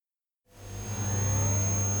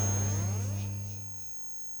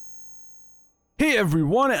Hey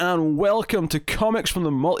everyone, and welcome to Comics from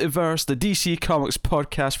the Multiverse, the DC Comics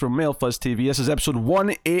podcast from MailFuzz TV. This is episode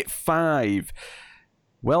 185.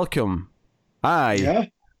 Welcome. I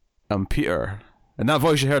am Peter. And that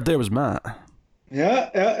voice you heard there was Matt. Yeah.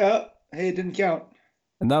 Hey, it didn't count.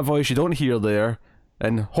 And that voice you don't hear there,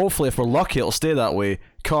 and hopefully if we're lucky it'll stay that way,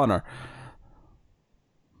 Connor.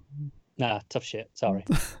 Nah, tough shit. Sorry.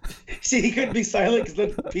 See, he couldn't be silent because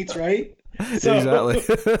then Pete's right. So. Exactly.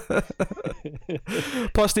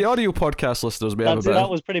 Plus, the audio podcast listeners may have a bit. That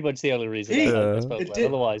was pretty much the only reason I spoke about.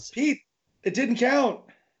 Otherwise, Pete, it didn't count.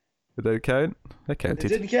 Did it count? It counted. It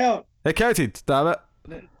didn't count. It counted. Damn it.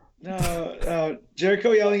 No.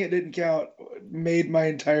 Jericho yelling it didn't count made my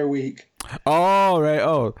entire week. Oh, right.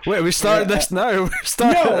 Oh, wait, we started this now.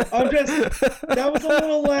 No, I'm just. That was a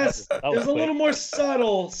little less. It was a little more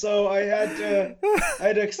subtle, so I had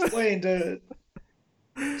to explain to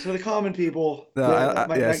the common people that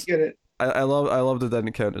might not get it. I love the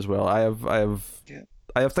didn't count as well. I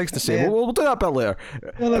have things to say. We'll do that a bit later.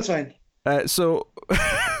 No, that's fine. So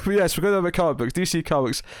yes, we're going to have about comic books, DC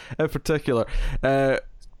Comics in particular.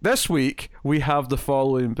 This week we have the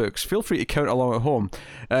following books. Feel free to count along at home.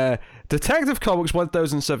 Detective Comics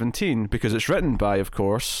 1017, because it's written by, of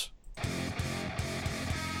course,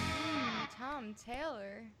 Tom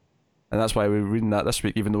Taylor. and that's why we're reading that this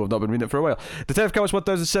week, even though we've not been reading it for a while. Detective Comics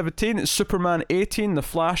 1017, Superman 18, The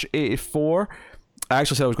Flash 84. I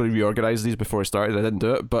actually said I was going to reorganize these before I started. I didn't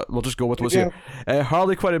do it, but we'll just go with what's here.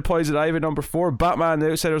 Harley Quinn and Poison Ivy number 4, Batman and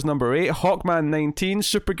the Outsiders number 8, Hawkman 19,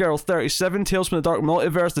 Supergirl 37, Tales from the Dark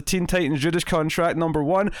Multiverse, The Teen Titans Judas Contract number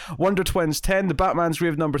 1, Wonder Twins 10, The Batman's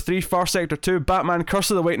Grave number 3, Far Sector 2, Batman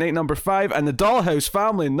Curse of the White Knight number 5, and The Dollhouse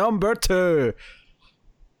Family number 2.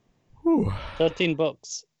 Whew. 13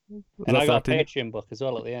 books. And I got a Patreon book as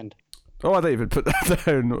well at the end. Oh, I didn't even put that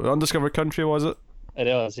down. Undiscovered Country, was it? It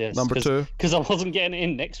was, yes. Number 2. Because I wasn't getting it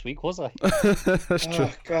in next week, was I? That's true.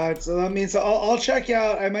 Oh, God. So that means I'll check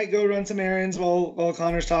out. I might go run some errands while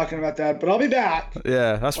Connor's talking about that, but I'll be back.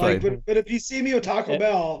 Yeah, that's fine. But if you see me with Taco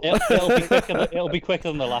Bell... It'll be quicker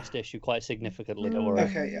than the last issue, quite significantly, don't worry.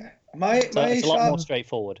 Okay, yeah. It's a lot more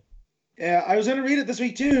straightforward. Yeah, I was going to read it this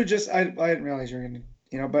week, too. I didn't realize you were going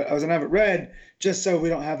to... but I was going to have it read just so we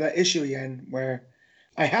don't have that issue again where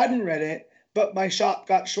I hadn't read it, but my shop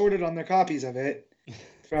got shorted on their copies of it.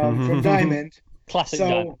 From Diamond. Classic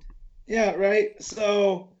Diamond. Yeah, right.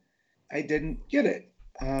 So I didn't get it.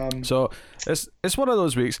 So it's one of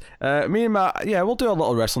those weeks. Me and Matt, we'll do a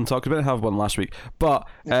little wrestling talk. We didn't have one last week, but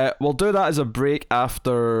we'll do that as a break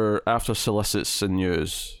after solicits and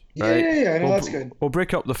news. Right? Yeah. No, that's good. We'll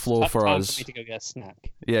break up the flow for us. For me to go get a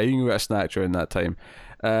snack. Yeah, you can go get a snack during that time.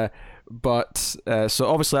 So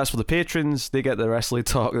obviously that's for the patrons. They get the wrestling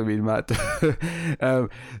talk that me and Matt do.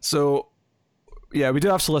 Yeah, we do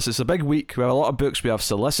have solicits. It's a big week. We have a lot of books. We have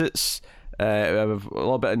solicits. We have a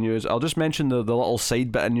little bit of news. I'll just mention the little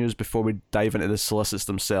side bit of news before we dive into the solicits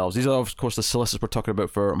themselves. These are, of course, the solicits we're talking about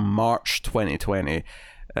for March 2020.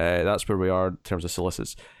 That's where we are in terms of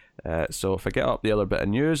solicits. So if I get up the other bit of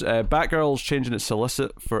news, Batgirl's changing its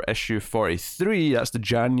solicit for issue 43. That's the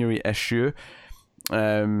January issue.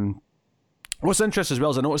 What's interesting as well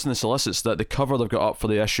is I noticed in the solicits that the cover they've got up for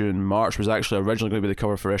the issue in March was actually originally going to be the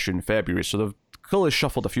cover for issue in February. So they've clearly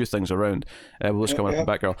shuffled a few things around with what's coming up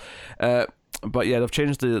from Batgirl. But yeah, they've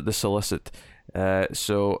changed the solicit.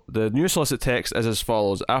 So the new solicit text is as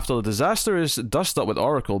follows. After the disaster is dust up with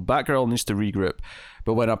Oracle, Batgirl needs to regroup.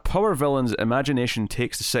 But when a power villain's imagination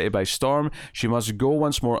takes the city by storm, she must go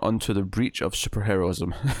once more unto the breach of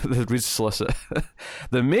superheroism. The solicit.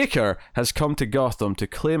 The Maker has come to Gotham to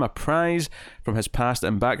claim a prize from his past,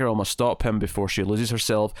 and Batgirl must stop him before she loses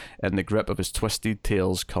herself in the grip of his twisted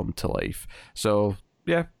tales come to life. So,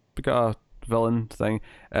 yeah, we got a villain thing.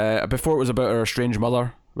 Before it was about her strange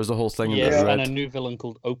mother, was the whole thing. Yes, and a new villain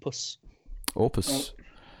called Opus. Opus?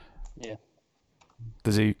 Yeah.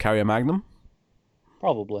 Does he carry a magnum?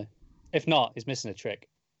 Probably. If not, he's missing a trick.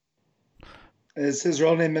 Is his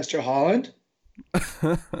real name Mr. Holland?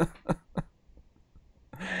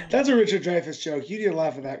 That's a Richard Dreyfuss joke. You need to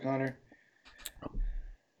laugh at that, Connor.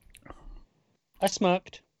 I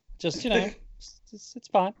smirked. Just, it's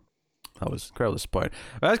fine. That was incredibly disappointing.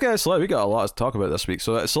 Let's get a we got a lot to talk about this week.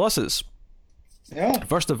 So, solicits. Yeah.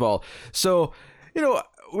 First of all,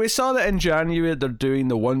 we saw that in January they're doing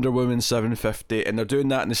the Wonder Woman 750, and they're doing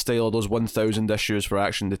that in the style of those 1,000 issues for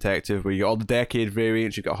Action Detective, where you got all the decade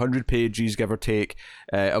variants, you've got 100 pages, give or take,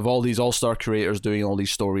 of all these all-star creators doing all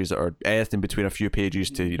these stories that are anything between a few pages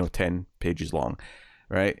to 10 pages long,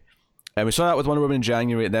 right? And we saw that with Wonder Woman in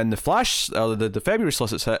January, and then the Flash, the February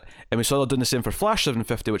solicits hit, and we saw they're doing the same for Flash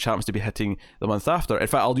 750, which happens to be hitting the month after. In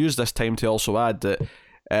fact, I'll use this time to also add that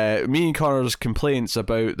me and Connor's complaints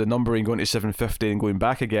about the numbering going to 750 and going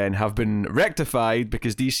back again have been rectified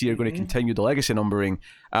because DC are going to continue the legacy numbering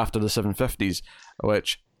after the 750s,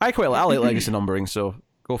 which I quite like. I like legacy numbering, so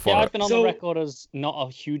go for it. I've been on the record as not a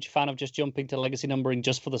huge fan of just jumping to legacy numbering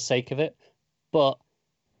just for the sake of it, but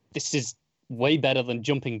this is way better than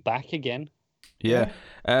jumping back again. Yeah.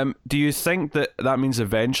 Do you think that means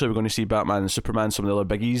eventually we're going to see Batman and Superman, some of the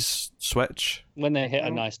other biggies, switch? When they hit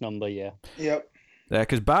a nice number, yeah. Yep. Yeah,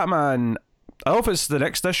 because Batman, I don't know if it's the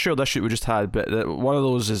next issue or this issue we just had, but one of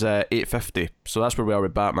those is 850, so that's where we are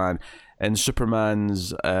with Batman. And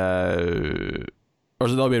Superman's, or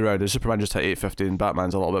is it the other way around? Is Superman just hit 850 and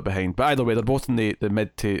Batman's a little bit behind? But either way, they're both in the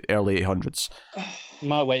mid to early 800s.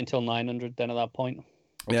 Might wait until 900 then at that point,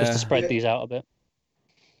 Yeah. just to spread these out a bit.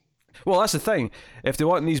 Well, that's the thing. If they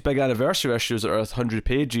want these big anniversary issues that are 100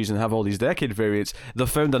 pages and have all these decade variants, they've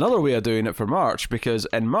found another way of doing it for March, because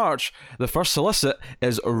in March, the first solicit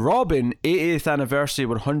is Robin 80th Anniversary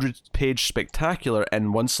 100-page spectacular,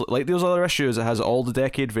 and once, like those other issues, it has all the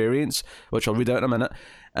decade variants, which I'll read out in a minute,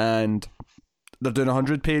 and they're doing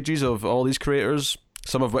 100 pages of all these creators,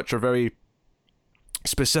 some of which are very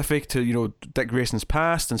specific to, you know, Dick Grayson's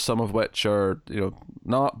past, and some of which are, you know,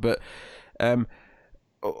 not, but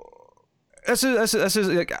This is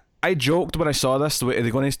like, I joked when I saw this, they're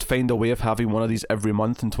going to find a way of having one of these every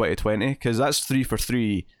month in 2020, because that's 3 for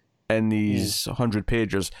 3 in these 100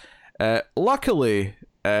 pages. Luckily,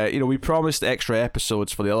 we promised extra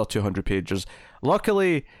episodes for the other 200 pages.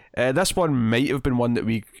 Luckily, this one might have been one that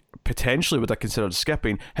we potentially would have considered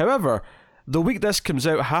skipping. However, the week this comes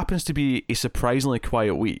out happens to be a surprisingly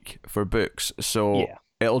quiet week for books, so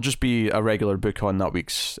it'll just be a regular book on that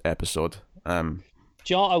week's episode.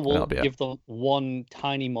 Do you know what I will give them one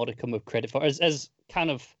tiny modicum of credit for, as kind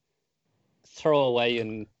of throwaway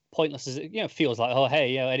and pointless as it feels like, oh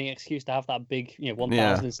hey, any excuse to have that big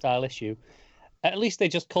 1000 style issue. At least they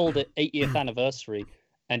just called it 80th anniversary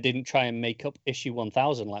and didn't try and make up issue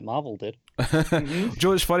 1000 like Marvel did.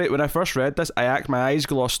 Joe, it's funny, when I first read this, my eyes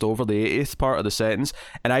glossed over the 80th part of the sentence,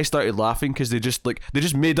 and I started laughing because they just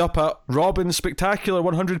made up a Robin spectacular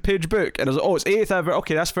 100-page book, and I was like, oh, it's 80th anniversary,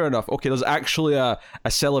 okay, that's fair enough. Okay, there's actually a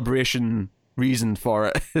celebration reason for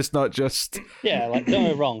it. It's not just... Yeah, like, don't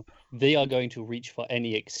get me wrong, they are going to reach for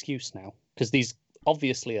any excuse now, because these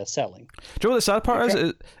obviously are selling. Do you know what the sad part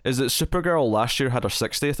is that Supergirl last year had her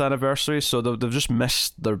 60th anniversary, so they've just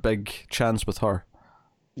missed their big chance with her.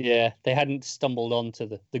 Yeah, they hadn't stumbled onto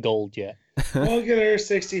the gold yet. We'll get her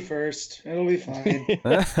 61st. It'll be fine.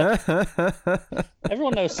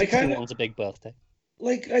 Everyone knows 61's a big birthday.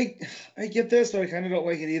 Like, I get this, but I kind of don't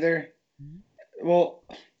like it either. Well,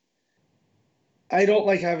 I don't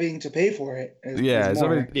like having to pay for it. It's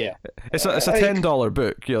a $10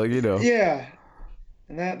 book. Yeah.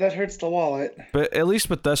 And that hurts the wallet. But at least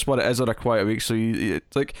with this one, it is on a quiet week. So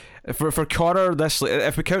it's like for Connor, this,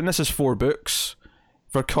 if we count this as 4 books,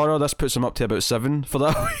 for Connor, this puts him up to about 7 for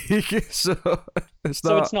that week. So it's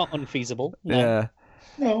not unfeasible. No. Yeah.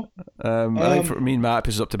 No. I think for me and Matt,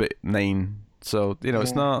 it's up to about 9. So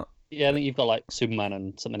it's not. Yeah, I think you've got like Superman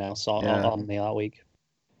and something else on me that week.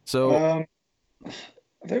 So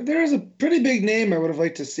there is a pretty big name I would have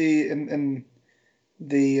liked to see in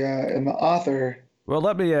the author. Well,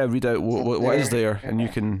 let me read out what is there, and you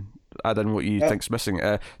can add in what you think's missing.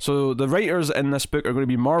 So the writers in this book are going to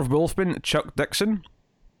be Marv Wolfman, Chuck Dixon,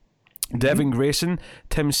 Devin Grayson,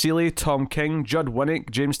 Tim Seeley, Tom King, Judd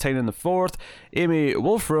Winnick, James Tynion IV, Amy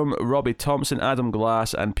Wolfram, Robbie Thompson, Adam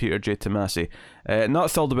Glass, and Peter J. Tomasi.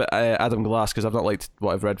 Not thrilled about Adam Glass because I've not liked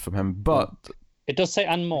what I've read from him, but it does say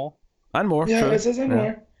and more. And more. Yeah, true. It says and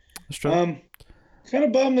more. That's true. Kind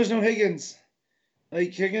of bummed there's no Higgins.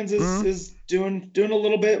 Like, Higgins is doing a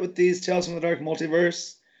little bit with these Tales from the Dark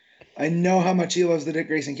Multiverse. I know how much he loves the Dick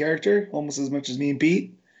Grayson character, almost as much as me and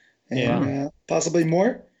Pete, and possibly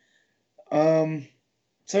more.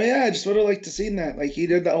 So yeah, I just would have liked to seen that. Like, he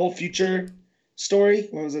did that whole future story.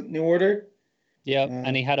 What was it, New Order? Yeah,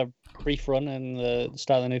 and he had a brief run in the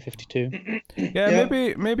start of the New 52.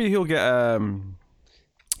 Maybe he'll get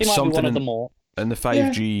he might be one of them all. In the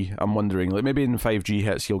 5G, I'm wondering, like maybe in 5G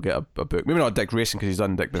hits he'll get a book. Maybe not Dick Grayson because he's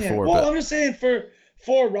done Dick before. Well, I'm just saying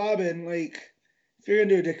for Robin, like, if you're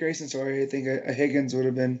gonna do a Dick Grayson story, I think a Higgins would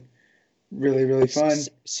have been really, really fun.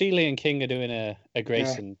 Seeley and King are doing a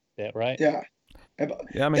Grayson bit, right? Yeah. Makes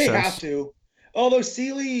they sense. have to. Although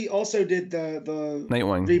Seeley also did the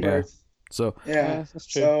Nightwing Rebirth. Yeah. So that's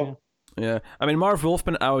true. So, yeah, I mean Marv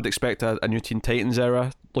Wolfman, I would expect a new Teen Titans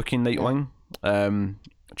era looking Nightwing.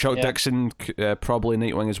 Chuck Dixon probably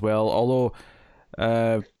Nightwing as well. Although,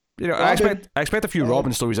 I expect a few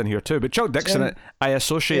Robin stories in here too. But Chuck Dixon, I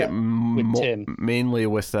associate mainly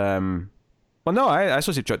with Well, no, I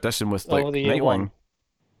associate Chuck Dixon with Nightwing.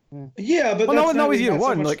 Yeah, but not with Year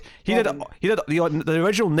One. Like he did the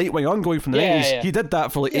original Nightwing ongoing from the 80s. Yeah. He did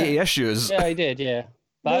that for 80 issues. Yeah, he did. Yeah.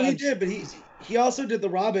 But he did. But he also did the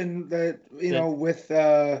Robin that with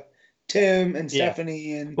Tim and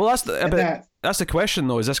Stephanie and. Well, that's the question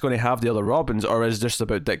though. Is this going to have the other Robins, or is it just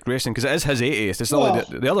about Dick Grayson? Because it is his 80th. It's not like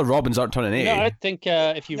the other Robins aren't turning 80. No, I think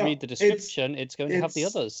if you read the description, it's going to have the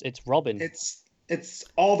others. It's Robin. It's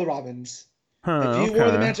all the Robins. If you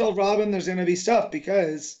wore the mantle of Robin, there's going to be stuff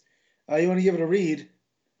because you want to give it a read.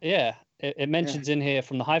 Yeah, it mentions in here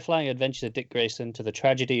from the high-flying adventures of Dick Grayson to the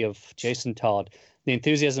tragedy of Jason Todd, the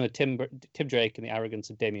enthusiasm of Tim Drake and the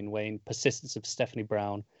arrogance of Damian Wayne, persistence of Stephanie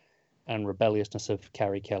Brown, and rebelliousness of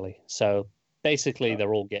Carrie Kelly. So basically,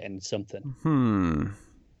 they're all getting something.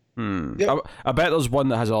 Yep. I bet there's one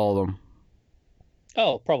that has all of them.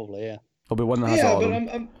 Oh, probably, yeah. There'll be one that has all of them.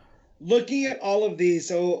 I'm looking at all of these,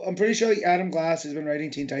 so I'm pretty sure Adam Glass has been writing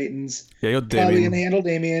Teen Titans. Yeah, you're Damian. Probably going to handle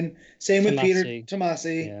Damian. Same with Peter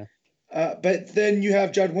Tomasi. Yeah. But then you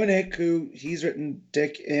have Judd Winnick, who he's written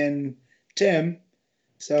Dick and Tim.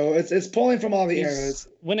 So it's pulling from all the eras.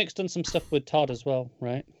 Winnick's done some stuff with Todd as well,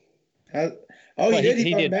 right? He did.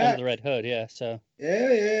 He did Under the Red Hood, yeah. So.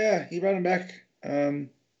 Yeah. He brought him back.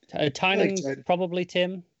 Tynan, probably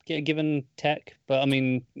Tim. Given tech, but I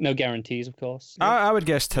mean, no guarantees, of course. I would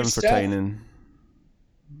guess Tim for Tynan.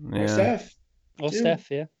 Yeah. Steph. Or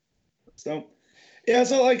Steph, yeah. So, I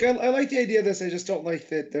like the idea of this. I just don't like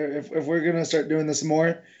that. If we're gonna start doing this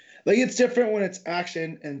more, like it's different when it's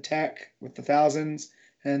action and tech with the thousands,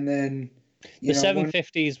 and then the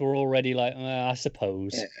 750s were already like, I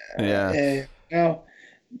suppose. Yeah. Now,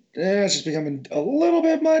 it's just becoming a little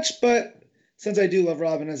bit much, but. Since I do love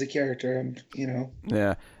Robin as a character,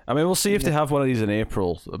 Yeah, I mean, we'll see if they have one of these in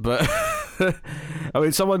April. But I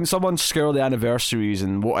mean, someone scour the anniversaries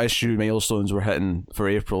and what issue milestones we're hitting for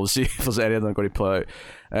April. See if there's any of them going to pull out.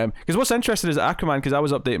 Because what's interesting is Aquaman. Because I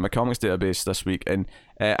was updating my comics database this week, and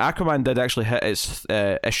Aquaman did actually hit its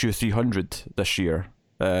issue 300 this year.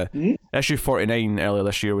 Issue 49 earlier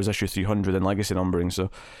this year was issue 300 in legacy numbering.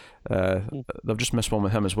 So they've just missed one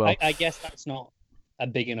with him as well. I guess that's not a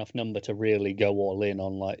big enough number to really go all in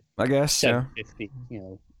on, like, I guess 750.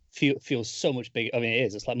 Feels so much bigger. I mean, it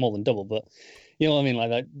is. It's like more than double, but you know what I mean.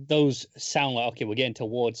 Like those sound like we're getting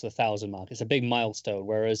towards the 1,000 mark. It's a big milestone.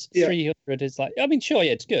 Whereas 300 is like, I mean, sure,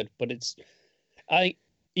 it's good, but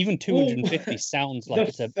even 250 sounds like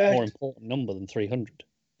it's a more important number than 300.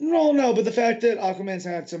 No, but the fact that Aquaman's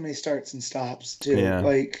had so many starts and stops too,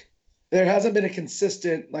 like there hasn't been a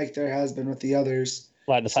consistent like there has been with the others.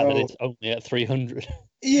 Like the fact that it's only at 300.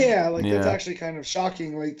 Yeah, that's actually kind of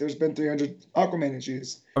shocking. Like, there's been 300 Aquaman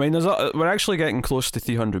issues. I mean, we're actually getting close to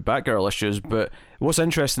 300 Batgirl issues, but what's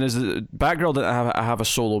interesting is that Batgirl didn't have a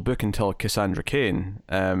solo book until Cassandra Cain.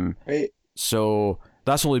 Right. So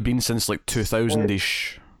that's only been since, like,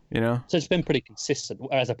 2000-ish, So it's been pretty consistent,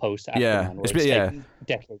 as opposed to Aquaman, where it's taken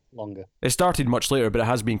decades longer. It started much later, but it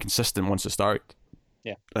has been consistent once it started.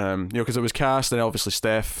 Yeah. Because it was cast, and obviously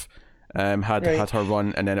Steph... had her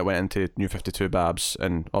run, and then it went into New 52 Babs,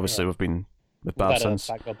 and obviously we've been with Babs since.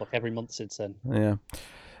 We've had a Batgirl book every month since then. Yeah,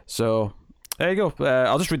 so there you go.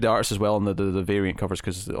 I'll just read the artists as well and the variant covers,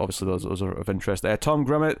 because obviously those are of interest. Tom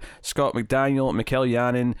Grimmett, Scott McDaniel, Mikel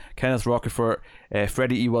Janin, Kenneth Rocafort,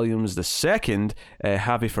 Freddie E. Williams II,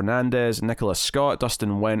 Javi Fernandez, Nicholas Scott, Dustin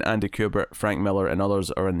Nguyen, Andy Kubert, Frank Miller, and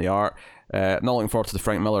others are in the art. Not looking forward to the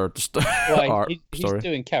Frank Miller art story. He's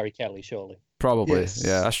doing Carrie Kelly, surely. Probably, yes.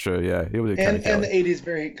 Yeah, that's true. Yeah, he would. And the '80s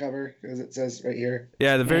variant cover, as it says right here.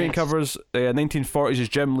 Yeah, the variant covers. 1940s is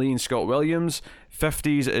Jim Lee and Scott Williams.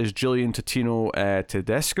 50s is Julian Totino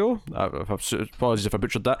Tedesco. Apologies if I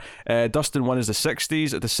butchered that. Dustin Nguyen is the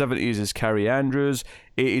 60s. The 70s is Carrie Andrews.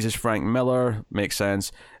 80s is Frank Miller. Makes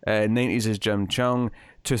sense. 90s is Jim Chung.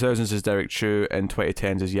 2000s is Derek Chu, and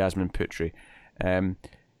 2010s is Yasmin Putri.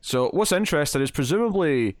 So what's interesting is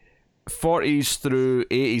presumably 40s through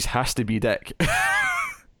 80s has to be Dick.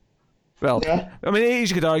 Well, I mean, 80s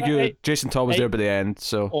you could argue Jason Todd was there by the end,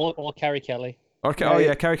 so or Carrie Kelly.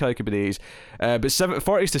 Carrie Kelly could be the 80s, but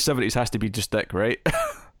 40s to 70s has to be just Dick, right?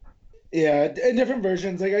 Yeah, in different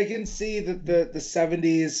versions. Like I can see that the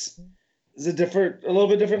 70s is a little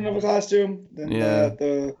bit different of a costume than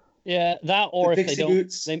the that, or if they don't,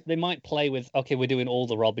 boots. they might play with we're doing all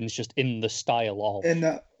the Robins just in the style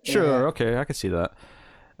of. Sure, okay, I could see that.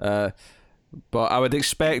 But I would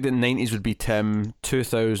expect that 90s would be Tim,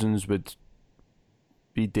 2000s would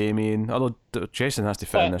be Damian. Although Jason has to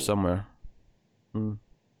fit in there somewhere.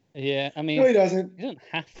 Yeah, I mean, no, he doesn't. You don't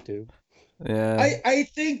have to. Yeah. I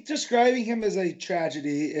think describing him as a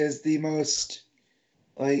tragedy is the most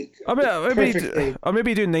like. I mean,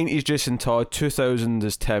 maybe do 90s Jason Todd, 2000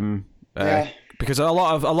 as Tim. Because a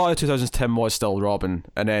lot of 2000s Tim was still Robin,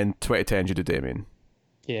 and then 2010 you do Damian.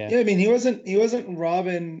 Yeah. Yeah, I mean he wasn't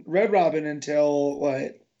Red Robin until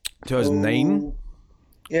what? 2009.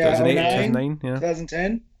 Yeah, 2009, yeah.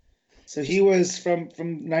 2010. So he was from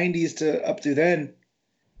 90s to up to then.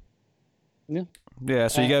 Yeah. Yeah,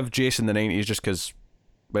 so you give Jason the 90s just because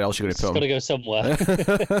where else are you going to put him? Got to go somewhere.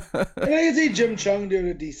 And I can see Jim Chung doing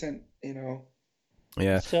a decent,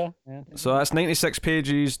 Yeah. Sure. Yeah. So that's 96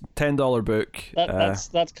 pages, $10 book.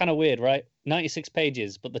 That's kind of weird, right? 96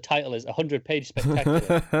 pages, but the title is 100-page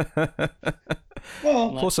spectacular.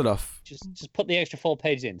 Well, close enough. Just put the extra 4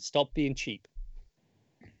 pages in. Stop being cheap.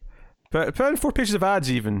 Put in 4 pages of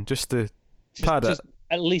ads even, just to pad it.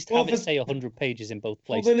 At least have it say 100 pages in both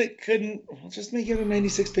places. Well, then it couldn't. Well, just make it a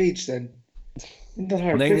 96 page then. Isn't that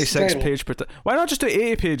hard? 96 page per. Why not just do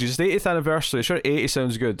 80 pages? It's the 80th anniversary. Sure, 80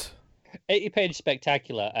 sounds good. 80-page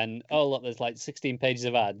spectacular, and oh look, there's like 16 pages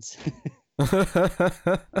of ads.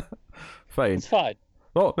 Fine. It's fine.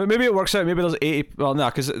 Well, maybe it works out. Maybe there's 80. Well, nah,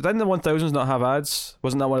 because didn't the 1000s not have ads?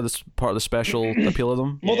 Wasn't that one of the part of the special appeal of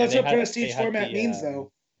them? Well, that's what prestige format means,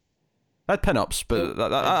 though. I had pin-ups, but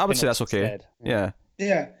I would say that's okay. Yeah.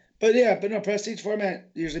 Yeah, but no, prestige format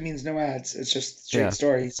usually means no ads. It's just straight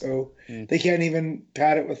story, so they can't even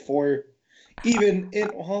pad it with 4. Even in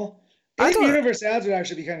universe ads would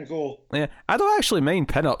actually be kind of cool. Yeah, I don't actually mind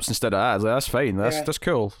pin-ups instead of ads. That's fine. That's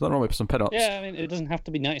cool. Nothing wrong with some pin-ups. Yeah, I mean, it doesn't have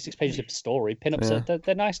to be 96 pages of story. Pin-ups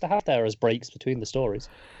they're nice to have there as breaks between the stories.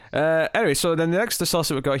 Anyway, so then the next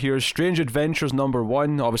solicit we've got here is Strange Adventures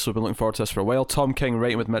 #1. Obviously, we've been looking forward to this for a while. Tom King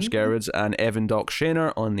writing with Mitch Gerads and Evan Doc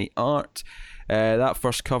Shaner on the art. That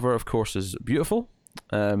first cover, of course, is beautiful.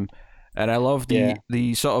 And I love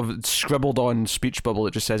the sort of scribbled on speech bubble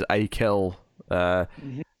that just says "I kill."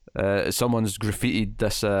 Someone's graffitied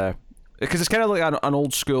this because it's kind of like an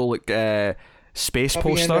old school like space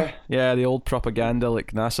poster. Yeah, the old propaganda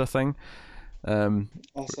like NASA thing.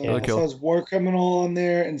 Also, really cool. Has War Criminal on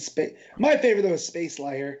there and space. My favorite though is Space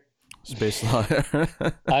Liar. Space Liar.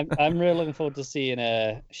 I'm really looking forward to seeing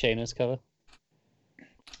Shayna's cover.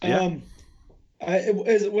 Yeah.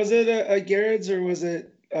 Was it a Gerads or was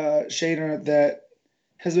it Shayna that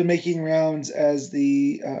has been making rounds as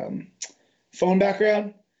the phone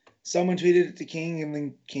background? Someone tweeted it to King and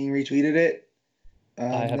then King retweeted it.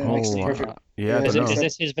 I have no idea. Yeah, is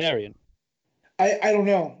this his variant? I don't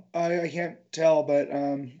know. I can't tell, but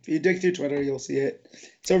if you dig through Twitter, you'll see it.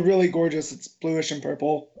 It's a really gorgeous. It's bluish and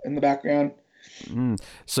purple in the background.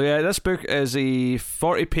 So yeah, this book is a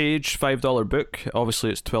 40-page, $5 book.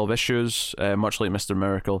 Obviously, it's 12 issues, much like Mr.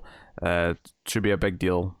 Miracle. Should be a big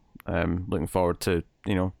deal. Looking forward to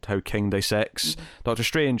how King dissects Doctor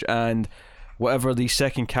Strange and whatever the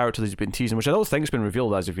second character that he's been teasing, which I don't think has been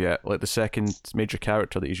revealed as of yet. Like the second major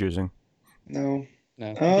character that he's using. No.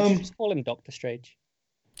 Did you just call him Doctor Strange?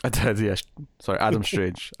 I did, yes. Sorry, Adam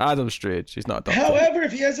Strange. Adam Strange. He's not a doctor. However,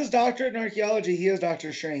 if he has his doctorate in archaeology, he is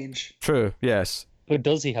Doctor Strange. True, yes. Or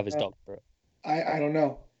does he have his doctorate? I don't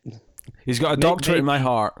know. He's got a doctorate in my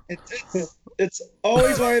heart. It's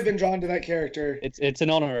always why I've been drawn to that character. It's an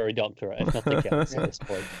honorary doctorate, if nothing else at this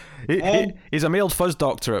point. He's a mailed fuzz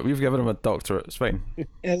doctorate. We've given him a doctorate. It's fine.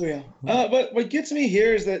 Yeah. But what gets me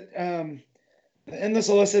here is that in the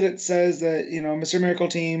solicit it says that Mr. Miracle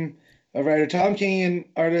team of writer Tom King and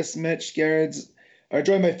artist Mitch Gerads are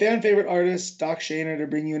joined by fan favorite artist Doc Shaner to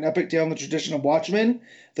bring you an epic tale in the tradition of Watchmen.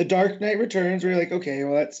 The Dark Knight Returns, where you're like, okay,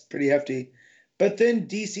 well that's pretty hefty. But then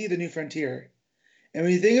DC: The New Frontier. And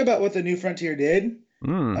when you think about what The New Frontier did,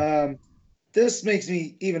 this makes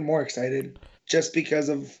me even more excited just because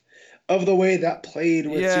of the way that played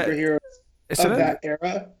with superheroes of that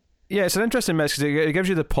era. Yeah, it's an interesting mix because it gives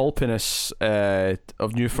you the pulpiness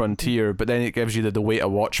of New Frontier, but then it gives you the weight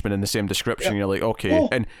of Watchmen in the same description. You're like, okay. Well,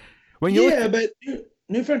 and when you but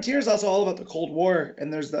New Frontier is also all about the Cold War,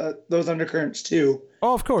 and there's those undercurrents too.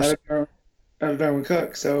 Oh, of course. Out of Darwin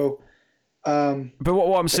Cook, so... but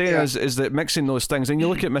what I'm saying is that mixing those things, and you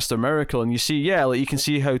look at Mr. Miracle and you see, you can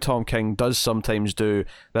see how Tom King does sometimes do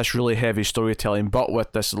this really heavy storytelling, but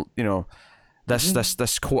with this,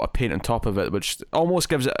 this coat of paint on top of it, which almost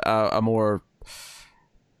gives it a more,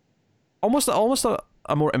 almost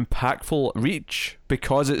a more impactful reach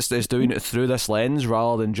because it's doing it through this lens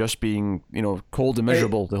rather than just being cold and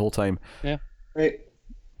miserable the whole time. Yeah. Right.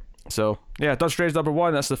 So Yeah, Doctor Strange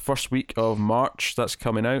 #1. That's the first week of March. That's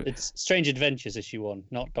coming out. It's Strange Adventures #1,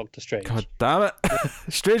 not Doctor Strange. God damn it!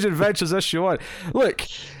 Strange Adventures #1. Look,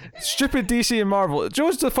 stupid DC and Marvel.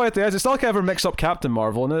 Joe's the funny thing is, it's not like I ever mix up Captain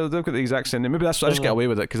Marvel, and they've got the exact same name. Maybe that's I just get away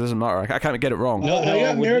with it because it doesn't matter. I can't get it wrong. No, I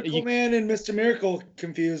got Miracle Man and Mr. Miracle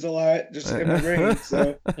confused a lot just in my brain.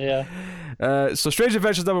 So yeah. So Strange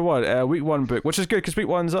Adventures #1, week 1 book, which is good because week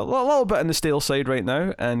 1's a little bit in the stale side right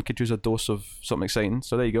now and could use a dose of something exciting.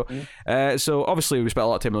 So there you go. So obviously we spent a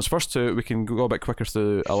lot of time on those first two. We can go a bit quicker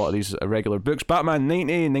through a lot of these regular books. Batman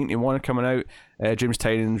 90, 91 are coming out. James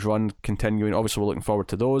Tynion's run continuing. Obviously we're looking forward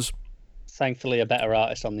to those. Thankfully, a better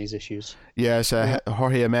artist on these issues. Yes,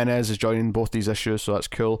 Jorge Jimenez is joining both these issues, so that's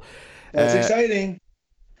cool. That's exciting.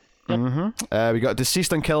 We got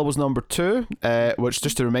Deceased Unkillables #2, which,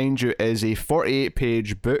 just to remind you, is a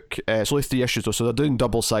 48-page book. It's only 3 issues though, so they're doing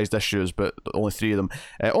double-sized issues, but only 3 of them.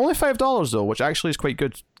 Only $5 though, which actually is quite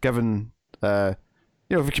good given, if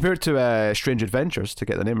we compare it to Strange Adventures, to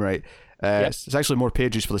get the name right, it's actually more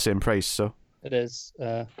pages for the same price. So it is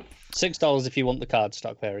 $6 if you want the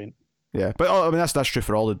cardstock variant. Yeah, but I mean that's true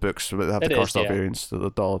for all the books. But they have the cardstock variants,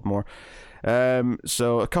 the $1 more.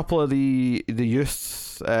 So a couple of the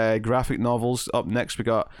youth graphic novels up next. We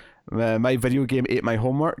got My Video Game Ate My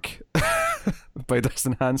Homework by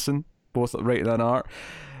Dustin Hanson, both writing and art.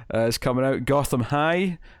 Is coming out. Gotham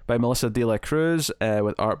High by Melissa De La Cruz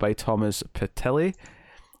with art by Thomas Petilli.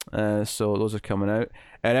 So those are coming out.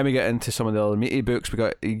 And then we get into some of the other meaty books. We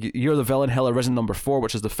got You're the Villain, Hell Arisen #4,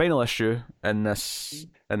 which is the final issue in this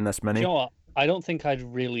mini. You know what? I don't think I'd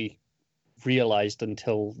really realized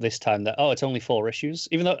until this time that it's only 4 issues,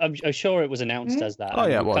 even though I'm sure it was announced as that. Oh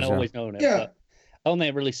yeah, it was. Kind of always known it. Yeah. But only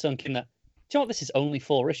it really sunk in that. Do you know what? This is only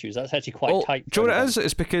 4 issues. That's actually quite tight. Do you know what it is?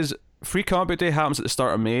 It's because Free Comic Book Day happens at the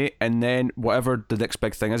start of May, and then whatever the next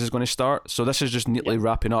big thing is going to start. So this is just neatly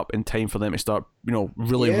wrapping up in time for them to start,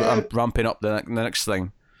 really ramping up the next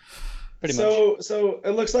thing. Pretty much. So it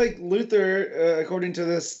looks like Luthor, according to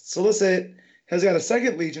this solicit, has got a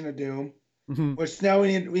second Legion of Doom, which now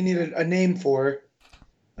we need a name for.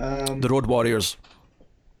 The Road Warriors.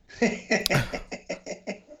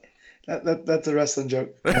 That's a wrestling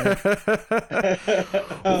joke. What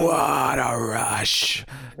a rush!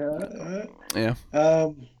 Yeah.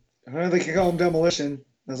 They can call them Demolition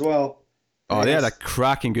as well. Oh, they had a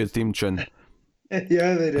cracking good theme tune.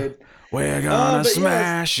 Yeah, they did. We're gonna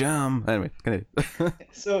smash them. Anyway, continue.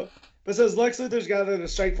 So as Lex Luthor's gathered a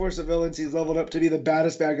strike force of villains, he's leveled up to be the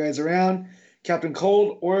baddest bad guys around. Captain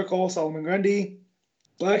Cold, Oracle, Solomon Grundy,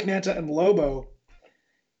 Black Manta, and Lobo.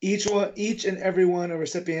 Each and every one a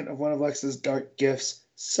recipient of one of Lex's dark gifts.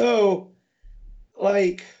 So,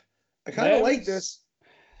 I kind of like this.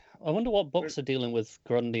 I wonder what books are dealing with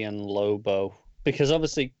Grundy and Lobo, because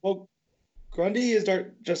obviously, Grundy is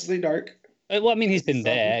Justice League Dark. Well, I mean, he's been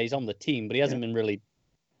there. He's on the team, but he hasn't been really.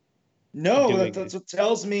 No, that's what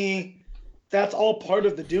tells me. That's all part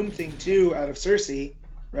of the Doom thing too, out of Cersei,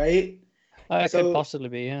 right? It could possibly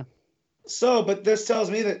be, yeah. So, but this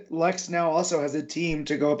tells me that Lex now also has a team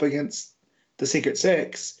to go up against the Secret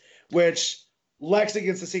Six, which Lex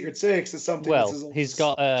against the Secret Six is something. Well, he's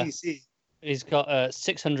got DC. He's got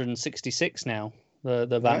 666 now.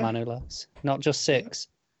 The Batman who laughs, not just 6,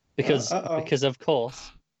 because of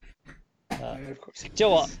course. Of course. Do you know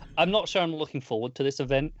what? I'm not sure I'm looking forward to this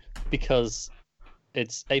event because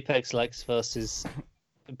it's Apex Lex versus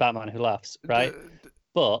Batman Who Laughs, right?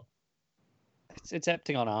 But it's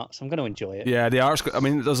Epting art, so I'm going to enjoy it. Yeah, the art's. I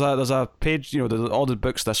mean, there's a page. All the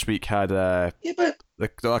books this week had a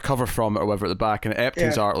cover from it or whatever at the back, and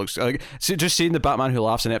Epting's art looks like. Just seeing the Batman Who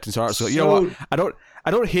Laughs in Epting's art, so you know what?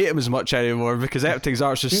 I don't hate him as much anymore because Epting's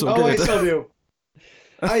art's just so good.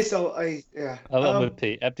 I still do. I'm with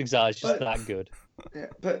Pete. Epting's art is just that good. Yeah,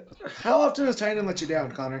 but how often does Tynan let you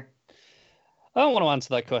down, Connor? I don't want to answer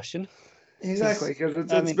that question. Exactly, because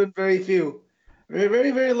it's been very few, very,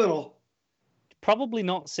 very, very little. Probably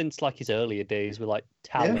not since his earlier days with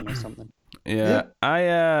Talon or something. Yeah,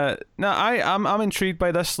 I'm intrigued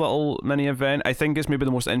by this little mini event. I think it's maybe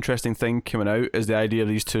the most interesting thing coming out is the idea of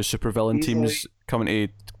these two supervillain teams coming to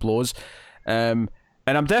blows.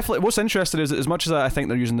 And I'm definitely most interested is as much as I think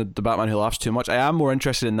they're using the Batman Who Laughs too much. I am more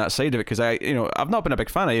interested in that side of it because I've not been a big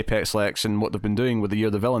fan of Apex Lex and what they've been doing with the Year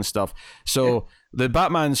of the Villain stuff. So the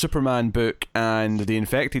Batman Superman book and the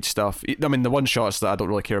Infected stuff. I mean, the one shots that I don't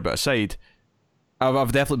really care about aside.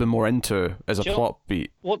 I've definitely been more into as a plot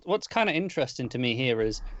beat. What's kind of interesting to me here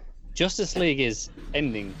is Justice League is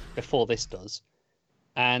ending before this does,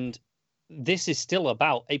 and this is still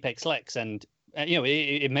about Apex Lex, and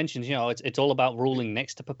it mentions it's all about ruling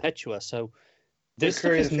next to Perpetua. So this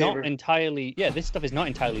stuff is not entirely this stuff is not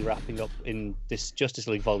entirely wrapping up in this Justice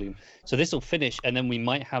League volume. So this will finish, and then we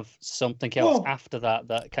might have something else after that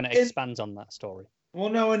kind of expands on that story. Well,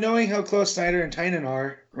 no, and knowing how close Snyder and Tynion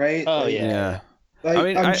are, right? Oh yeah. Like, I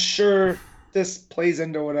mean, I'm sure this plays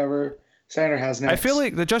into whatever Snyder has next. I feel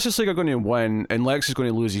like the Justice League are going to win, and Lex is going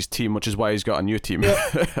to lose his team, which is why he's got a new team.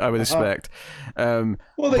 Yep. I would expect. Well,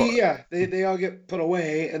 they all get put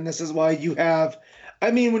away, and this is why you have.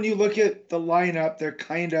 I mean, when you look at the lineup, they're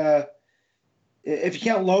kind of. If you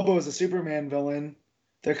count Lobo as a Superman villain,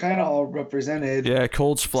 they're kind of all represented. Yeah,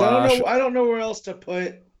 Cold's Flash. So I don't know where else to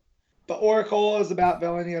put. But Oracle is the Bat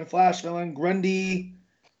villain. You got a Flash villain. Grundy.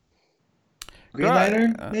 Green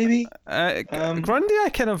Lantern, maybe? Grundy,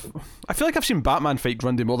 I feel like I've seen Batman fight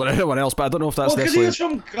Grundy more than anyone else, but I don't know if that's because he was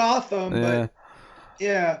from Gotham. Yeah. But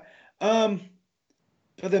yeah.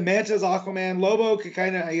 But the Manta's Aquaman. Lobo could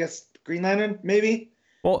kind of, I guess, Green Lantern, maybe.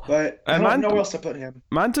 Well, but I don't know where else to put him.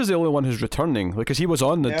 Manta's the only one who's returning, because he was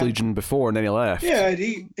on the Legion before and then he left. Yeah, and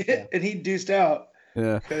he deuced out.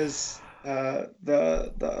 Yeah. Because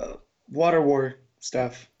the Water War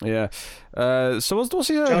stuff. Yeah. So we'll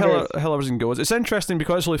see how everything goes. It's interesting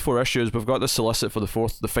because it's only 4 issues. We've got the solicit for the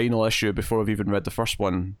final issue before we've even read the first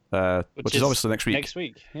one, which is obviously next week. Next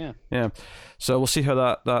week, yeah. Yeah. So we'll see how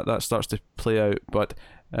that starts to play out. But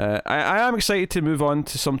I am excited to move on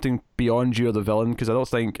to something beyond Year the Villain, because I don't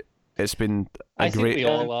think it's been I think we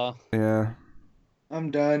all are. Yeah.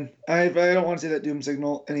 I'm done. I don't want to see that Doom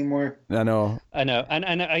Signal anymore. I know.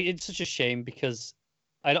 And it's such a shame because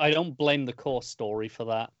I don't blame the core story for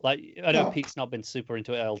that. Like, I know Pete's not been super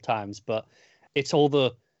into it at all times, but it's all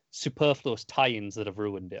the superfluous tie-ins that have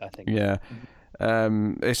ruined it, I think. Yeah.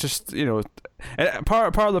 It's just,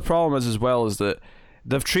 part of the problem is that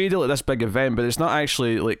they've treated it like this big event, but it's not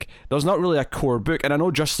actually, like, there's not really a core book. And I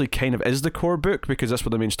know Justice League kind of is the core book because that's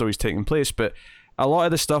where the main story's taking place, but a lot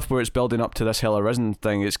of the stuff where it's building up to this Hell Arisen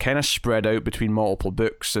thing, it's kind of spread out between multiple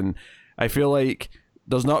books, and I feel like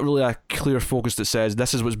there's not really a clear focus that says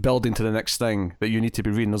this is what's building to the next thing that you need to be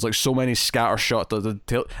reading. There's like so many scattershot.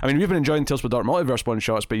 I mean, we've been enjoying Tales from the Dark Multiverse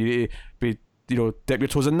one-shots, but you need to be, dip your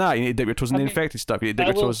toes in that. You need to dip your toes in the infected stuff. You need to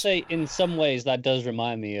dip your toes. Say, in some ways, that does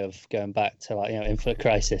remind me of going back to Infinite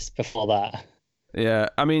Crisis before that. Yeah,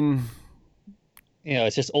 I mean,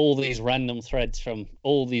 it's just all these random threads from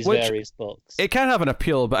all these various books. It can have an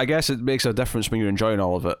appeal, but I guess it makes a difference when you're enjoying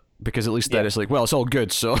all of it. Because at least then it's like, well, it's all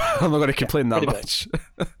good, so I'm not going to complain that much.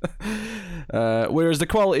 Whereas the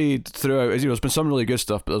quality throughout is, there's been some really good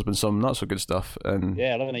stuff, but there's been some not so good stuff. And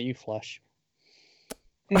looking at you, Flash.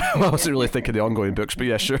 Well, I wasn't really thinking the ongoing books, but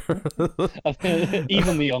yeah, sure.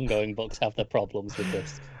 Even the ongoing books have their problems with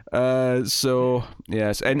this. So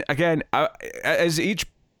yes, and again, as each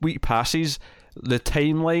week passes, the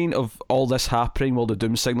timeline of all this happening while the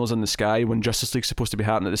Doom Signal's in the sky when Justice League's supposed to be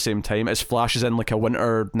happening at the same time, as Flash is in like a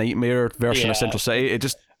winter nightmare version of Central City, it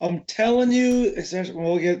just... I'm telling you,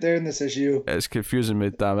 we'll get there in this issue. It's confusing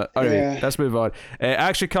me, damn it. Anyway, let's move on.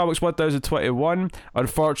 Action Comics 1021.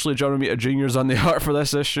 Unfortunately, John Romita Jr. is on the art for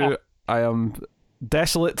this issue. I am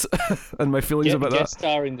desolate in my feelings about that. Guest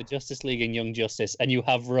starring the Justice League and Young Justice, and you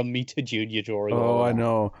have Romita Jr. drawing. Oh, I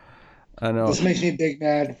know. This makes me big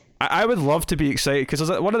mad. I would love to be excited because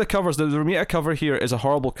one of the covers, the Romita cover here is a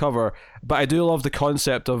horrible cover, but I do love the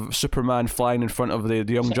concept of Superman flying in front of the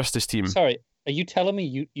Young Justice team. Sorry, are you telling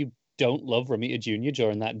me you don't love Romita Jr.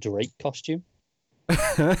 during that Drake costume?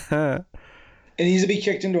 It needs to be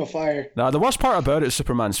kicked into a fire. Now, the worst part about it is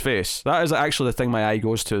Superman's face. That is actually the thing my eye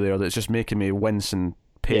goes to there that's just making me wince and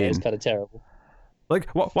pain. Yeah, it's kind of terrible. Like,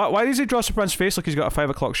 why does he draw Superman's face like he's got a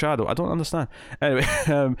 5 o'clock shadow? I don't understand. Anyway,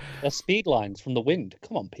 they're speed lines from the wind.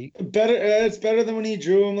 Come on, Pete. It's better than when he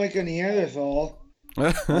drew him like a Neanderthal.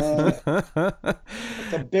 The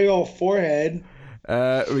big old forehead.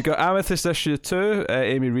 We got Amethyst issue 2.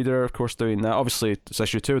 Amy Reeder, of course, doing that. Obviously, it's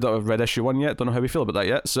issue 2. We don't have read issue 1 yet. Don't know how we feel about that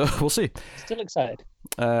yet. So we'll see. Still excited.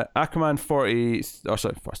 Aquaman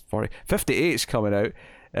 58 is coming out.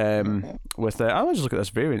 With I'll just look at this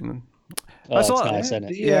variant. That's nice, isn't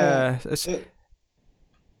it? Yeah.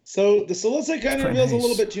 So the solicit kind of reveals a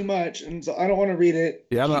little bit too much, and so I don't want to read it.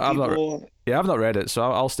 Yeah, I've not read it, so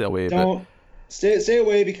I'll stay away. Stay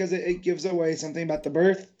away because it gives away something about the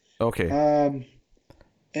birth. Okay.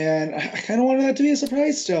 And I kind of wanted that to be a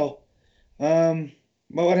surprise still. But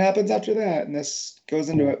what happens after that? And this goes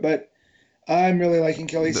into it. But I'm really liking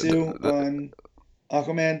Kelly Sue on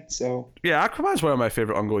Aquaman. So yeah, Aquaman's one of my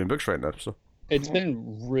favorite ongoing books right now. So. It's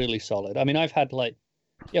been really solid. I mean, I've had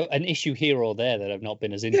an issue here or there that I've not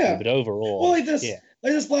been as into, but overall, well,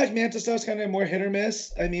 this Black Manta stuff's kind of more hit or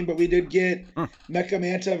miss. I mean, but we did get Mecha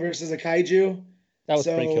Manta versus a kaiju. That was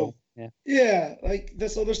pretty cool. Yeah, like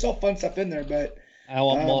this. So there's still fun stuff in there, but I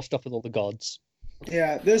want more stuff with all the gods.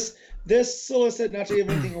 Yeah, this solicit, not to give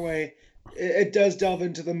anything away, it does delve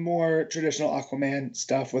into the more traditional Aquaman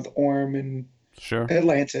stuff with Orm and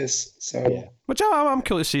Atlantis. So, which I'm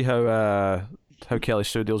curious to see how Kelly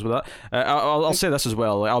Sue deals with that. I'll say this as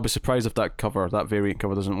well. I'll be surprised if that variant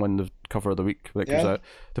cover doesn't win the cover of the week when it comes out.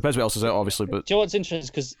 Depends what else is out, obviously. But do you know what's interesting?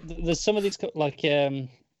 Because there's some of these like I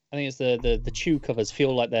think it's the Chew covers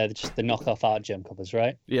feel like they're just the knockoff Art Gem covers,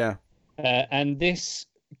 right? Yeah. And this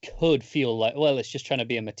could feel like, well, it's just trying to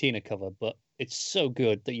be a Martina cover, but it's so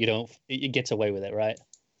good that it gets away with it, right?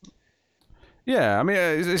 Yeah, I mean,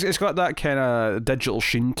 it's got that kind of digital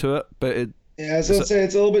sheen to it, but it. Yeah, I was gonna say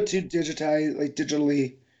it's a little bit too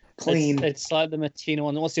digitally clean. It's like the Martina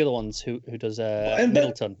one. What's the other ones? Who does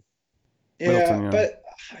Middleton? Yeah, but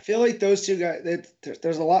I feel like those two guys.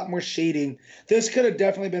 There's a lot more shading. This could have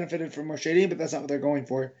definitely benefited from more shading, but that's not what they're going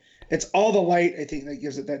for. It's all the light, I think, that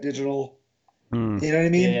gives it that digital. You know what I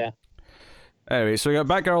mean? Yeah. Anyway, so we got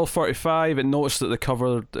Batgirl 45, and noticed that the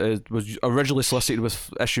cover was originally solicited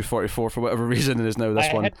with issue 44 for whatever reason, and is now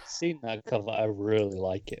this one. I hadn't seen that cover. I really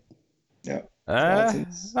like it. Yeah.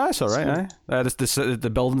 That's all right.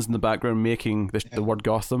 The buildings in the background making the word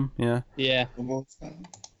Gotham. Yeah. Yeah.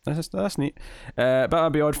 That's neat.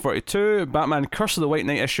 Batman Beyond 42, Batman Curse of the White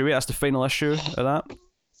Knight issue 8. That's the final issue of that.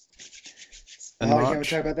 I can't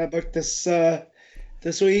talk about that book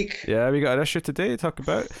this week. Yeah, we got an issue today to talk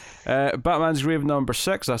about. Batman's Grave number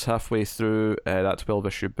 6. That's halfway through that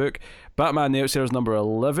 12-issue book. Batman the Outsiders number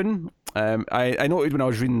 11. I noted when I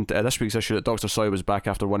was reading this week's issue that Dr. Soy was back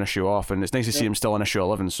after one issue off, and it's nice to see him still on issue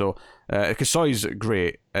 11. So, because Soy's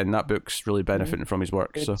great, and that book's really benefiting from his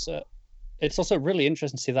work. It's also really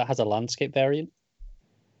interesting to see that has a landscape variant.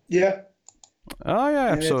 Yeah. Oh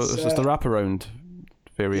yeah, so it's the wraparound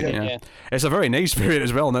variant. Yeah. It's a very nice variant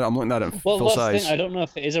as well. Now I'm looking at it full size. I don't know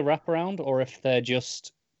if it is a wraparound or if they're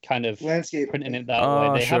just kind of landscape printing it that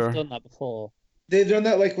way. They have done that before. They've done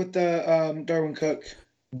that like with the Darwin Cook.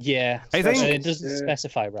 Yeah, I think it doesn't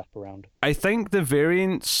specify wraparound. I think the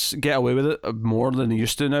variants get away with it more than they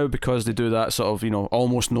used to now because they do that sort of,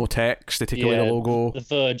 almost no text. They take away the logo. The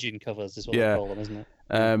Virgin covers is what they call them, isn't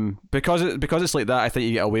it? Because it's like that, I think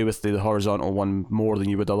you get away with the horizontal one more than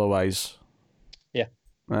you would otherwise. Yeah.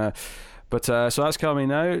 But so that's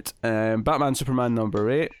coming out. Batman Superman number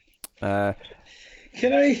 8. I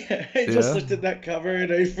just looked at that cover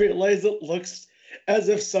and I realized it looks as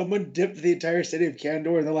if someone dipped the entire city of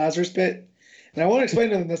Kandor in the Lazarus Pit. And I want to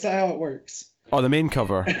explain to them that's not how it works. Oh, the main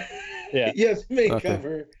cover. Yeah. Yeah, the main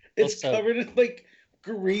cover. It's covered in like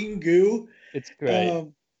green goo. It's great.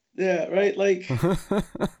 Yeah, right. Like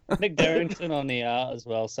Nick Darrington on the art as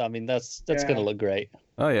well. So I mean, that's gonna look great.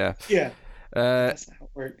 Oh yeah. Yeah. That's not how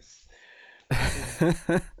it works.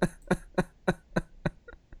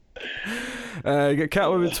 You get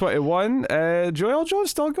Catwoman 21. Joel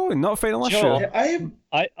Jones still going, not final issue. Do you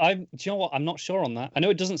know what? I'm not sure on that. I know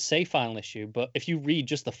it doesn't say final issue, but if you read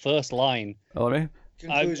just the first line, I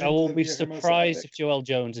will be surprised if Joel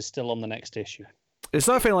Jones is still on the next issue. It's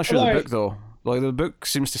not a final issue of the book, though. Like the book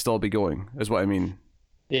seems to still be going, is what I mean.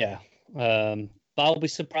 Yeah, but I'll be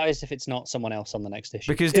surprised if it's not someone else on the next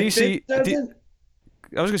issue. Because DC,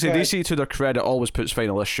 I was going to say DC, to their credit, always puts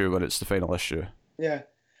final issue when it's the final issue. Yeah.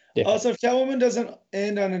 Also, if Catwoman doesn't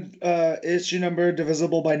end on an issue number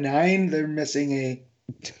divisible by 9, they're missing a.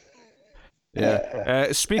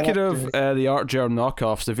 Yeah. Speaking of the Art Germ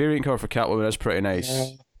knockoffs, the variant cover for Catwoman is pretty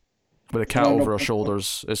nice. With a cat over her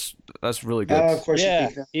shoulders. That's really good. Of course. Yeah,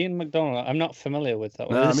 Ian McDonald. I'm not familiar with that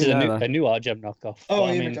one. This is a new Art Gem knockoff.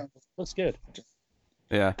 Oh, Ian McDonald. Looks good.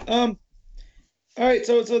 Yeah. All right,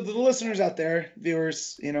 so the listeners out there,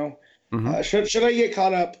 viewers, should I get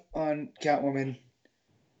caught up on Catwoman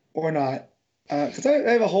or not? Because I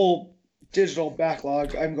have a whole digital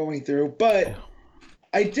backlog I'm going through, but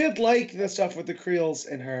I did like the stuff with the Creels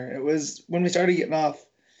in her. It was when we started getting off,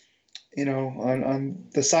 on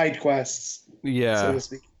the side quests, so to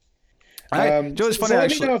speak. It's funny, let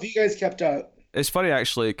me know if you guys kept up. It's funny,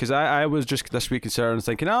 actually, because I was just this week concerned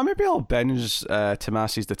thinking, maybe I'll binge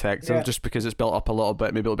Tomasi's Detective just because it's built up a little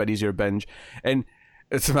bit. Maybe it'll be an easier binge. And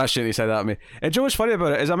Tomasi said that to me. And what's funny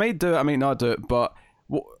about it is I might do it, I might not do it, but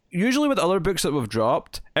usually with other books that we've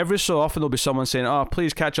dropped, every so often there'll be someone saying,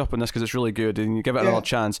 please catch up on this because it's really good, and you give it another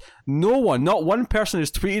chance. Not one person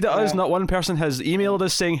has tweeted at us, not one person has emailed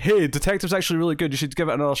us saying, hey, Detective's actually really good, you should give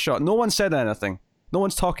it another shot. No one said anything. No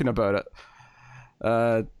one's talking about it.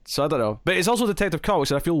 So I don't know, but it's also Detective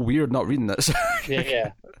Comics, and I feel weird not reading this.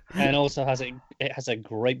 Yeah, and also it has a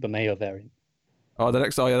great Bermejo variant. Oh,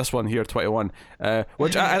 this one here, 21.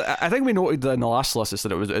 Which I think we noted in the last list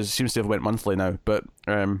that it seems to have went monthly now, but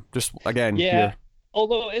just again. Yeah. Here.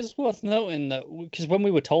 Although it is worth noting that because when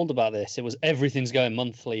we were told about this, it was everything's going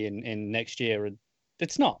monthly in next year, and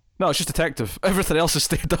it's not. No, it's just Detective. Everything else is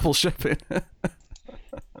staying double shipping. I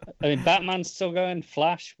mean, Batman's still going.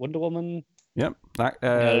 Flash, Wonder Woman. Yep. I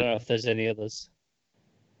don't know if there's any others.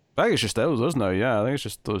 I think it's just those now. Yeah, I think it's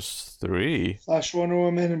just those three. Flash, Wonder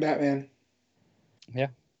Woman, and Batman. Yeah.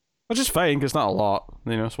 Which is fine because it's not a lot.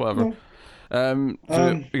 It's whatever.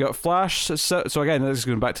 No. We got Flash. So again, this is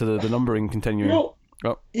going back to the numbering continuing.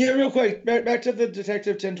 Yeah, real quick. Back to the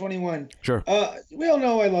Detective 1021. Sure. We all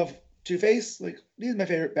know I love Two-Face. Like, he's my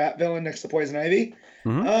favorite Bat villain next to Poison Ivy.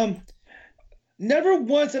 Mm-hmm. Never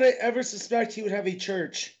once did I ever suspect he would have a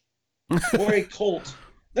church or a cult.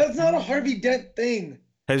 That's not a Harvey Dent thing.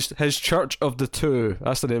 His Church of the Two.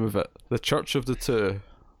 That's the name of it. The Church of the Two.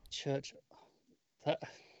 Church.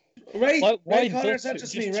 Right? Why right, Connor? It's not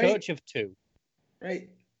just me, right? Church of Two. Right.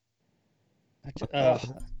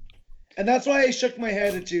 And that's why I shook my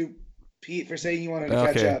head at you, Pete, for saying you wanted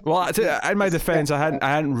to catch up. Well, in my defense, I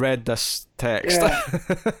hadn't read this text. Yeah.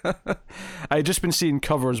 I had just been seeing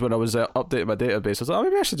covers when I was updating my database. I was like,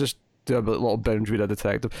 maybe I should just do a little binge read a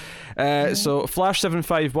Detective. So Flash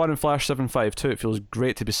 751 and Flash 752. It feels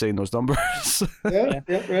great to be saying those numbers. yeah,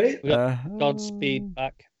 right. We got Godspeed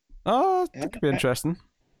back. Oh, that could be interesting.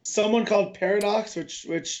 Someone called Paradox,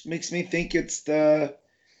 which makes me think it's the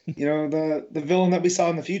villain that we saw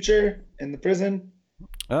in the future in the prison.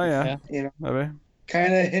 Oh yeah. Maybe.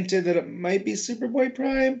 Kind of hinted that it might be Superboy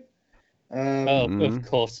Prime. Of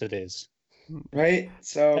course it is. Right.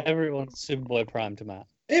 So everyone's Superboy Prime to Matt.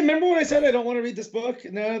 Hey, remember when I said I don't want to read this book?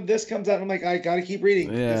 Now this comes out, and I'm like, I gotta keep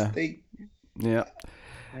reading. Yeah.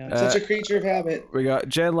 Such a creature of habit. We got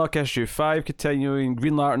Genlock issue 5 continuing,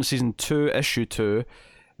 Green Lantern season 2 issue 2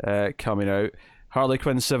 coming out, Harley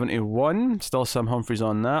Quinn 71, still Sam Humphries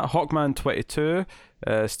on that, Hawkman 22,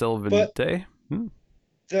 still Venditti.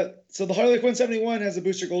 So the Harley Quinn 71 has a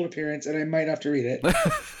Booster Gold appearance, and I might have to read it.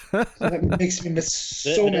 That makes me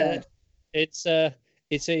so mad. It's a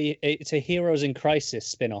Heroes in Crisis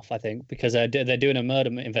spin-off, I think, because they're doing a murder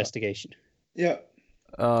investigation. Yeah.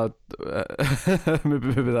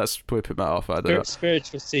 Maybe that's probably put Matt off. I don't know.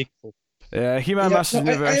 Spiritual sequel. Yeah, He-Man Masters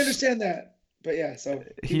Universe. I understand that, but yeah. So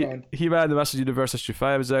He-Man the Masters Universe issue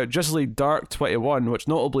 5 is out. Justice League Dark 21, which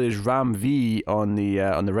notably is Ram V on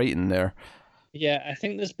the writing there. Yeah, I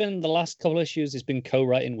think there's been the last couple of issues. He's been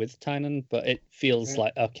co-writing with Tynan, but it feels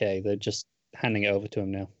like okay, they're just handing it over to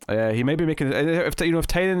him now. Yeah, he may be making if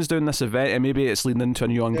Tynan's doing this event, and maybe it's leading into a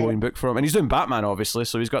new ongoing book for him, and he's doing Batman obviously,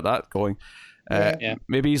 so he's got that going.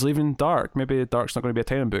 Maybe he's leaving Dark. Maybe Dark's not going to be a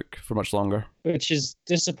Tynan book for much longer. Which is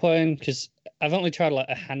disappointing because I've only tried like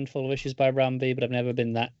a handful of issues by Ram V, but I've never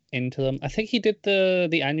been that into them. I think he did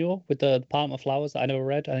the annual with the Department of Flowers that I never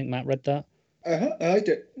read. I think Matt read that. I liked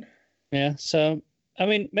it. Yeah, so I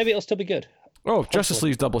mean, maybe it'll still be good. Oh, hopefully. Justice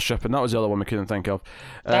League's double shipping. That was the other one we couldn't think of.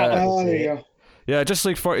 There you go. Yeah, Justice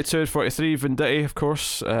League 42 and 43, Venditti, of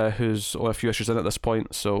course, who's only a few issues in at this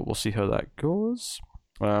point, so we'll see how that goes.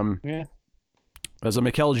 There's a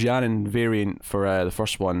Mikel Janin variant for the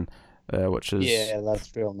first one, which is... Yeah,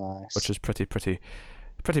 that's real nice. Which is pretty.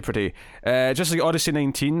 Justice League Odyssey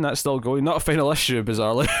 19, that's still going. Not a final issue,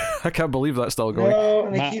 bizarrely. I can't believe that's still going. No,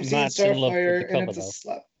 and I keep seeing Starfire, and it's a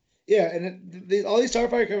slap. Yeah, and all these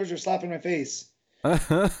Starfire covers are slapping my face.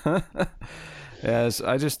 Yes,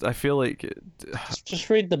 I feel like... Just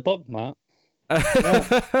read the book, Matt.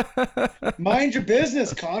 Mind your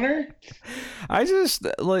business, Connor. I just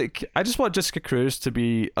want Jessica Cruz to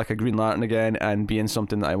be like a Green Lantern again and be in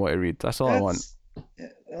something that I want to read. That's all I want.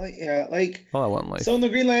 Yeah, like all I want in life. So in the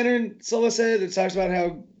Green Lantern solicit, it talks about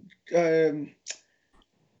how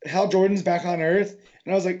Hal Jordan's back on Earth,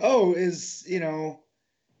 and I was like, oh, is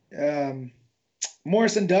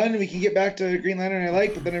Morrison done? We can get back to Green Lantern I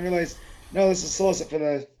like, but then I realized no, this is solicit for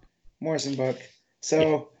the Morrison book.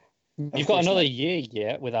 So. You've got another year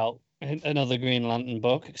yet without another Green Lantern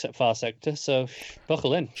book, except Far Sector, so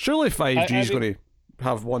buckle in. Surely 5G is going to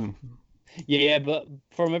have one. Yeah, but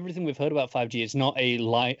from everything we've heard about 5G, it's not a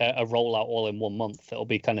rollout all in 1 month. It'll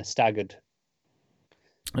be kind of staggered.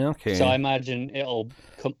 Okay. So I imagine it'll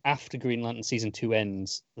come after Green Lantern Season 2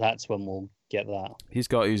 ends. That's when we'll get that. He's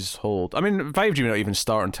got his hold. I mean, 5G may not even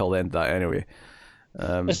start until the end of that anyway.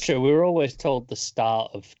 That's true. We were always told the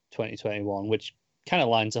start of 2021, which kind of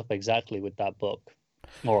lines up exactly with that book,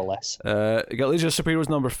 more or less. You got Legion of Superheroes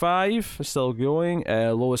number 5, still going.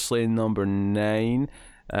 Lois Lane number 9.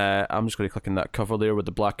 I'm just going to click on that cover there with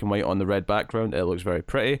the black and white on the red background. It looks very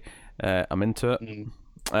pretty. I'm into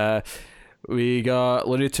it. We got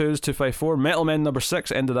Looney Tunes 254, Metal Men number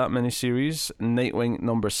 6, end of that miniseries, Nightwing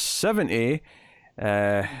number 70.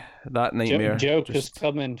 That nightmare. Joker's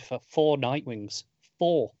coming for 4 Nightwings.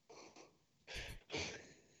 4.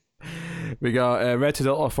 We got Red to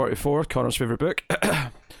Delta 44, Connor's favourite book.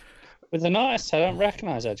 With an artist I don't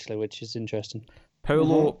recognise, actually, which is interesting.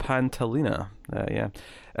 Paolo Pantalina.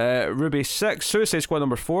 Ruby 6, Suicide Squad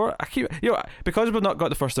number 4. I keep, because we've not got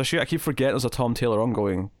the first issue, I keep forgetting there's a Tom Taylor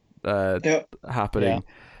ongoing happening.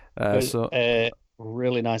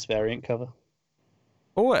 Really nice variant cover.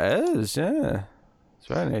 Oh, it is, yeah. It's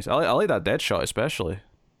very nice. I like that Deadshot especially.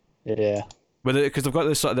 Yeah. Because they've got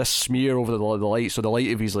this sort of this smear over the light, so the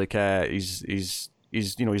light of his like he's his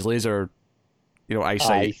laser,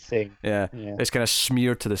 eyesight. Yeah, it's kind of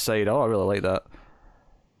smeared to the side. Oh, I really like that.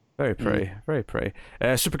 Very pretty, very pretty.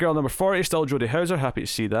 Supergirl number 40, still Jodie Hauser. Happy to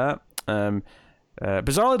see that.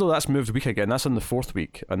 Bizarrely though, that's moved a week again. That's in the 4th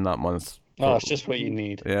week in that month. Oh, it's just what you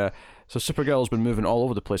need. Yeah. So Supergirl's been moving all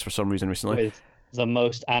over the place for some reason recently. With the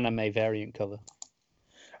most anime variant cover.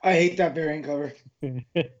 I hate that variant cover.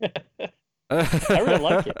 I really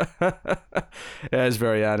like it. Yeah, it's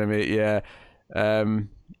very anime. Yeah.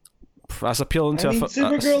 That's appealing to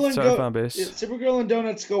Supergirl fan base. Supergirl and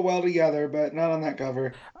donuts go well together, but not on that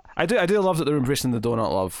cover. I do love that they're embracing the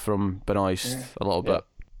donut love from Benoist a little bit.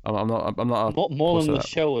 I'm not more than the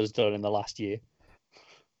show has done in the last year.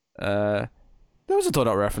 There was a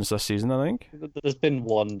donut reference this season, I think. There's been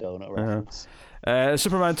one donut reference.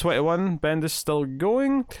 Superman 21, Bendis still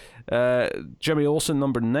going. Jimmy Olsen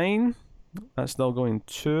number 9, that's still going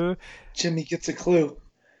too. Jimmy gets a clue.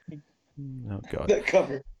 Oh god. That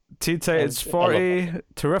cover. Teen Titans 40,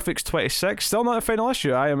 Terrifics 26, still not a final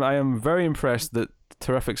issue. I am very impressed that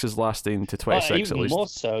Terrifics is lasting to 26 at least. More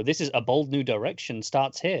so, this is A Bold New Direction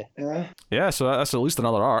starts here. Yeah, so that's at least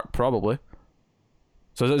another arc, probably.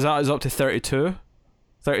 So is up to 32?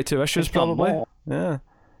 32 issues, probably? Yeah.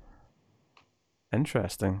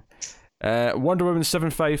 Interesting. Wonder Woman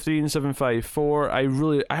 753 and 754.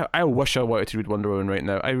 I wish I wanted to read Wonder Woman right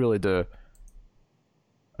now. I really do.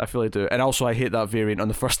 I really do. And also, I hate that variant on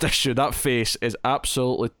the first issue. That face is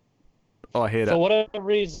absolutely... Oh, I hate it. For whatever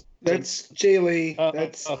reason... That's Jay Lee.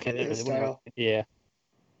 That's his style. Yeah.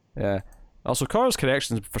 Yeah. Also, Carl's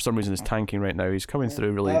Connections, for some reason, is tanking right now. He's coming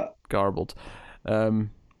through really garbled. However,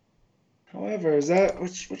 is that...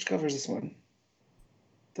 Which cover is this one?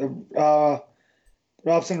 The...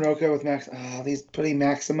 Robson Roca with Max... these pretty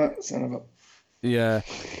Maxima... Son of a... Yeah.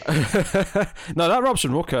 No, that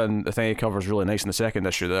Robson Roca and the thing he covers really nice in the second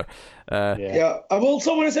issue there. Yeah.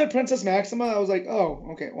 Also, when I said Princess Maxima, I was like, oh,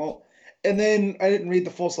 okay, well... And then I didn't read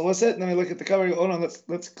the full solicit, and then I look at the cover and go, oh no,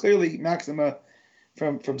 that's clearly Maxima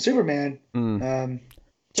from Superman. To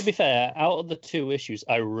be fair, out of the 2 issues,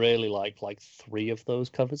 I really like 3 of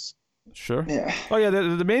those covers. Sure. Yeah. Oh yeah,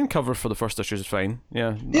 the main cover for the first issue is fine.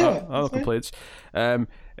 Yeah. No complaints.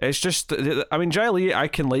 It's just, I mean, Jai Lee, I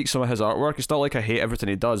can like some of his artwork. It's not like I hate everything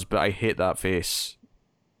he does, but I hate that face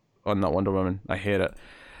on that Wonder Woman. I hate it.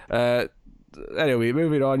 Anyway,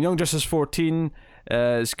 moving on. Young Justice 14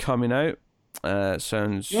 is coming out.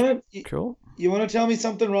 Sounds cool. You want to tell me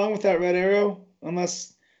something wrong with that Red Arrow?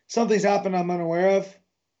 Unless something's happened I'm unaware of.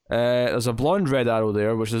 There's a blonde Red Arrow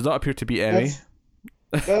there, which does not appear to be Emmy.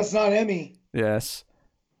 That's not Emmy. Yes.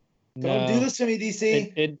 Don't do this to me,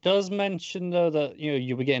 DC. It does mention though that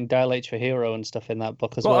you were getting Dial H for Hero and stuff in that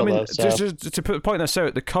book as well. I mean, just to point this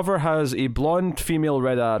out, the cover has a blonde female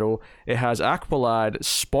Red Arrow. It has Aqualad,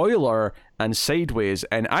 Spoiler, and Sideways,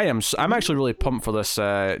 and I'm actually really pumped for this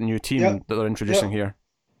new team that they're introducing here.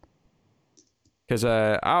 Because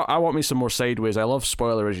I want me some more Sideways. I love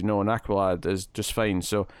Spoiler, as you know, and Aqualad is just fine.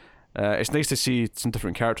 So it's nice to see some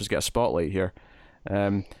different characters get a spotlight here.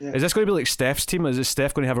 Is this going to be like Steph's team? Is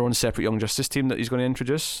Steph going to have her own separate Young Justice team that he's going to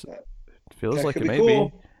introduce? Feels like it might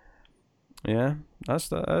be. Yeah,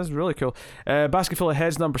 that's really cool. Basket Full of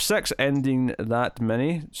Heads number 6, ending that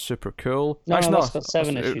mini. Super cool. No, that's got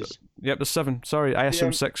 7 issues. Yep, there's 7. Sorry, I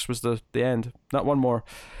assumed 6 was the end. Not one more.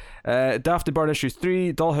 Daphne Byrne issue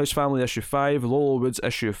 3, Dollhouse Family issue 5, Lola Woods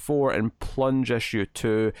issue 4, and Plunge issue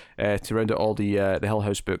 2 to round out all the Hill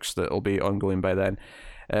House books that will be ongoing by then.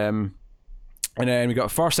 And then we got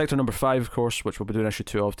Far Sector number 5, of course, which we'll be doing issue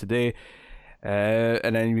 2 of today.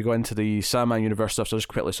 And then we go into the Sandman universe stuff, so I'll just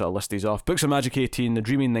quickly sort of list these off. Books of Magic 18, The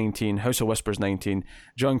Dreaming 19, House of Whispers 19,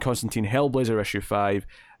 John Constantine Hellblazer issue 5,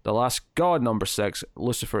 The Last God number 6,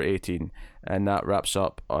 Lucifer 18, and that wraps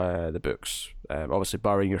up the books. Obviously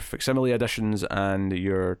barring your facsimile editions and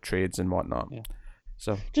your trades and whatnot. Yeah.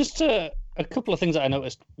 So just a couple of things that I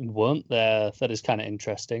noticed weren't there that is kind of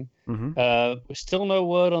interesting. Still no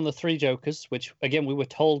word on the 3 Jokers, which again we were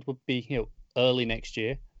told would be early next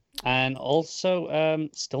year, and also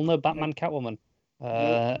still no Batman Catwoman.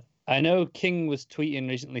 I know King was tweeting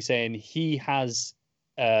recently saying he has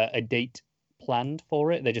a date planned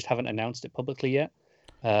for it. They just haven't announced it publicly yet.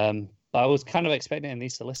 But I was kind of expecting it in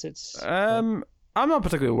these solicits. I'm not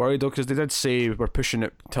particularly worried though, because they did say we're pushing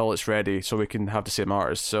it till it's ready, so we can have the same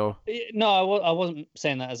artist. So no, I wasn't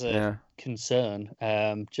saying that as a concern.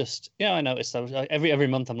 Just I noticed every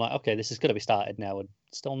month I'm like, okay, this is going to be started now, and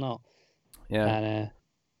still not. Yeah. And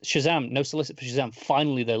Shazam, no solicit for Shazam.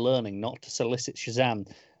 Finally, they're learning not to solicit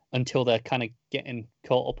Shazam until they're kind of getting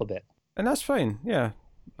caught up a bit. And that's fine. Yeah.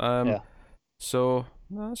 So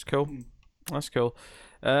that's cool. That's cool.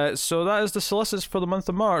 So that is the solicits for the month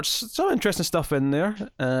of March. Some interesting stuff in there,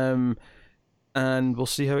 and we'll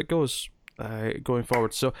see how it goes going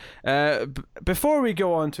forward. So before we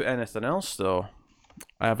go on to anything else, though,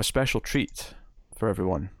 I have a special treat for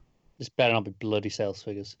everyone. This better not be bloody sales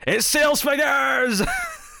figures. It's sales figures!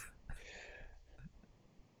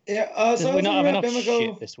 Yeah, so we not have enough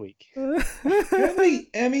shit this week. Apparently,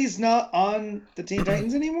 Emmy's not on the Teen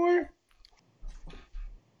Titans anymore.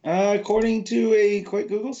 According to a quick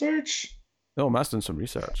Google search. Oh, Matt's doing some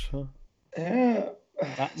research. Huh? Yeah.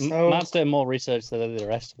 Matt's doing more research than the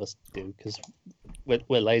rest of us do because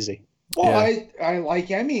we're lazy. Well, I like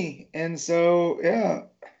Emmy, and so yeah.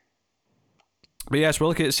 But yes, we're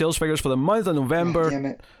looking at sales figures for the month of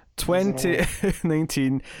November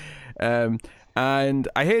 2019. And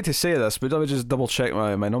I hate to say this, but let me just double check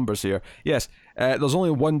my numbers here. Yes, there's only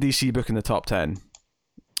one DC book in the top 10.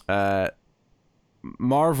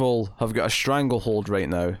 Marvel have got a stranglehold right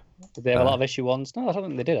now. Did they have a lot of issue ones? No, I don't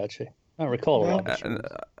think they did actually. I don't recall a lot of issue ones.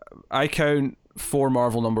 I count 4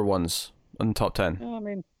 Marvel number 1s in the top 10. I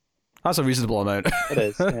mean, that's a reasonable amount. It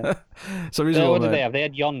is. Yeah. It's a reasonable amount. What did they have? They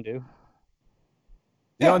had Yondu.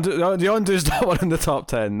 The Yondu's not one in the top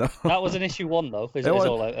 10. No. That was an issue 1 though. Is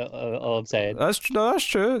all I'm saying. That's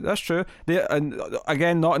true. They, and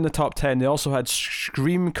again, not in the top 10. They also had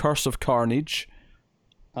Scream: Curse of Carnage.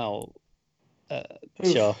 Oh.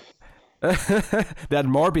 Sure. They had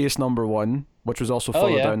Morbius number 1, which was also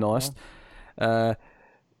further down the list. They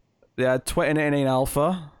had 2099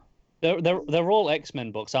 Alpha. They're all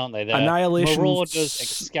X-Men books, aren't they? They're Annihilation, Marauders,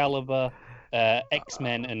 Excalibur,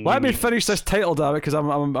 X-Men, and let me finish this title, damn it, because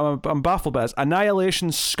I'm baffled by this.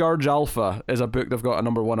 Annihilation Scourge Alpha is a book they've got a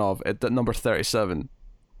number 1 of at number 37.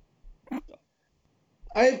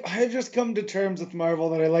 I've just come to terms with Marvel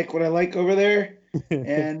that I like what I like over there,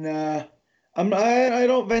 and I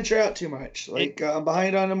don't venture out too much. Like I'm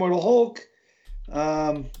behind on Immortal Hulk,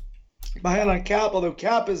 behind on Cap, although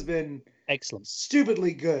Cap has been excellent,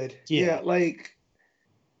 stupidly good.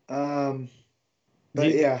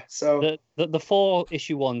 But so the 4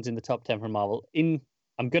 issue 1s in the top 10 from Marvel.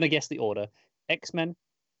 I'm gonna guess the order: X-Men,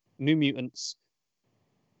 New Mutants,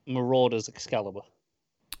 Marauders, Excalibur.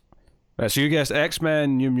 So you guessed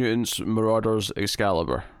X-Men, New Mutants, Marauders,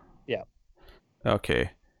 Excalibur. Yeah.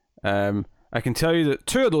 Okay. I can tell you that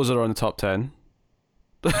 2 of those are on the top 10.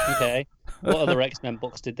 Okay. What other X-Men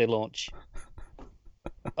books did they launch?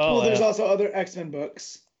 There's also other X-Men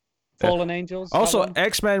books. Fallen Angels. Also,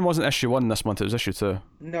 X-Men wasn't issue 1 this month; it was issue 2.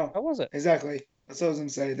 No. How was it? Exactly. That's what I was gonna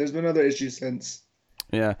say. There's been other issues since.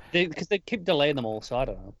 Yeah. Because they keep delaying them all, so I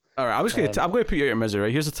don't know. All right, I'm going to put you out your misery.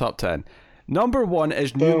 Right? Here's the top 10. Number 1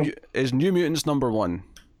 is New Mutants number 1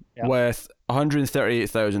 with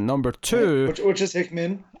 138,000. Number 2, which is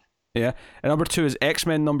Hickman. Yeah, and number 2 is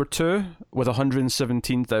X-Men number 2 with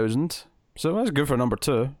 117,000. So that's good for number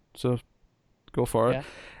 2. So go for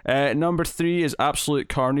it. Number 3 is Absolute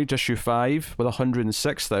Carnage issue 5 with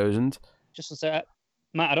 106,000. Just to say,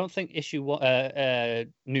 Matt, I don't think issue 1,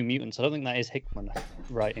 New Mutants. I don't think that is Hickman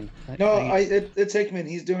writing. It's Hickman.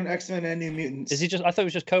 He's doing X-Men and New Mutants. Is he just? I thought he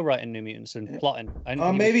was just co-writing New Mutants and plotting.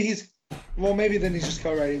 Maybe then he's just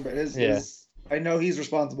co-writing, but I know he's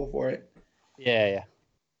responsible for it. Yeah.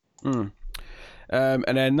 And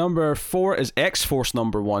then number 4 is X-Force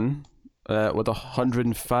number 1 with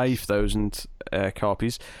 105,000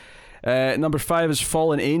 copies. Number 5 is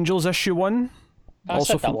Fallen Angels issue 1.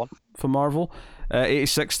 Also that one. For Marvel.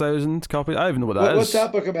 86,000 copies. I don't even know what that is. What's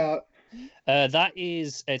that book about? That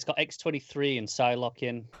is, it's got X-23 and Psylocke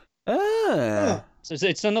in. So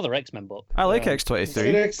it's another X-Men book. I like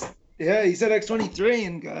X-23. He said X-23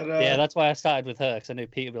 and got... Yeah, that's why I started with her, because I knew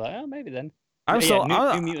Pete would be like, oh, maybe then.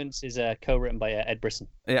 New Mutants is co-written by Ed Brisson.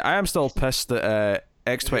 Yeah, I am still pissed that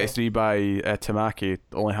X-23 by Tamaki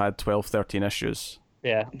only had 12, 13 issues.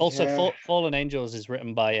 Yeah. Also, Fallen Angels is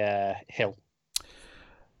written by Hill.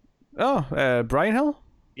 Oh, Brian Hill?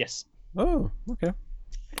 Yes. Oh, okay.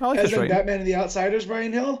 I like As this in Batman and the Outsiders,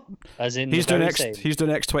 Brian Hill? As in he's doing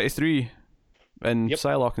X23 and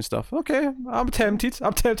Psylocke and stuff. Okay, I'm tempted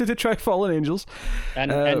to try Fallen Angels.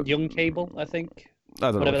 And Young Cable, I think. I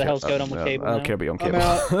don't know. Whatever the hell's going on with Cable I don't care about Young Cable.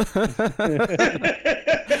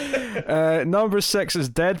 Number 6 is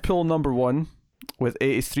Deadpool number 1 with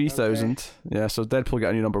 83,000. Okay. Yeah, so Deadpool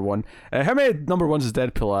got a new number 1. How many number 1s has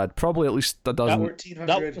Deadpool had? Probably at least a dozen.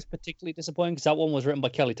 That was particularly disappointing because that one was written by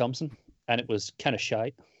Kelly Thompson and it was kind of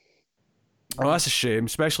shite. Oh, that's a shame,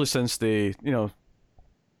 especially since they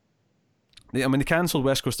cancelled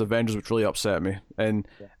West Coast Avengers, which really upset me. And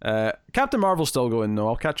Captain Marvel's still going, though.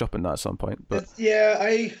 I'll catch up on that at some point. But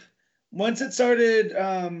once it started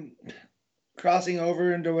crossing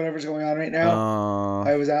over into whatever's going on right now,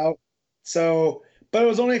 I was out. So, but it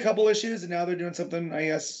was only a couple issues, and now they're doing something, I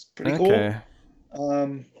guess, pretty cool. With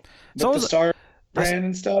the Star brand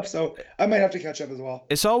and stuff, so I might have to catch up as well.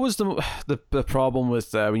 It's always the problem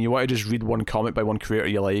with when you want to just read one comic by one creator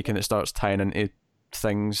you like, and it starts tying into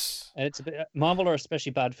things. And it's a bit, Marvel are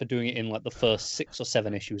especially bad for doing it in like the first 6 or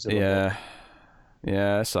 7 issues of Yeah,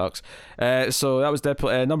 it sucks. So that was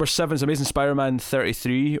Deadpool. Number 7 is Amazing Spider-Man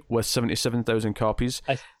 33 with 77,000 copies.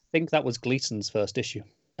 I think that was Gleason's first issue,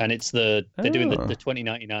 and it's they're doing the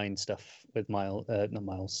 2099 stuff with Miguel.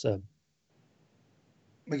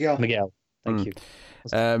 Thank you.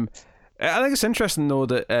 I think it's interesting though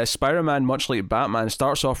that Spider-Man, much like Batman,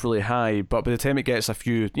 starts off really high, but by the time it gets a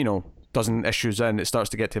few, dozen issues in, it starts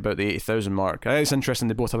to get to about the 80,000 mark. I think it's interesting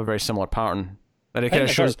they both have a very similar pattern. And it kind of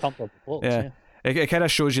shows, it kind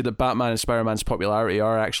of shows you that Batman and Spider-Man's popularity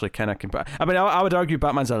are actually kind of I mean, I would argue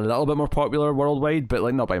Batman's a little bit more popular worldwide, but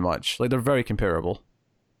like not by much. Like they're very comparable.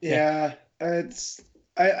 Yeah, it's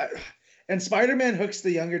and Spider-Man hooks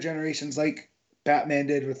the younger generations like Batman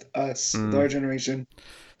did with us, our generation.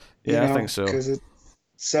 Yeah, I think so.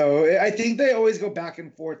 So I think they always go back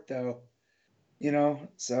and forth though.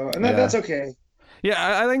 So and that's okay.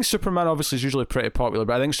 Yeah, I think Superman obviously is usually pretty popular,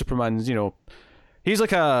 but I think Superman's, he's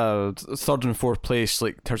like a 3rd and 4th place,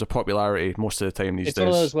 like in terms of popularity most of the time these days. It's one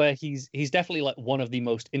of those where he's definitely like one of the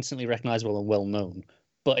most instantly recognizable and well known,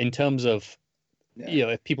 but in terms of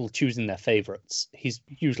if people choosing their favorites, he's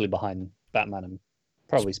usually behind Batman and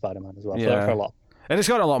probably Spider-Man as well for a lot. And it's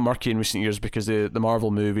gotten a lot murky in recent years because the Marvel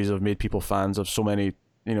movies have made people fans of so many,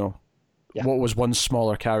 what was once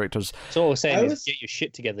smaller characters. So what we're saying is get your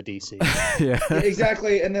shit together, DC. Yeah,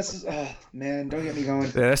 exactly. And this is, oh man, don't get me going.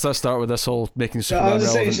 Yeah, let's not start with this whole making Superman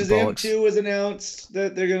relevant. I was just saying, Shazam 2 was announced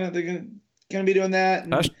that they're gonna be doing that.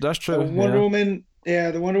 And that's true. The Wonder Woman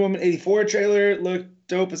 84 trailer looked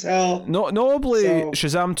dope as hell. Notably,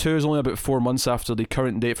 Shazam 2 is only about 4 months after the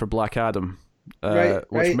current date for Black Adam,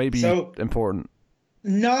 which may be important.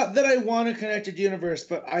 Not that I want a connected universe,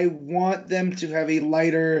 but I want them to have a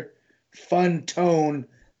lighter, fun tone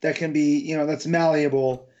that can be, that's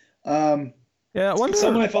malleable. I wonder.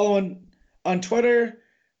 Someone I follow on Twitter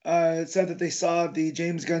said that they saw the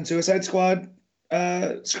James Gunn Suicide Squad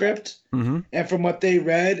script, and from what they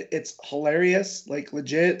read, it's hilarious, like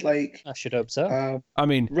legit. Like I should hope so. I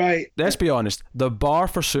mean, let's be honest. The bar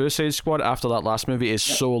for Suicide Squad after that last movie is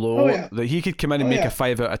so low that he could come in and make a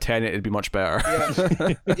 5 out of 10. It'd be much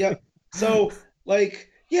better. Yeah. So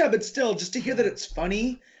but still, just to hear that it's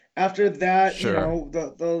funny. After that,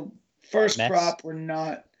 the first crop were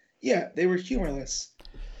not. Yeah, they were humorless.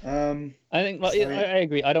 I think I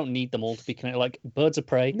agree. I don't need them all to be connected. Like Birds of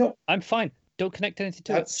Prey. No, I'm fine. Don't connect anything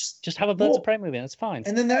to it. Just have a Birds of Prey movie, and it's fine.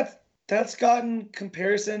 And then that's gotten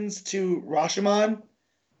comparisons to Rashomon,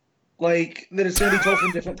 like that it's going to be told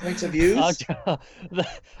from different points of view.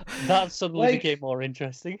 That suddenly became more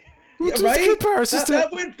interesting. Yeah, right? That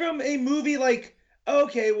went from a movie like.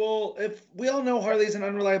 Okay, well, if we all know Harley's an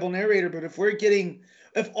unreliable narrator, but if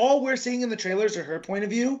all we're seeing in the trailers are her point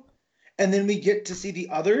of view, and then we get to see the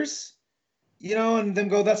others, and them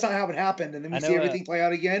go, that's not how it happened, and then we see everything play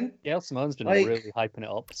out again. Gail Simone's been really hyping it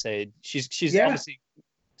up, saying she's obviously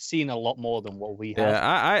seen a lot more than what we have.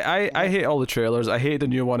 Yeah, I hate all the trailers. I hate the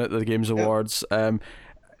new one at the Games Awards. I'm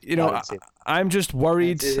just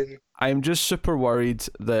worried. I'm just super worried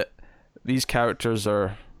that these characters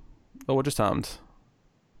are. Oh, what just happened?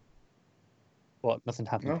 What? Nothing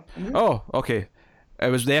happened. No? Oh, okay. It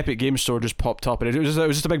was the Epic Games Store just popped up, and it was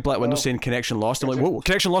just a big black window saying connection lost. I'm like, what?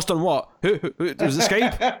 Connection lost on what? Who was it?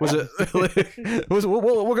 Skype? Was it?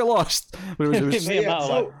 What got lost? Nothing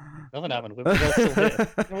happened. We're both still here.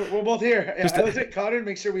 We're both here. Yeah, I looked at Connor to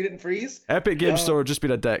make sure we didn't freeze. Epic Games Store just been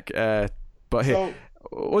a dick. But hey,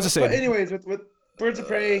 what was I saying? But anyways, with Birds of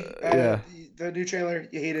Prey, the new trailer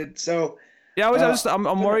you hated. So Yeah,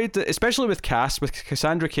 I'm worried, that, especially with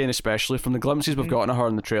Cassandra Cain, especially from the glimpses we've gotten of her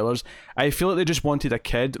in the trailers. I feel like they just wanted a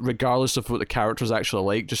kid, regardless of what the character's actually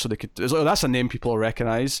like, just so they could. It's like, that's a name people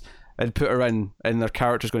recognize, and put her in, and their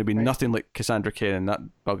character's going to be nothing like Cassandra Cain, and that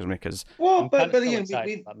bugs me because. Well, but again,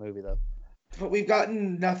 that movie though. But we've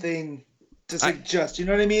gotten nothing to suggest. You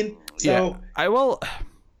know what I mean? So yeah, I will.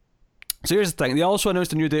 So here's the thing. They also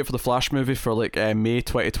announced a new date for the Flash movie for like May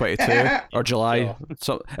 2022 or July.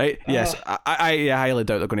 So yes, I highly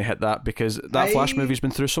doubt they're going to hit that because that Flash movie's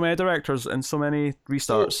been through so many directors and so many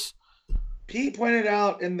restarts. So Pete pointed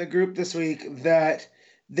out in the group this week that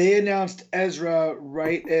they announced Ezra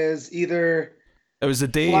right as either it was the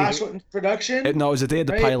day Flash went into production. It was the day of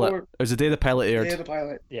the pilot. It was the day the pilot aired. Day of the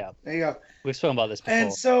pilot. Yeah, there you go. We've spoken about this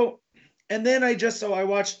before. And then I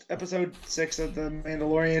watched episode 6 of The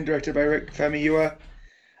Mandalorian, directed by Rick Famuyiwa,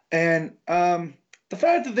 and the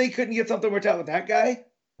fact that they couldn't get something worked out with that guy.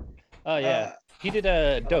 Oh yeah, he did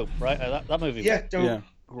a Dope, right? That movie. Yeah, Dope. Yeah.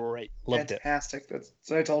 Great, loved Fantastic. That's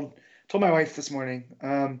what I told my wife this morning.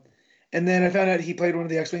 And then I found out he played one of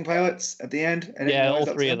the X-wing pilots at the end. All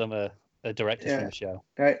three of them are directors from the show.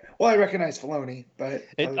 Right. Well, I recognize Filoni, but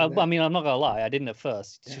I mean, I'm not gonna lie, I didn't at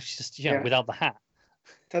first. It's just without the hat.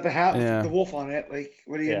 Without the hat with the wolf on it, like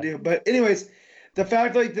what are you gonna do? But anyways, the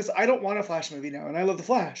fact like this, I don't want a Flash movie now, and I love the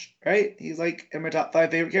Flash. Right? He's like in my top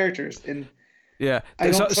 5 favorite characters, and yeah,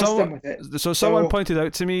 I don't trust them with it. So someone pointed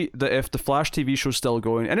out to me that if the Flash TV show's still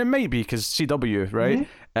going, and it might be because CW, right?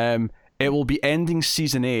 Mm-hmm. It will be ending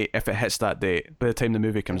season 8 if it hits that date by the time the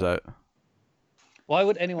movie comes out. Why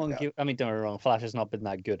would anyone give? I mean, don't get me wrong, Flash has not been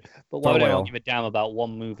that good, but why would anyone give a damn about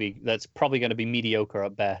one movie that's probably going to be mediocre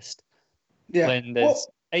at best? Yeah. When there's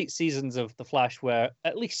 8 seasons of The Flash where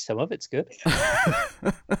at least some of it's good.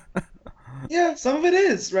 Yeah, some of it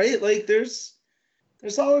is, right? Like there's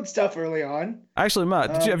solid stuff early on. Actually,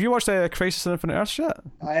 Matt, have you watched Crisis on Infinite Earths yet?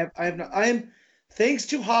 I have not. I'm thanks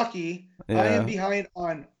to hockey. Yeah. I am behind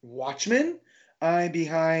on Watchmen. I'm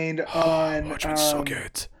behind on Watchmen's so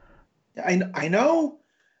good. I know.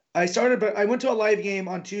 But I went to a live game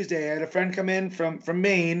on Tuesday. I had a friend come in from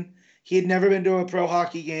Maine. He had never been to a pro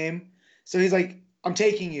hockey game. So he's like, I'm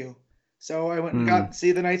taking you. So I went and got to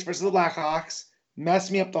see the Knights versus the Blackhawks.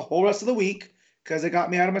 Messed me up the whole rest of the week because it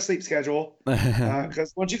got me out of my sleep schedule.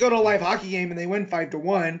 Because once you go to a live hockey game and they win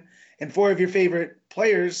 5-1 and 4 of your favorite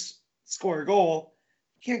players score a goal,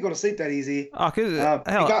 you can't go to sleep that easy.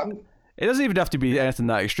 It doesn't even have to be anything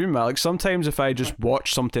that extreme, Matt. Like sometimes if I just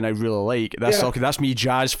watch something I really like, that's me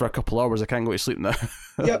jazzed for a couple hours. I can't go to sleep now.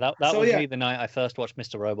 That was me the night I first watched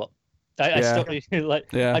Mr. Robot.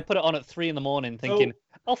 I put it on at 3 a.m. thinking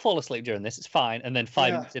I'll fall asleep during this. It's fine. And then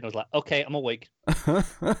 5 minutes in, I was like, okay, I'm awake. I'm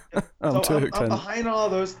behind all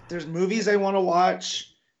those. There's movies I want to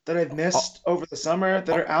watch that I've missed over the summer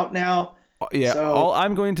that are out now. Yeah, all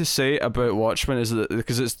I'm going to say about Watchmen is that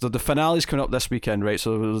because it's the finale's coming up this weekend, right?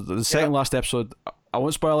 So the second last episode, I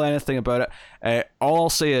won't spoil anything about it. All I'll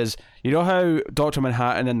say is, you know how Dr.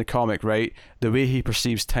 Manhattan in the comic, right? The way he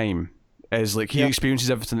perceives time is like he experiences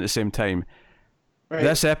everything at the same time. Right.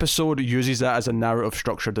 This episode uses that as a narrative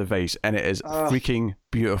structure device, and it is freaking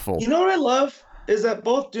beautiful. You know what I love is that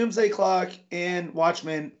both Doomsday Clock and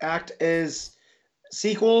Watchmen act as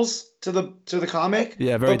sequels to the comic.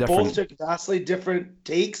 Yeah, very different. Both took vastly different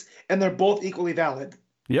takes, and they're both equally valid.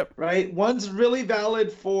 Yep. Right? One's really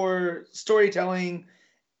valid for storytelling,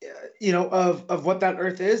 of what that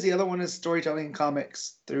Earth is. The other one is storytelling in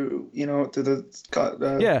comics through the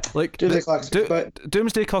Doomsday Clock. But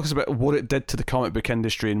Doomsday Clock is about what it did to the comic book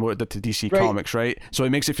industry and what it did to DC Comics, right? So it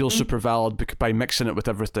makes it feel super valid by mixing it with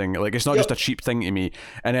everything. Like it's not just a cheap thing to me.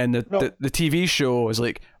 And then the TV show is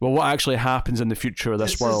like, well, what actually happens in the future of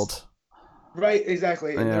this world? Right,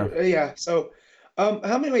 exactly. Yeah. So,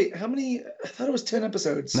 how many? I thought it was 10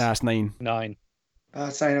 episodes. Nah, it's 9. 9.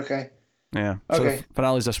 It's 9. Okay. Yeah. Okay. So the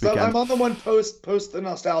finale's this weekend. I'm on the one post the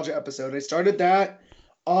nostalgia episode. I started that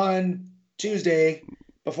on Tuesday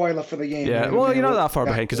before I left for the game. Yeah. Well, you're not that far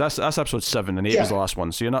behind because that's episode 7 and 8 was the last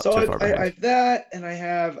one, so you're not too far behind. I have that, and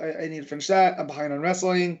I need to finish that. I'm behind on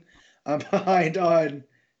wrestling. I'm behind on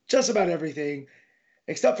just about everything,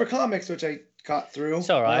 except for comics, which I got through. It's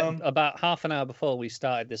all right. About half an hour before we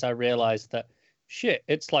started this, I realized that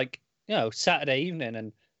it's like Saturday evening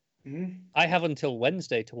and. Mm-hmm. I have until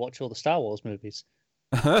Wednesday to watch all the Star Wars movies.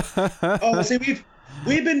 See,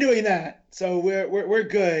 we've been doing that, so we're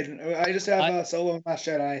good. I just have Solo and Last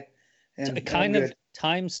Jedi, and it kind of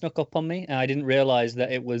time snuck up on me, and I didn't realize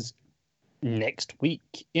that it was next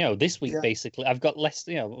week. This week basically. I've got less,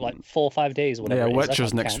 like 4 or 5 days or whatever. Yeah,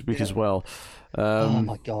 Witcher's next week as well. Oh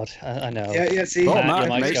my god, I know. Yeah. See,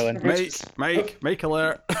 Mike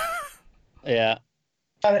alert. Yeah.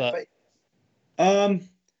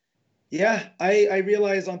 Yeah, I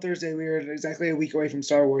realized on Thursday we were exactly a week away from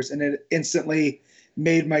Star Wars, and it instantly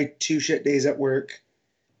made my 2 shit days at work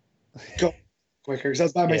go quicker because I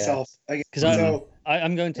was by myself. Because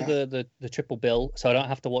I'm going to the triple bill, so I don't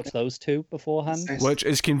have to watch those 2 beforehand. Nice. Which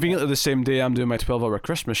is conveniently the same day I'm doing my 12-hour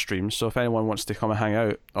Christmas stream, so if anyone wants to come and hang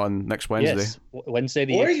out on next Wednesday. Yes, Wednesday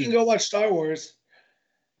the 18th. Or you can go watch Star Wars.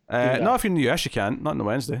 Not if you're in the US, you can't. Not on the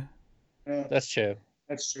Wednesday. That's true.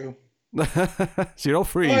 That's true. So you're all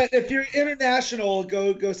free. But if you're international,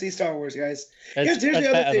 go see Star Wars, guys. Here's the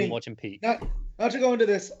other better thing. than watching Pete. Not to go into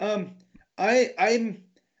this. I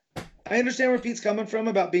understand where Pete's coming from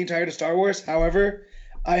about being tired of Star Wars. However,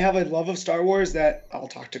 I have a love of Star Wars that I'll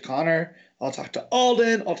talk to Connor, I'll talk to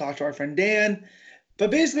Alden, I'll talk to our friend Dan.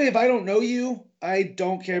 But basically, if I don't know you, I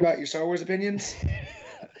don't care about your Star Wars opinions.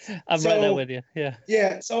 I'm right there with you. Yeah.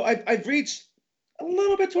 Yeah. So I've reached a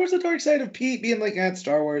little bit towards the dark side of Pete being like, it's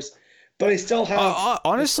Star Wars. But I still have.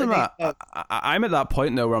 Honestly, Matt, I'm at that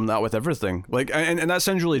point now where I'm that with everything. Like, and that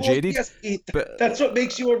sounds really jaded. Yes, Pete, but that's what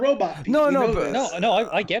makes you a robot. Pete. No,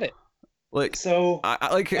 I get it. Like, so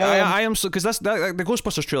I am so because the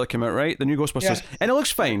Ghostbusters trailer came out, right? The new Ghostbusters, and it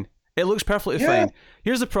looks fine. It looks perfectly fine.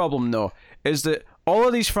 Here's the problem, though, is that all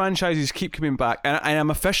of these franchises keep coming back, and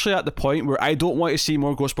I'm officially at the point where I don't want to see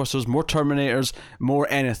more Ghostbusters, more Terminators, more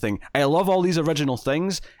anything. I love all these original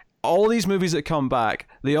things. All these movies that come back,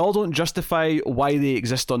 they all don't justify why they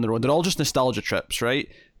exist on their own. They're all just nostalgia trips, right?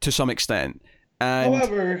 To some extent. And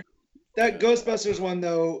however, that Ghostbusters one,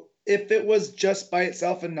 though, if it was just by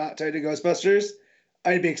itself and not tied to Ghostbusters,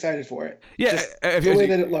 I'd be excited for it. Yeah, if the way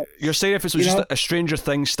that it looks. You're saying if it was just a Stranger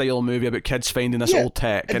Things style movie about kids finding this old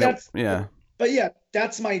tech. But yeah,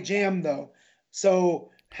 that's my jam, though.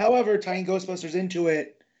 So, however, tying Ghostbusters into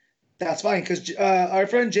it, that's fine. Because our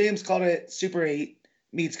friend James called it Super 8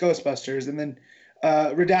 meets Ghostbusters, and then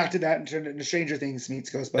redacted that and turned it into Stranger Things meets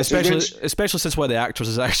Ghostbusters. Especially since one of the actors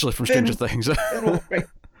is actually from Stranger Things. Right.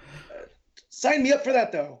 Sign me up for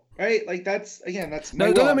that, though. Right? Like, that's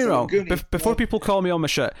no, don't get me wrong. Before people call me on my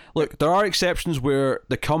shit, look, there are exceptions where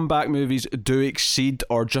the comeback movies do exceed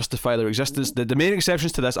or justify their existence. The main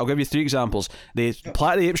exceptions to this, I'll give you 3 examples. The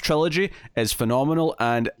Planet of the Apes trilogy is phenomenal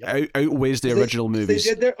and outweighs the original movies. They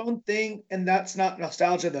did their own thing, and that's not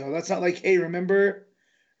nostalgia, though. That's not like, hey, remember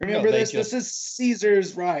this? This is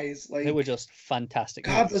Caesar's Rise. Like, they were just fantastic.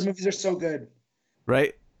 God, those movies are so good.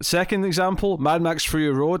 Right. Second example, Mad Max Fury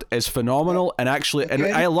Road is phenomenal, and actually, and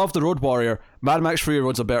I love The Road Warrior. Mad Max Fury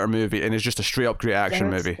Road's a better movie, and it's just a straight up great action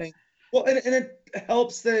movie. Well, and it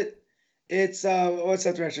helps that it's what's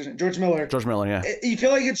that director? George Miller. George Miller, yeah. You feel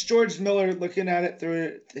like it's George Miller looking at it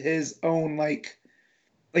through his own like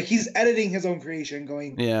he's editing his own creation,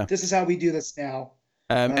 going, this is how we do this now.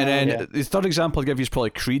 And then the third example I'll give you is probably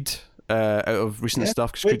Creed, out of recent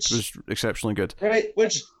stuff, because Creed was exceptionally good. Right,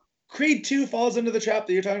 which Creed 2 falls into the trap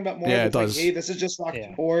that you're talking about more. Yeah, it does. Like, hey, this is just Rocky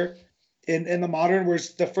Horror in the modern,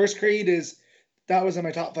 whereas the first Creed that was in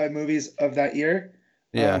my top 5 movies of that year.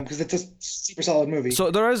 Yeah. Because it's a super solid movie. So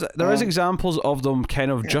there is examples of them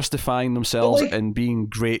kind of justifying themselves and being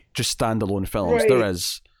great, just standalone films. Right. There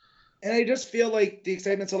is. And I just feel like the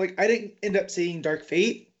excitement. So I didn't end up seeing Dark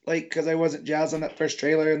Fate, because I wasn't jazzed on that first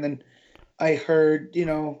trailer, and then I heard,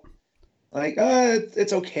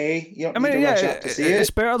 it's okay. You don't need to rush out to see it. It's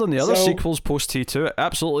better than the other sequels post T2. It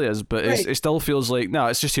absolutely is, but it still feels like,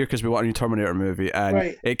 it's just here because we want a new Terminator movie,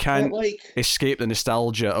 and it can't escape the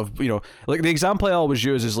nostalgia of, like the example I always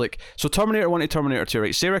use is so Terminator 1 to Terminator 2,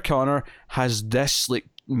 right? Sarah Connor has this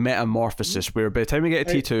metamorphosis where by the time we get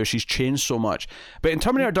to T2 she's changed so much, but in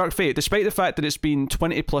Terminator Dark Fate, despite the fact that it's been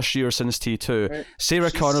 20 plus years since T2,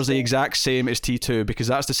 Sarah Connor's the exact same as T2, because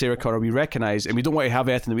that's the Sarah Connor we recognize, and we don't want to have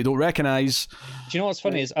anything that we don't recognize. Do you know what's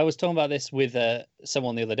funny is I was talking about this with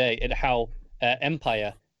someone the other day, and how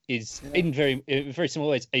Empire is in very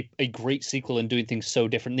similar ways a great sequel and doing things so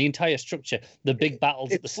different. The entire structure, the big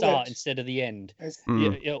battles at the start instead of the end,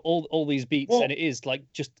 all these beats, and it is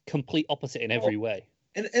just complete opposite in every way.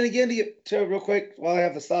 And again, to get to real quick, while I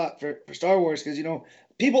have this thought for Star Wars, because,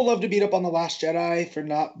 people love to beat up on The Last Jedi for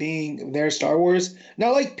not being their Star Wars.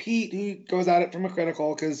 Not like Pete, who goes at it from a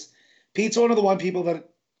critical, because Pete's one of the people that,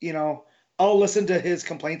 I'll listen to his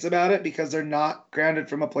complaints about it because they're not grounded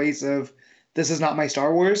from a place of, this is not my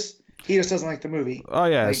Star Wars. He just doesn't like the movie. Oh,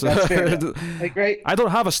 yeah. That's fair. Right? I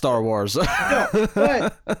don't have a Star Wars. No,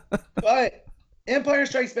 but Empire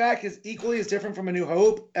Strikes Back is equally as different from A New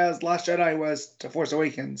Hope as Last Jedi was to Force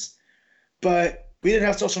Awakens. But we didn't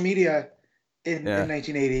have social media in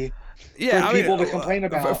 1980. Yeah, for people to complain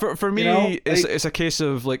about. For me, it's a case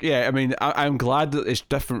of like, yeah, I mean, I'm glad that it's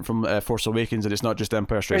different from Force Awakens and it's not just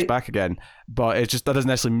Empire Strikes Back again, but it's just that doesn't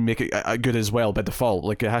necessarily make it good as well by default.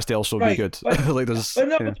 Like, it has to also be good. But, like, there's, but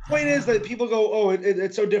the point is that people go, oh,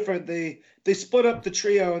 it's so different. They split up the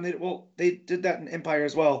trio, and they did that in Empire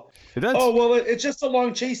as well. Oh, well, it's just a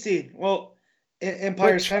long chase scene. Well,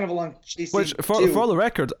 Empire's kind of a long chase scene. For the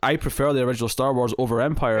record, I prefer the original Star Wars over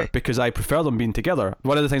Empire because I prefer them being together.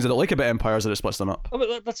 One of the things I don't like about Empire is that it splits them up. Oh,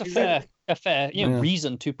 but that's a fair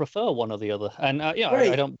reason to prefer one or the other. And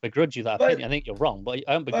I don't begrudge you that opinion. I think you're wrong, but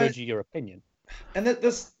I don't begrudge you your opinion. And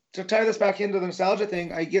to tie this back into the nostalgia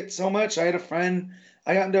thing, I get so much. I had a friend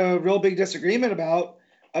I got into a real big disagreement about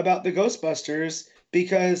the Ghostbusters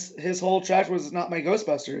because his whole trash was not my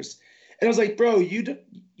Ghostbusters. And I was like, bro, you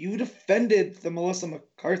defended the Melissa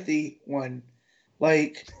McCarthy one.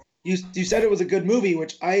 Like, you said it was a good movie,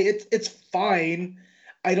 which it's fine.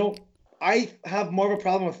 I have more of a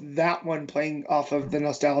problem with that one playing off of the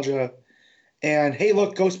nostalgia. And hey,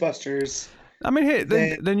 look, Ghostbusters. I mean, hey,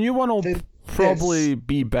 the new one will probably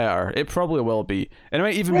be better. It probably will be. And it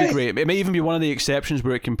might even be great. It may even be one of the exceptions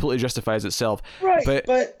where it completely justifies itself. Right.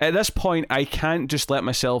 But at this point, I can't just let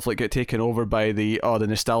myself get taken over by the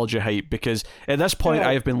nostalgia hype, because at this point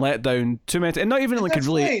I have been let down too many, and not even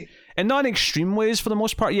and not in extreme ways for the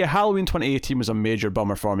most part. Yeah, Halloween 2018 was a major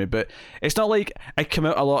bummer for me, but it's not like I come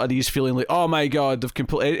out a lot of these feeling like, oh my god, they've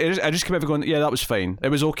completely. I just come out going, yeah, that was fine. It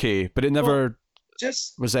was okay, but it never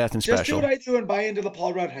was anything special. Just do what I do and buy into the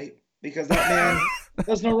Paul Rudd hype. Because that man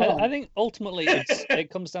does no wrong. I think ultimately it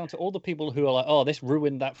comes down to all the people who are like, "Oh, this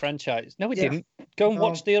ruined that franchise." No, it didn't. Go and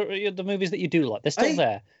watch the movies that you do like. They're still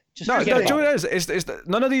there.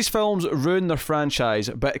 None of these films ruin their franchise,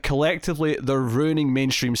 but collectively they're ruining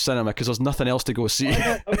mainstream cinema because there's nothing else to go see.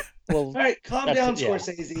 All right, calm down,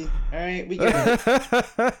 Scorsese. All right, we get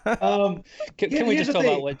it. Can we just talk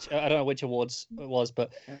about which? I don't know which awards it was, but.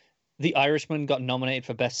 The Irishman got nominated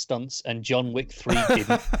for Best Stunts, and John Wick 3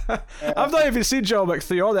 didn't. I've not even seen John Wick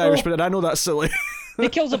 3 or The Irishman, and I know that's silly. He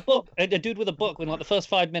kills a dude with a book in the first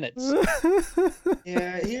 5 minutes.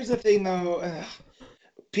 Yeah, here's the thing, though.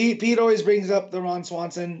 Pete always brings up the Ron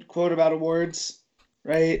Swanson quote about awards,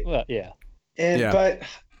 right? Well, yeah. But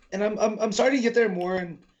I'm starting to get there more,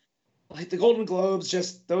 and like the Golden Globes,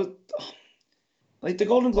 just those. Like, the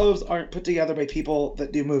Golden Globes aren't put together by people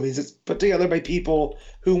that do movies. It's put together by people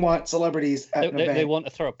who want celebrities at an event. They want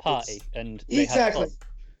to throw a party. Exactly.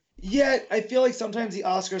 Yet, I feel like sometimes the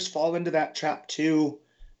Oscars fall into that trap, too.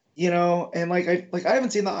 And, I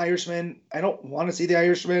haven't seen The Irishman. I don't want to see The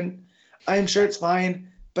Irishman. I'm sure it's fine.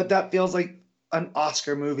 But that feels like an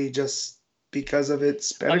Oscar movie just because of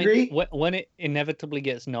its pedigree. I mean, when it inevitably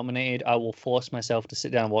gets nominated, I will force myself to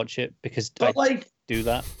sit down and watch it because do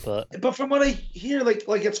that. But from what I hear, like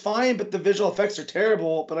it's fine, but the visual effects are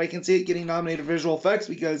terrible. But I can see it getting nominated for visual effects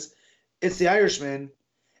because it's The Irishman,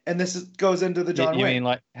 and goes into the John Wick. You mean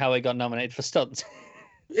like how it got nominated for stunts?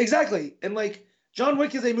 Exactly, and John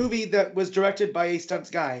Wick is a movie that was directed by a stunts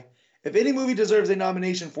guy. If any movie deserves a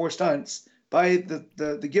nomination for stunts by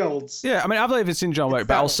the guilds. Yeah, I mean, I've not even seen John Wick,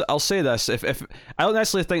 but I'll say this: if I don't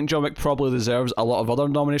necessarily think John Wick probably deserves a lot of other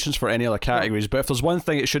nominations for any other categories, but if there's one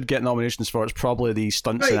thing it should get nominations for, it's probably the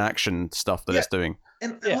stunts and action stuff that it's doing.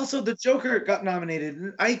 And also, the Joker got nominated,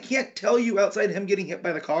 and I can't tell you outside him getting hit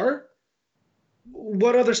by the car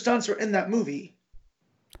what other stunts were in that movie.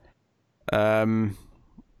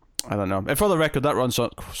 I don't know. And for the record, that Ron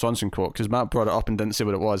Swanson quote, because Matt brought it up and didn't say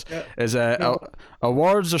what it was, is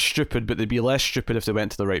awards are stupid, but they'd be less stupid if they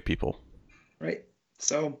went to the right people. Right.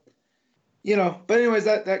 So, but anyways,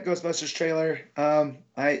 that Ghostbusters trailer,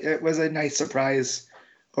 it was a nice surprise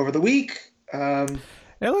over the week. It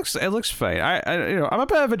looks fine. I'm a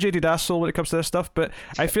bit of a jaded asshole when it comes to this stuff, but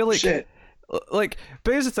I feel like shit. But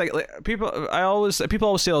here's the thing, people always say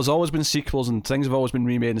there's always been sequels and things have always been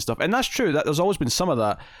remade and stuff, and that's true, that there's always been some of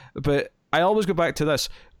that, but I always go back to this.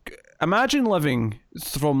 Imagine living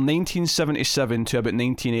from 1977 to about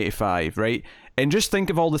 1985, right? And just think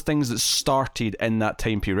of all the things that started in that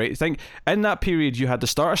time period, right? Think, in that period, you had the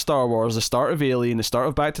start of Star Wars, the start of Alien, the start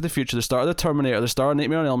of Back to the Future, the start of the Terminator, the start of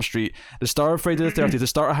Nightmare on Elm Street, the start of Friday the 13th, the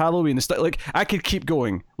start of Halloween, I could keep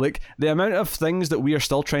going. The amount of things that we are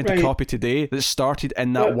still trying to copy today that started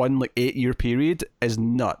in that 8-year period is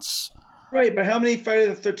nuts. Right, but how many Friday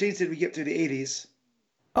the 13th did we get through the 80s?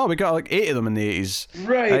 Oh, we got 8 of them in the 80s.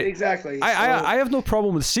 Right, exactly. I have no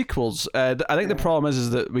problem with sequels. I think the problem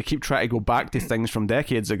is that we keep trying to go back to things from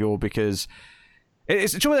decades ago because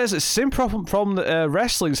It's the same problem that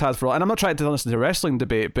wrestling's had for a while. And I'm not trying to listen to the wrestling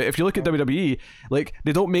debate, but if you look at WWE, like,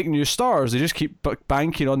 they don't make new stars. They just keep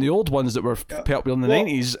banking on the old ones that were popular in the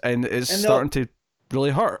 90s, and it's starting to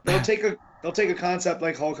really hurt. They'll take a concept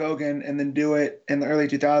like Hulk Hogan and then do it in the early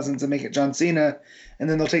 2000s and make it John Cena, and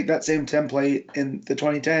then they'll take that same template in the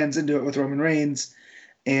 2010s and do it with Roman Reigns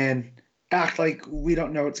and act like we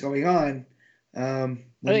don't know what's going on. I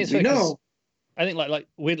think it's know. I think like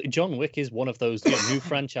weirdly, John Wick is one of those new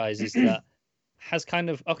franchises that has kind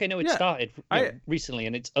of started recently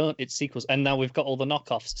and it's earned its sequels, and now we've got all the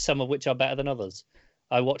knockoffs, some of which are better than others.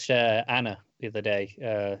 I watched Anna the other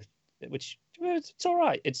day, which it's all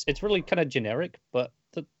right. It's really kind of generic, but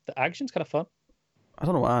the action's kind of fun. I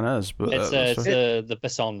don't know what Anna is, but it's the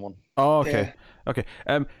Besson one. Oh, okay, okay.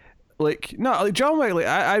 John Wick.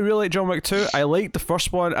 I really like John Wick 2. I liked the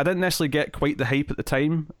first one. I didn't necessarily get quite the hype at the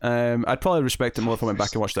time. I'd probably respect it more if I went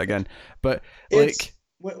back and watched it again. But when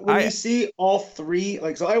you see all three,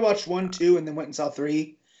 so I watched 1, 2, and then went and saw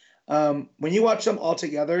 3. When you watch them all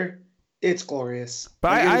together, it's glorious.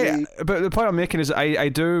 But but the point I'm making is I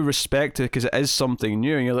do respect it because it is something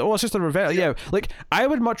new. And you're like, oh, it's just a revenge. Yeah, I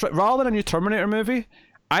would much rather than a new Terminator movie.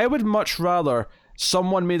 I would much rather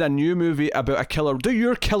someone made a new movie about do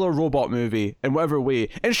your killer robot movie in whatever way.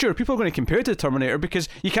 And sure, people are going to compare it to Terminator because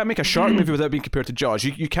you can't make a shark movie without being compared to Jaws.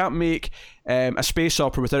 You can't make a space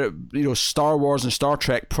opera without Star Wars and Star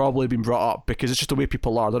Trek probably being brought up because it's just the way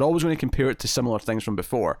people are. They're always going to compare it to similar things from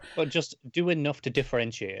before. But just do enough to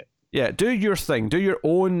differentiate it. Yeah, do your thing. Do your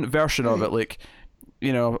own version of it.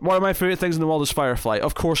 One of my favorite things in the world is Firefly.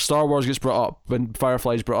 Of course, Star Wars gets brought up when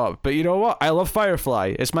Firefly is brought up. But you know what? I love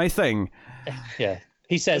Firefly. It's my thing. Yeah.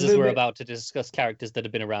 He says as we're about to discuss characters that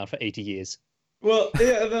have been around for 80 years. Well,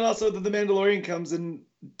 yeah, and then also the Mandalorian comes and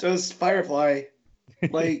does Firefly. You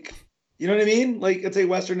know what I mean? It's a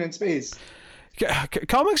Western in space.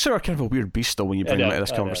 Comics are kind of a weird beast, though, when you bring them into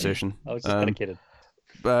this conversation. I was just kind of kidding.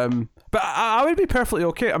 But I would be perfectly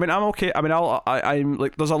okay. I mean, I'm okay. I mean, I'm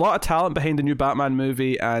there's a lot of talent behind the new Batman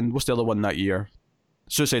movie, and what's the other one that year?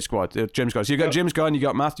 Suicide Squad, James Gunn. So you got James Gunn, you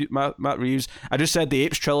got Matt Reeves. I just said the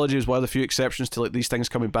Apes trilogy is one of the few exceptions to these things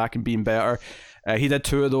coming back and being better. He did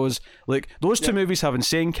 2 of those. Those 2 movies have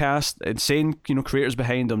insane cast, insane creators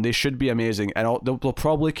behind them. They should be amazing, and they'll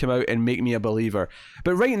probably come out and make me a believer.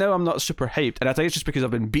 But right now, I'm not super hyped, and I think it's just because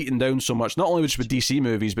I've been beaten down so much, not only just with DC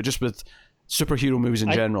movies, but just with superhero movies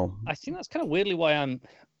in general. I think that's kind of weirdly why I'm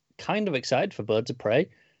kind of excited for Birds of Prey,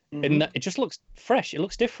 in that it just looks fresh. It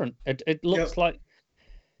looks different. It looks like.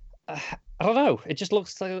 I don't know. It just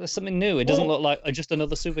looks like something new. It doesn't look like just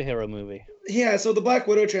another superhero movie. Yeah, so the Black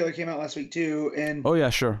Widow trailer came out last week too, and oh yeah,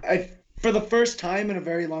 sure. For the first time in a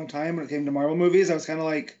very long time when it came to Marvel movies, I was kind of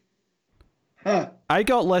like, huh. I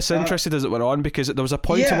got less interested as it went on because there was a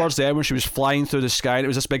point towards the end when she was flying through the sky and it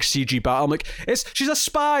was this big CG battle. I'm like, she's a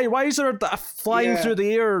spy. Why is there a flying through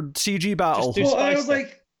the air CG battle? Well, I was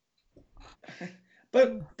like,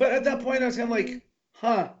 but at that point I was kind of like,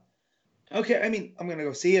 huh. Okay, I mean, I'm going to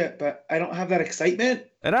go see it, but I don't have that excitement.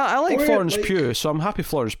 And I like Florence Pugh, so I'm happy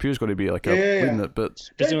Florence Pugh is going to be leading it. But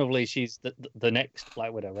presumably she's the next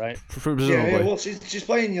Black Widow, right? Presumably. Yeah, well, she's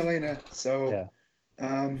playing Yelena, so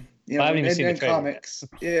in comics.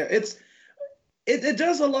 Yeah, it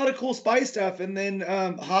does a lot of cool spy stuff, and then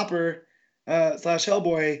Hopper /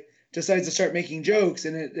 Hellboy decides to start making jokes,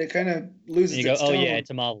 and it kind of loses its tone. Oh yeah, it's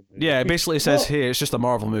a Marvel movie. Yeah, it basically says, hey, it's just a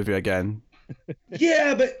Marvel movie again.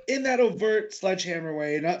 Yeah, but in that overt sledgehammer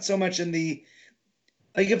way, not so much in the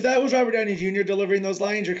if that was Robert Downey Jr. delivering those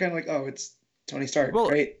lines, you're kind of like, oh, it's Tony Stark,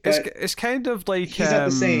 right? It's kind of like he's not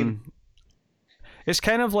the same. It's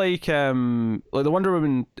kind of like the Wonder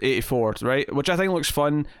Woman 84, right? Which I think looks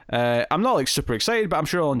fun. I'm not super excited, but I'm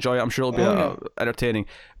sure I'll enjoy it. I'm sure it'll be entertaining.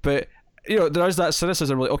 But there is that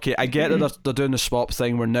cynicism. Okay, I get that they're doing the swap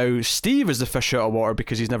thing where now Steve is the fish out of water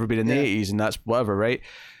because he's never been in the 80s, and that's whatever, right?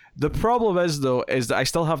 The problem is that I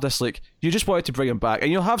still have this you just wanted to bring him back,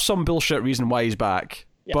 and you'll have some bullshit reason why he's back,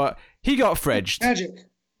 but he got fridged. Magic.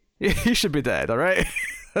 He should be dead, all right?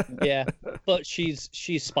 Yeah, but she's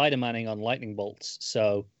Spider-Maning on lightning bolts,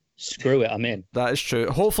 so screw it, I'm in. That is true.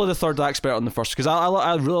 Hopefully the third act's better than the first, because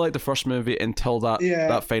I really like the first movie until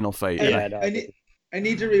that final fight. I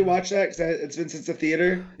need to rewatch that because it's been since the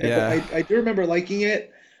theater. Yeah, I do remember liking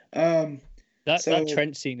it. That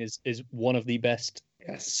trench scene is one of the best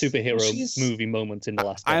superhero movie moments in the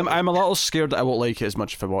last. I'm a little scared that I won't like it as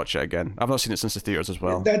much if I watch it again. I've not seen it since the theaters as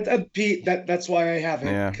well. That's why I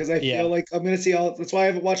haven't, because I feel like I'm gonna see all. That's why I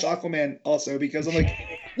haven't watched Aquaman also, because I'm like,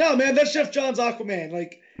 no man, that's Jeff Johns' Aquaman.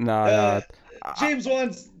 Nah. James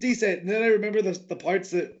Wan's decent, and then I remember the parts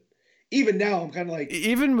that even now, I'm kind of like...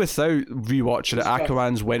 Even without rewatching it,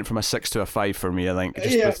 Aquaman's went from a 6 to a 5 for me, I think.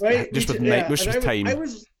 Just with time.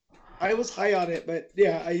 I was high on it, but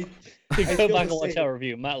yeah, I go back and watch our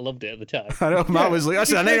review. Matt loved it at the time. I know, Matt was like,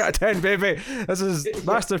 that's a 9 out of 10, baby. This is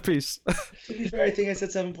masterpiece. To be fair, I think I said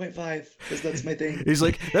 7.5, because that's my thing. He's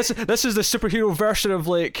like, this is the superhero version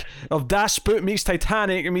of Das Boot meets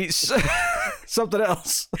Titanic meets something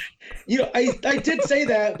else. I did say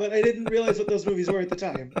that, but I didn't realize what those movies were at the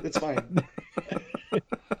time. That's fine.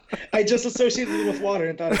 I just associated them with water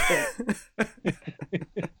and thought it fit.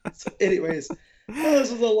 So anyways... Well,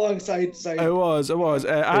 this was a long side. It was.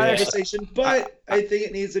 Conversation, but I think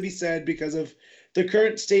it needs to be said because of the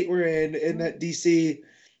current state we're in that DC.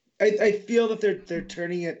 I feel that they're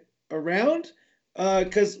turning it around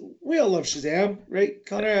because we all love Shazam, right,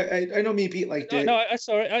 Connor? I know me and Pete liked it. No, I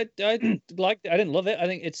saw it. I liked it. I didn't love it. I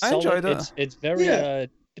think it's solid. I enjoyed it. It's very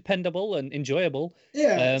dependable and enjoyable.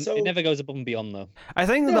 Yeah. So it never goes above and beyond though. I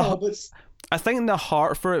think the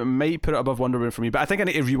heart for it might put it above Wonder Woman for me, but I think I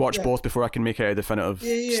need to rewatch both before I can make a definitive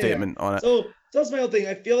statement on it. So that's my whole thing.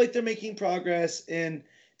 I feel like they're making progress, and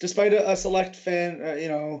despite a select fan,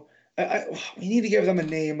 we need to give them a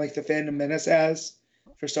name like the Phantom Menace has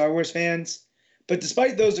for Star Wars fans. But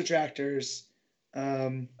despite those detractors,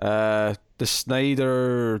 the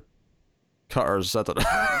Snyder cutters, I don't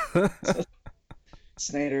know.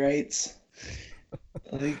 Snyderites.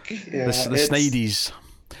 The Snydies.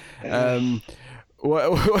 Anyway,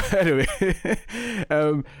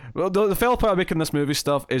 well, the fellow part of making this movie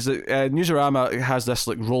stuff is that Newsarama has this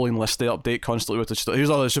like rolling list they update constantly with here's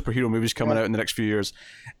all the superhero movies coming out in the next few years,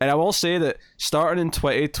 and I will say that starting in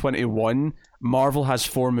 2021, Marvel has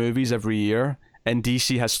 4 movies every year and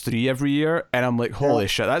DC has 3 every year, and I'm like, holy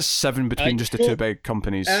shit, that's 7 between just the 2 big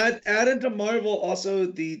companies. Add into Marvel also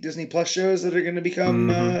the Disney Plus shows that are going to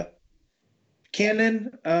become canon,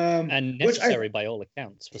 and necessary by all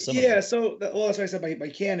accounts for some. Yeah, so that's what I said by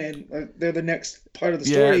canon. They're the next part of the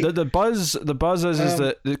story. Yeah, the buzz is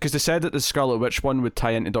that because they said that the Scarlet Witch one would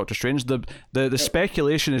tie into Doctor Strange. The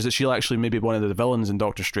speculation is that she'll actually maybe be one of the villains in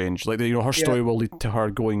Doctor Strange. Like her story will lead to her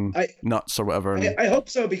going nuts or whatever. I hope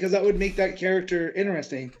so, because that would make that character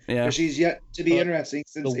interesting. Yeah, she's yet to be interesting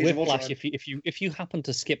since the Age of Whiplash. Ultron. If you happen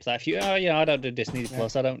to skip that, I don't do Disney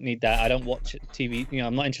Plus. I don't need that. I don't watch TV.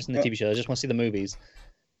 I'm not interested in the TV show. I just want to see the movies.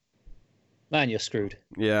 Man, you're screwed.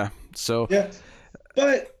 Yeah. So. Yeah.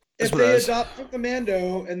 But if they adopt from the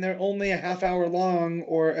Mando and they're only a half hour long,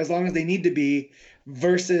 or as long as they need to be,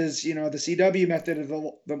 versus the CW method of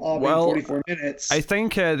them all being 44 minutes. I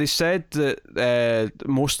think they said that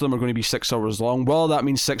most of them are going to be 6 hours long. Well, that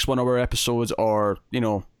means 6 1-hour episodes, or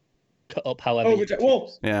cut up however.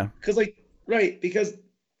 Yeah. Because I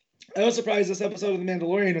was surprised this episode of The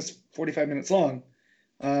Mandalorian was 45 minutes long.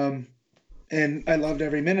 And I loved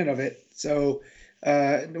every minute of it. So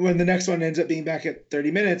when the next one ends up being back at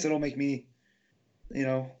 30 minutes, it'll make me,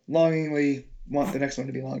 longingly want the next one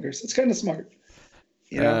to be longer. So it's kind of smart.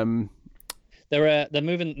 They're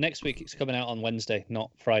moving next week. It's coming out on Wednesday,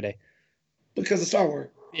 not Friday. Because of Star Wars.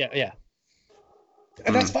 Yeah.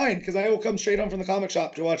 And that's fine, because I will come straight home from the comic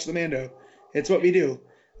shop to watch the Mando. It's what we do.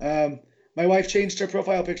 My wife changed her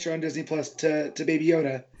profile picture on Disney Plus to Baby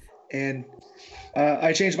Yoda, and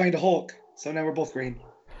I changed mine to Hulk. So now we're both green.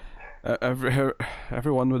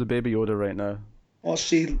 Everyone with a Baby Yoda right now. Well,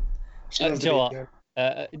 she loves the Baby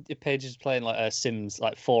Yoda. Paige is playing like Sims,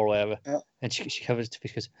 like 4 or whatever, and she covers it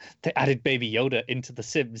because they added Baby Yoda into the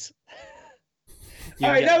Sims. All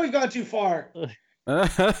right, now we've gone too far.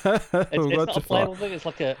 It's not a playable thing. It's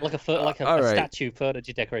like a statue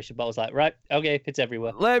furniture decoration. But I was like, right, okay, it's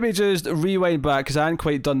everywhere. Let me just rewind back, because I hadn't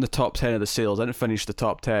quite done the top 10 of the sales. I didn't finish the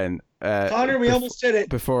top 10. Connor, we almost did it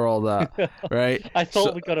before all that, right? I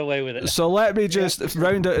thought we got away with it. So let me just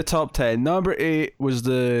round out the top 10. Number 8 was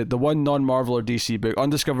the one non-Marvel or DC book,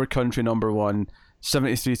 Undiscovered Country, number 1,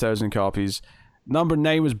 73,000 copies. Number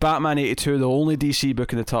 9 was Batman 82, the only DC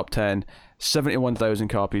book in the top 10, 71,000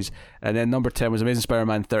 copies. And then number 10 was Amazing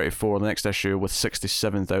Spider-Man 34, the next issue, with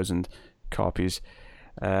 67,000 copies.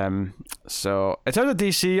 So in terms of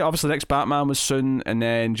DC, obviously the next Batman was soon, and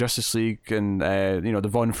then Justice League and the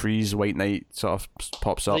Von Freeze White Knight sort of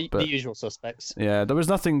pops up. The usual suspects. Yeah, there was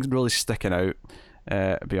nothing really sticking out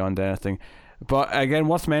beyond anything. But again,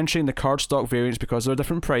 worth mentioning, the cardstock variants, because they're a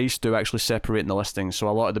different price, do actually separate in the listings. So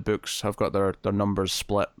a lot of the books have got their numbers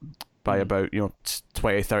split by about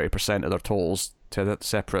 20-30% of their totals to a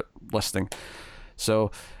separate listing.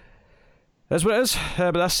 So that's what it is.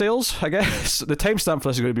 But that's sales, I guess. The timestamp for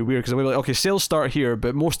this is going to be weird, because we're like, okay, sales start here,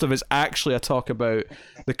 but most of it's actually a talk about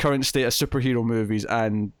the current state of superhero movies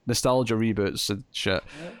and nostalgia reboots and shit.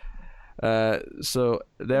 So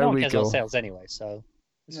there no we one cares go. about sales anyway, so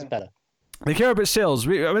this is better. They care about sales.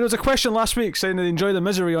 There was a question last week saying they enjoy the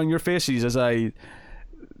misery on your faces as I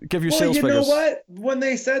give you sales figures. Well, you know what? When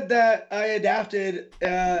they said that, I adapted.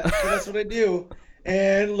 'Cause that's what I do.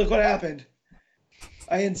 And look what happened.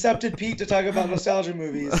 I incepted Pete to talk about nostalgia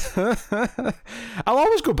movies. I'll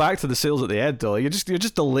always go back to the sales at the end, though. You're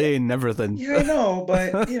just delaying everything. Yeah, I know,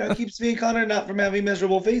 but it keeps me and Connor not from having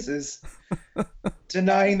miserable faces,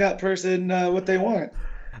 denying that person what they want.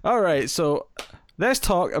 All right, so let's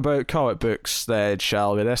talk about comic books, then,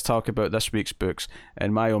 shall we? Let's talk about this week's books.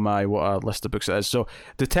 And my oh my, what a list of books it is. So,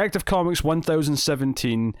 Detective Comics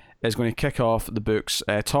 1017 is going to kick off the books.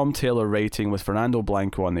 Tom Taylor writing with Fernando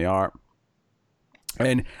Blanco on the art.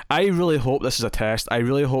 And I really hope this is a test. I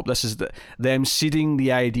really hope this is them seeding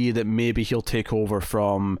the idea that maybe he'll take over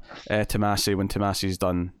from Tomasi when Tomasi's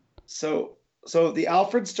done. So the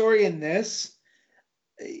Alfred story in this,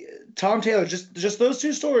 Tom Taylor, just those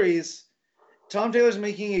two stories, Tom Taylor's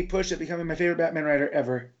making a push at becoming my favorite Batman writer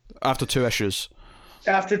ever. After 2 issues.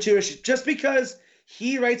 Just because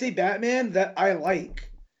he writes a Batman that I like.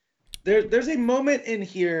 There's a moment in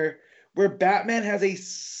here where Batman has a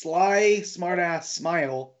sly, smart-ass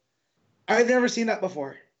smile. I've never seen that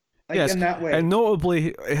before. In that way. And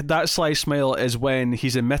notably, that sly smile is when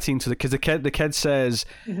he's admitting to because the kid says,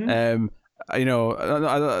 not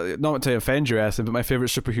to offend you, Ethan, but my favorite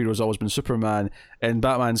superhero has always been Superman. And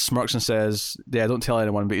Batman smirks and says, "Yeah, don't tell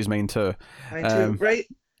anyone, but he's mine too." Mine too, right?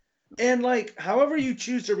 And however you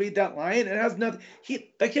choose to read that line, it has nothing.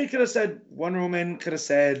 That kid could have said Wonder Woman, could have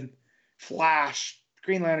said Flash,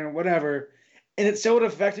 Green Lantern, whatever, and it still would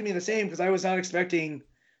have affected me the same because I was not expecting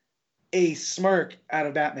a smirk out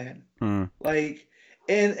of Batman. And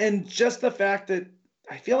just the fact that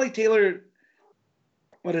I feel like Taylor,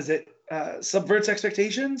 subverts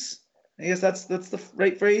expectations. I guess that's the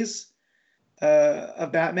right phrase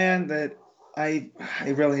of Batman that I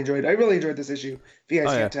really enjoyed. I really enjoyed this issue. If you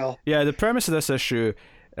guys can't tell. Yeah, the premise of this issue.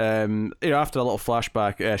 After a little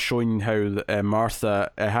flashback showing how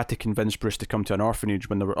Martha had to convince Bruce to come to an orphanage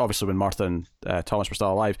when Martha and Thomas were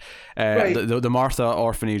still alive, right. the Martha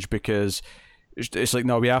orphanage, because it's like,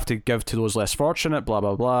 no, we have to give to those less fortunate, blah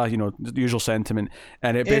blah blah, the usual sentiment,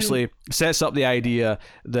 and it basically sets up the idea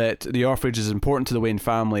that the orphanage is important to the Wayne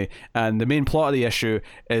family, and the main plot of the issue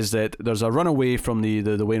is that there's a runaway from the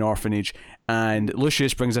Wayne orphanage, and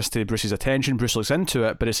Lucius brings this to Bruce's attention. Bruce looks into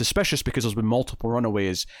it, but it's suspicious because there's been multiple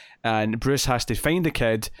runaways, and Bruce has to find the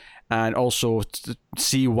kid and also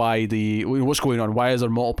see what's going on. Why is there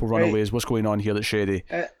multiple runaways? Right. What's going on here that's shady?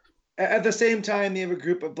 At the same time, you have a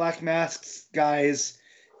group of Black Mask's guys,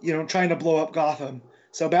 trying to blow up Gotham.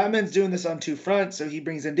 So Batman's doing this on 2 fronts. So he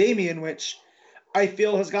brings in Damian, which I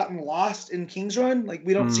feel has gotten lost in King's Run.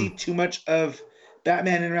 We don't see too much of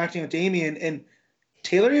Batman interacting with Damian. And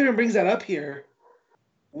Taylor even brings that up here,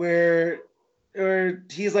 where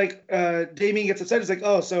he's like, Damian gets upset. He's like,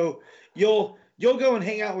 oh, so you'll go and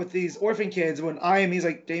hang out with these orphan kids when he's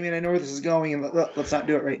like, Damian, I know where this is going, and let's not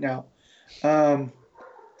do it right now.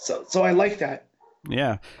 So I like that.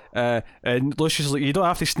 Yeah, and Lucius is like, you don't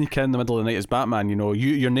have to sneak in the middle of the night as Batman.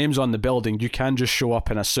 Your name's on the building. You can just show up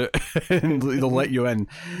in a suit, and they'll let you in.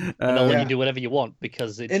 And they'll let you do whatever you want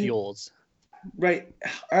because it's yours. Right.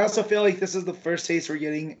 I also feel like this is the first taste we're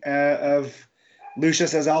getting of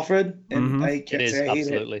Lucius as Alfred, and I can't say I hate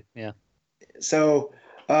absolutely it. Yeah. So,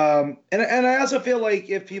 and I also feel like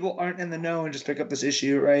if people aren't in the know and just pick up this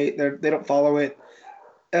issue, right, they don't follow it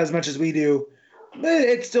as much as we do.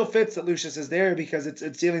 It still fits that Lucius is there because it's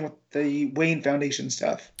dealing with the Wayne Foundation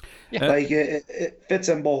stuff. Yeah. It fits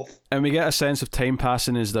in both. And we get a sense of time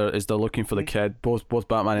passing as they're looking for the kid. Both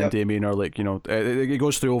Batman and Damian are it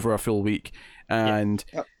goes through over a full week, and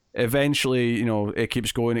eventually it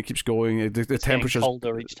keeps going. The temperature's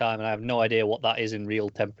colder each time, and I have no idea what that is in real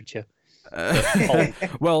temperature.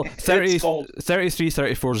 Well,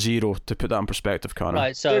 33-34-0 to put that in perspective, Connor.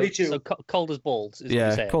 Right, so 32. So cold as balls. Is what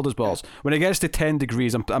you're saying. Cold as balls. When it gets to 10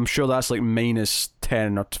 degrees, I'm sure that's like minus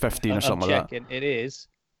 10 or 15 or something like that. It is.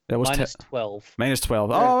 It was minus 12. Minus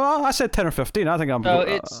 12. Oh, I said 10 or 15. I think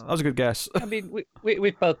that was a good guess. I mean,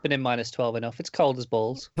 we've both been in minus 12 enough. It's cold as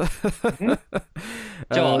balls. Joel,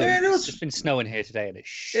 it's just been snowing here today, and it's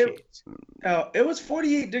shit. It was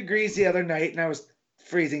 48 degrees the other night, and I was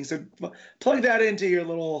freezing. So plug that into your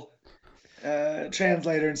little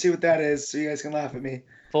translator and see what that is, so you guys can laugh at me.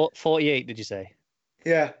 48, did you say?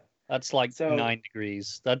 Yeah. That's like 9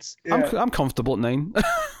 degrees. That's. I'm comfortable at 9.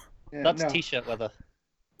 That's t-shirt weather.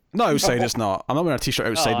 No, outside it's not. I'm not wearing a t-shirt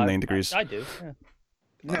outside at 9 degrees. I do. Yeah.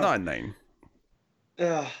 No. Not at 9.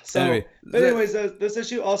 Anyway, this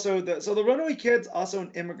issue also, so the runaway kid's also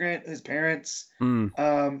an immigrant whose parents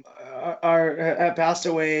have passed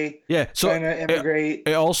away. Yeah, so trying to immigrate.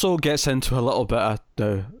 It also gets into a little bit of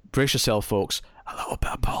brace yourself, folks. A little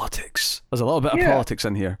bit of politics. There's a little bit of politics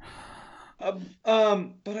in here. But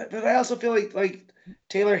I also feel like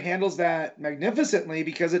Taylor handles that magnificently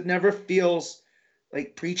because it never feels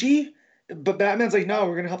like preachy. But Batman's like, no,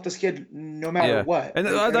 we're gonna help this kid no matter what. And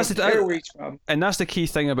like, that's the key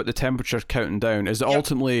thing about the temperature counting down is that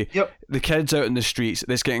ultimately the kid's out in the streets.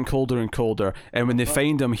 It's getting colder and colder, and when they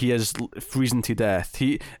find him, he is freezing to death.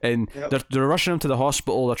 They're rushing him to the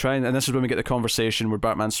hospital. They're trying, and this is when we get the conversation where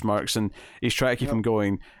Batman smirks and he's trying to keep him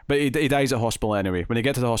going, but he dies at hospital anyway. When they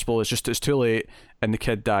get to the hospital, it's too late, and the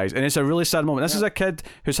kid dies, and it's a really sad moment. This is a kid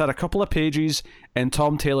who's had a couple of pages, and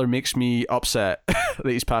Tom Taylor makes me upset that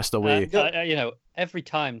he's passed away. Every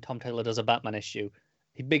time Tom Taylor does a Batman issue,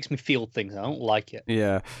 he makes me feel things. I don't like it.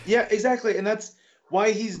 Yeah, exactly, and that's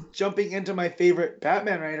why he's jumping into my favorite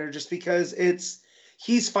Batman writer, just because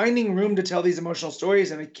he's finding room to tell these emotional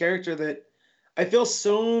stories and a character that I feel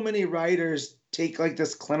so many writers take like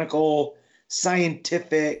this clinical,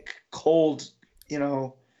 scientific, cold,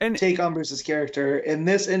 take on Bruce's character, and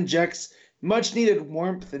this injects much needed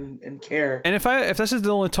warmth and care. And if this is the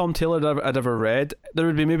only Tom Taylor I'd ever read, there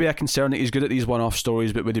would be maybe a concern that he's good at these one-off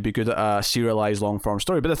stories, but would he be good at a serialized long-form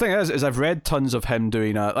story? But the thing is I've read tons of him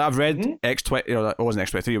doing. I've read X20. It wasn't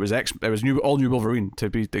X23. It was all new Wolverine to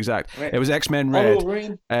be exact. Right. It was X-Men Red.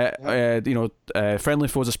 Wolverine. Friendly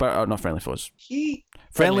Foes of Spider. Not Friendly Foes.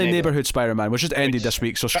 Friendly Neighborhood Spider-Man, which just ended this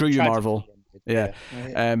week. So screw you, Marvel. Yeah.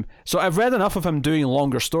 So I've read enough of him doing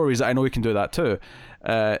longer stories that I know he can do that too.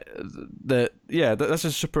 This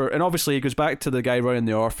is super. And obviously he goes back to the guy running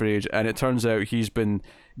the orphanage, and it turns out he's been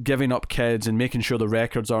giving up kids and making sure the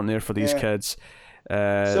records aren't there for these kids.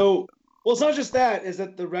 So it's not just that, is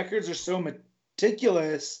that the records are so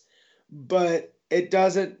meticulous, but it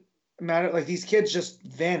doesn't matter. Like, these kids just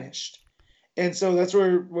vanished, and so that's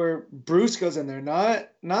where Bruce goes in there, not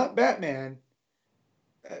Batman.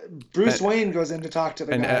 Bruce Wayne goes in to talk to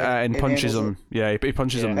the guy and punches him. Yeah, he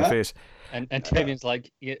punches him in the face. And Damian's like,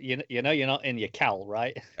 you're not in your cowl,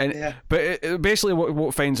 right? But basically,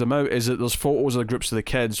 what finds him out is that there's photos of the groups of the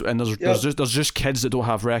kids, and there's just kids that don't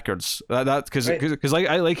have records. Because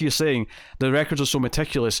like you're saying, the records are so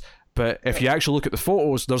meticulous. But if you actually look at the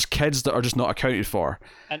photos, there's kids that are just not accounted for.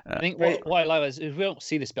 And I think what I like is we don't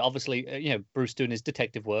see this, but obviously, Bruce doing his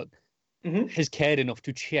detective work. Has cared enough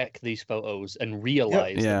to check these photos and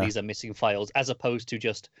realize that these are missing files, as opposed to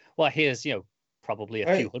just, here's probably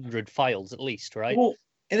a few hundred files at least, right? Well,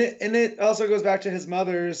 and it also goes back to his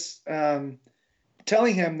mother's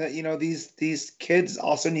telling him that these kids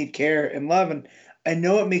also need care and love, and I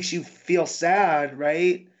know it makes you feel sad,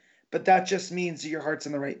 right? But that just means your heart's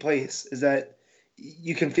in the right place. Is that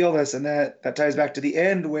you can feel this, and that ties back to the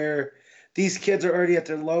end where these kids are already at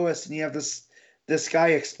their lowest, and you have this guy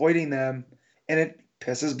exploiting them, and it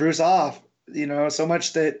pisses Bruce off, so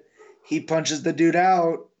much that he punches the dude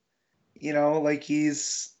out, like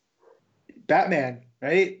he's Batman,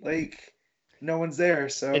 right? Like no one's there.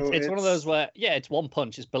 So it's one of those where, it's one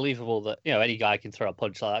punch. It's believable that, any guy can throw a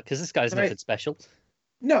punch like that because this guy's nothing special.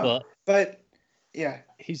 No, but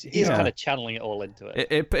he's kind of channeling it all into it.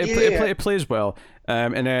 It plays well,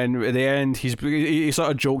 and then at the end, he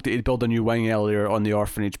sort of joked that he'd build a new wing earlier on the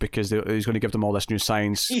orphanage because he's going to give them all this new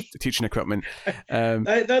science teaching equipment.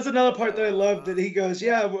 That's another part that I love. That he goes,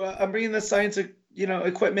 I'm bringing this science,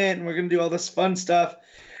 equipment, and we're going to do all this fun stuff.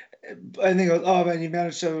 And he goes, oh man, you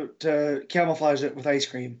managed to camouflage it with ice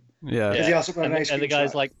cream. Yeah. He also brought an ice cream and the guy's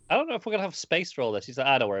shop. like, I don't know if we're gonna have space for all this. He's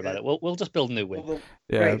like, don't worry about it. We'll just build a new wing.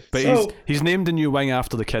 But he's named a new wing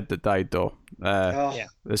after the kid that died, though.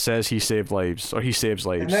 It says he saved lives, or he saves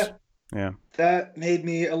lives. That made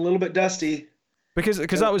me a little bit dusty. Because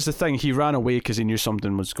that was the thing. He ran away because he knew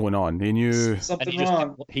something was going on. He knew something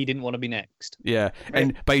wrong. He didn't want to be next. Yeah,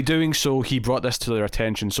 and by doing so, he brought this to their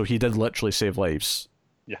attention. So he did literally save lives.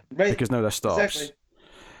 Yeah, because now this stops.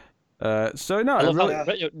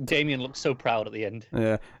 Exactly. Damian looks so proud at the end.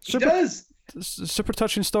 Yeah, he does. Super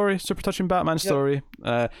touching story, super touching Batman story.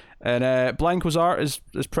 And Blanco's art is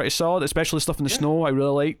pretty solid, especially stuff in the snow. I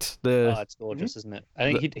really liked it's gorgeous, isn't it?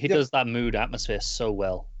 I think he does that mood atmosphere so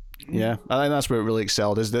well. Yeah, I think that's where it really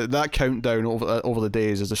excelled. Is that countdown over the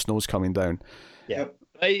days as the snow's coming down. Yeah,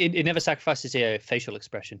 it never sacrifices a facial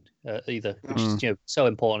expression either, which is so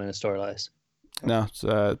important in a story like this. No, it's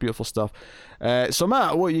beautiful stuff. So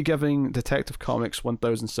Matt, what are you giving Detective Comics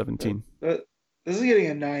 1017? This is getting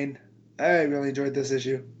a 9. I really enjoyed this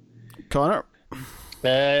issue. Connor?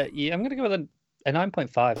 I'm going to give it a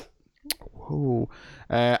 9.5.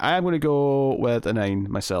 I am going to go with a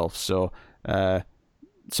 9 myself. So,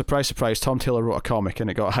 surprise, surprise, Tom Taylor wrote a comic and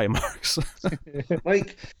it got high marks.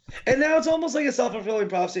 And now it's almost like a self-fulfilling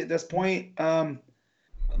prophecy at this point.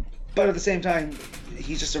 But at the same time,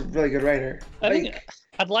 he's just a really good writer.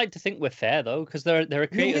 I'd like to think we're fair though, because there are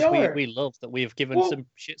creators we love that we have given some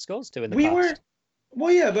shit scores to in the past.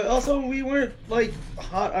 But also we weren't like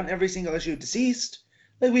hot on every single issue of Deceased.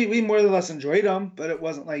 Like we more or less enjoyed them, but it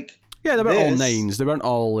wasn't like they weren't all 9s. They weren't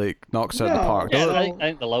all like knocks out of the park. Yeah, I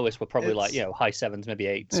think the lowest were probably like high 7s, maybe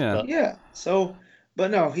 8s. Yeah. But... yeah. So,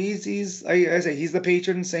 but no, he's I say he's the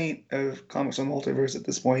patron saint of comics on the multiverse at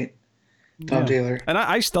this point. Tom Taylor. And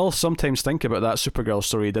I still sometimes think about that Supergirl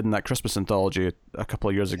story he did in that Christmas anthology a couple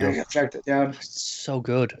of years ago. I tracked it down. It's so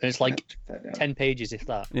good. It's like 10 pages, if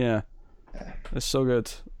that. Yeah. It's so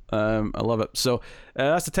good. I love it. So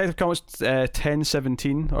that's Detective Comics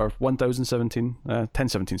 1017 or 1017.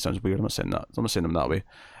 1017 sounds weird. I'm not saying them that way.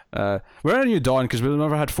 We're in a new dawn because we've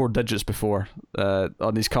never had 4 digits before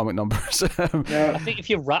on these comic numbers. I think if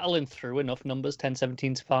you're rattling through enough numbers,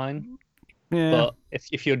 1017's fine. Yeah. But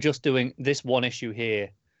if you're just doing this one issue here,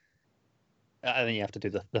 I think you have to do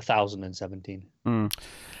the 1017.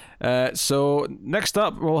 So next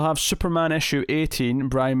up we'll have Superman issue 18,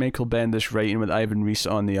 Brian Michael Bendis writing with Ivan Reis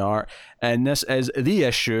on the art, and this is the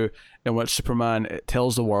issue in which Superman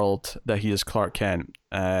tells the world that he is Clark Kent.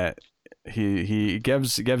 He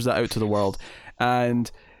gives that out to the world,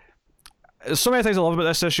 and so many things I love about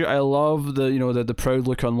this issue. I love the proud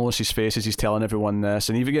look on Lois's face as he's telling everyone this,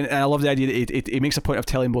 and I love the idea that he makes a point of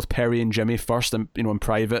telling both Perry and Jimmy first, and in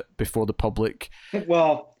private before the public.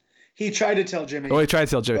 Well, he tried to tell Jimmy. Oh, he tried to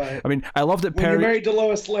tell Jimmy. I mean, I love that Perry. When you're married to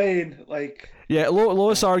Lois Lane, like. Yeah,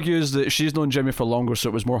 Lois argues that she's known Jimmy for longer, so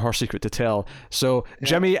it was more her secret to tell. So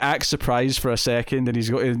Jimmy acts surprised for a second,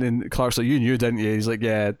 and and Clark's like, "You knew, didn't you?" He's like,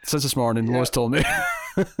 "Yeah, since this morning, Lois told me."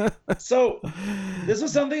 So, this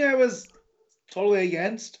was something I was totally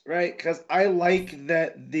against, right? Because I like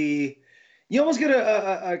that you almost get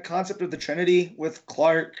a concept of the Trinity with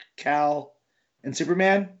Clark, Cal, and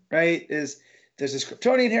Superman, right? There's this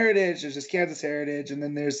Kryptonian heritage, there's this Kansas heritage, and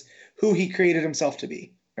then there's who he created himself to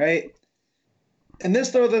be, right? And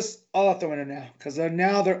throw this all out the window now, because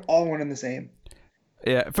they're all one and the same.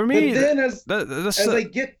 Yeah, for me, but then as I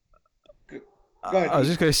get, go ahead, I was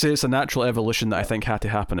just going to say it's a natural evolution that I think had to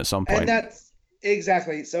happen at some point. And that's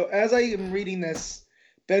exactly. So as I am reading this,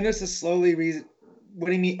 Bendis is slowly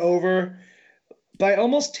winning me over by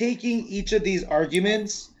almost taking each of these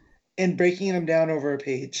arguments and breaking them down over a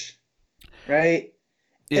page, right?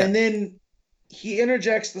 Yeah. And then he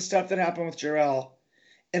interjects the stuff that happened with Jor-El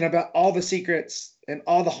and about all the secrets and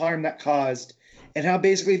all the harm that caused, and how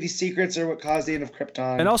basically these secrets are what caused the end of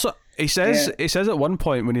Krypton. And also, he says at one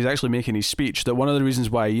point when he's actually making his speech that one of the reasons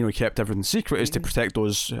why he kept everything secret is to protect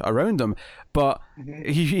those around him. But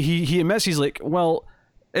he admits, he's like, well,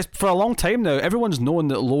 it's for a long time now, everyone's known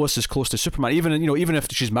that Lois is close to Superman. Even if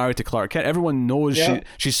she's married to Clark Kent, everyone knows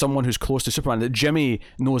she's someone who's close to Superman. That Jimmy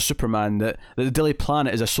knows Superman. That the Daily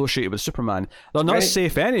Planet is associated with Superman. They're not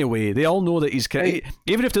safe anyway. They all know that he's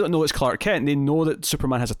even if they don't know it's Clark Kent, they know that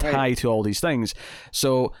Superman has a tie to all these things.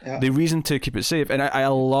 So the reason to keep it safe. And I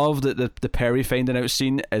love that the Perry finding out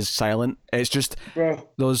scene is silent. It's just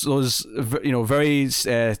those very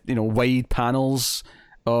wide panels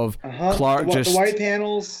of Clark the white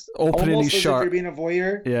panels opening his shirt, like you're being a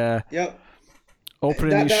voyeur. Yeah. Yep.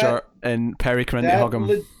 Opening his shirt and Perry coming in to hug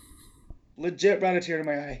him. Legit brought a tear to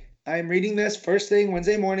my eye. I'm reading this first thing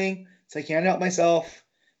Wednesday morning, so I can't help myself.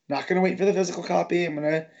 Not gonna wait for the physical copy. I'm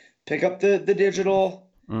gonna pick up the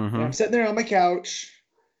digital. And I'm sitting there on my couch,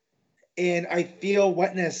 and I feel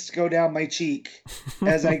wetness go down my cheek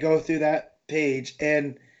as I go through that page,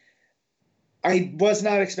 and I was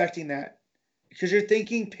not expecting that. Because you're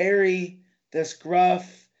thinking Perry, this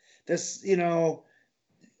gruff, this, gonna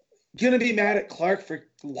be mad at Clark for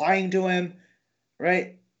lying to him,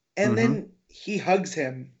 right? And then he hugs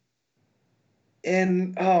him.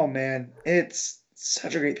 And, oh, man, it's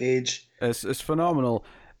such a great page. It's phenomenal.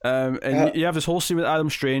 And you have this whole scene with Adam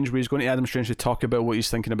Strange where he's going to Adam Strange to talk about what he's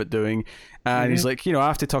thinking about doing. And he's like, I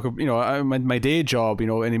have to talk about, my day job,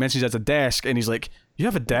 and he mentions he has a desk. And he's like, you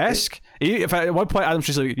have a desk? If at one point Adam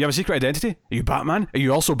Strange's like, you have a secret identity? Are you Batman? Are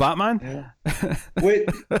you also Batman? Yeah.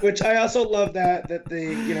 which I also love that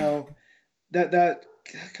the, that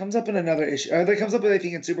comes up in another issue. That comes up, I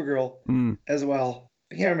think, in Supergirl as well.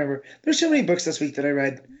 I can't remember. There's so many books this week that I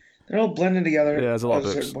read. They're all blending together. Yeah, there's a lot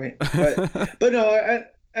of books. Point. But no,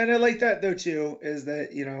 and I like that, though, too, is that,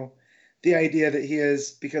 the idea that he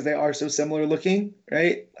is, because they are so similar looking,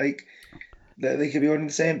 right? Like, They could be one and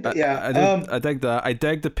the same, but yeah. I dig that. I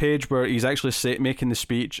dig the page where he's actually making the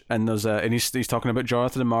speech, and there's and he's talking about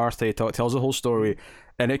Jonathan and Martha. He tells the whole story,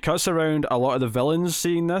 and it cuts around a lot of the villains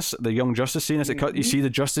seeing this, the Young Justice seeing this. You see the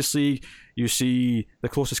Justice League, you see the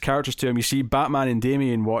closest characters to him, you see Batman and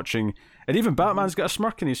Damian watching, and even Batman's got a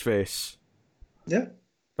smirk in his face. Yeah,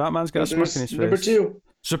 Batman's got a smirk in his face. Number 2,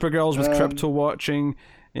 Supergirl's with Crypto watching,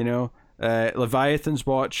 you know. Leviathan's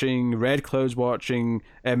watching, Red Cloud's watching,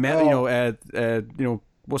 you know,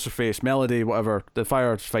 what's her face, Melody, whatever, the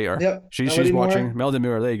firefighter. Yep. She's watching. Melody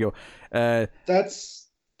Moore. There you go. That's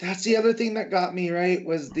the other thing that got me, right,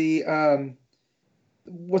 was the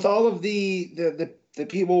with all of the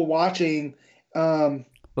people watching.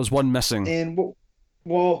 There's one missing. And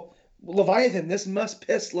well, Leviathan. This must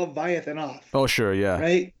piss Leviathan off. Oh sure, yeah.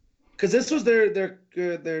 Right, because this was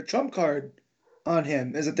their trump card on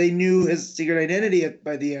him, is that they knew his secret identity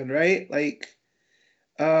by the end, right? Like,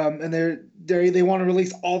 and they want to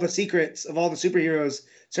release all the secrets of all the superheroes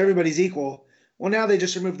so everybody's equal. Well, now they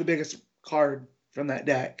just removed the biggest card from that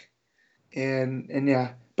deck, and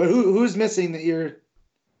yeah. But who's missing that you're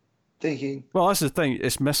thinking? Well, that's the thing.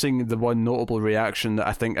 It's missing the one notable reaction that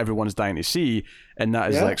I think everyone's dying to see, and that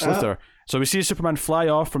is Lex Luthor. So we see Superman fly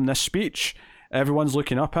off from this speech. Everyone's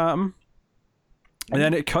looking up at him. And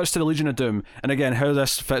then it cuts to the Legion of Doom. And again, how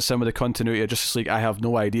this fits in with the continuity of Justice League, I have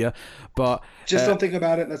no idea. But just don't think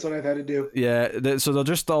about it. That's what I've had to do. Yeah, so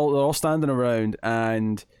they're all standing around,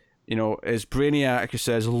 and you know, it's Brainiac who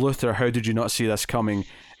says, "Luthor, how did you not see this coming?"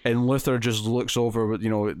 And Luthor just looks over with, you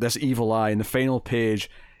know, this evil eye. And the final page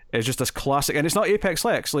is just this classic, and it's not Apex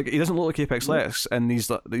Lex. Like, he doesn't look like Apex Lex in these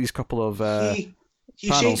couple of he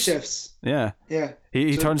shapeshifts. Yeah.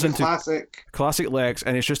 He turns into classic Lex,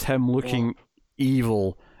 and it's just him looking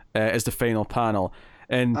evil as the final panel.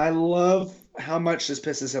 And I love how much this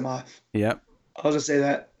pisses him off. Yeah, I'll just say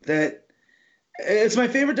that it's my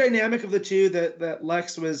favorite dynamic of the two. That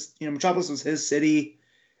Lex was, you know, Metropolis was his city,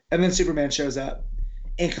 and then Superman shows up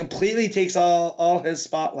and completely takes all his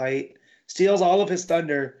spotlight, steals all of his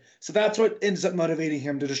thunder. So that's what ends up motivating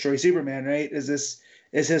him to destroy Superman, right? Is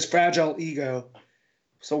his fragile ego.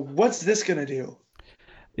 So what's this gonna do?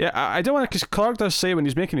 Yeah, I don't want to, because Clark does say when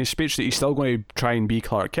he's making his speech that he's still going to try and be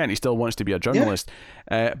Clark Kent. He still wants to be a journalist.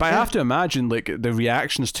 But I have to imagine, like, the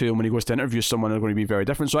reactions to him when he goes to interview someone are going to be very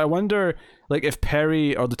different. So I wonder, like, if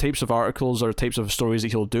Perry or the types of articles or types of stories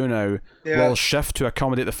that he'll do now will shift to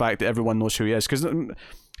accommodate the fact that everyone knows who he is. Because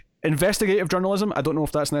investigative journalism, I don't know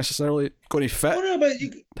if that's necessarily going to fit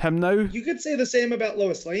him now. You could say the same about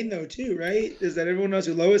Lois Lane, though, too, right? Is that everyone knows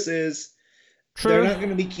who Lois is. True. They're not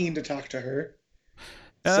going to be keen to talk to her.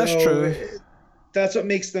 Yeah, that's true. That's what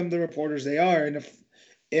makes them the reporters they are. And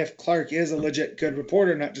if Clark is a legit good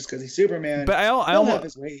reporter, not just because he's Superman, but he'll have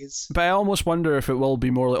his ways. But I almost wonder if it will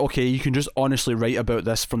be more like, okay, you can just honestly write about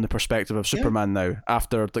this from the perspective of Superman now,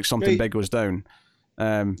 after like something big goes down.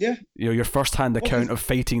 You know, your first-hand account of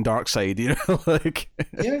fighting Darkseid. You know, like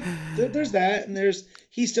there's that, and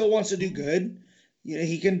he still wants to do good. You know,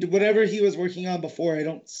 he can do whatever he was working on before. I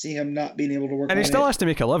don't see him not being able to work on it. And he still has to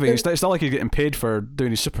make a living. It's not like he's getting paid for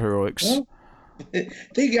doing his superheroics. Well, I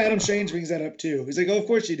think Adam Strange brings that up too. He's like, "Oh, of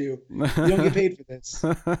course you do. You don't get paid for this."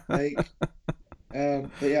 Like,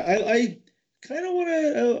 but yeah, I kind of want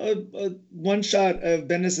a one shot of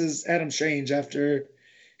Bendis's Adam Strange after,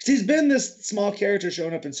 because he's been this small character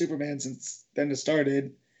showing up in Superman since Bendis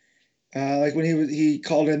started. Like when he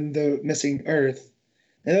called in the missing Earth,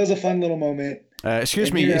 and that was a fun little moment.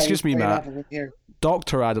 Excuse me, Matt.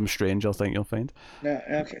 Dr. Adam Strange, I think you'll find. No,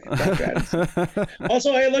 okay. Dr. Adam.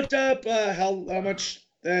 Also, I looked up how much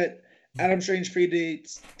that Adam Strange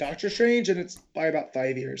predates Doctor Strange, and it's by about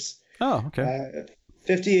 5 years. Oh, okay.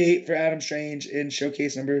 58 for Adam Strange in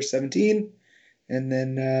showcase number 17, and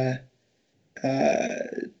then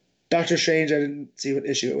Doctor Strange, I didn't see what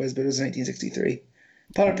issue it was, but it was 1963.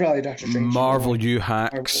 Probably Doctor Strange. Marvel, you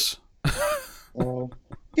hacks. Well,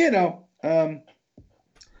 you know.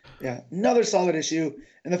 Another solid issue,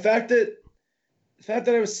 and the fact that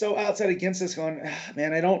I was so outside against this, going,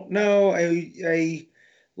 man, I don't know. I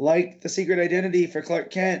like the secret identity for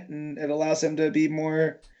Clark Kent, and it allows him to be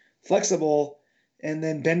more flexible. And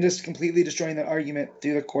then Bendis completely destroying that argument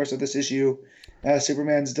through the course of this issue.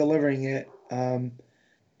 Superman's delivering it.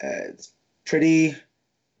 It's pretty.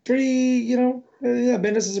 You know,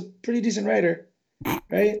 Bendis is a pretty decent writer,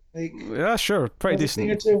 right? Like, yeah, sure, pretty decent.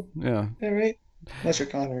 Thing or two. Yeah, right. Unless you're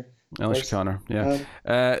Connor. Yeah.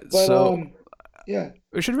 Yeah.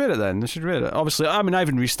 We should read it then. We should read it. Obviously, I mean,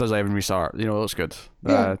 Ivan Reis does Ivan Reis art. You know, that's good.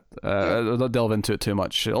 I'll not delve into it too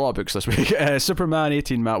much. A lot of books this week. Superman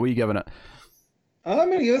 18, Matt, what are you giving it? I'm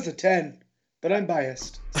going to give this a 10. but I'm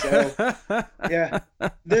biased. So yeah,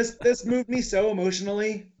 this moved me so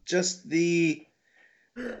emotionally. Just again,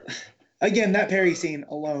 that Perry scene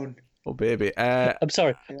alone. Oh baby. I'm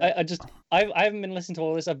sorry. Yeah. I haven't been listening to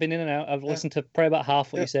all this. I've been in and out. I've listened to probably about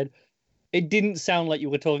half what you said. It didn't sound like you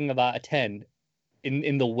were talking about a 10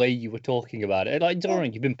 in the way you were talking about it. Like, don't worry,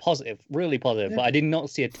 you've been positive, really positive, but I did not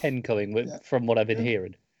see a 10 coming from what I've been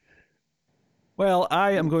hearing. Well,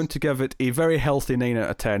 I am going to give it a very healthy 9 out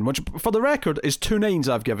of 10, which, for the record, is 2 9s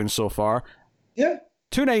I've given so far. Yeah.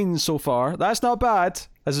 2 9s so far. That's not bad.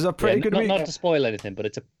 This is a pretty good week. Not to spoil anything, but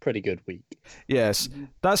it's a pretty good week. Yes.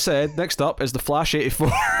 That said, next up is The Flash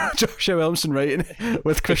 84, Joshua Williamson writing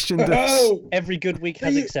with Christian Diss. Oh, every good week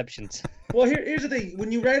has exceptions. Well, here's the thing.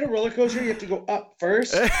 When you ride a roller coaster, you have to go up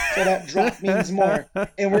first, so that drop means more.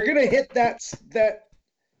 And we're going to hit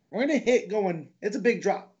we're going to hit going, it's a big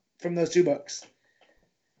drop from those 2 books.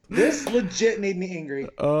 This legit made me angry.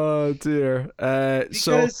 Oh, dear.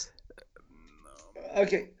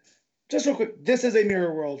 Okay, just real quick. This is a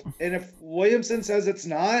mirror world. And if Williamson says it's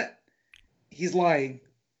not, he's lying.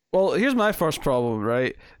 Well, here's my first problem,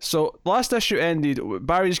 right? So, last issue ended,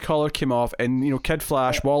 Barry's collar came off, and, Kid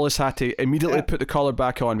Flash, Wallace had to immediately put the collar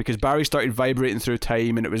back on because Barry started vibrating through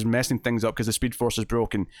time and it was messing things up because the Speed Force is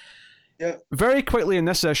broken. Yeah. Very quickly in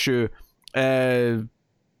this issue,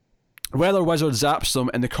 Weather Wizard zaps them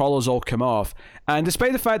and the collars all come off. And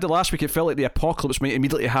despite the fact that last week it felt like the apocalypse might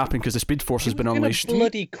immediately happen because the Speed Force has been unleashed. A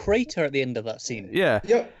bloody crater at the end of that scene. Yeah.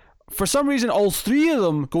 Yep. For some reason, all 3 of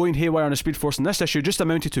them going haywire on the Speed Force in this issue just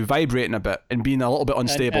amounted to vibrating a bit and being a little bit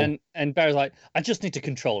unstable. And Barry's like, I just need to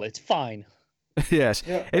control it. It's fine. Yes.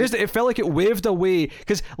 Yeah. It felt like it waved away.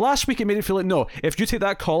 Because last week it made it feel like, no, if you take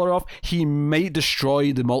that collar off, he might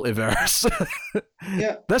destroy the multiverse.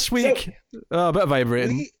 Yeah. This week, a bit of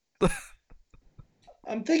vibrating.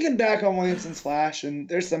 I'm thinking back on Williamson's Flash, and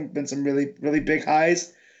there's been some really, really big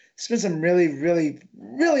highs. There's been some really, really,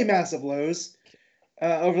 really massive lows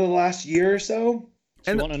over the last year or so.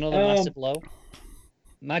 Do you want another massive low?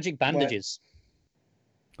 Magic bandages.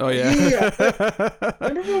 What? Oh, yeah.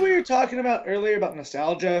 Remember what we were talking about earlier about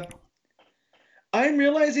nostalgia? I'm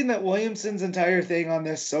realizing that Williamson's entire thing on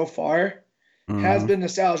this so far has been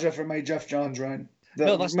nostalgia for my Jeff Johns run.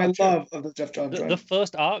 That's my love of the Jeff Johns run. The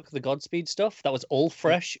first arc, the Godspeed stuff, that was all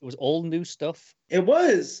fresh. It was all new stuff. It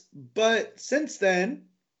was, but since then,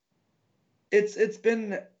 it's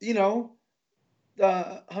been,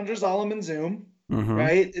 Hunter Zolomon and Zoom,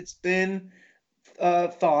 right? It's been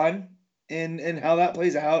Thawne and how that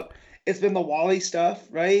plays out. It's been the Wally stuff,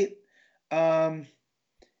 right?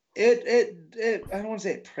 It I don't want to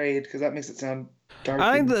say it prayed because that makes it sound dark.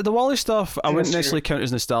 I think the Wally stuff I wouldn't necessarily count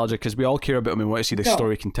as nostalgia because we all care about him and want to see the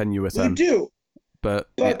story continue with him. We do. But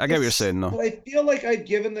I get what you're saying, though. But I feel like I've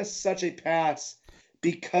given this such a pass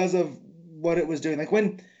because of what it was doing. Like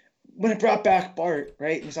when it brought back Bart,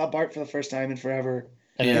 right? We saw Bart for the first time in forever.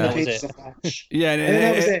 And that was it. Yeah,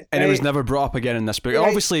 and it was never brought up again in this book. Right.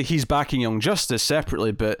 Obviously, he's backing Young Justice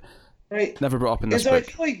separately, but never brought up in this book. I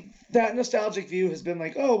feel like that nostalgic view has been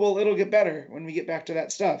like, oh, well, it'll get better when we get back to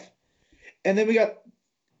that stuff. And then we got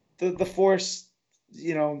the Force,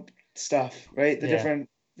 stuff, right? The different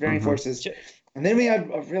varying forces. And then we had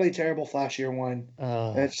a really terrible Flash year 1.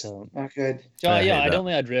 That's not good. I don't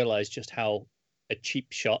think I'd realized just how a cheap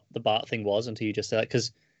shot the Bart thing was until you just said that,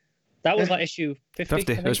 because that was like issue 50.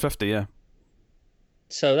 50. It was 50, yeah.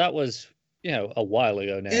 So that was, a while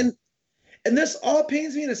ago now. And this all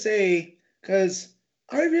pains me to say, because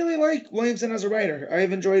I really like Williamson as a writer.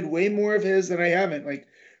 I've enjoyed way more of his than I haven't. Like,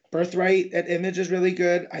 Birthright at Image is really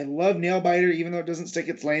good. I love Nailbiter, even though it doesn't stick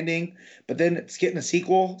its landing. But then it's getting a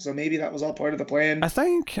sequel, so maybe that was all part of the plan. I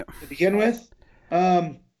think to begin with.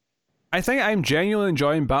 I think I'm genuinely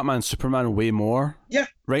enjoying Batman Superman way more. Yeah.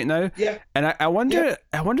 Right now. Yeah. And I wonder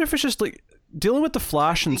if it's just like dealing with the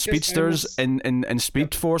Flash and Speedsters and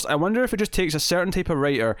Speed Force. I wonder if it just takes a certain type of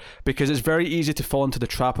writer, because it's very easy to fall into the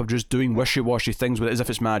trap of just doing wishy-washy things with it as if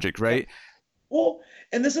it's magic, right? Well,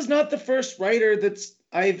 and this is not the first writer that's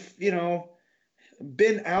I've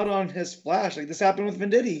been out on his Flash. Like, this happened with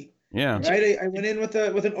Venditti. Yeah. Right. I went in with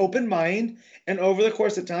an open mind, and over the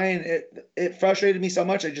course of time, it frustrated me so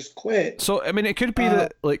much I just quit. So I mean, it could be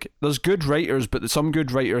that like there's good writers, but some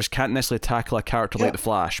good writers can't necessarily tackle a character like the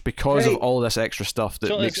Flash because of all this extra stuff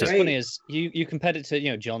that makes it. What's funny is you compared it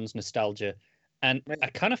to John's nostalgia, and I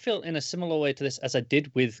kind of feel in a similar way to this as I did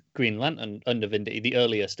with Green Lantern under Venditti. The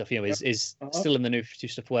earlier stuff, is still in the New 52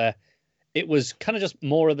 stuff where it was kind of just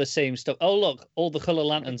more of the same stuff. Oh, look, all the color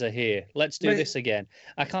lanterns are here. Let's do this again.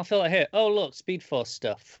 I can't feel like here. Oh, look, Speed Force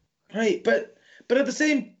stuff. Right, but at the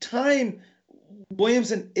same time,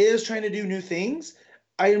 Williamson is trying to do new things.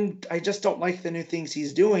 I just don't like the new things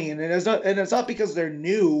he's doing, and it's not because they're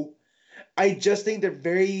new. I just think they're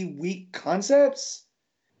very weak concepts.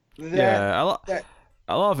 A lot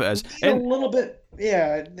of it is. A little bit,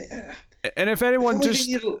 yeah. And if anyone I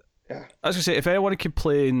was gonna say, if anyone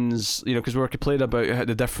complains, because we were complaining about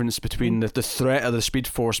the difference between the threat of the Speed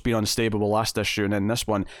Force being unstable last issue and then this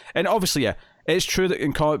one, and obviously, yeah, it's true that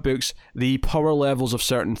in comic books the power levels of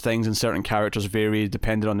certain things and certain characters vary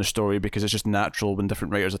depending on the story because it's just natural when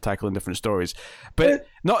different writers are tackling different stories. But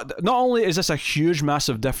not only is this a huge,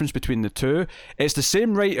 massive difference between the two, it's the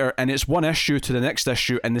same writer and it's one issue to the next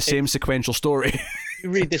issue and the same sequential story.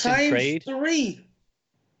 You read this in trade.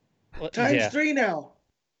 Times three now.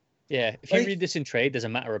 Yeah, if you read this in trade, there's a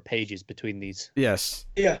matter of pages between these. Yes.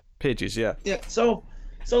 Yeah. Pages, yeah. Yeah, so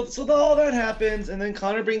all that happens, and then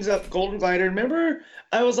Connor brings up Golden Glider. Remember,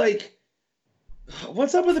 I was like,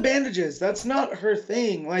 what's up with the bandages? That's not her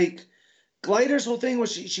thing. Like, Glider's whole thing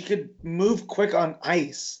was she could move quick on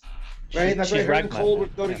ice, right? And that's why her and Cold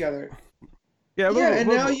would go together. Yeah, and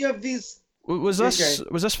now you have these... Was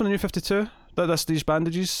this from the New 52? That's these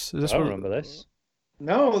bandages? I don't remember this.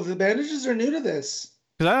 No, the bandages are new to this.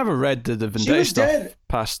 Because I never read the Vendetta stuff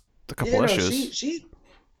past a couple issues.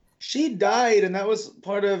 She died, and that was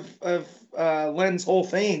part of Len's whole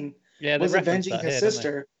thing. Yeah, was avenging his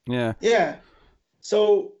sister. Yeah. Yeah.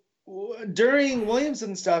 So during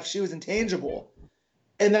Williamson stuff, she was intangible,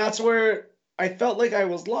 and that's where I felt like I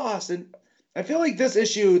was lost. And I feel like this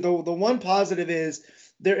issue, the one positive is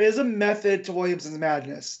there is a method to Williamson's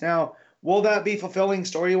madness. Now, will that be fulfilling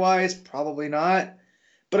story-wise? Probably not.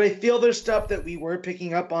 But I feel there's stuff that we were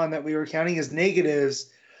picking up on that we were counting as negatives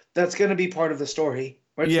that's going to be part of the story.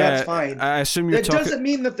 Which that's fine. I assume you're talking... doesn't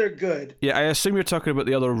mean that they're good. Yeah, I assume you're talking about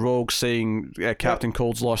the other rogues saying Captain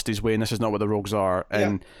Cold's lost his way and this is not what the rogues are.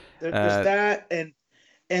 And there's that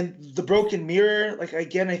and the broken mirror. Like,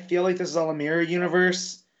 again, I feel like this is all a mirror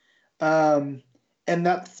universe. And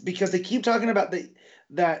that's because they keep talking about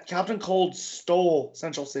that Captain Cold stole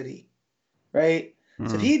Central City, right?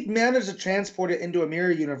 So if he managed to transport it into a mirror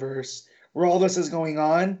universe where all this is going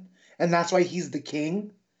on, and that's why he's the king,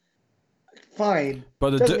 fine.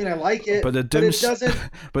 But doesn't mean I like it. But it doesn't.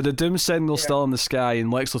 But the Doom signal's still in the sky,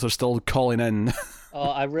 and Lex Luthor's still calling in. Oh,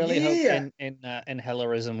 I really hope in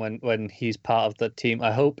Hellerism when he's part of the team,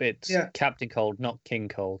 I hope it's Captain Cold, not King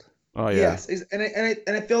Cold. Oh yeah. Yes, and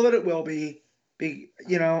I feel that it will be. I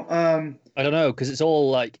don't know, because it's all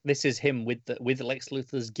like this is him with Lex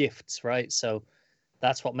Luthor's gifts, right? So.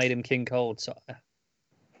 That's what made him King Cold. So,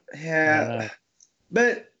 yeah,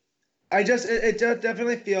 but I just it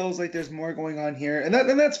definitely feels like there's more going on here, and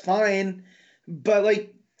that's fine. But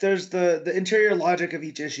like, there's the interior logic of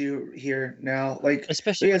each issue here now. Like,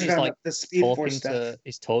 especially when he's like the Speed Force stuff.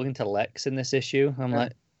 He's talking to Lex in this issue. I'm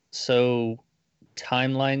like, so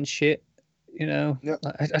timeline shit,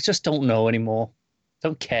 I just don't know anymore.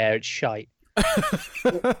 Don't care. It's shite. and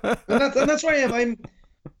that's where I am.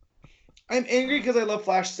 I'm angry because I love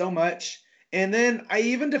Flash so much. And then I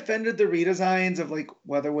even defended the redesigns of like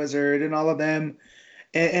Weather Wizard and all of them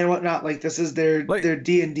and whatnot. Like, this is their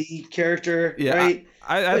D&D character, right?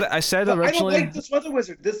 I said originally... I don't like this Weather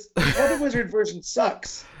Wizard. This Weather Wizard version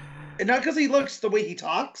sucks. And not because he looks the way he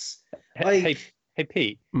talks. Like, hey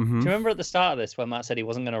Pete, do you remember at the start of this when Matt said he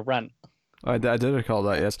wasn't going to rant? I did recall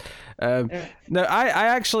that, yes. Now,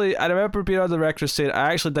 I remember being on the record saying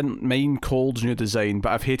I actually didn't mind Cold's new design,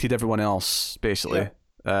 but I've hated everyone else, basically.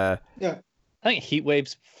 Yeah. I think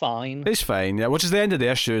Heatwave's fine. It's fine, yeah. Which is the end of the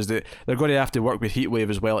issue, is that they're going to have to work with Heatwave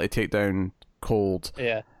as well to take down Cold.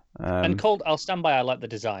 Yeah. And Cold, I'll stand by, I like the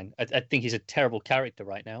design. I think he's a terrible character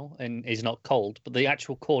right now, and he's not Cold, but the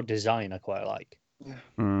actual core design I quite like.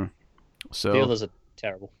 So the others are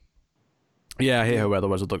terrible. Yeah, I hate how Weather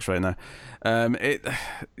Wizard looks right now.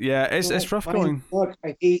 It's rough going. Look,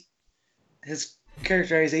 I hate his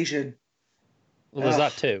characterization. Well, there's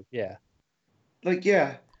that too. Yeah. Like,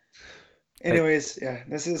 yeah. Anyways,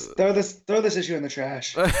 this is throw this issue in the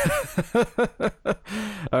trash. All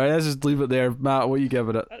right, let's just leave it there. Matt, what are you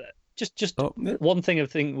giving it? Just one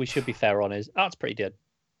thing we should be fair on is that's pretty good.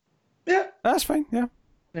 Yeah, that's fine. Yeah.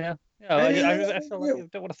 Yeah. I feel like you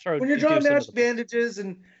don't want to throw. When you're drawing match bandages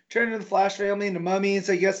and turning the Flash family into mummies,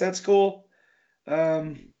 I guess that's cool.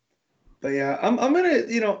 But yeah, I'm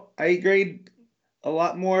gonna I grade a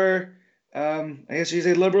lot more. I guess you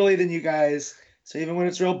say liberally than you guys. So even when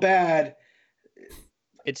it's real bad,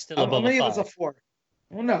 it's still above a 5. I'm gonna give this a 4.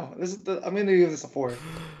 Well, no, I'm gonna give this a 4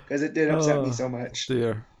 because it did upset me so much.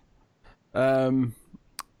 Dear. Connor.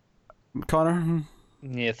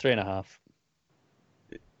 Yeah, 3.5.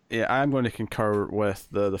 Yeah, I'm going to concur with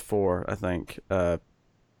the 4. I think.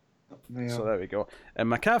 Yeah. So there we go. And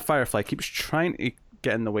my cat Firefly keeps trying to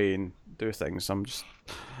get in the way and do things. So I'm just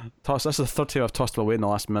toss. That's the third time I've tossed him away in the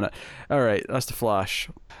last minute. All right, that's the Flash.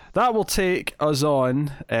 That will take us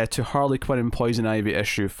on to Harley Quinn and Poison Ivy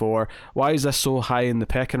issue 4. Why is this so high in the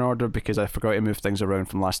pecking order? Because I forgot to move things around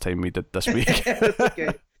from last time we did this week. That's okay.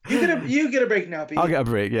 You get a break now, Pete. I'll get a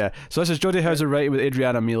break. Yeah. So this is Jody Houser writing with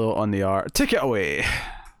Adriana Milo on the art. Take it away.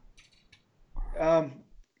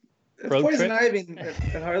 Poison Ivy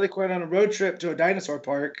and Harley Quinn on a road trip to a dinosaur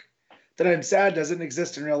park that I'm sad doesn't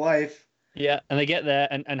exist in real life. Yeah, and they get there,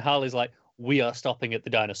 and Harley's like, "We are stopping at the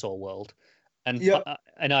dinosaur world," and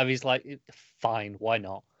Ivy's like, "Fine, why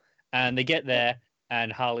not?" And they get there,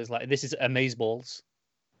 and Harley's like, "This is amazeballs,"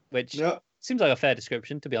 which seems like a fair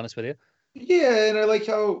description, to be honest with you. Yeah, and I like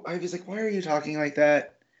how Ivy's like, "Why are you talking like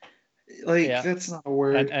that? Like that's not a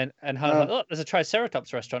word." And Harley's like, "Oh, there's a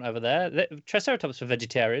Triceratops restaurant over there. Triceratops for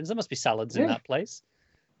vegetarians. There must be salads in that place."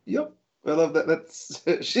 Yep, I love that. That's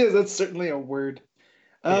certainly a word.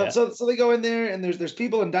 So they go in there, and there's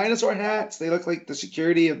people in dinosaur hats. They look like the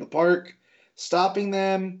security of the park, stopping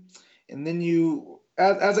them. And then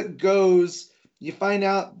as it goes, you find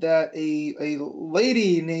out that a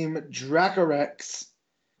lady named Dracorex,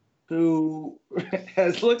 who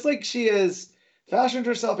looks like she has fashioned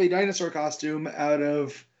herself a dinosaur costume out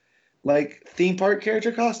of like theme park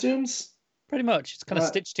character costumes. Pretty much, it's kind of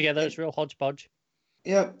stitched together. It's real hodgepodge.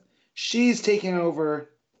 Yep, she's taking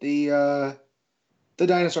over the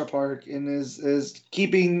dinosaur park and is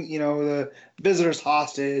keeping the visitors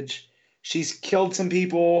hostage. She's killed some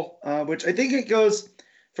people, which I think it goes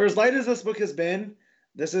for as light as this book has been.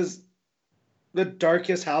 This is the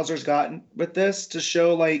darkest Hauser's gotten with this, to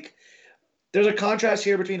show like there's a contrast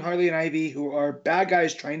here between Harley and Ivy, who are bad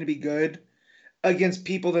guys trying to be good, against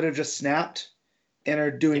people that have just snapped and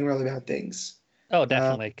are doing really bad things. Oh,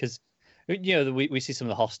 definitely, because we see some of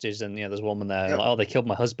the hostages, and there's a woman there. Like, oh, they killed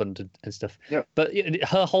my husband and stuff. Yep. But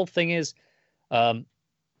her whole thing is,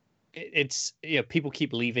 it's people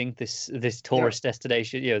keep leaving this tourist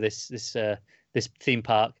destination, this theme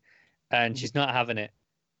park, and she's not having it.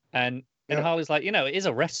 And Harley's like, it is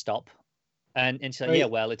a rest stop, and she's like, yeah,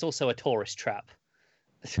 well, it's also a tourist trap.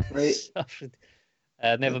 Right.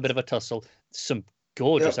 They have a bit of a tussle. Some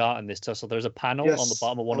gorgeous art in this tussle. There's a panel on the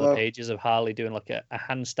bottom of one of the pages of Harley doing like a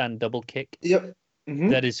handstand double kick. Yep. Mm-hmm.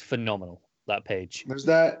 That is phenomenal, that page. There's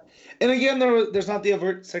that. And again, there's not the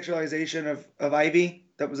overt sexualization of Ivy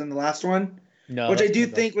that was in the last one. No. Which I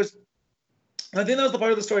think that was the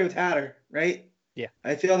part of the story with Hatter, right? Yeah.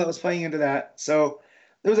 I feel that was playing into that. So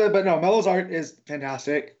there was that, but no, Mello's art is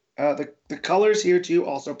fantastic. The colors here too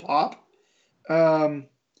also pop.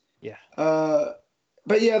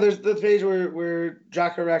 But yeah, there's the page where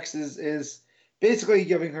Dracorex is basically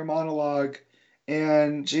giving her monologue,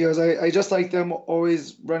 and she goes, I just like them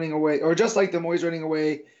always running away, or just like them always running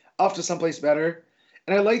away off to someplace better.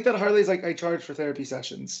 And I like that Harley's like, I charge for therapy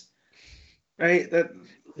sessions. Right? That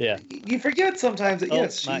you forget sometimes that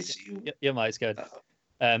your mic's good.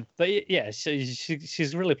 But yeah,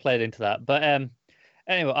 she's really played into that. But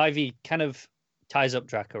anyway, Ivy kind of ties up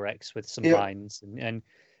Dracorex with some vines, and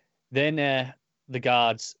then the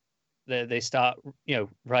guards they start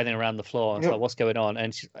writhing around the floor, and it's like, what's going on?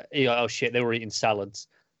 And she's like, oh shit, they were eating salads.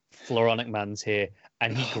 Floronic Man's here,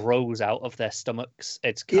 and he grows out of their stomachs.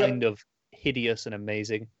 It's kind of hideous and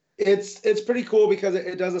amazing. It's pretty cool because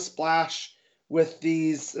it does a splash with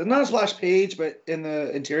these, not a splash page, but in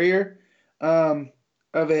the interior of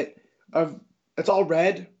it's all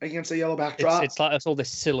red against a yellow backdrop. It's like it's all this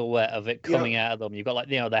silhouette of it coming out of them. You've got like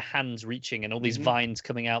their hands reaching and all these vines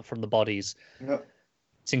coming out from the bodies. Yep.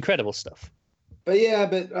 It's incredible stuff. But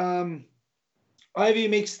Ivy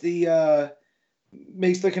makes the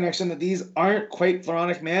connection that these aren't quite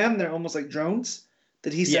Floronic Man. They're almost like drones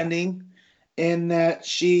that he's sending, and that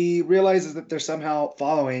she realizes that they're somehow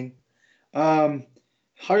following.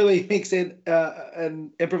 Harley makes it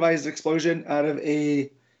an improvised explosion out of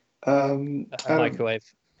a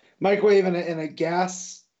microwave and a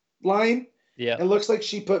gas line. Yeah, it looks like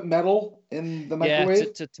she put metal in the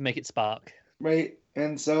microwave to make it spark. Right,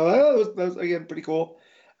 and so that was again pretty cool.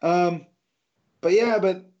 But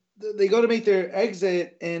they go to make their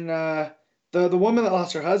exit, and the woman that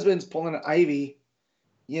lost her husband's pulling an Ivy.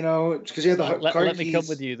 Because you had the car let keys. me come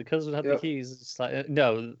with you. The cousin had the keys. It's like,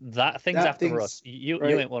 no, that thing's after us. You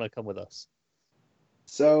ain't want to come with us.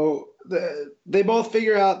 So they both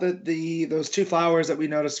figure out that those two flowers that we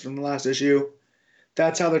noticed from the last issue,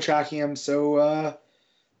 that's how they're tracking him. So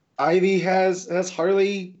Ivy has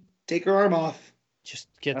Harley take her arm off. Just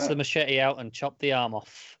gets the machete out and chop the arm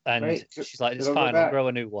off. And she's like, it's fine, I'll grow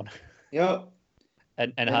a new one. Yep.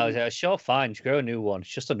 And how is it? Sure, fine. Grow a new one. It's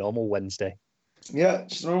just a normal Wednesday. Yeah,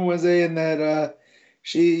 just a normal Wednesday, and that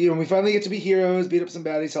we finally get to be heroes, beat up some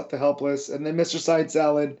baddies, help the helpless, and then Mr. Side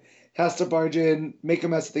Salad has to barge in, make a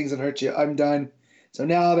mess of things, and hurt you. I'm done. So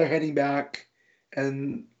now they're heading back,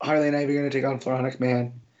 and Harley and Ivy are going to take on Floronic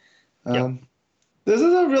Man. This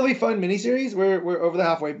is a really fun miniseries. We're over the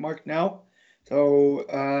halfway mark now. So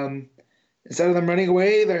instead of them running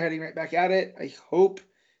away, they're heading right back at it. I hope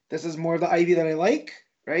this is more of the Ivy that I like,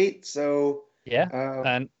 right? So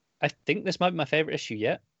and I think this might be my favorite issue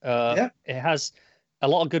yet. It has a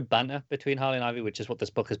lot of good banter between Harley and Ivy, which is what this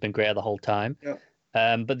book has been great at the whole time.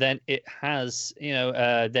 But then it has,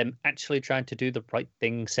 them actually trying to do the right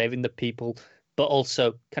thing, saving the people, but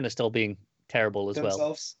also kind of still being terrible as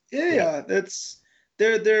themselves. Well.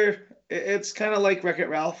 It's kind of like Wreck-It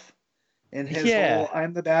Ralph and his whole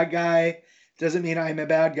I'm the bad guy doesn't mean I'm a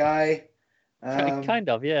bad guy. Kind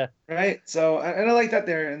of, yeah. Right. So and I like that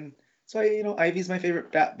there, and so Ivy's my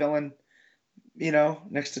favorite Bat villain.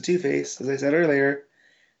 Next to Two-Face, as I said earlier.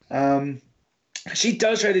 She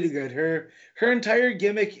does try to do good. Her entire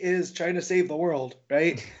gimmick is trying to save the world,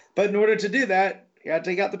 right? But in order to do that, you got to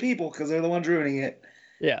take out the people because they're the ones ruining it.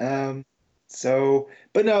 Yeah.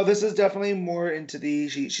 But no, this is definitely more into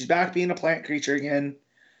she's back being a plant creature again.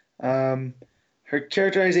 Her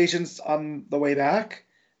characterization's on the way back.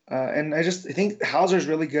 And I think Hauser's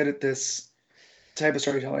really good at this type of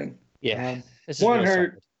storytelling. Yeah. More on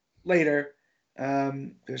her later,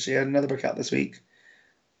 because she had another book out this week.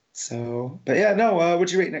 So, but yeah, no,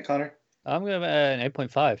 what'd you rate it, Connor? I'm going to an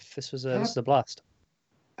 8.5. This was a blast.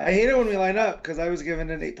 I hate it when we line up because I was given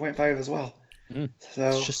an 8.5 as well. So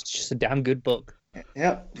it's just a damn good book.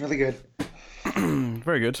 Yeah, really good.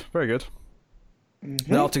 Very good, very good.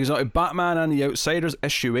 Mm-hmm. Now, takes us out to Batman and the Outsiders,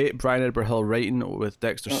 issue 8, Brian Edward Hill writing with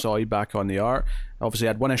Dexter Soy back on the art. Obviously,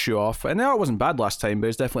 had one issue off, and the art wasn't bad last time, but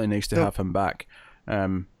it's definitely nice to have him back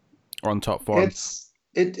on top form.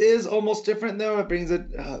 It is almost different though. It brings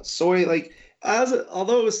Soy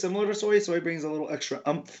although it was similar to Soy brings a little extra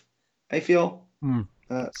oomph, I feel.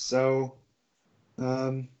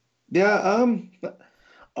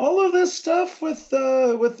 All of this stuff with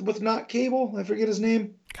not Cable, I forget his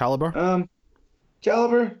name. Caliber.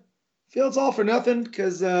 Caliber. Feel it's all for nothing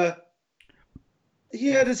because he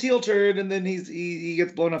had his heel turn and then he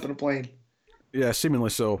gets blown up in a plane. Yeah, seemingly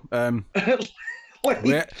so.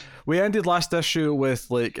 We ended last issue with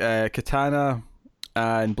Katana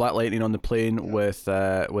and Black Lightning on the plane with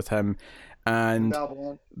him, and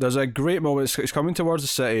there's a great moment. It's coming towards the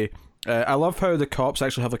city. I love how the cops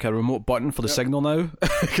actually have a remote button for the signal now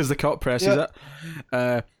because the cop presses it.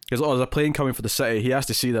 Because there's a plane coming for the city. He has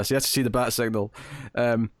to see this. He has to see the bat signal.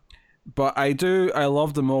 But I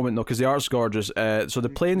love the moment though because the art's gorgeous. So the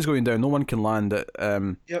plane's going down. No one can land it.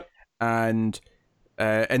 And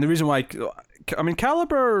the reason why,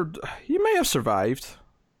 Caliber, he may have survived.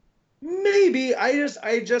 Maybe.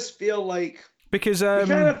 I just feel like because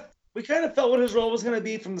we kind of felt what his role was going to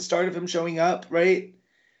be from the start of him showing up, right?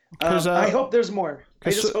 I hope there's more. I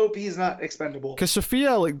just hope he's not expendable. Because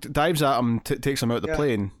Sophia dives at him, takes him out the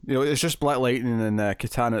plane. It's just Black Lightning and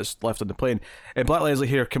Katana that's left on the plane. And Black Lightning's like,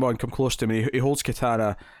 here, come on, come close to me. He holds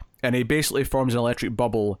Katana, and he basically forms an electric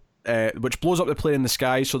bubble, which blows up the plane in the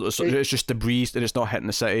sky, so it's just debris and it's not hitting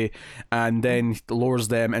the city, and then lowers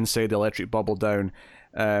them inside the electric bubble down.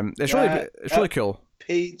 It's really cool.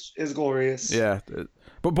 Page is glorious. Yeah,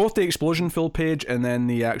 but both the explosion full page and then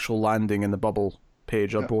the actual landing in the bubble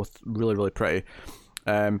page are both really, really pretty.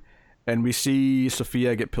 And we see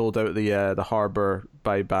Sophia get pulled out of the harbour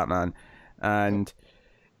by Batman, and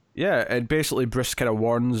and basically Bruce kind of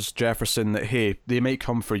warns Jefferson that, hey, they might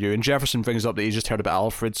come for you, and Jefferson brings up that he's just heard about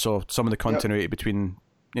Alfred, so some of the continuity between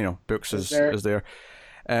books is there.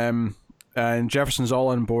 And Jefferson's all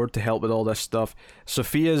on board to help with all this stuff.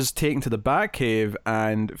 Sophia's taken to the Batcave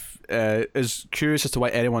and is curious as to why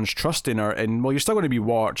anyone's trusting her. And you're still going to be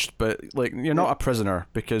watched, but you're not a prisoner,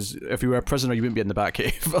 because if you were a prisoner, you wouldn't be in the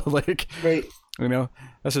Batcave. Right.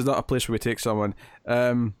 This is not a place where we take someone.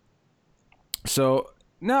 So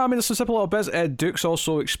no, there's some simple little bits. Ed Duke's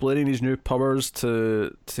also explaining his new powers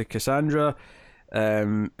to Cassandra,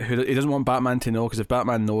 who he doesn't want Batman to know, because if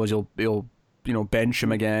Batman knows, he'll bench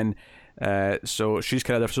him again. So she's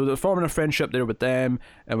kind of there. So they're forming a friendship there with them,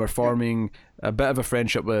 and we're forming a bit of a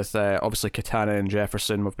friendship with obviously Katana and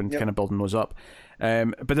Jefferson. We've been kind of building those up.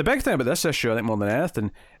 But the big thing about this issue, I think more than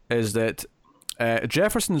anything, is that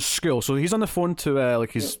Jefferson's school. So he's on the phone to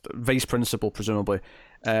his vice principal, presumably,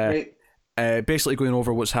 basically going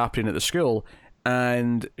over what's happening at the school.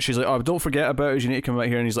 And she's like, "Oh, don't forget about us. You need to come out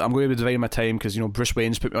here." And he's like, "I'm going to be dividing my time because Bruce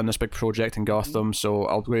Wayne's put me on this big project in Gotham, so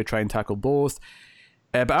I'll go to try and tackle both."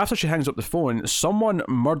 But after she hangs up the phone, someone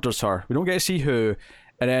murders her. We don't get to see who.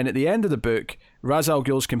 And then at the end of the book, Ra's al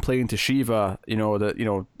Ghul's complaining to Shiva,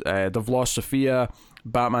 that they've lost Sophia,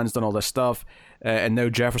 Batman's done all this stuff, and now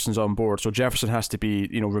Jefferson's on board. So Jefferson has to be,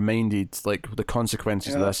 reminded like the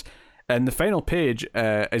consequences of this. And the final page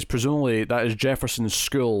is presumably that is Jefferson's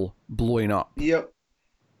school blowing up. Yep.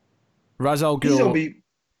 Ra's al Ghul.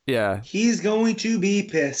 He's going to be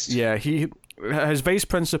pissed. Yeah, his vice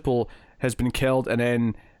principal has been killed, and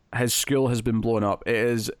then his school has been blown up. It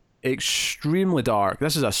is extremely dark.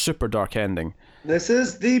 This is a super dark ending. This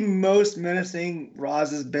is the most menacing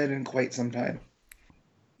Ra's has been in quite some time.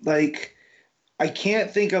 Like, I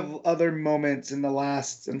can't think of other moments in the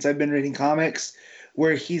last, since I've been reading comics,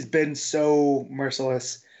 where he's been so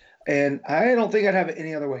merciless. And I don't think I'd have it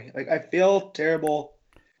any other way. Like, I feel terrible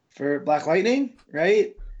for Black Lightning,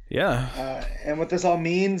 right? Yeah. And what this all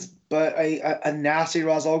means, but a nasty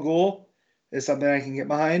Ra's al Ghul is something I can get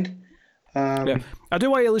behind. I do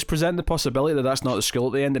want to at least present the possibility that that's not the school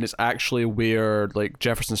at the end, and it's actually where like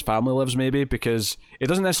Jefferson's family lives, maybe, because it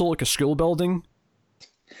doesn't necessarily look like a school building.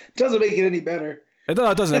 Doesn't make it any better. It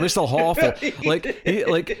doesn't. It's still awful. Like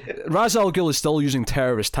Ra's al Ghul is still using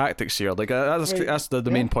terrorist tactics here. Like that's the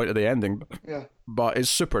main point of the ending. Yeah. But it's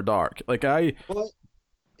super dark. Like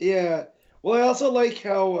yeah. Well, I also like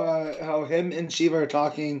how him and Shiva are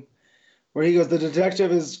talking, where he goes, "The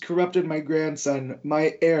detective has corrupted my grandson,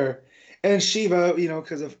 my heir." And Shiva,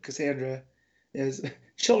 because of Cassandra, is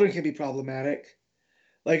children can be problematic.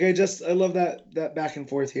 Like I love that back and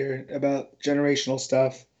forth here about generational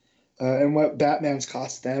stuff, and what Batman's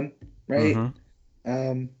cost them, right?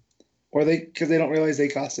 Mm-hmm. Or because they don't realize they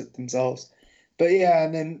cost it themselves. But yeah,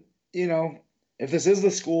 and then if this is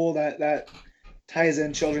the school that ties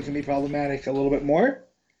in children can be problematic a little bit more.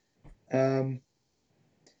 But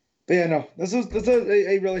yeah, no, this is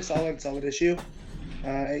a really solid issue.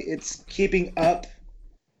 It's keeping up.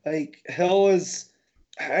 Like Hill is,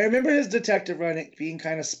 I remember his detective run being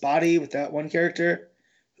kind of spotty with that one character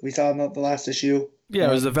we saw in the last issue. Yeah,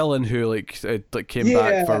 it was the villain who came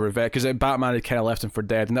back for revenge because Batman had kind of left him for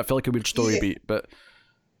dead, and that felt like a weird story beat. But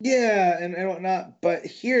and whatnot. But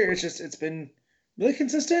here it's been really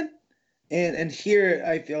consistent, and here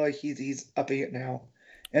I feel like he's upping it now.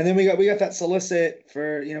 And then we got that solicit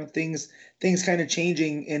for things kind of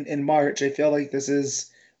changing in March. I feel like this is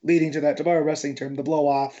leading to that tomorrow wrestling term, the blow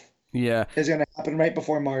off. Yeah, is going to happen right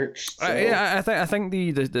before March. So. I think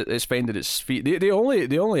the it's finding its feet. The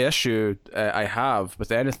only issue I have with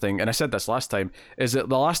anything, and I said this last time, is that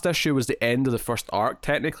the last issue was the end of the first arc.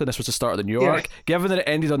 Technically, this was the start of the new arc. Given that it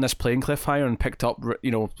ended on this plane cliffhanger and picked up,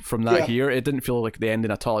 from that here, it didn't feel like the ending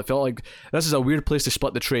at all. It felt like this is a weird place to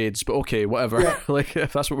split the trades, but okay, whatever. Yeah. Like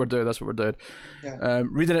if that's what we're doing, that's what we're doing. Yeah.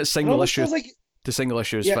 Reading it single issue to single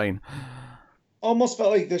issue is fine. Almost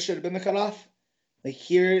felt like this should have been the cutoff. Like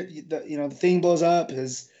here, the thing blows up.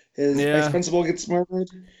 His ex-principal gets murdered,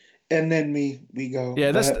 and then we go.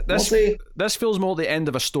 Yeah, this feels more the end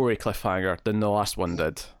of a story cliffhanger than the last one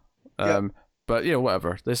did. But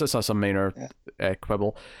whatever. This is some minor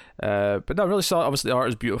quibble. But no, really solid. Obviously, the art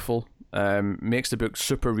is beautiful. Makes the book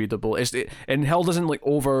super readable. And Hill doesn't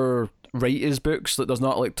overwrite his books. There's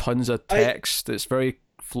not tons of text. It's very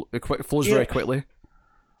it flows very quickly.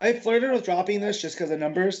 I flirted with dropping this just because of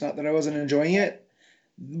numbers. Not that I wasn't enjoying it.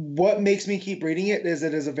 What makes me keep reading it is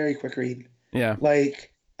a very quick read. Yeah.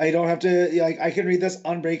 Like I don't have to I can read this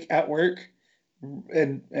on break at work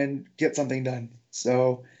and get something done.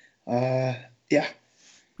 So yeah.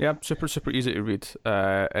 Yeah, super easy to read.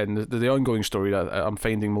 And the ongoing story that I'm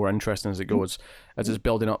finding more interesting as it goes, as it's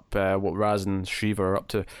building up what Raz and Shiva are up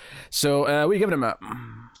to. So what are you giving it, Matt?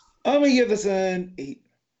 I'm gonna give this an 8.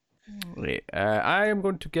 Right. I am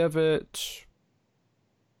going to give it.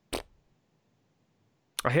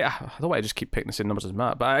 I don't want to just keep picking the same numbers as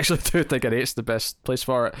Matt, but I actually do think an 8's the best place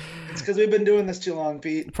for it. It's because we've been doing this too long,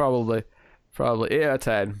 Pete. Probably 8 out of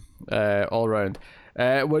 10, all round.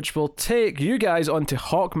 Which will take you guys on to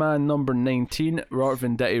Hawkman number 19, Robert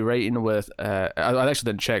Venditti writing with. I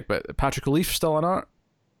actually didn't check, but Patrick O'Leaf still on art.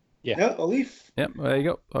 Yeah, O'Leaf. Yep, there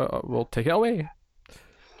you go. We'll take it away.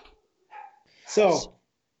 So.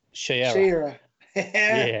 Shayera.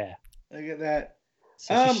 Yeah. Look at that.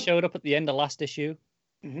 So she showed up at the end of last issue.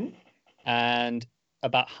 Mm-hmm. And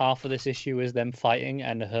about half of this issue is them fighting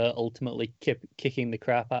and her ultimately kicking the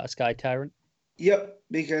crap out of Sky Tyrant. Yep,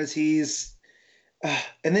 because he's...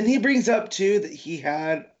 and then he brings up, too, that he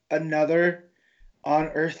had another on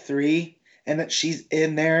Earth 3 and that she's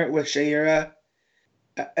in there with Shayera.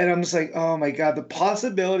 And I'm just like, oh, my God, the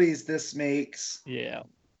possibilities this makes. Yeah.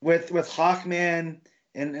 With Hawkman...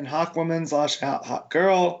 and Hawkwoman /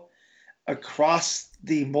 Hawkgirl, across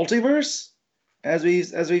the multiverse, as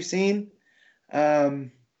we've seen. Do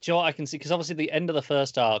you know what I can see? Because obviously the end of the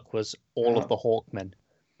first arc was all of the Hawkmen.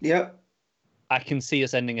 Yep. I can see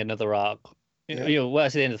us ending another arc. Yep. Well,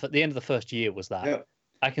 the end of the first year was that. Yep.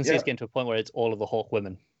 I can see us getting to a point where it's all of the Hawk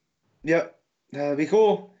women. Yep. That'd be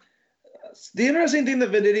cool. The interesting thing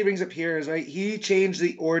that Venditti brings up here is, right, he changed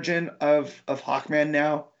the origin of Hawkman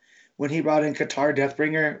now when he brought in Qatar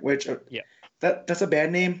Deathbringer, which that's a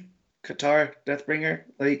bad name, Qatar Deathbringer.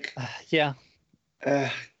 Like, yeah.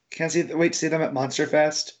 Can't wait to see them at Monster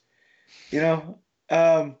Fest.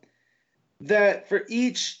 That for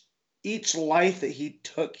each life that he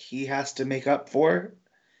took, he has to make up for.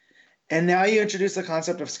 And now you introduce the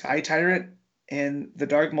concept of Sky Tyrant in the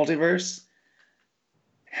Dark Multiverse.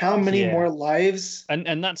 How many more lives?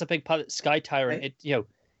 And that's a big part of Sky Tyrant. Right?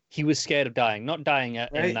 He was scared of dying, not dying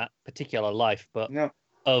in that particular life, but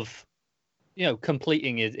of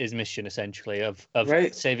completing his mission, essentially, of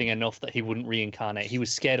saving enough that he wouldn't reincarnate. He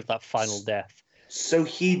was scared of that final death. So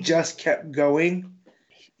he just kept going.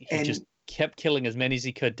 He just kept killing as many as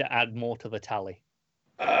he could to add more to the tally.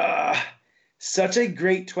 Such a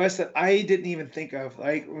great twist that I didn't even think of.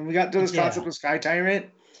 Like, when we got to this concept of Sky Tyrant,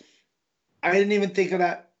 I didn't even think of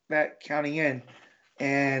that counting in.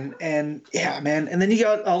 And yeah, man. And then you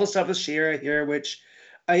got all the stuff with She-Ra here, which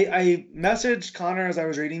I messaged Connor as I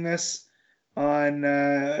was reading this on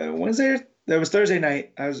Wednesday. That was Thursday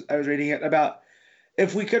night. I was reading it about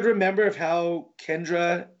if we could remember of how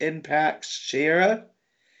Kendra impacts She-Ra,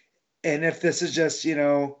 and if this is just,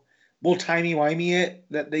 we'll timey-wimey it,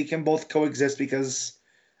 that they can both coexist because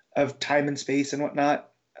of time and space and whatnot,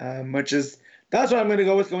 that's what I'm going to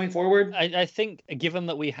go with going forward. I think, given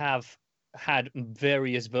that we have had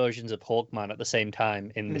various versions of Hawkman at the same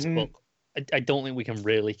time in this book, I don't think we can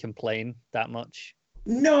really complain that much.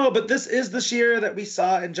 No, but this is the She-Ra that we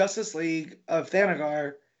saw in Justice League of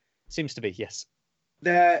Thanagar. Seems to be, yes.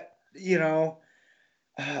 That,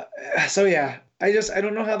 so yeah, I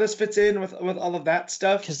don't know how this fits in with all of that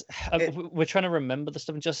stuff. Because we're trying to remember the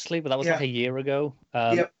stuff in Justice League, but that was like a year ago.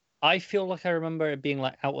 I feel like I remember it being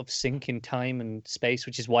like out of sync in time and space,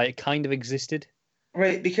 which is why it kind of existed.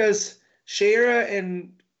 Right, because She-Ra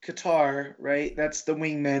and Qatar, right? That's the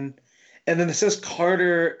wingmen. And then this is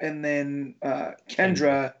Carter and then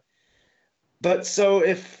Kendra. But so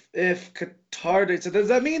if Qatar did, so does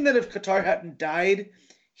that mean that if Qatar hadn't died,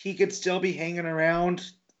 he could still be hanging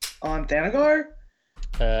around on Thanagar?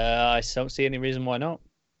 I don't see any reason why not.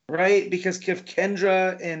 Right, because if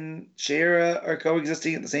Kendra and She-Ra are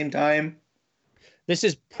coexisting at the same time. This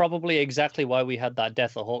is probably exactly why we had that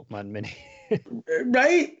Death of Hawkman mini.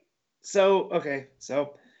 Right? So, okay.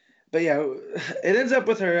 So, but yeah, it ends up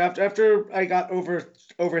with her after I got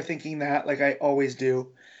overthinking that, like I always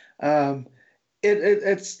do.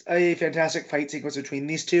 It's a fantastic fight sequence between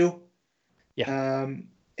these two. Yeah.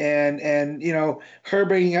 And her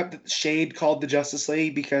bringing up that Shade called the Justice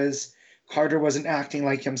League because Carter wasn't acting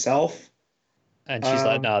like himself. And she's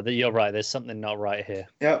like, no, you're right. There's something not right here.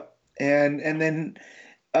 Yep. And then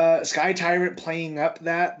Sky Tyrant playing up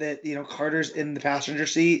that Carter's in the passenger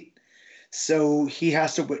seat. So he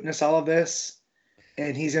has to witness all of this.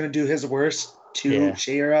 And he's going to do his worst to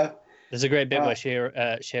She-Ra. There's a great bit where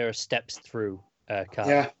She-Ra steps through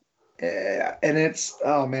Carter. Yeah. And it's,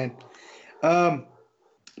 oh, man.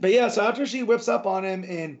 But yeah, so after she whips up on him,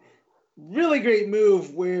 and really great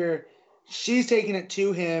move where she's taking it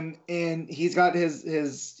to him, and he's got his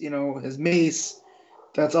mace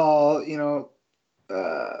that's all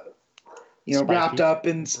wrapped up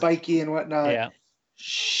and spiky and whatnot. Yeah.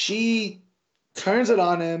 She turns it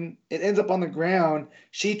on him. It ends up on the ground.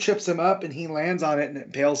 She trips him up, and he lands on it and it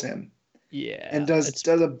impales him. Yeah, and does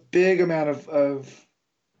a big amount of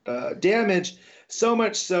damage. So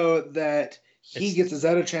much so that he gets a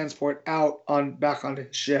Zeta transport back onto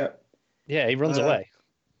his ship. Yeah, he runs away.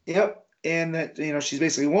 Yep. And that, she's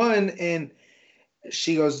basically won, and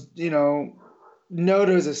she goes, no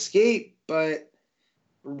to his escape, but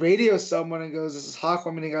radios someone and goes, this is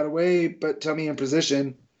Hawkwoman, he got away, but tell me in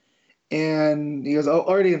position. And he goes, oh,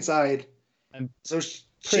 already inside. I'm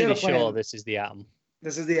pretty sure this is the Atom.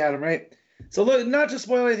 This is the Atom, right? So look, not to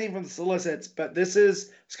spoil anything from the solicits, but this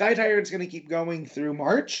is Sky Tyrant's going to keep going through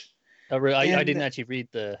March. Oh, really? I didn't actually read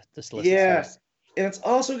the solicits. Yeah, and it's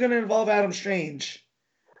also going to involve Adam Strange,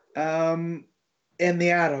 and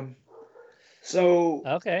the Atom. So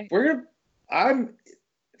okay,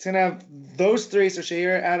 it's gonna have those three. So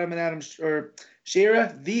She-Ra,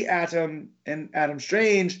 the Atom, and Adam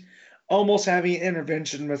Strange, almost having an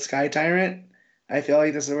intervention with Sky Tyrant. I feel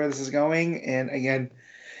like this is where this is going. And again,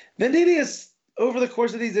 Venditti has, over the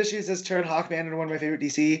course of these issues, has turned Hawkman into one of my favorite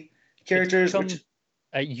DC characters.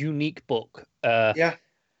 A unique book. Yeah.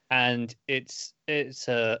 And it's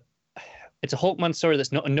a Hawkman story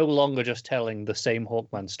that's no longer just telling the same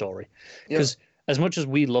Hawkman story. Because as much as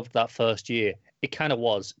we loved that first year, it kind of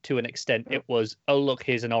was, to an extent. It was, oh, look,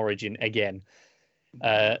 here's an origin again.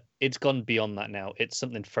 It's gone beyond that now. It's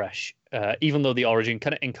something fresh. Even though the origin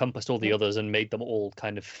kind of encompassed all the others and made them all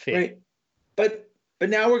kind of fit. Right. But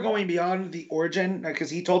now we're going beyond the origin, because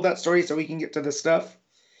he told that story so we can get to this stuff.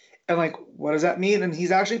 And, like, what does that mean? And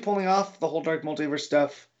he's actually pulling off the whole Dark Multiverse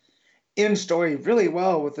stuff in story really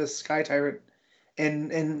well with this Sky Tyrant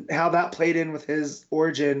and how that played in with his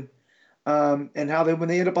origin, and how when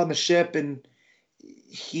they end up on the ship and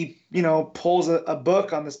he, pulls a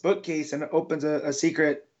book on this bookcase and it opens a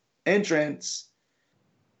secret entrance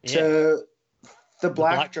to the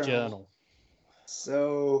Black Journal.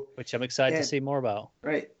 So, which I'm excited to see more about.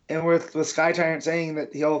 Right. And with Sky Tyrant saying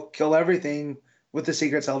that he'll kill everything with the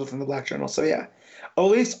secrets held within the Black Journal. So yeah,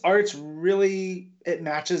 Oleif's art's really, it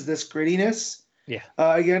matches this grittiness. Yeah.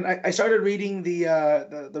 Again, I started reading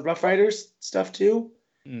the Rough Riders stuff too,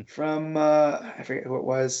 from I forget who it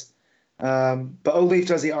was, but Oleif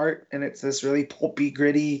does the art, and it's this really pulpy,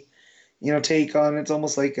 gritty, take on. It's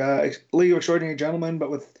almost like League of Extraordinary Gentlemen,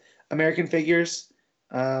 but with American figures.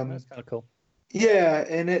 That's kind of cool. Yeah,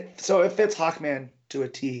 and it fits Hawkman to a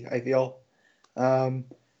T, I feel.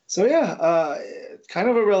 So yeah, kind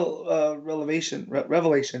of a real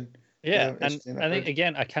revelation. Yeah, and I think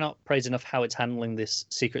again, I cannot praise enough how it's handling this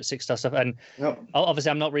Secret Six stuff. And obviously,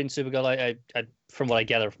 I'm not reading Supergirl. I from what I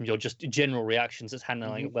gather from your just general reactions, it's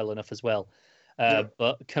handling it well enough as well.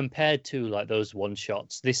 But compared to like those one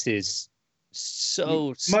shots, this is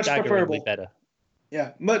so much staggeringly better.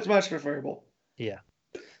 Yeah, much preferable. Yeah.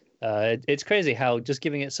 It's crazy how just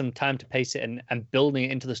giving it some time to pace it and building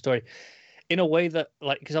it into the story in a way that,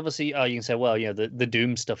 like, because obviously you can say, well, the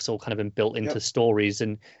Doom stuff's all kind of been built into stories,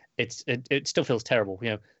 and it still feels terrible.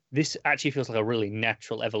 This actually feels like a really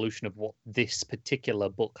natural evolution of what this particular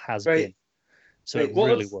book has been. So it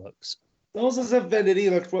really works. Almost as if Venditti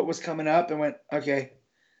looked what was coming up and went, okay,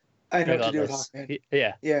 I know what to do with Hawkman.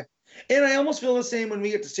 Yeah. And I almost feel the same when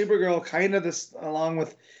we get to Supergirl, kind of this, along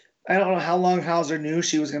with, I don't know how long Hauser knew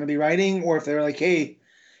she was going to be writing, or if they were like, hey,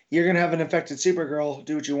 you're going to have an infected Supergirl,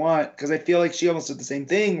 do what you want. Because I feel like she almost did the same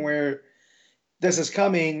thing where this is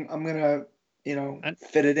coming, I'm going to,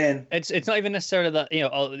 fit it in. It's not even necessarily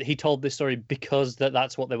that, he told this story because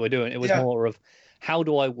that's what they were doing. It was more of, how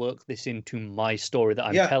do I work this into my story that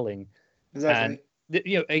I'm telling? Exactly.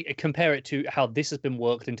 And, compare it to how this has been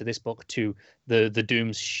worked into this book to the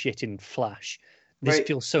Doom's shit in Flash. This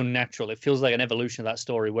feels so natural. It feels like an evolution of that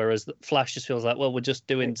story, whereas Flash just feels like, well, we're just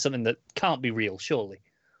doing something that can't be real, surely.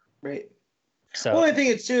 Right. So, well, I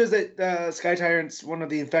think it's too is that Sky Tyrant's one of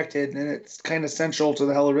the infected, and it's kind of central to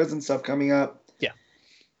the Hell Arisen stuff coming up. Yeah.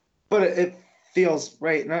 But it feels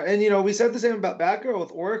right. And we said the same about Batgirl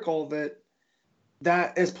with Oracle,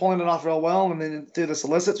 that is pulling it off real well, and then through the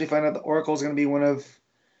solicits, we find out that Oracle is going to be one of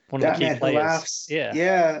the key players. Who laughs.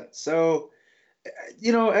 Yeah. So,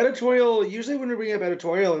 editorial, usually when we bring up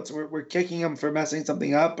editorial, it's we're kicking them for messing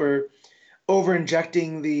something up or over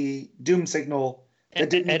injecting the Doom signal.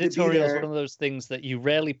 Editorial is one of those things that you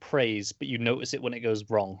rarely praise, but you notice it when it goes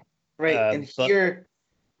wrong. Right, and here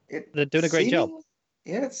they're doing a great job.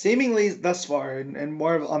 Yeah, seemingly thus far, and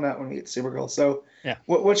more on that when we get to Supergirl. So,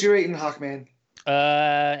 what's your rating, Hawkman?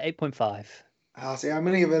 8.5. I'll say I'm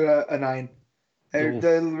gonna give it a 9. I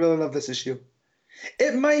really love this issue.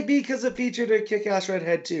 It might be because it featured a kick-ass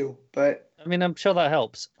redhead too, but I mean, I'm sure that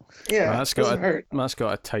helps. Yeah, Matt's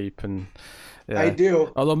got a type, and I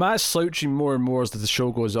do. Although Matt's slouching more and more as the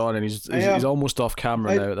show goes on, and he's almost off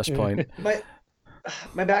camera now at this point.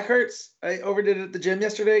 My back hurts. I overdid it at the gym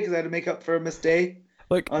yesterday because I had to make up for a missed day.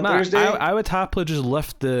 Look, on Matt, Thursday. I would happily just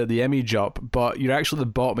lift the image up, but you're actually at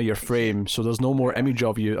the bottom of your frame, so there's no more image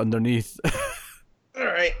of you underneath. All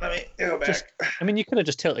right, let me go back. You could have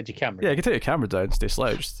just tilted your camera. Yeah, you could take your camera down and stay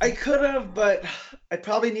slouched. I could have, but I'd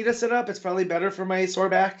probably need to sit up. It's probably better for my sore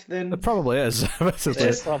back than... It probably is.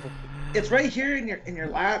 It's right here in your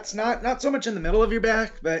lats, not so much in the middle of your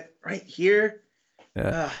back, but right here.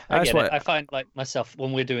 Yeah, I get it. I find like myself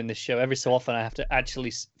when we're doing this show, every so often I have to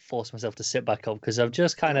actually force myself to sit back up because I've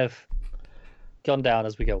just kind of gone down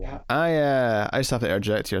as we go on. I just have to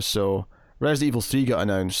interject here. So Resident Evil 3 got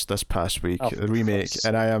announced this past week, the remake,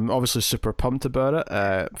 and I am obviously super pumped about it.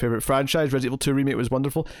 Favorite franchise, Resident Evil 2 remake was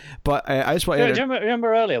wonderful, but I just want to... Do you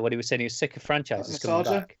remember earlier when he was saying he was sick of franchises coming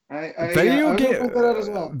back?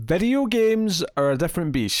 Video games are a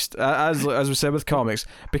different beast, as we said with comics,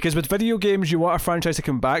 because with video games you want a franchise to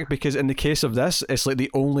come back, because in the case of this, it's like the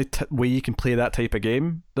only way you can play that type of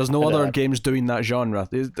game. There's no other games doing that genre.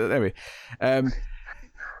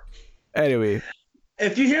 Anyway.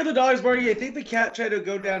 If you hear the dogs barking, I think the cat tried to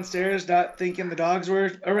go downstairs not thinking the dogs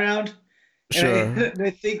were around. Sure. And I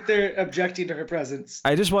think they're objecting to her presence.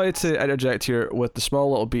 I just wanted to interject here with the small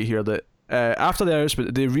little beat here that after the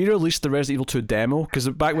announcement, they re-released the Resident Evil 2 demo, because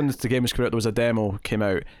back when the game was coming out, there was a demo came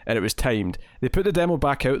out, and it was timed. They put the demo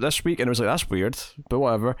back out this week, and it was like, that's weird, but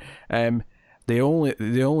whatever. They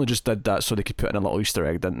only just did that so they could put in a little Easter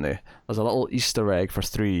egg, didn't they? There's a little Easter egg for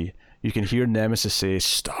 3. You can hear Nemesis say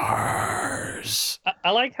stars. I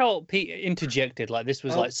like how Pete interjected like this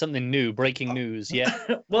was like something new, breaking news. Yeah.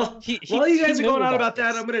 While you guys are going on about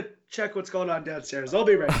that, I'm gonna check what's going on downstairs. I'll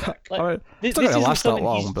be right back. This isn't something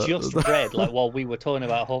he's just read like while we were talking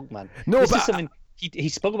about Hawkman. No, this is something he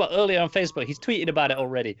spoke about earlier on Facebook. He's tweeted about it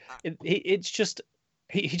already. It's just.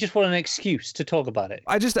 He just wanted an excuse to talk about it.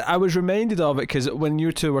 I was reminded of it because when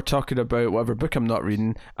you two were talking about whatever book I'm not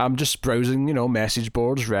reading, I'm just browsing, message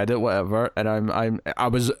boards, Reddit, whatever, and I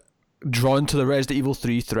was drawn to the Resident Evil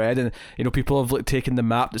 3 thread, and people have taken the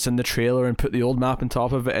map that's in the trailer and put the old map on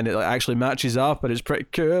top of it, and it actually matches up, and it's pretty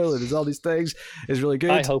cool, and there's all these things. It's really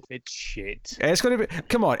good. I hope it's shit. It's going to be.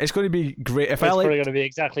 Come on, it's going to be great. It's probably going to be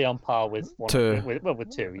exactly on par with 2.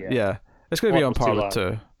 With 2, yeah. Yeah, it's going to be on par with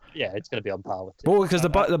 2. Yeah, it's going to be on par with 2. Well, because the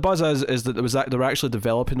buzz is that they were actually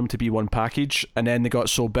developing them to be one package, and then they got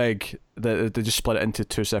so big that they just split it into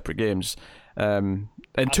 2 separate games. And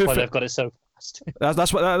that's why they've got it so fast.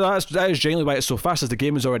 That is genuinely why it's so fast, as the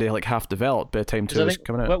game was already like half developed by the time 2 was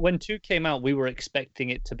coming out. When 2 came out, we were expecting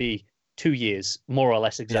it to be 2 years, more or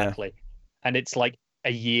less exactly, and it's like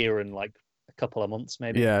a year and like a couple of months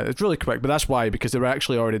maybe. Yeah, it's really quick, but that's why, because they were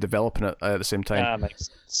actually already developing it at the same time. Makes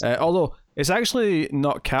sense. Although it's actually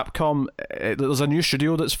not Capcom. There's a new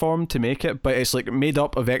studio that's formed to make it, but it's like made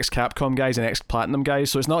up of ex-Capcom guys and ex-Platinum guys,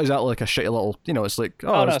 so it's not exactly like a shitty little, it's like...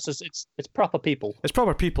 it's proper people. It's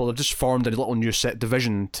proper people. They've just formed a little new set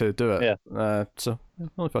division to do it. Yeah. So, I'll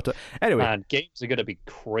look at it. Anyway. Man, games are going to be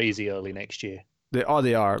crazy early next year. They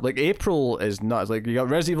are. Like, April is nuts. Like, you got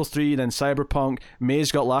Resident Evil 3, then Cyberpunk,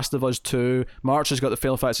 May's got Last of Us 2, March has got the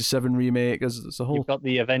Final Fantasy 7 remake. It's a whole... You've got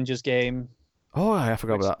the Avengers game. Oh, I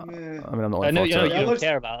forgot about that. I mean, I'm not. I know you don't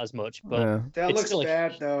care about as much, but that looks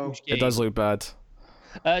bad, though. It does look bad.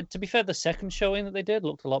 To be fair, the second showing that they did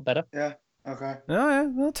looked a lot better. Yeah. Okay. Yeah.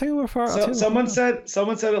 I'll take it for it. Someone said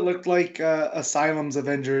it looked like Asylum's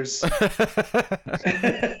Avengers.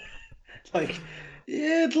 Like,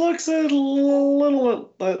 it looks a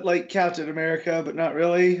little like Captain America, but not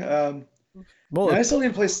really. I still need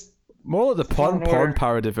to play. More like the porn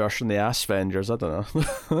parody version, the Assvengers. I don't know.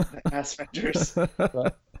 Assvengers.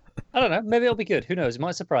 I don't know. Maybe it'll be good. Who knows? It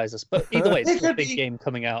might surprise us. But either way, it's a big game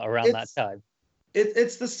coming out around that time.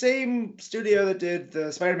 It's the same studio that did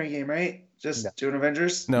the Spider-Man game, right? Just doing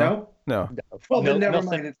Avengers? No. Well, then never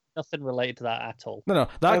mind. Nothing related to that at all. No.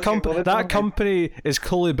 That company is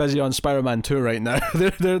clearly busy on Spider-Man 2 right now.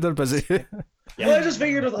 they're busy. Yeah. Well, I just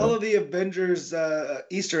figured with all of the Avengers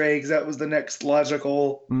Easter eggs, that was the next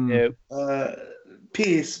logical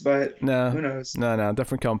piece, but who knows? No,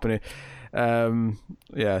 different company.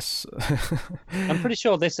 Yes. I'm pretty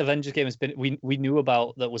sure this Avengers game has been we knew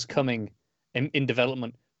about that was coming in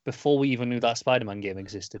development before we even knew that Spider-Man game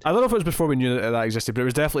existed. I don't know if it was before we knew that existed, but it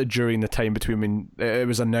was definitely during the time between when it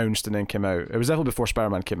was announced and then came out. It was definitely before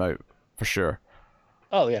Spider-Man came out, for sure.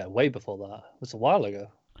 Oh yeah, way before that. It was a while ago.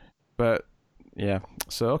 But yeah,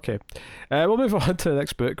 so okay. We'll move on to the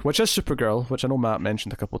next book, which is Supergirl, which I know Matt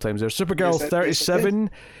mentioned a couple of times there. Supergirl 37,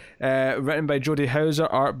 written by Jody Houser,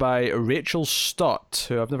 art by Rachel Stott,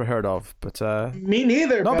 who I've never heard of. But me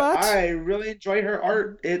neither, not bad. I really enjoy her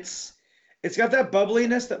art. It's got that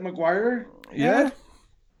bubbliness that Maguire had,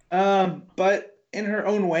 but in her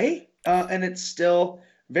own way, and it's still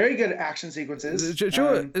very good action sequences. Do you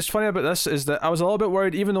know what's funny about this is that I was a little bit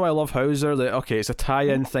worried, even though I love Hauser, that okay, it's a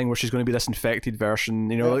tie-in thing where she's going to be this infected version.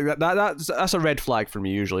 Like that's a red flag for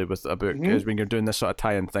me usually with a book, is when you're doing this sort of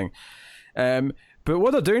tie-in thing. But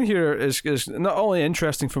what they're doing here is not only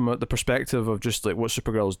interesting from the perspective of just like what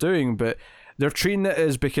Supergirl's doing, but they're treating it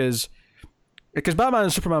as because Batman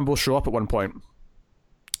and Superman both show up at one point.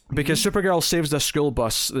 Because Supergirl saves this school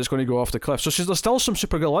bus that's going to go off the cliff. So there's still some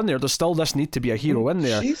Supergirl in there. There's still this need to be a hero in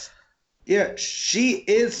there. She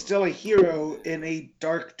is still a hero in a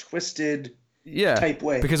dark, twisted type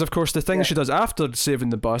way. Because of course the thing she does after saving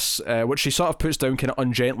the bus, which she sort of puts down kind of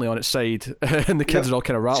ungently on its side, and the kids are all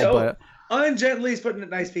kind of rattled by it. Ungently is putting it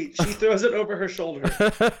nice, Pete. She throws it over her shoulder.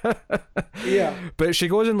 Yeah. But she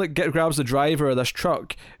goes and like grabs the driver of this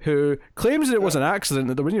truck, who claims that it was an accident.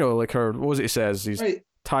 That there was, like her, what was it he says? He's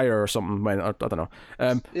tire or something went. I don't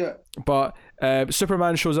know. But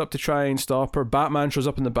Superman shows up to try and stop her. Batman shows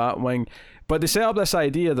up in the Batwing. But they set up this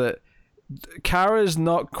idea that Kara's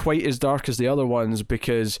not quite as dark as the other ones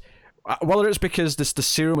because. Whether it's because the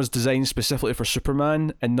serum was designed specifically for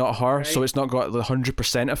Superman and not her, so it's not got the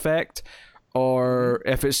 100% effect, or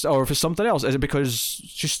if it's something else. Is it because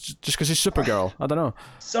just because she's Supergirl? I don't know.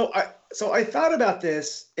 So I thought about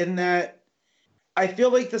this in that I feel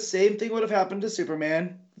like the same thing would have happened to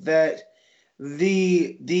Superman, that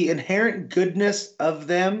the inherent goodness of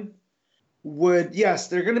them would, yes,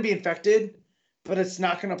 they're going to be infected, but it's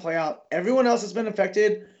not going to play out. Everyone else has been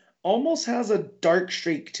infected. Almost has a dark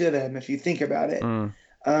streak to them if you think about it.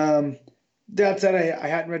 That said, I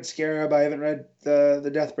hadn't read Scarab. I haven't read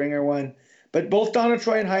the Deathbringer one, but both Donna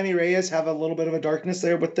Troy and Jaime Reyes have a little bit of a darkness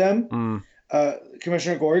there with them.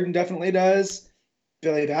 Commissioner Gordon definitely does.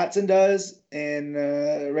 Billy Batson does, and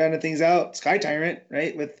rounding things out, Sky Tyrant,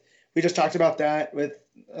 right? We just talked about that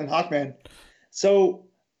and Hawkman. So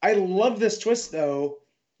I love this twist though,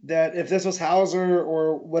 that if this was Hauser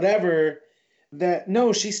or whatever. That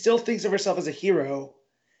no, she still thinks of herself as a hero,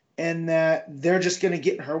 and that they're just going to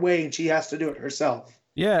get in her way, and she has to do it herself.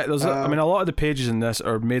 Yeah, there's. I mean, a lot of the pages in this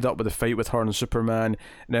are made up with the fight with her and Superman,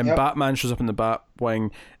 and then Batman shows up in the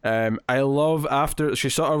Batwing. I love after she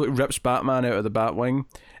sort of like rips Batman out of the Batwing,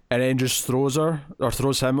 and then just throws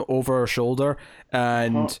him over her shoulder,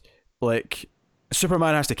 and like.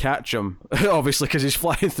 Superman has to catch him, obviously, because he's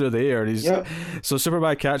flying through the air. So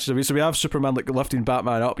Superman catches him. So we have Superman like lifting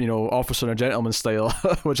Batman up, officer and a gentleman style,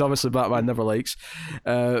 which obviously Batman never likes.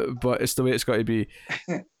 But it's the way it's got to be.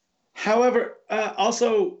 However,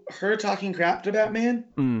 also her talking crap to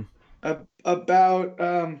Batman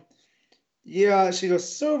about, she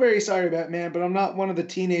goes, so very sorry, Batman, but I'm not one of the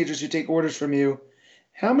teenagers who take orders from you.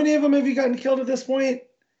 How many of them have you gotten killed at this point?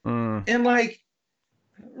 And like,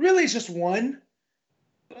 really, it's just one.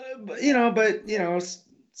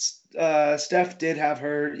 Steph did have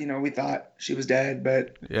her. We thought she was dead,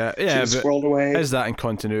 but she was squirreled away. Is that in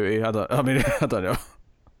continuity? I don't know.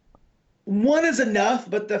 One is enough,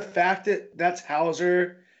 but the fact that that's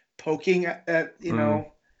Hauser poking at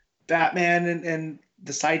Batman and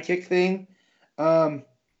the sidekick thing, I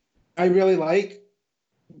really like.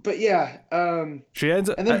 But she ends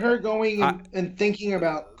up, and then her going and thinking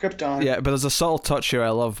about Krypton. Yeah, but there's a subtle touch here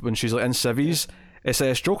I love when she's like in civvies.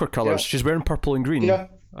 It's Joker colors. She's wearing purple and green. Yeah,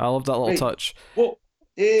 I love that little touch. Well,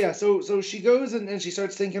 yeah. So she goes and she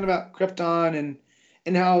starts thinking about Krypton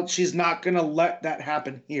and how she's not gonna let that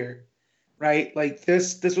happen here, right? Like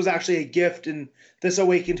this was actually a gift, and this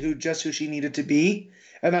awakened who she needed to be,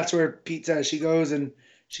 and that's where Pete says she goes and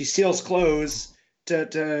she steals clothes to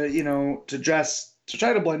dress to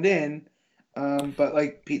try to blend in. But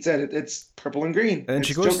like Pete said, it's purple and green. And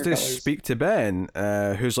she goes to speak to Ben,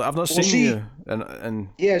 who's like, I've not seen you. And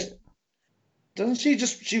doesn't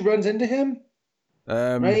she runs into him?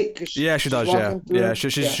 Right? She does.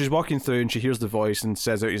 She's walking through and she hears the voice and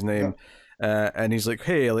says out his name. And he's like,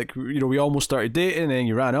 hey, like, we almost started dating and then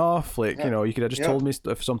you ran off. Like, you could have just told me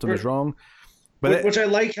if something was wrong. But which I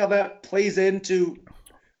like how that plays into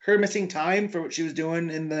her missing time for what she was doing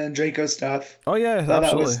in the Draco stuff. Oh yeah,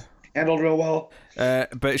 absolutely. Handled real well.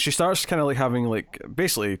 But she starts kind of like having like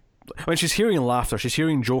basically when she's hearing laughter, she's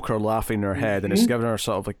hearing Joker laughing in her head, and it's giving her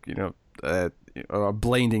sort of like a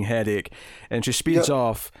blinding headache, and she speeds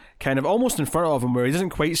off kind of almost in front of him where he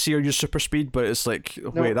doesn't quite see her use super speed, but it's like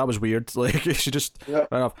wait, that was weird. Like she just ran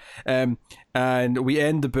off. And we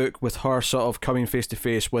end the book with her sort of coming face to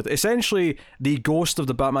face with essentially the ghost of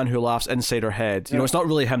the Batman Who Laughs inside her head. It's not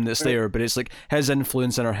really him that's there, but it's like his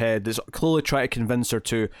influence in her head that's clearly trying to convince her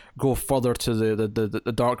to go further to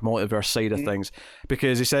the dark multiverse side of things.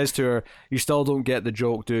 Because he says to her, you still don't get the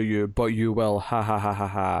joke, do you? But you will, ha ha ha ha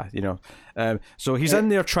ha, so he's in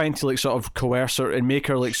there trying to like sort of coerce her and make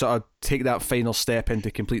her like sort of take that final step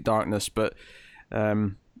into complete darkness, but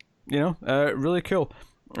really cool.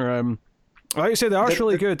 Like I say, the art's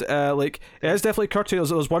really good. Like it is definitely curty.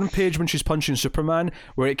 There's one page when she's punching Superman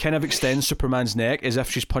where it kind of extends Superman's neck as if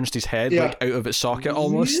she's punched his head like out of its socket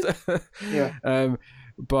almost.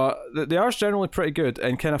 But the art's generally pretty good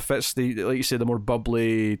and kind of fits the, like you say, the more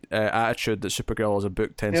bubbly attitude that Supergirl as a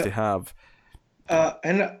book tends to have.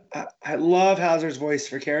 And I love Hauser's voice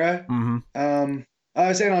for Kara. I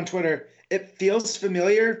was saying on Twitter, it feels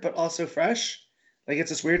familiar but also fresh. Like it's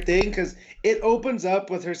this weird thing because it opens up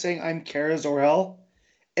with her saying, "I'm Kara Zor-El,"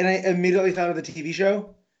 and I immediately thought of the TV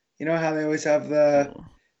show. You know how they always have the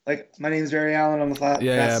like, "My name's Barry Allen" on the flat.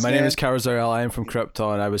 Yeah, my name is Kara Zor-El. I am from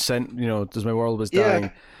Krypton. I was sent, as my world was dying.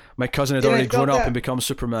 Yeah. My cousin had already grown up and become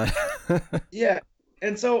Superman. Yeah,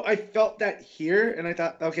 and so I felt that here, and I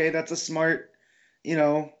thought, okay, that's a smart,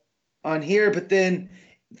 on here. But then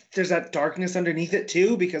there's that darkness underneath it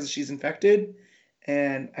too because she's infected,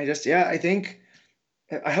 and I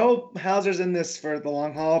hope Hauser's in this for the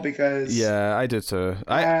long haul because I do too.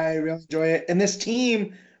 I really enjoy it, and this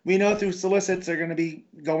team. We know through solicits they're going to be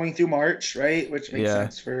going through March, right? Which makes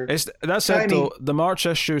sense for. That said, though, the March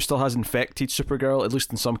issue still has infected Supergirl, at least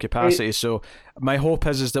in some capacity. Right. So my hope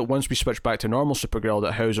is that once we switch back to normal Supergirl,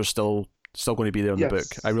 that Hauser's still going to be there in the book.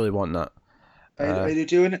 I really want that. I do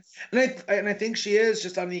too, and I think she is,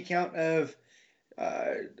 just on the account of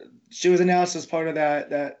she was announced as part of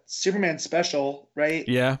that Superman special, right?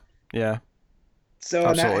 Yeah. So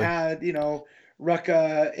and that had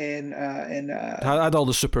Rucka and I had all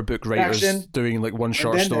the Superbook writers doing like one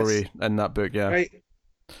short story in that book, yeah. Right.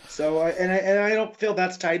 So I don't feel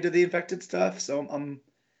that's tied to the infected stuff. So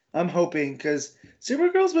I'm hoping, because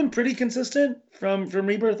Supergirl's been pretty consistent from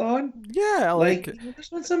Rebirth on. Yeah, there's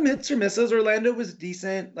been some hits or misses. Orlando was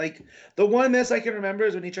decent. Like the one miss I can remember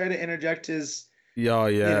is when he tried to interject his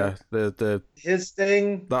the his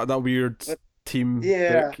thing, that weird team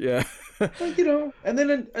book. Yeah. And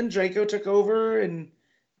then Draco took over, and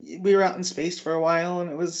we were out in space for a while,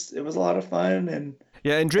 and it was a lot of fun. And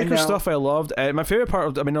Draco's stuff I loved. My favorite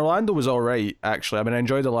part of Orlando was all right, actually. I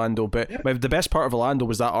enjoyed Orlando, but the best part of Orlando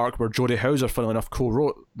was that arc where Jodie Hauser, funnily enough,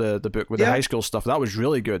 co-wrote the book with the high school stuff. That was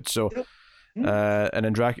really good. So, and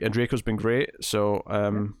then Draco's been great. So,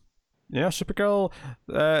 Supergirl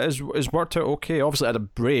is worked out okay. Obviously, had a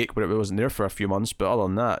break, but it wasn't there for a few months. But other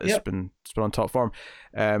than that, it's been on top form.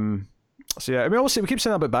 So yeah, obviously we keep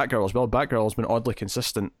saying that about Batgirl as well. Batgirl has been oddly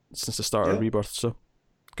consistent since the start of Rebirth. So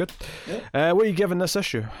good. What are you giving this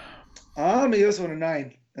issue? I'm gonna give this one a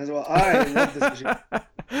 9 as well. I love this issue.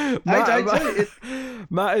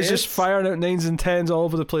 Matt is just firing out 9s and 10s all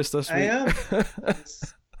over the place this week. I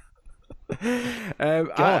am.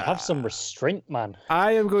 God, have some restraint, man.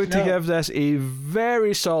 I am going to give this a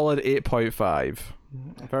very solid 8.5.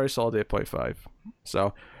 A very solid 8.5.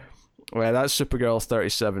 So, that's Supergirl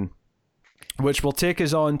 37. Which will take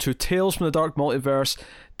us on to Tales from the Dark Multiverse,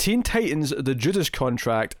 Teen Titans: The Judas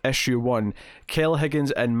Contract, Issue 1. Kyle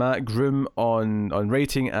Higgins and Matt Groom on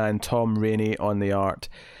writing, and Tom Rainey on the art.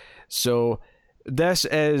 So this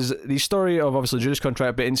is the story of, obviously, Judas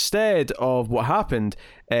Contract, but instead of what happened,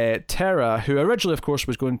 Terra, who originally, of course,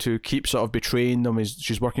 was going to keep sort of betraying them,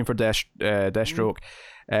 she's working for Deathstroke,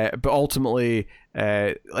 but ultimately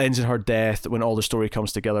ends in her death when all the story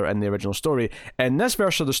comes together in the original story. In this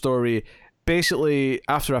version of the story, basically,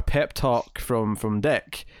 after a pep talk from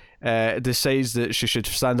Dick, decides that she should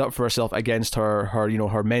stand up for herself against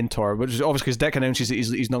her mentor, which is obviously because Dick announces that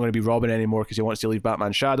he's not going to be Robin anymore because he wants to leave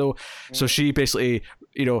Batman's shadow. So she basically,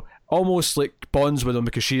 almost like bonds with him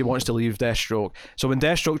because she wants to leave Deathstroke. So when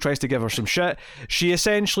Deathstroke tries to give her some shit, she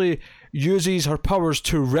essentially uses her powers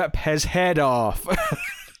to rip his head off.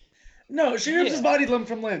 No, she rips his body limb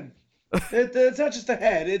from limb. It's not just the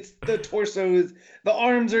head; it's the torso. The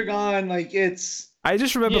arms are gone. Like it's. I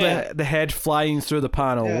just remember the head flying through the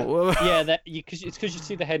panel. It's because you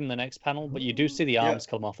see the head in the next panel, but you do see the arms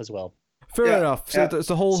come off as well. Fair enough. So it's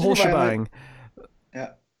the whole shebang. Yeah.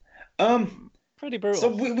 Pretty brutal. So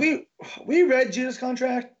we read Judas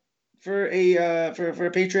Contract for a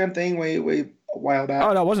Patreon thing way a while back.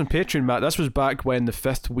 Oh, no, it wasn't Patreon, Matt. This was back when the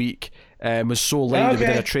 5th week was so late that we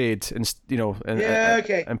did a trade,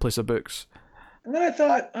 in place of books. And then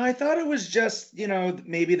I thought it was just,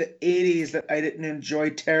 maybe the 80s that I didn't enjoy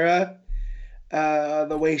Terra,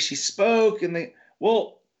 the way she spoke, and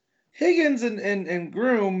Higgins and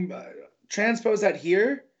Groom transposed that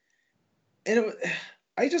here, and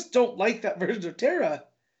I just don't like that version of Terra.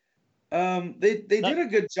 They did a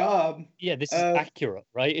good job. Yeah, this is accurate,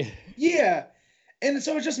 right? Yeah, and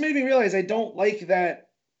so it just made me realize I don't like that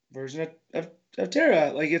version of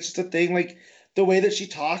Terra. Like, it's just a thing. Like, the way that she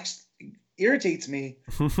talks irritates me.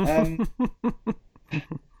 So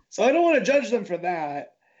I don't want to judge them for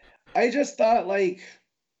that. I just thought, like,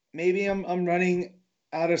 maybe I'm running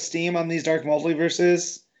out of steam on these dark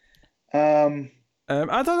multiverses. I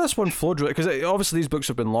thought this one flowed really, because obviously these books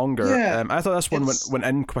have been longer. Yeah, I thought this one went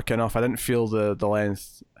in quick enough. I didn't feel the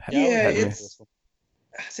length.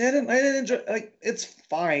 See, I didn't enjoy. Like, it's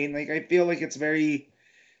fine. Like, I feel like it's very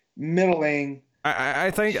middling.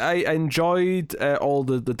 I think I enjoyed all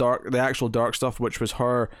the actual dark stuff, which was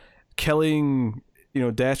her killing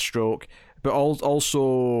Deathstroke, but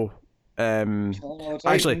also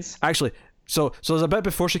actually. So there's a bit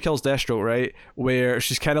before she kills Deathstroke, right, where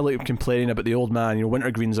she's kind of like complaining about the old man,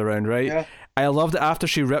 Wintergreen's around, right? Yeah. I love that after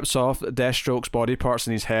she rips off Deathstroke's body parts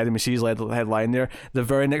in his head and we see his head lying there, the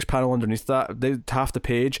very next panel underneath that, half the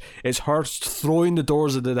page, it's her throwing the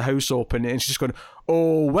doors of the house open and she's just going,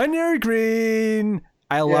 "Oh, Wintergreen!"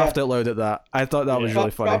 I laughed out loud at that. I thought that was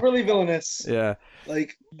really funny. Properly villainous. Yeah.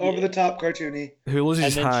 Like, over the top cartoony. Who loses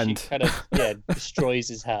his hand. She kind of, destroys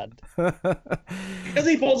his hand. Because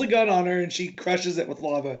he pulls a gun on her and she crushes it with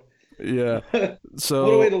lava. Yeah. So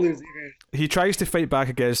what a way to lose your hand. He tries to fight back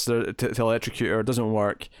against her to electrocute her. It doesn't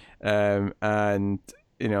work. And,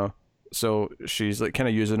 so she's like kind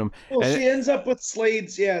of using him. Well, she ends up with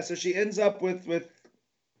Slade's, so she ends up with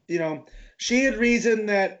she had reasoned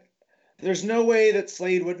that there's no way that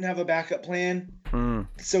Slade wouldn't have a backup plan.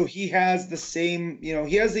 So he has the same,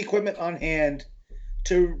 he has the equipment on hand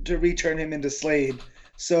to return him into Slade.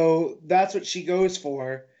 So that's what she goes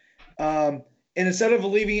for. And instead of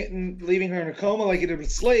leaving her in a coma like it did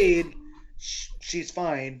with Slade, she's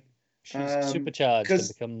fine. She's supercharged and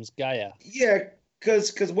becomes Gaia. Yeah,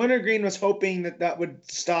 because Wintergreen was hoping that would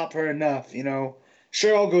stop her enough.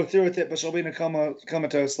 Sure, I'll go through with it, but she'll be in a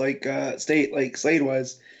comatose state like Slade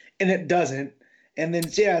was. And it doesn't. And then,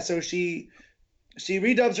 so she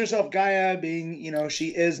redubs herself Gaia, being, she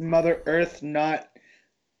is Mother Earth, not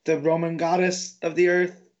the Roman goddess of the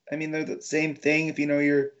earth. I mean, they're the same thing if you know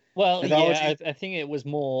your mythology. I think it was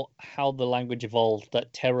more how the language evolved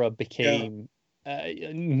that Terra became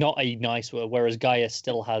not a nice word, whereas Gaia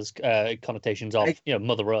still has connotations of,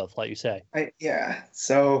 Mother Earth, like you say.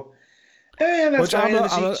 So... Yeah, that's Which fine.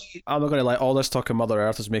 I'm not going to lie, all this talk of Mother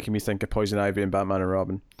Earth is making me think of Poison Ivy and Batman and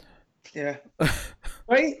Robin. Yeah.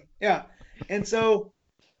 Right? Yeah. And so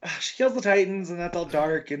she kills the Titans and that's all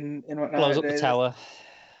dark and whatnot. Blows up the tower.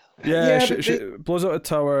 Yeah, she blows up the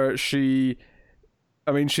tower. She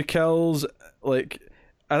kills,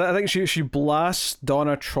 I think she blasts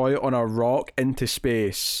Donna Troy on a rock into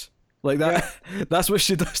space. Like that. Yeah. That's what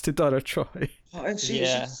she does to Donna Troy. Oh, and she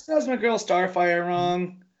does my girl Starfire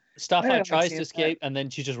wrong. Starfire tries to escape, and then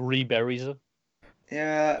she just reburies her.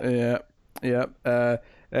 Yeah.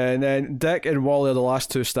 And then Dick and Wally are the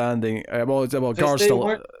last two standing.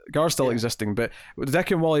 Gar's still existing, but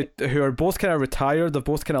Dick and Wally, who are both kind of retired, they've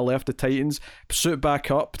both kind of left the Titans, suit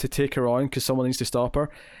back up to take her on because someone needs to stop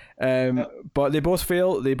her. But they both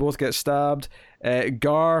fail. They both get stabbed.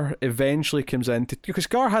 Gar eventually comes in because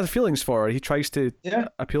Gar has feelings for her. He tries to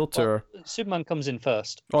appeal to her. Superman comes in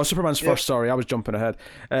first. Oh, Superman's first. Sorry, I was jumping ahead.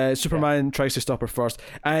 Superman tries to stop her first,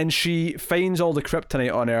 and she finds all the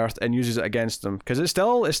kryptonite on Earth and uses it against them because it's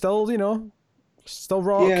still still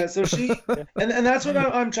rock. Yeah. So she and that's what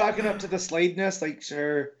I'm chalking up to the Sladeness. Like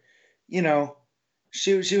her,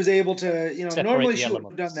 she was able to normally she would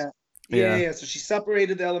have done that. Yeah. So she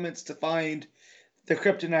separated the elements to find the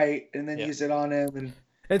kryptonite and then use it on him.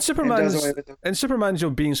 And Superman's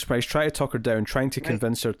being surprised, trying to talk her down, trying to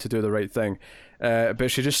convince her to do the right thing.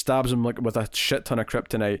 But she just stabs him with a shit ton of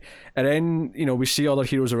kryptonite. And then, we see other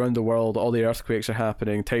heroes around the world, all the earthquakes are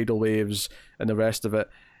happening, tidal waves and the rest of it.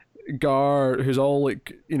 Gar, who's all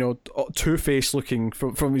Two-Face looking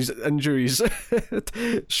from his injuries,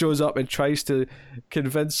 shows up and tries to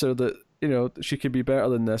convince her that, she could be better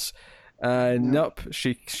than this. And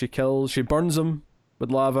she burns him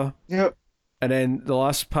with lava. Yep. And then the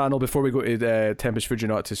last panel before we go to Tempest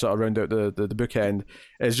Fujinot to sort of round out the bookend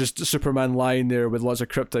is just Superman lying there with lots of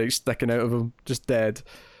kryptonite sticking out of him, just dead.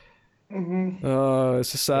 Mm-hmm. Oh,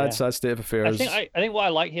 it's a sad state of affairs. I think what I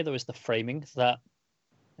like here though is the framing that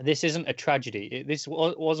this isn't a tragedy. This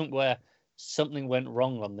wasn't where something went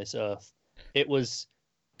wrong on this Earth. It was,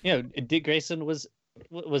 Dick Grayson was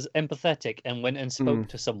empathetic and went and spoke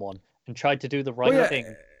to someone and tried to do the right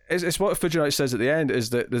thing. It's what Fujinot says at the end is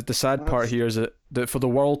that the sad part here is that for the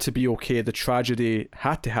world to be okay, the tragedy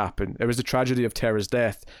had to happen. It was the tragedy of Terra's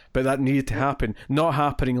death, but that needed to happen. Not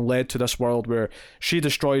happening led to this world where she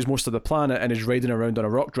destroys most of the planet and is riding around on a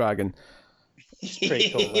rock dragon. It's pretty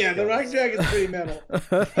cool. Yeah, the rock dragon's pretty metal. I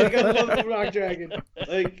love the rock dragon.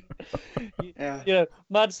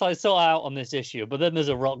 Mad Sci's so out on this issue, but then there's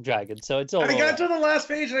a rock dragon, so it's all. I got to the last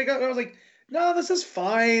page and I was like, no, this is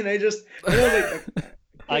fine.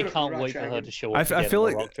 I can't wait for her to show up. I feel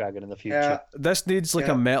like Rock Dragon in the future. Yeah. This needs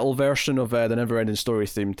a metal version of the Never-Ending Story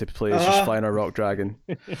theme to play. It's just flying a Rock Dragon.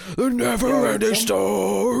 The Never-Ending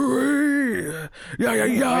Story.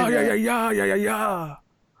 Yeah.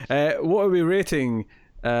 What are we rating?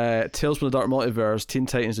 Tales from the Dark Multiverse, Teen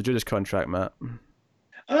Titans: The Judas Contract, Matt.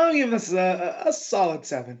 I'll give this a solid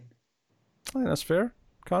 7. I think that's fair,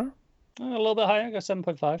 Connor. A little bit higher. I got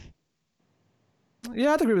 7.5.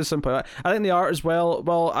 Yeah, I'd agree with Simple. I think the art as well.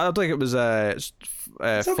 Well, I don't think it was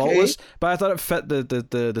faultless, but I thought it fit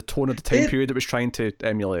the tone of the time period it was trying to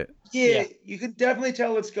emulate. Yeah, you could definitely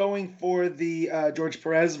tell it's going for the George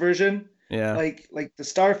Perez version. Yeah, like the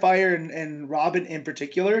Starfire and Robin in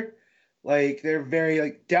particular, like they're very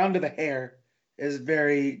like down to the hair is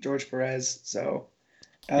very George Perez. So,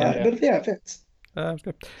 but yeah, it fits.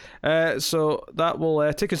 Good. So that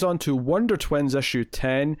will take us on to Wonder Twins issue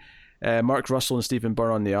 10. Mark Russell and Stephen Byrne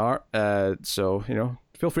on the art. So,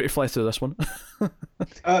 feel free to fly through this one.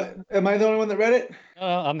 Am I the only one that read it?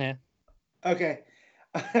 I'm here. Okay.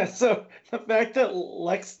 So the fact that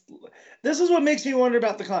Lex... This is what makes me wonder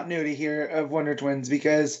about the continuity here of Wonder Twins,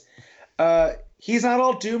 because he's not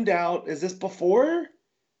all doomed out. Is this before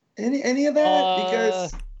any of that?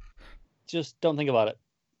 Because... Just don't think about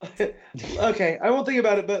it. Okay, I won't think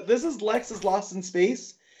about it, but this is Lex is lost in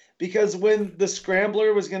space. Because when the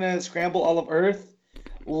Scrambler was going to scramble all of Earth,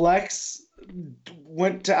 Lex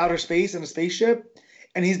went to outer space in a spaceship,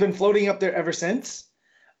 and he's been floating up there ever since.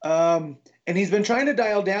 And he's been trying to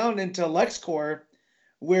dial down into LexCorp,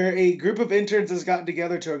 where a group of interns has gotten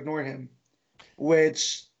together to ignore him,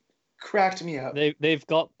 which cracked me up. They've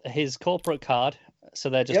got his corporate card, so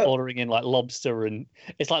they're just ordering in like lobster, and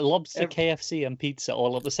it's like lobster, KFC, and pizza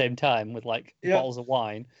all at the same time with like bottles of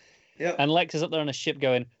wine. Yep. And Lex is up there on a ship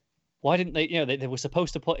going, why didn't they? They were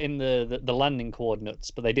supposed to put in the landing coordinates,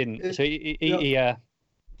 but they didn't. So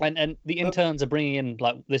and the interns are bringing in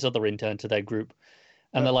like this other intern to their group,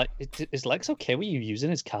 and they're like, "Is Lex okay with you using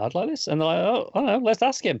his card like this?" And they're like, "Oh, I don't know, let's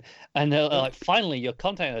ask him." And they're like, "Finally, you're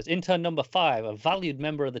contacting us, intern number 5, a valued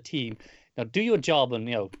member of the team. Now do your job and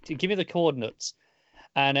give me the coordinates."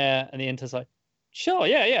 And the intern's like, "Sure,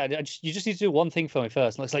 yeah. You just need to do one thing for me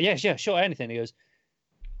first." And Lex like, "Yeah, sure, anything." He goes,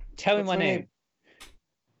 "Tell me my name."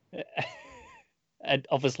 And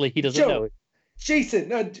obviously he doesn't know it.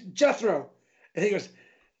 Jason, Jethro. And he goes,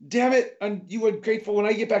 "Damn it, you were grateful when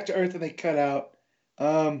I get back to Earth," and they cut out.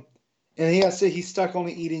 And he's stuck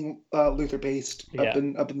only eating Luther paste up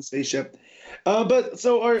in the spaceship. But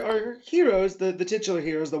so our heroes, the titular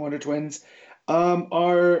heroes, the Wonder Twins,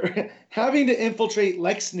 are having to infiltrate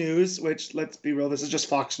Lex News, which, let's be real, this is just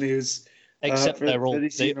Fox News. Except they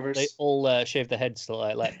all shave their heads to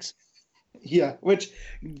like Lex. Yeah, which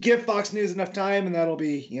give Fox News enough time, and that'll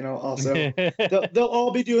be, also they'll all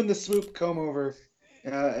be doing the swoop comb over.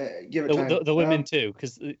 Give it time. The women too,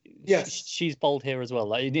 because she's bold here as well.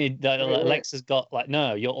 Like Lex has got like,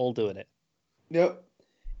 no, you're all doing it. Yep.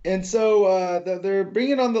 And so they're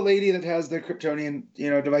bringing on the lady that has the Kryptonian,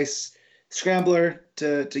 device scrambler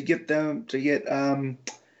to get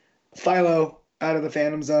Philo out of the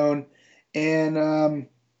Phantom Zone, and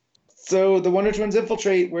so the Wonder Twins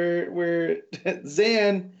infiltrate where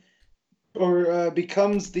Zan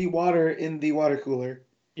becomes the water in the water cooler.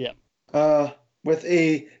 Yeah. With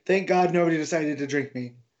a thank God nobody decided to drink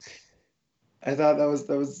me. I thought that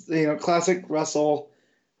was classic Russell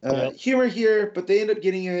humor here, but they end up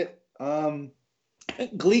getting it.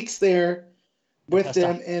 Gleek's there with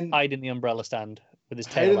them and hide in the umbrella stand with his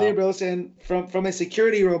tail hide in the umbrella stand from a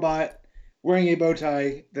security robot wearing a bow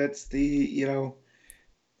tie. That's the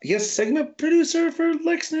I guess segment producer for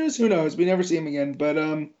Lex News. Who knows? We never see him again. But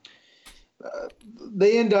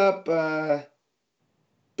they end up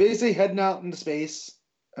basically heading out into space.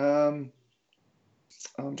 I'm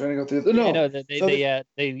trying to go through.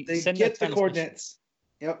 They send get the coordinates.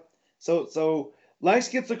 Yep. So Lex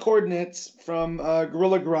gets the coordinates from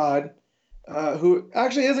Gorilla Grodd, who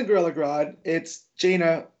actually isn't Gorilla Grodd. It's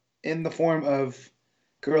Jaina in the form of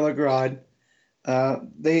Gorilla Grodd.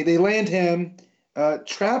 They land him.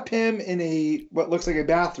 Trap him in what looks like a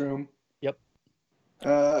bathroom. Yep.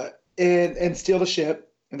 And steal the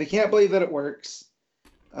ship. And they can't believe that it works.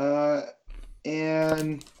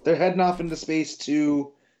 And they're heading off into space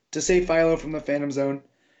to save Philo from the Phantom Zone.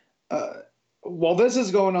 While this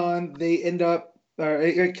is going on, they end up.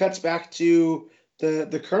 It cuts back to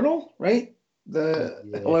the Colonel, right?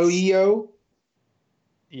 Hello EO.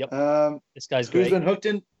 Yep. This guy's who's been hooked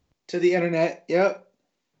into the internet. Yep.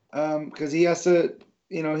 Because he has to,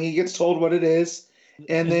 he gets told what it is,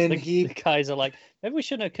 and then the guys are like, maybe we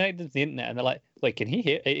shouldn't have connected to the internet, and they're like, wait, can he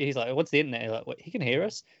hear? He's like, what's the internet? He's like, wait, he can hear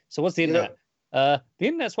us. So what's the internet? The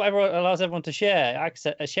internet's what allows everyone to share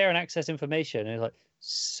and access information. And he's like,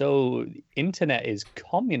 so the internet is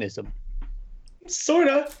communism,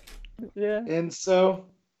 sorta. Yeah. And so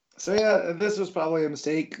yeah, this was probably a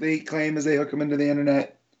mistake. They claim as they hook him into the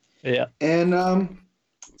internet. Yeah. And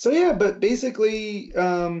so yeah, but basically,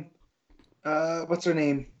 what's her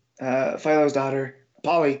name? Philo's daughter,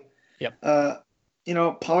 Polly. Yep.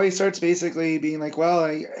 Polly starts basically being like,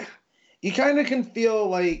 well, you kind of can feel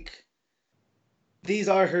like these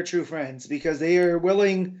are her true friends because they are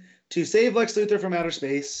willing to save Lex Luthor from outer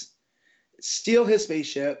space, steal his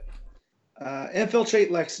spaceship,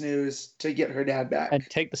 infiltrate Lex News to get her dad back. And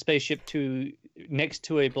take the spaceship next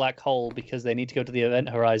to a black hole because they need to go to the event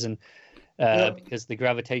horizon because the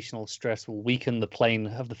gravitational stress will weaken the plane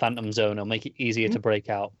of the Phantom Zone and make it easier to break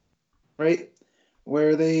out. Right.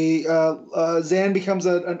 Where they Zan becomes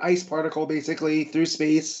an ice particle basically through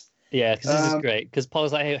space. Yeah, because this is great. Because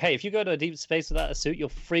Paul's like, hey, if you go to a deep space without a suit, you'll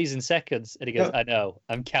freeze in seconds. And he goes, I know,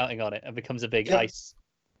 I'm counting on it. And becomes a big ice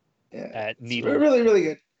needle. It's really, really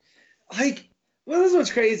good. Like, this is what's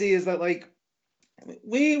crazy is that, like,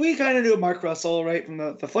 we kind of knew Mark Russell, right, from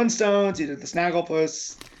the Flintstones. He did the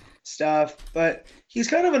Snagglepuss stuff. But he's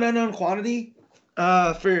kind of an unknown quantity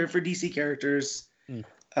for DC characters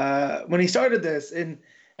when he started this. And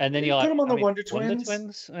then you put him on the Wonder Twins.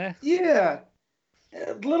 Wonder Twins? Yeah.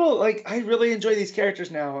 I really enjoy these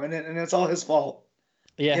characters now, and it's all his fault.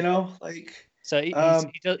 Yeah, so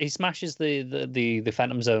he smashes the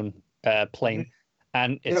Phantom Zone plane,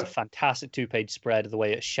 and it's a fantastic 2-page spread of the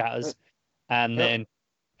way it shatters, and then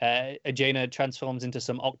Jaina transforms into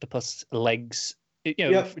some octopus legs,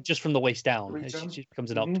 just from the waist down. She becomes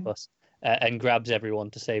an octopus and grabs everyone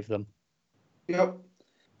to save them. Yep.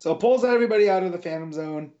 So pulls everybody out of the Phantom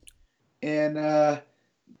Zone, and.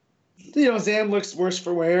 Zan looks worse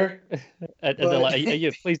for wear. And they're like,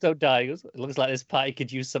 please don't die. He goes, it looks like this party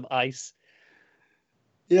could use some ice.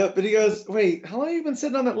 Yeah, but he goes, wait, how long have you been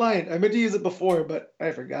sitting on that line? I meant to use it before, but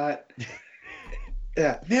I forgot.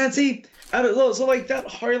 Yeah. Man, see, so like that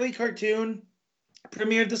Harley cartoon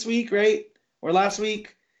premiered this week, right? Or last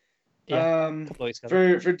week? Yeah, for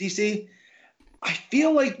DC. I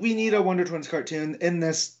feel like we need a Wonder Twins cartoon in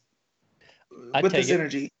this with this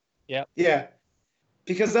energy. Yeah. Yeah.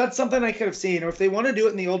 Because that's something I could have seen. Or if they want to do it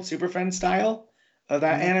in the old Super Friends style of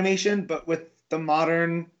that animation, but with the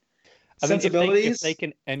modern sensibilities. If they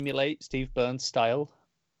can emulate Steve Burns' style.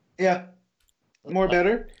 Yeah. More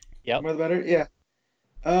better. Yeah. More the better. Yeah.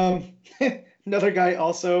 Another guy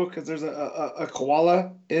also, because there's a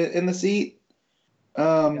koala in the seat.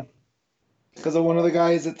 Because of one of the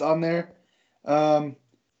guys that's on there. One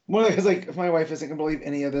of the guys, like, my wife isn't going to believe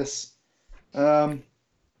any of this.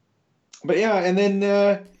 But yeah, and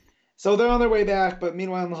then so they're on their way back. But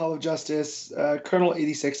meanwhile, in the Hall of Justice, Colonel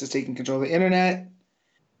 86 is taking control of the internet,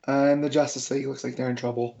 and the Justice League looks like they're in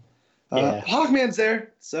trouble. Hawkman's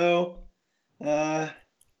there, so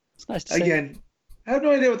it's nice to again. See. I have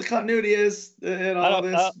no idea what the continuity is in all of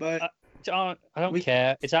this, but I don't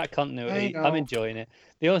care. It's out of continuity. I'm enjoying it.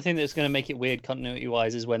 The only thing that's going to make it weird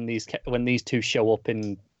continuity-wise is when these two show up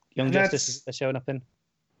in Young Justice. They're showing up in.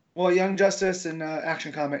 Well, Young Justice and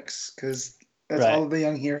Action Comics, because that's all of the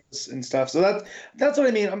young heroes and stuff. So that's what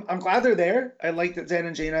I mean. I'm glad they're there. I like that Zan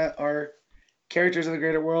and Jaina are characters of the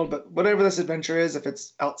greater world, but whatever this adventure is, if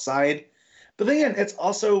it's outside. But then again, it's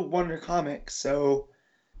also Wonder Comics, so...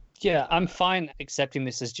 Yeah, I'm fine accepting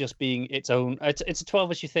this as just being its own... It's a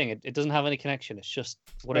 12-issue thing. It doesn't have any connection. It's just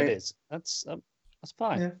what it is. That's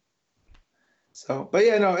fine. Yeah. So, but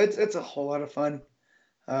yeah, no, it's a whole lot of fun.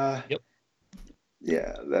 Yep.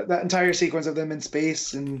 Yeah, that entire sequence of them in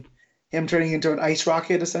space and him turning into an ice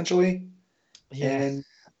rocket, essentially. Yeah.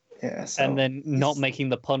 And then not making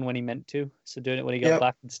the pun when he meant to, so doing it when he got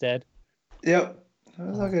back instead. Yep. That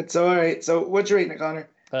was all good. So, all right. So, what's your rating, Connor?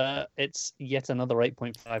 It's yet another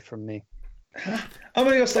 8.5 from me. I'm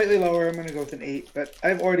going to go slightly lower. I'm going to go with an 8, but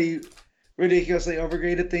I've already ridiculously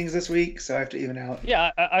overgraded things this week, so I have to even out.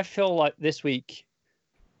 Yeah, I feel like this week,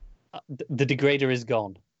 the degrader is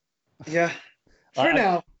gone. Yeah. For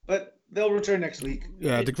now, but they'll return next week.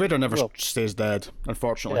 Yeah, the Degrader never stays dead,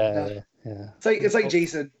 unfortunately. Yeah. It's like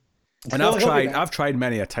Jason. And I've tried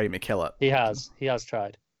many a time to kill it. He has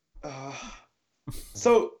tried.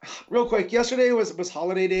 So, real quick, yesterday was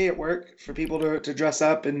holiday day at work for people to dress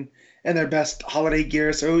up in their best holiday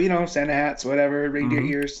gear. So, Santa hats, whatever, reindeer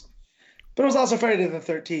ears. But it was also Friday the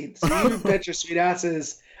 13th. So you bet your sweet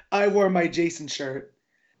asses I wore my Jason shirt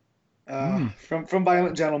from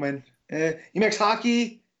Violent Gentlemen. You mix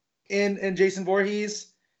hockey and Jason Voorhees,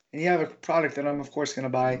 and you have a product that I'm of course going to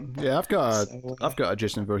buy. Yeah, I've got a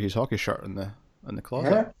Jason Voorhees hockey shirt in the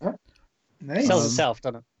closet. Nice. Sells itself,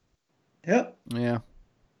 doesn't it? Yep. Yeah.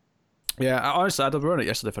 Yeah, honestly, I'd have worn it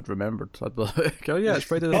yesterday if I'd remembered. I'd be like, oh yeah, it's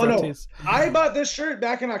Friday the 13th. No. I bought this shirt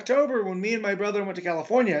back in October when me and my brother went to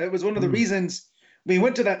California. It was one of the reasons we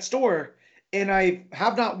went to that store, and I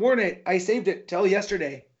have not worn it. I saved it till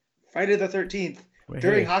yesterday, Friday the 13th,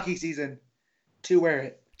 during hockey season, to wear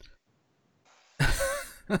it.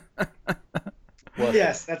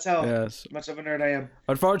 Yes, that's how much of a nerd I am.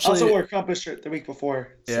 Unfortunately, I also wore a Compass shirt the week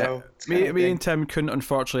before. So me and Tim couldn't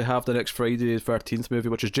unfortunately have the next Friday the 13th movie,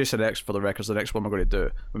 which is Jason X for the records, the next one we're going to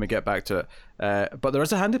do when we get back to it. But there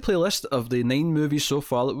is a handy playlist of the 9 movies so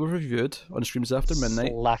far that we've reviewed on Streams After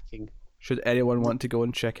Midnight. Slacking. Should anyone want to go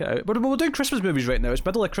and check it out? But we're doing Christmas movies right now. It's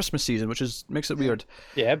middle of Christmas season, which makes it weird.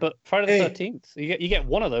 Yeah, but Friday the 13th, you get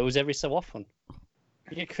one of those every so often.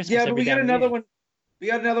 You get Christmas. Yeah, but we got another one. We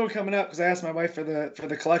got another one coming up because I asked my wife for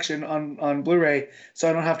the collection on Blu-ray, so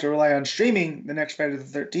I don't have to rely on streaming the next Friday the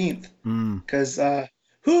 13th. Because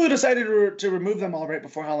who decided to remove them all right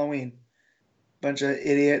before Halloween? Bunch of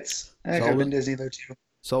idiots. I think I've been Disney though too.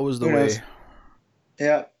 It's always the way.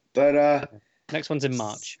 Yeah, but next one's in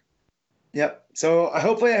March. Yep. So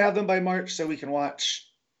hopefully I have them by March so we can watch.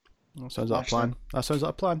 That sounds like a plan. That sounds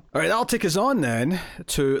like a plan. All right, that'll take us on then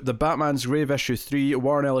to the Batman's Grave issue 3.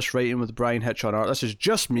 Warren Ellis writing with Brian Hitch on art. This is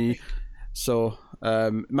just me, so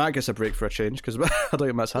Matt gets a break for a change because I don't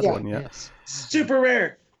think Matt's had one yet. Yes. Super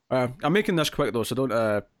rare. I'm making this quick though, so don't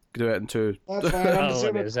do it in two. That's fine. I'm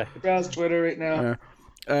just gonna browse Twitter right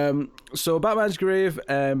now. So Batman's Grave,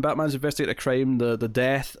 Batman's investigating a crime, the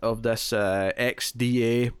death of this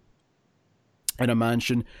ex-DA in a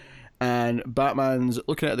mansion, and Batman's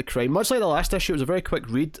looking at the crime. Much like the last issue, it was a very quick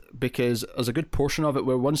read because there's a good portion of it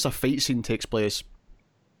where once a fight scene takes place,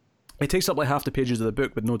 it takes up like half the pages of the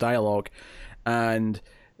book with no dialogue, and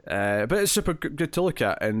but it's super good to look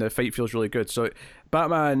at, and the fight feels really good. So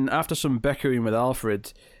Batman, after some bickering with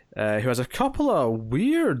Alfred, who has a couple of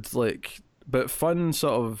weird but fun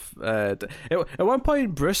sort of at one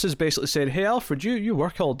point Bruce is basically saying, hey Alfred, you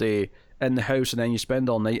work all day in the house and then you spend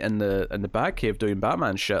all night in the Batcave doing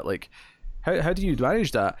Batman shit, like how do you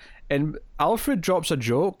manage that? And Alfred drops a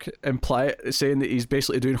joke saying that he's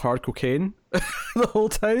basically doing hard cocaine the whole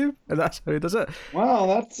time, and that's how he does it. Wow,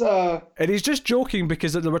 that's and he's just joking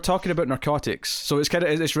because they were talking about narcotics, so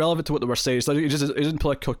it's relevant to what they were saying. So he doesn't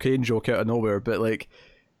pull a cocaine joke out of nowhere, but like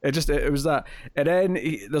it was that. And then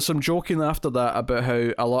there's some joking after that about how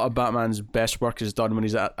a lot of Batman's best work is done when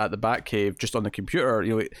he's at the Batcave, just on the computer.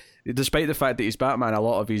 You know, despite the fact that he's Batman, a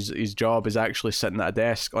lot of his job is actually sitting at a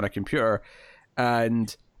desk on a computer.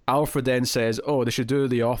 And Alfred then says, "Oh, they should do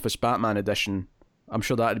the Office Batman edition. I'm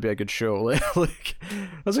sure that'd be a good show." Like,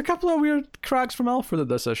 there's a couple of weird cracks from Alfred in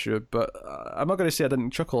this issue, but I'm not going to say I didn't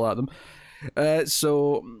chuckle at them.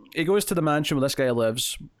 So he goes to the mansion where this guy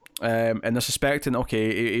lives. And they're suspecting,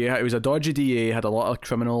 okay, he was a dodgy DA, had a lot of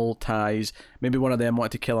criminal ties, maybe one of them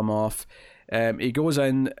wanted to kill him off. He goes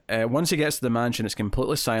in, once he gets to the mansion, it's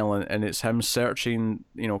completely silent, and it's him searching,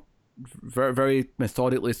 very, very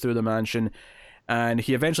methodically through the mansion, and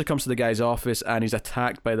he eventually comes to the guy's office, and he's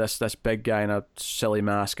attacked by this big guy in a silly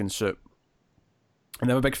mask and suit. And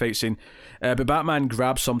they have a big fight scene, but Batman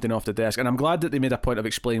grabs something off the desk, and I'm glad that they made a point of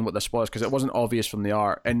explaining what this was, because it wasn't obvious from the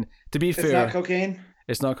art, and to be fair... It's not cocaine?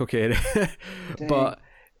 It's not cocaine, but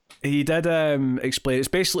he did explain. It's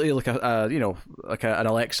basically like an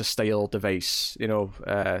Alexa style device,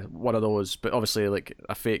 one of those, but obviously like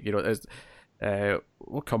a fake.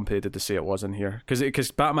 What company did they say it was in here?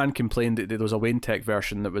 Because Batman complained that there was a Wayne Tech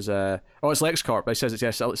version that was it's LexCorp. It says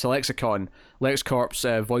it's Lexicon,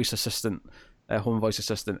 LexCorp's voice assistant, home voice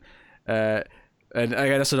assistant. And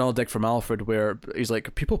again, that's another dig from Alfred, where he's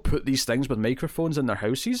like, people put these things with microphones in their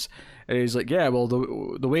houses, and he's like, yeah, well,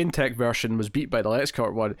 the Wayne Tech version was beat by the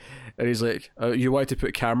LexCorp one, and he's like, you wanted to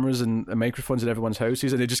put cameras and microphones in everyone's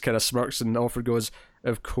houses, and he just kind of smirks, and Alfred goes,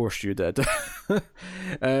 of course you did.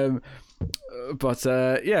 So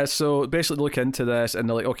basically look into this, and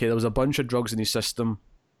they're like, okay, there was a bunch of drugs in his system.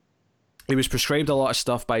 He was prescribed a lot of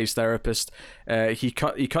stuff by his therapist. He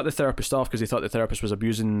cut the therapist off because he thought the therapist was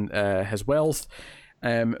abusing his wealth.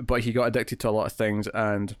 But he got addicted to a lot of things,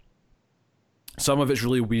 and some of it's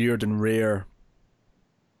really weird and rare.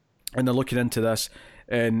 And they're looking into this,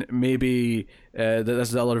 and maybe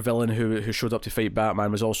this other villain who showed up to fight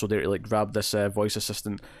Batman was also there to like grab this voice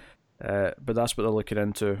assistant. But that's what they're looking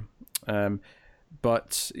into.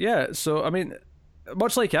 But yeah, so I mean,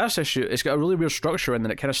 much like Ash issue, it's got a really weird structure, and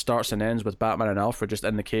then it kind of starts and ends with Batman and Alfred just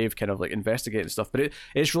in the cave, kind of like investigating stuff. But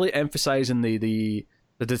it's really emphasizing the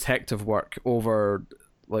detective work over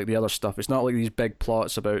like the other stuff. It's not like these big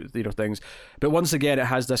plots about things. But once again, it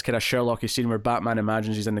has this kind of Sherlocky scene where Batman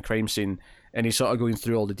imagines he's in the crime scene, and he's sort of going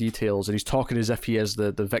through all the details, and he's talking as if he is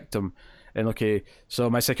the victim. And okay, so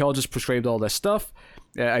my psychologist prescribed all this stuff.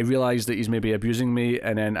 I realised that he's maybe abusing me,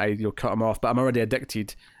 and then I cut him off. But I'm already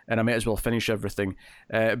addicted, and I might as well finish everything.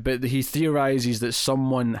 But he theorizes that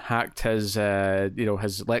someone hacked his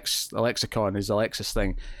his lexicon, his Alexis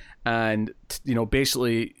thing, and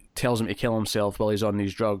basically tells him to kill himself while he's on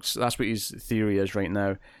these drugs. That's what his theory is right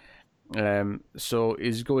now. So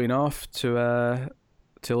he's going off to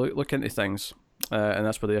look into things, and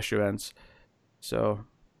that's where the issue ends. So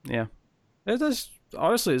yeah, it is,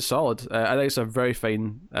 honestly, it's solid. I think it's a very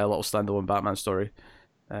fine little standalone Batman story,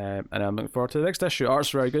 and I'm looking forward to the next issue. Art's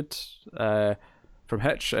very good from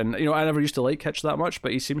Hitch, and I never used to like Hitch that much,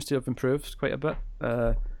 but he seems to have improved quite a bit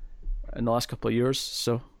in the last couple of years.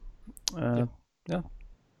 So yeah,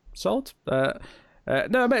 solid. No, I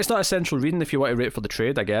mean, it's not essential reading if you want to wait for the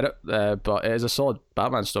trade. I get it, but it is a solid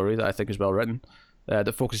Batman story that I think is well written,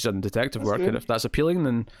 that focuses on detective work, and if that's appealing,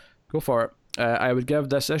 then go for it. I would give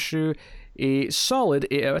this issue a solid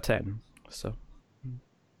 8 out of 10. So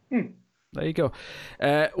there you go.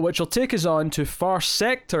 Which will take us on to Far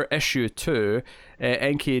Sector issue 2.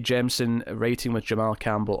 N.K. Jemisin writing with Jamal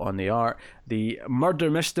Campbell on the art. The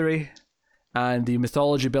murder mystery and the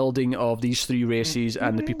mythology building of these three races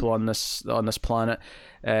and the people on this planet,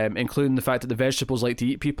 including the fact that the vegetables like to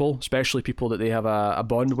eat people, especially people that they have a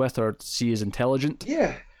bond with or see as intelligent.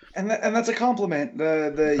 Yeah, and that's a compliment.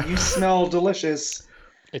 The you smell delicious.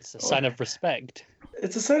 It's a sign of respect.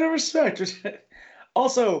 It's a sign of respect.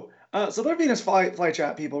 Also, so they're Venus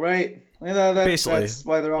flytrap people, right? Basically. That's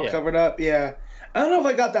why they're all covered up. Yeah. I don't know if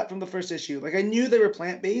I got that from the first issue. Like, I knew they were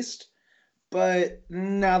plant-based, but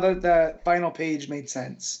now that final page made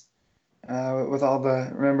sense. With all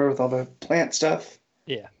the plant stuff.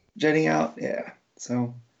 Yeah. Jetting out. Yeah.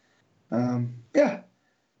 So, yeah.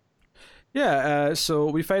 Yeah, so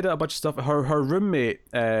we find out a bunch of stuff. Her roommate,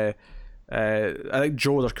 I think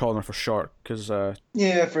Joe, they're calling her for short, because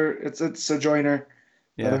it's Sojourner.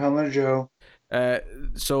 Yeah, they're calling her Joe.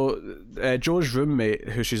 So Joe's roommate,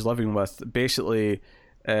 who she's living with, basically,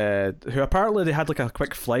 who apparently they had like a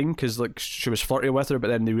quick fling because like she was flirty with her, but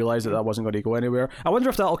then they realised that wasn't going to go anywhere. I wonder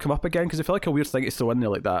if that'll come up again, because I feel like a weird thing to throw in there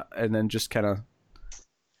like that, and then just kind of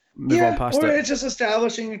move on past it. Or it's just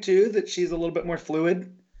establishing too that she's a little bit more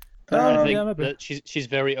fluid. I think that she's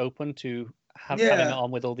very open to having it on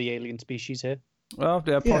with all the alien species here. Well,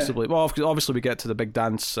 yeah, possibly. Yeah. Well, obviously we get to the big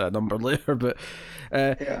dance number later, but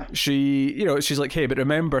she, she's like, hey, but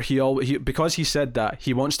remember, he because he said that,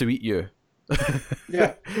 he wants to eat you.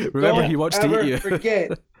 Yeah. Remember, he wants to eat you.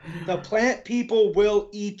 Forget, the plant people will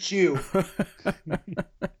eat you.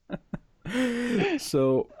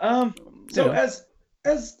 So, as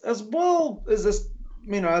well as this,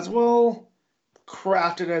 as well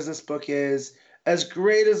crafted as this book is, as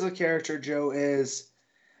great as the character Joe is,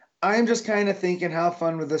 I'm just kind of thinking, how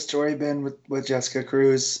fun would this story been with Jessica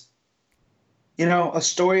Cruz? A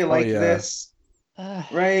story like this,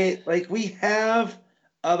 right? Like, we have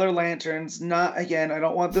other Lanterns. Not, again, I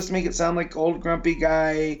don't want this to make it sound like old grumpy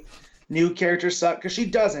guy, new characters suck, because she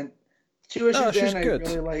doesn't. 2 issues in, I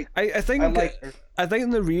really like. I like her. I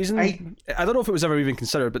think the reason I don't know if it was ever even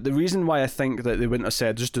considered, but the reason why I think that they wouldn't have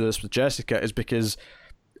said just do this with Jessica is because,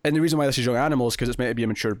 and the reason why this is Young Animals, because it's meant to be a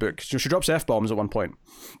mature book. She drops F-bombs at one point.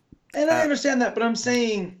 And I understand that, but I'm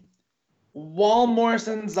saying, while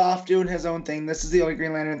Morrison's off doing his own thing, this is the only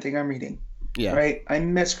Green Lantern thing I'm reading. Yeah. Right? I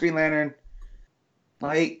miss Green Lantern.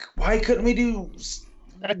 Like, why couldn't we do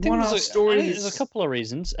one-off stories? There's a couple of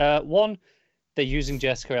reasons. One, they're using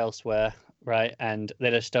Jessica elsewhere, right? And they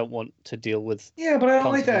just don't want to deal with... Yeah, but I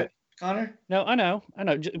don't like that, Connor. No, I know.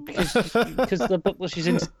 Because the book that she's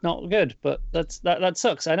in is not good, but that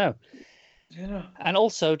sucks, I know. Yeah. And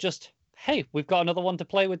also just... Hey, we've got another one to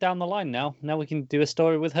play with down the line now. Now we can do a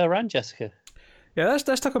story with her and Jessica. Yeah, let's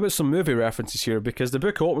talk about some movie references here, because the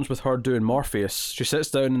book opens with her doing Morpheus. She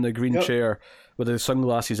sits down in the green chair with the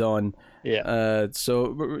sunglasses on. Yeah.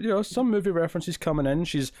 So some movie references coming in.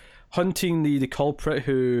 She's hunting the culprit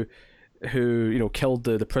who killed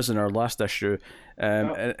the prisoner last issue,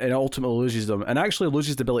 and ultimately loses them, and actually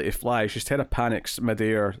loses the ability to fly. She's kind of panics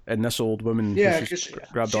midair, and this old woman because she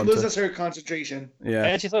loses her concentration. Yeah, I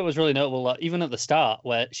actually thought it was really notable that even at the start,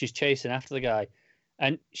 where she's chasing after the guy,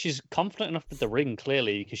 and she's confident enough with the ring,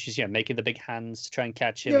 clearly, because she's making the big hands to try and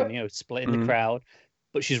catch him, and splitting the crowd,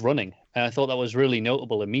 but she's running, and I thought that was really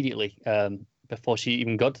notable immediately, before she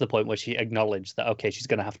even got to the point where she acknowledged that she's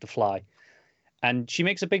going to have to fly. And she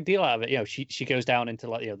makes a big deal out of it. She goes down into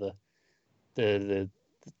like the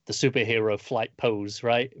superhero flight pose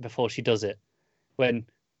right before she does it. When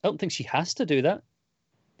I don't think she has to do that,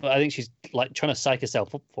 but I think she's like trying to psych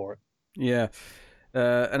herself up for it. Yeah,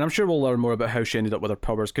 and I'm sure we'll learn more about how she ended up with her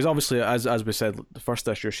powers, because obviously, as we said, the first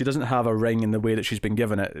issue, she doesn't have a ring in the way that she's been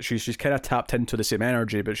given it. She's kind of tapped into the same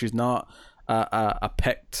energy, but she's not a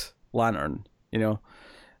picked lantern.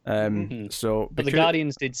 So, but the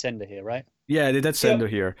Guardians did send her here, right? Yeah, they did send her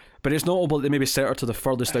here, but it's notable that they maybe sent her to the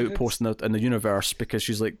furthest outpost in the universe because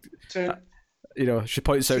she's like, she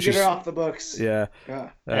points out she's her off the books. Yeah.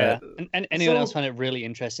 And anyone else find it really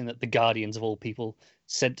interesting that the Guardians of all people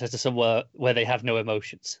sent her to somewhere where they have no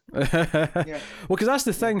emotions? Well, because that's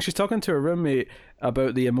the thing. She's talking to her roommate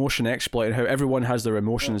about the emotion exploit and how everyone has their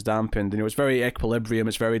emotions dampened. It's very equilibrium.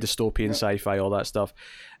 It's very dystopian sci-fi, all that stuff.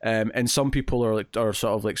 And some people are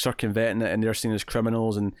sort of like circumventing it, and they're seen as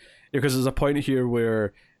criminals. And because there's a point here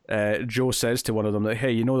where Joe says to one of them that,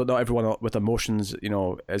 hey, that not everyone with emotions,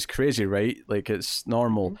 is crazy, right? Like, it's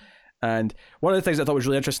normal. Mm-hmm. And one of the things I thought was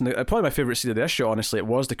really interesting, probably my favorite scene of the issue, honestly, it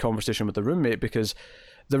was the conversation with the roommate, because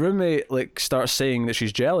the roommate starts saying that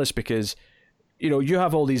she's jealous because you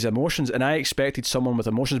have all these emotions, and I expected someone with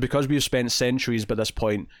emotions, because we've spent centuries by this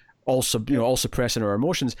point all suppressing our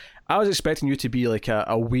emotions. I was expecting you to be like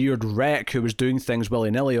a weird wreck who was doing things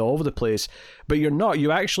willy-nilly all over the place, but you're not.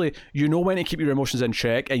 You actually, when to keep your emotions in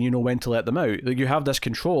check, and when to let them out. Like, you have this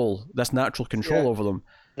control, this natural control over them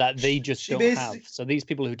that they just don't have. So these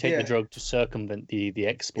people who take the drug to circumvent the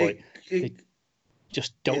exploit, they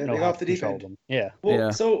just don't know how to control them. Yeah.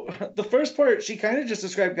 Well, so the first part, she kind of just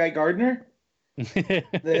described Guy Gardner. You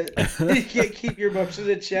can't keep your emotions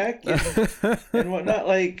in check and whatnot.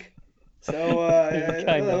 Like, so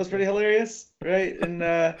that was pretty hilarious, right? And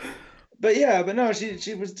but no,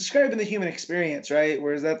 she was describing the human experience, right?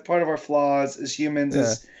 Whereas that's part of our flaws as humans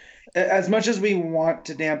is, as much as we want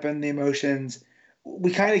to dampen the emotions,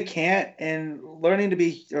 we kind of can't. And learning to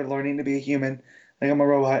be a human, like I'm a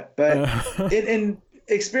robot, but in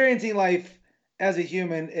experiencing life as a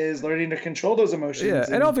human is learning to control those emotions. Yeah,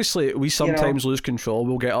 and obviously we sometimes lose control.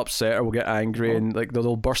 We'll get upset or we'll get angry, and like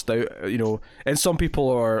they'll burst out. And some people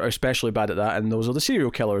are especially bad at that, and those are the serial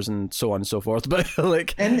killers and so on and so forth. But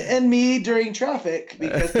like, and me during traffic,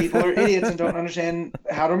 because people are idiots and don't understand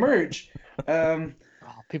how to merge.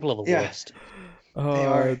 People are the worst.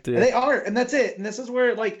 They are, and that's it. And this is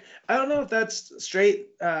where, like, I don't know if that's straight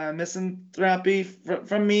misanthropy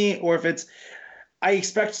from me, or if it's I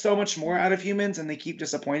expect so much more out of humans, and they keep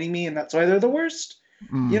disappointing me, and that's why they're the worst.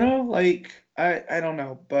 Like, I don't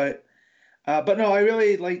know, but no, I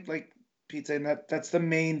really like Pete saying that's the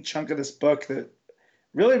main chunk of this book that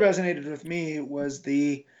really resonated with me was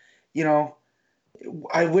the,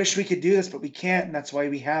 I wish we could do this, but we can't, and that's why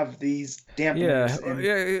we have these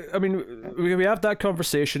dampeners. I mean, we have that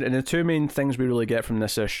conversation, and the two main things we really get from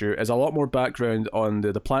this issue is a lot more background on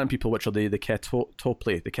the planet people, which are the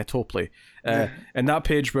Ketopli. And that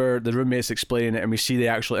page where the roommate's explaining it, and we see the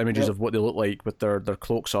actual images of what they look like with their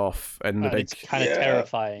cloaks off, and the big. It's kind of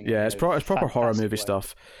terrifying. Yeah, it's proper horror movie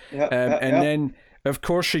stuff. Then, of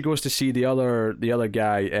course, she goes to see the other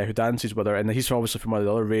guy who dances with her, and he's obviously from one of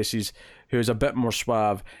the other races, who's a bit more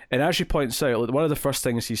suave. And as she points out, like, one of the first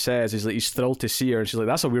things he says is that he's thrilled to see her, and she's like,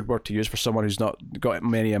 "That's a weird word to use for someone who's not got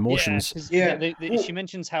many emotions." She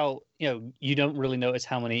mentions how you don't really notice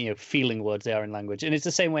how many feeling words there are in language, and it's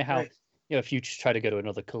the same way how if you try to go to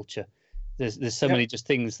another culture, there's so many just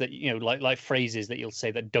things that like phrases that you'll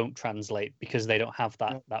say that don't translate because they don't have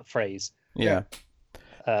that phrase.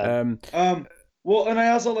 Well, and I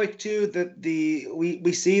also like too that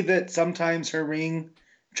we see that sometimes her Ring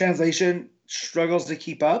translation struggles to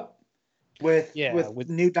keep up with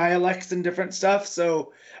new dialects and different stuff.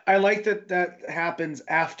 So I like that happens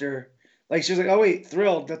after. Like, she's like, "Oh wait,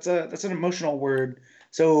 thrilled. That's an emotional word."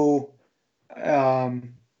 So, but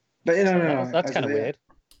no. That's kind of weird.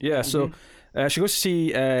 Yeah. So. She goes to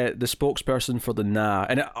see the spokesperson for the Na,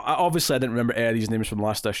 and obviously I didn't remember any of these names from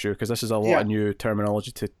last issue because this is a lot of new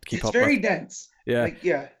terminology to keep up with. It's very dense.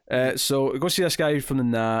 Yeah. So go see this guy from the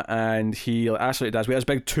Na, and he absolutely does. We had this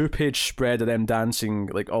big 2-page spread of them dancing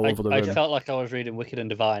like all over the room. I felt like I was reading Wicked and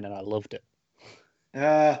Divine, and I loved it.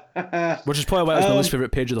 Which is probably why it's my least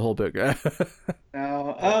favorite page of the whole book.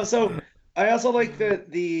 So I also like that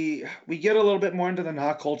we get a little bit more into the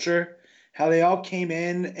Na culture. How they all came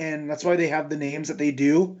in, and that's why they have the names that they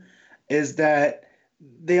do, is that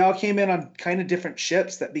they all came in on kind of different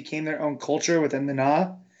ships that became their own culture within the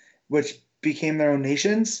Na, which became their own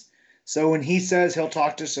nations. So when he says he'll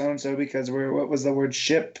talk to so-and-so because what was the word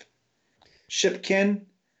shipkin?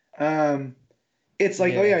 It's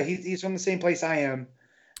like, oh yeah, he's from the same place I am.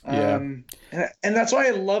 And that's why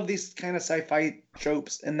I love these kind of sci-fi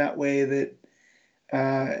tropes in that way that,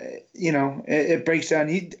 it breaks down.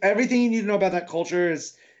 Everything you need to know about that culture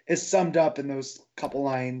is summed up in those couple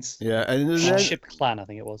lines. Yeah, and Ship Clan, I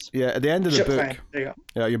think it was. Yeah, at the end of the Ship book. Clan. There you go.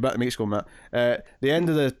 Yeah, you're back to Mexico, Matt. The end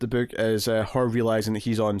of the book is her realizing that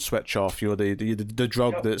he's on switch off. The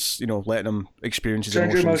drug that's letting him experience his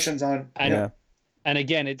emotions. Turn your emotions emotions on. And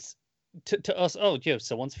again, it's to us, oh,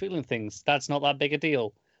 someone's feeling things. That's not that big a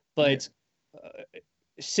deal. But it's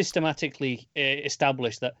systematically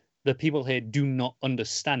established that the people here do not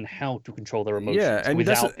understand how to control their emotions. Yeah,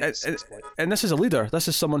 and this is a leader. This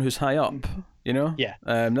is someone who's high up, you know? Yeah.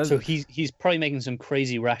 So he's probably making some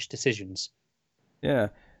crazy rash decisions. Yeah.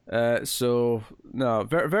 So, no,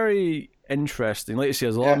 very, very interesting. Like you say,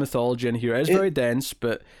 there's a lot of mythology in here. It's very dense,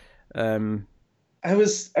 but... I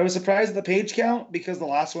was surprised at the page count because the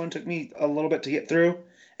last one took me a little bit to get through,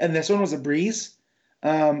 and this one was a breeze.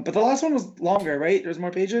 But the last one was longer, right? There's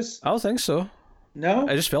more pages? I don't think so. No?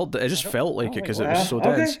 It just felt like it because it was so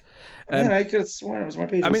dense. I could have sworn it was more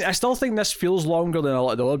pages. I mean, I still think this feels longer than a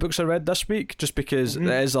lot of the other books I read this week, just because it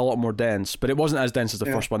is a lot more dense, but it wasn't as dense as the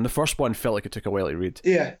first one. The first one felt like it took a while to read.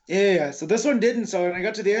 Yeah. So this one didn't, so when I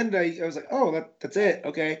got to the end, I was like, oh, that's it,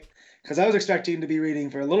 okay. Because I was expecting to be reading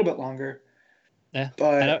for a little bit longer. Yeah,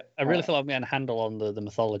 but I really feel like I'm getting a handle on the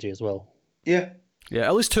mythology as well. Yeah. Yeah,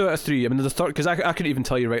 at least 2 out of 3. I mean, the third, because I couldn't even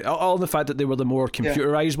tell you, right? All the fact that they were the more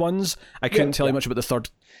computerized ones, I couldn't tell you much about the third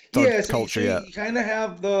culture yet. You kind of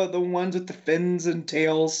have the ones with the fins and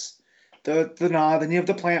tails, the nod, then you have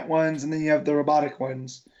the plant ones, and then you have the robotic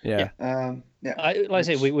ones. Yeah. Like I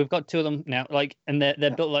say, we've got 2 of them now, and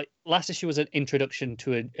they're built like last issue was an introduction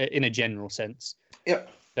to in a general sense. Yep.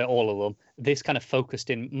 All of them. This kind of focused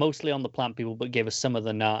in mostly on the plant people, but gave us some of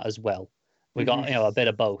the Na'T as well. We got a bit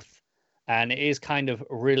of both, and it is kind of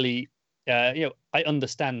really, I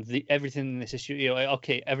understand everything in this issue.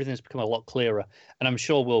 Okay, everything's become a lot clearer, and I'm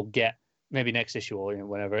sure we'll get maybe next issue or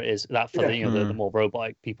whenever it is that for the more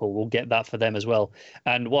robotic people, we'll get that for them as well.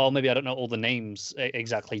 And while maybe I don't know all the names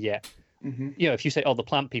exactly yet. If you say, the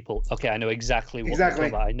plant people, okay, I know exactly what they're talking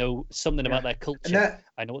about. I know something about their culture.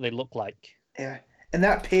 I know what they look like. Yeah. And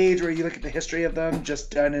that page where you look at the history of them,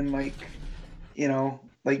 just done in like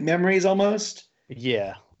memories almost.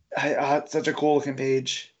 Yeah. It's such a cool looking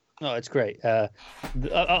page. Oh, it's great.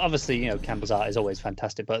 Obviously, Campbell's art is always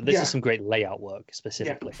fantastic, but this is some great layout work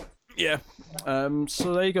specifically. Yeah.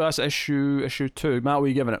 So there you go. That's issue 2. Matt, what are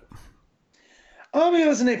you giving it? I'm gonna give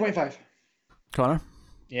this an 8.5. Connor?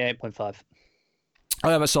 Yeah, 8.5.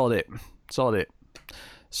 I have a solid 8. Solid 8.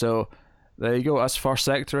 So there you go. That's First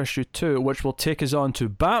Sector issue 2, which will take us on to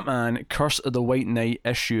Batman: Curse of the White Knight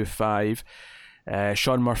issue 5.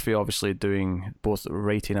 Sean Murphy obviously doing both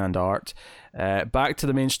writing and art. Back to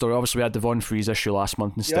the main story. Obviously, we had the Von Fries issue last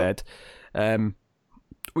month instead.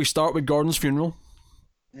 We start with Gordon's funeral.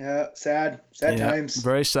 Yeah, sad times.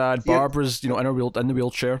 Very sad. Barbara's, in the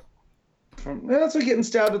wheelchair. That's what getting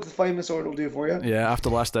stabbed with the flaming sword will do for you. Yeah, after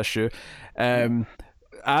last issue.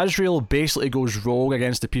 Azrael basically goes rogue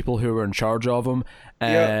against the people who were in charge of him,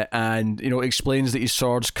 and explains that his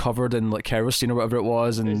sword's covered in like kerosene or whatever it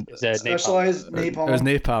was, and specialized napalm. It was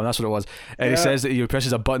napalm, that's what it was. And he says that he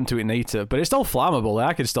presses a button to ignite it, but it's still flammable.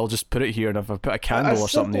 I could still just put it here, and if I put a candle or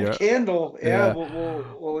something here, candle,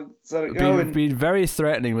 we'll let it go. Be very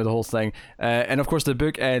threatening with the whole thing, and of course the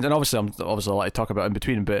book ends, and obviously a lot to talk about in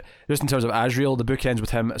between, but just in terms of Azrael, the book ends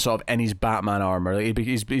with him sort of in his Batman armor. Like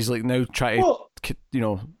he's like now trying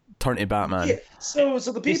to turn to Batman. Yeah. So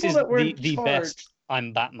the people that were the best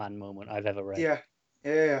I'm Batman moment I've ever read.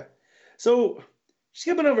 Yeah. So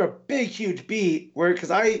skipping over a big huge beat where because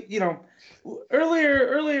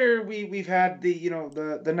earlier we've had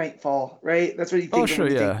the Nightfall, right? That's what you think.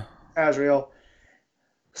 Think Azrael.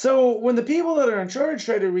 So when the people that are in charge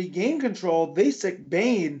try to regain control, they stick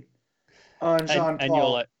Bane on Jean Paul. And you're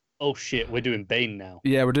like, oh shit, we're doing Bane now.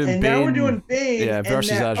 Yeah, we're doing Bane. And now we're doing Bane. Yeah,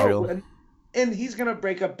 versus Azrael. And he's gonna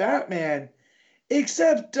break up Batman,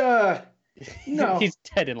 except no, he's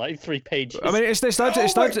dead in like 3 pages. I mean, it's not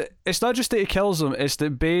just that he kills him. It's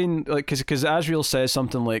that Bane, like, because Azrael says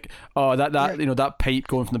something like, "Oh, that pipe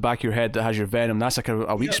going from the back of your head that has your venom, that's like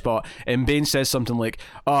a weak spot." And Bane says something like,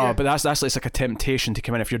 "Oh, but that's like a temptation to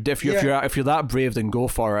come in. If you're that brave, then go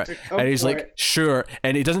for it." And he's like, "Sure."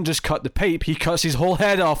 And he doesn't just cut the pipe; he cuts his whole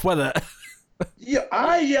head off with it. Yeah,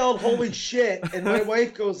 I yelled, "Holy shit!" And my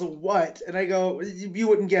wife goes, "What?" And I go, "You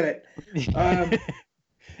wouldn't get it."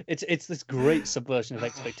 It's this great subversion of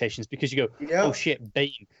expectations because you go, "Oh shit,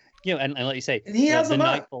 Bane," and like you say, and he has the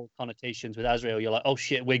Nightfall connotations with Azrael. You're like, "Oh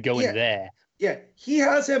shit, we're going there." Yeah, he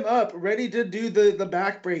has him up, ready to do the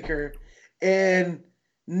backbreaker, and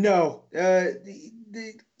no,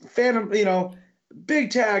 the Phantom,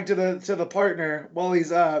 big tag to the partner while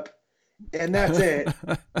he's up. And that's it.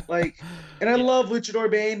 And I love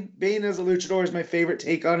Luchador Bane. Bane as a Luchador is my favorite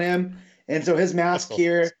take on him. And so his mask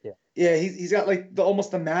here, he's got like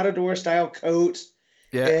almost the Matador style coat,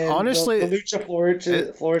 Yeah, and honestly, the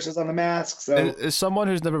lucha flourishes on the mask. So, as someone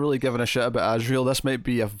who's never really given a shit about Azrael, this might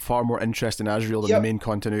be a far more interesting Azrael than the main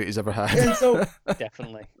continuity he's ever had. And so,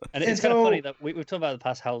 definitely, and it's kind of funny that we've talked about in the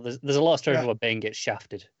past how there's a lot of stories where Bane gets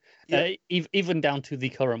shafted, even down to the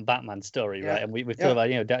current Batman story, right? And we've talked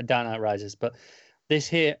about Dark Knight Rises, but this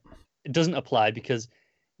here doesn't apply because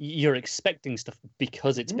you're expecting stuff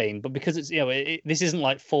because it's Bane, but because it's this isn't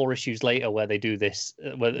like 4 issues later where they do this.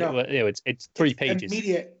 Where it's 3 pages.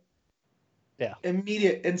 Immediate. Yeah.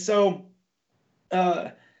 Immediate, and so,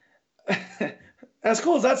 as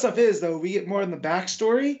cool as that stuff is, though, we get more in the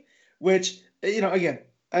backstory, which again,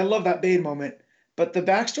 I love that Bane moment, but the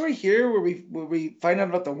backstory here where we find out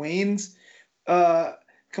about the Waynes,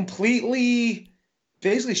 completely,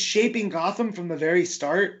 basically shaping Gotham from the very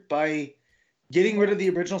start by getting rid of the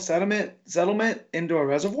original settlement into a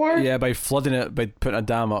reservoir. Yeah, by flooding it, by putting a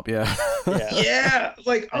dam up. Yeah. Yeah.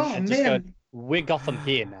 Like, and man, we're Gotham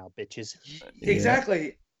here now, bitches.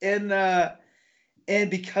 Exactly, and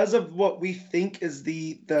because of what we think is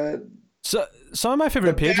so some of my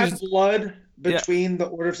favorite pages, bad blood between the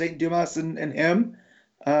Order of Saint Dumas and him,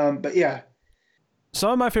 but yeah.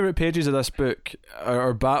 Some of my favorite pages of this book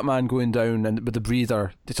are Batman going down and with the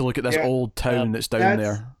breather to look at this old town that's down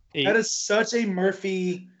there. That is such a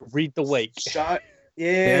Murphy. Read the wake shot.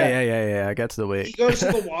 Yeah. I get to the wake. He goes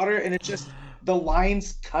to the water, and it just the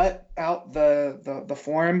lines cut out the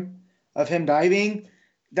form of him diving.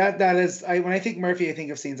 That is, when I think Murphy, I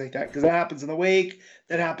think of scenes like that because that happens in the wake.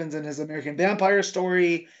 That happens in his American Vampire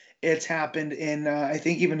story. It's happened in I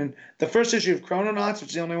think even in the first issue of Chrononauts, which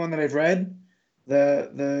is the only one that I've read,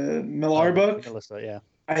 the Millar book. Yeah.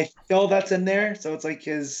 I feel that's in there, so it's like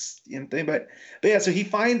his thing. But yeah, so he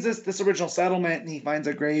finds this original settlement, and he finds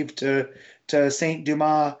a grave to Saint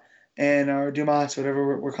Dumas or Dumas,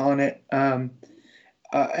 whatever we're calling it. And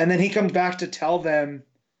then he comes back to tell them,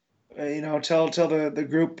 tell the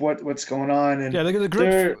group what's going on. And the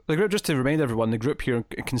group. Just to remind everyone, the group here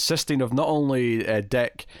consisting of not only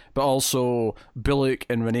Dick but also Bullock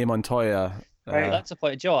and Renee Montoya. Right. That's a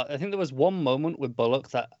point, Joe. I think there was one moment with Bullock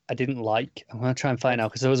that I didn't like. I'm going to try and find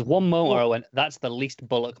out because there was one moment where I went, "That's the least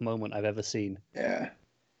Bullock moment I've ever seen." Yeah.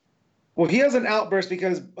 Well, he has an outburst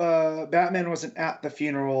because Batman wasn't at the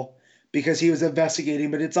funeral because he was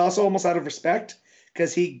investigating, but it's also almost out of respect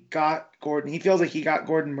because he got Gordon. He feels like he got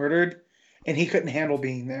Gordon murdered, and he couldn't handle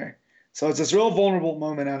being there. So it's this real vulnerable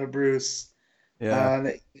moment out of Bruce.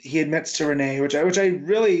 That he admits to Renee, which I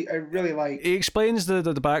really like. He explains the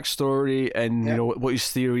backstory and what his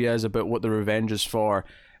theory is about what the revenge is for,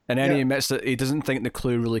 and then he admits that he doesn't think the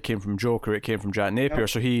clue really came from Joker; it came from Jack Napier.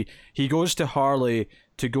 So he goes to Harley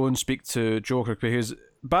to go and speak to Joker because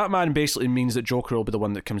Batman basically means that Joker will be the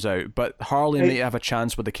one that comes out, but Harley may have a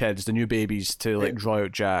chance with the kids, the new babies, to draw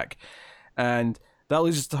out Jack, and that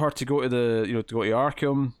leads her to go to to go to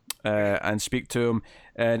Arkham. And speak to him,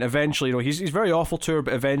 and eventually, he's very awful to her,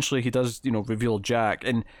 but eventually he does, reveal Jack.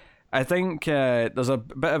 And I think there's a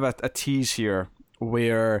bit of a tease here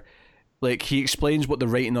where, like, he explains what the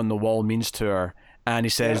writing on the wall means to her, and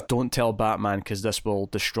he says, "Don't tell Batman because this will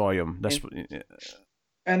destroy him."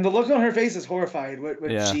 And the look on her face is horrified. What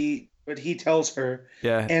he tells her.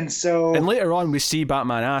 Yeah. And later on, we see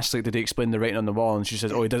Batman ask, like, "Did he explain the writing on the wall?" And she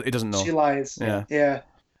says, "Oh, he doesn't know." She lies. Yeah.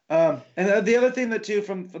 And the other thing that too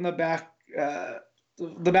from the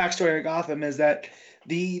backstory of Gotham is that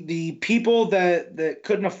the people that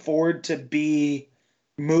couldn't afford to be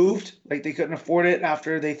moved, like they couldn't afford it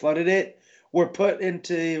after they flooded it, were put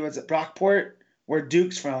into Brockport, where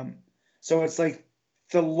Duke's from. So it's like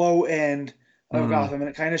the low end of Gotham, and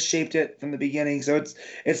it kind of shaped it from the beginning. So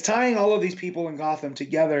it's tying all of these people in Gotham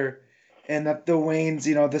together, and that the Waynes,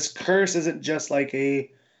 this curse isn't just like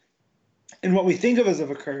and what we think of as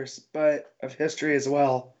a curse, but of history as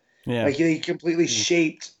well. Yeah. Like he completely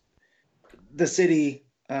shaped the city,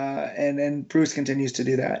 and Bruce continues to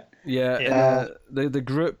do that. Yeah, the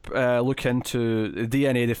group look into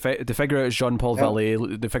DNA. They figure out it's Jean-Paul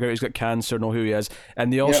Vallée. They figure out he's got cancer, know who he is,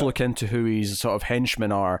 and they also look into who his sort of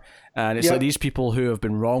henchmen are. And it's like these people who have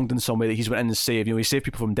been wronged in some way that he's went in and saved. He saved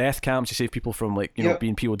people from death camps. He saved people from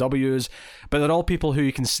being POWs. But they're all people who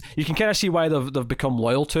you can kind of see why they've become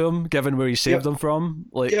loyal to him, given where he saved them from.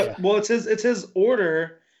 Well, it's his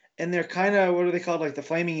order. And they're kind of, what are they called, like the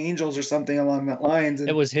Flaming Angels or something along that lines. And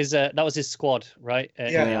it was his that was his squad, right?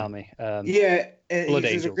 In the army. And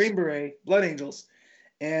he's a Green Beret, Blood Angels,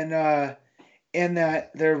 and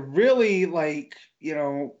that they're really like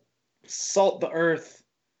salt the earth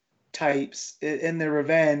types in their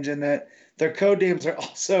revenge, and that their code names are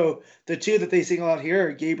also the two that they single out here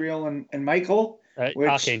are Gabriel and Michael,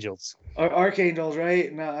 Archangels. Archangels,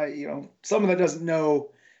 right? And you know, someone that doesn't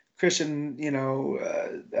know Christian, you know,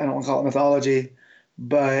 I don't want to call it mythology,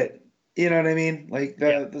 but you know what I mean, like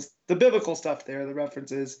the biblical stuff there, the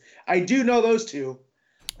references. I do know those two.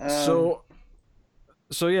 So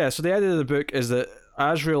the idea of the book is that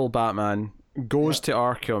Azrael Batman goes to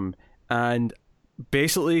Arkham and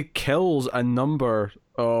basically kills a number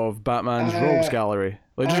of Batman's rogues gallery.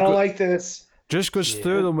 Like, I don't like this. Just goes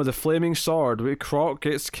through them with a flaming sword. Croc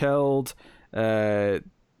gets killed. You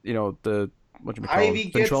know, the what do you call Ivy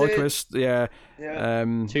it? Ventriloquist. Yeah.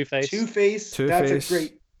 Two-Face. That's a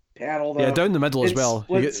great panel, though. Yeah, down the middle as well.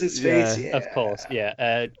 Splits his face. Yeah. Of course.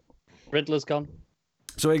 Yeah. Riddler's gone.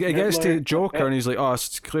 So it gets to Joker, and he's like, "Oh,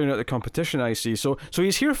 it's clearing out the competition, I see." So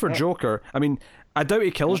he's here for Joker. I mean, I doubt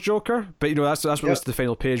he kills Joker, but you know that's what leads to the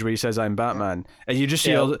final page where he says, "I'm Batman," and you just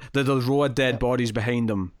see all the row of dead bodies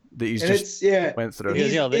behind him that he's went through.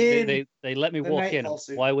 Because, they let me walk in.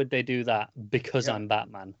 Why would they do that? Because I'm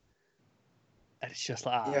Batman. And it's just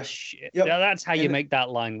like, shit. Yep. That's how you make that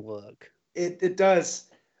line work. It does,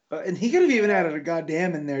 and he could have even added a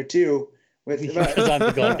goddamn in there too. Because I'm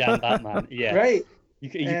the goddamn Batman. Yeah. Right.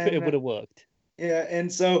 It would have worked. Yeah,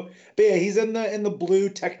 and so, but yeah, he's in the blue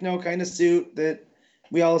techno kind of suit that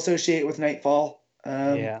we all associate with Nightfall.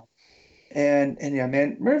 And yeah,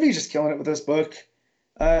 man, Murphy's just killing it with this book.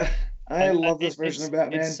 I love this version of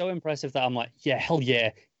Batman. It's so impressive that I'm like, yeah, hell yeah,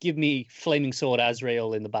 give me Flaming Sword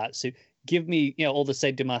Azrael in the bat suit. Give me, you know, all the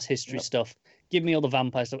Sid Dumas history stuff. Give me all the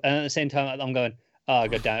vampire stuff. And at the same time, I'm going, oh,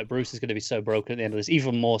 god damn it, Bruce is going to be so broken at the end of this,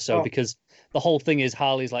 even more so because the whole thing is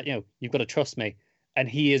Harley's like, you know, you've got to trust me. And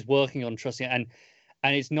he is working on trusting it,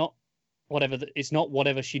 and it's not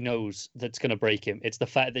whatever she knows that's going to break him. It's the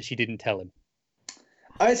fact that she didn't tell him.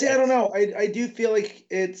 I don't know. I do feel like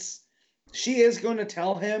she is going to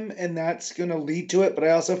tell him, and that's going to lead to it. But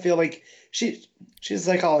I also feel like she's a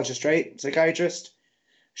psychologist, right? Psychiatrist.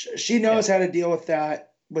 She knows how to deal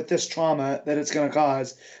with this trauma that it's going to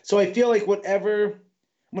cause. So I feel like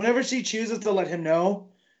whenever she chooses to let him know,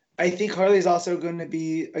 I think Harley's also going to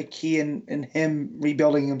be a key in him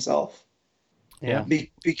rebuilding himself. Yeah.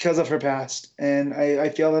 Because of her past. And I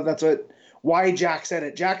feel that that's why Jack said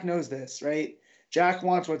it. Jack knows this, right? Jack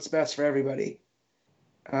wants what's best for everybody.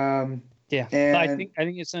 And but I think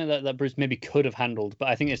it's something that Bruce maybe could have handled, but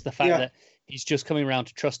I think it's the fact that he's just coming around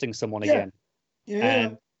to trusting someone again.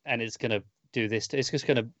 Yeah. And it's going to do this. It's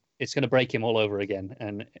going to break him all over again.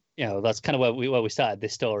 And, you know, that's kind of where we started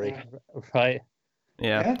this story, right?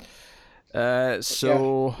 Yeah. I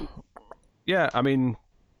mean,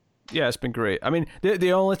 yeah, it's been great. I mean,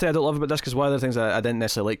 the only thing I don't love about this, because one of the things I didn't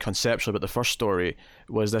necessarily like conceptually about the first story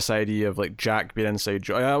was this idea of like Jack being inside.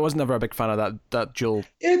 I was never a big fan of that dual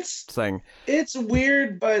thing. It's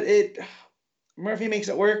weird, but Murphy makes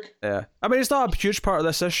it work. Yeah, I mean, it's not a huge part of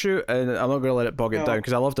this issue, and I'm not going to let it bog it down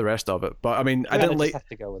because I love the rest of it. But I mean, I didn't like. Have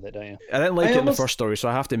to go with it, don't you? I didn't like it in the first story, so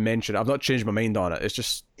I have to mention it. I've not changed my mind on it. It's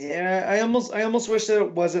just. Yeah, I almost wish that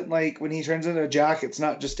it wasn't like when he turns into Jack. It's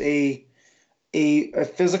not just a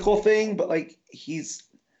physical thing, but like he's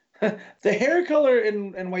the hair color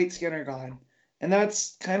and white skin are gone, and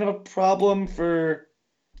that's kind of a problem for.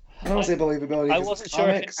 I don't want to say believability. I wasn't sure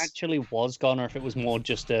if it actually was gone or if it was more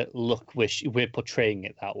just a look. We're portraying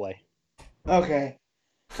it that way. Okay,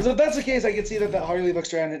 because if that's the case, I can see that Harley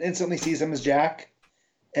looks around and instantly sees him as Jack,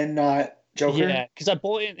 and not Joker. Yeah, because I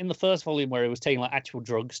bought it in the first volume where it was taking like actual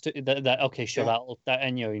drugs to that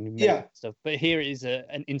and you know stuff. But here it is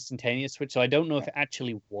an instantaneous switch, so I don't know if it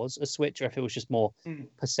actually was a switch or if it was just more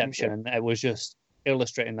perception, and it was just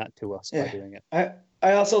illustrating that to us by doing it.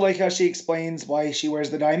 I also like how she explains why she wears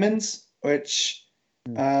the diamonds, which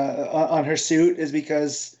on her suit is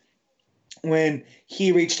because when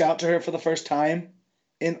he reached out to her for the first time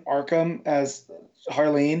in Arkham as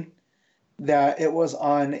Harleen, that it was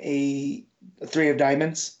on a 3 of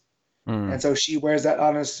diamonds. And so she wears that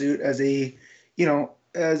on her suit as a, you know,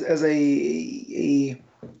 as a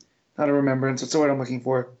not a remembrance. What's the word I'm looking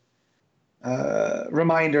for?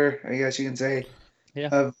 Reminder, I guess you can say,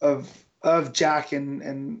 of Jack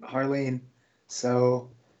and Harleen. So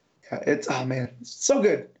it's so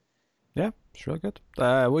good. Yeah, it's really good. What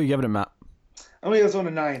are you giving it, Matt? I'm gonna give this one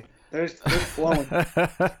a 9. They're flowing.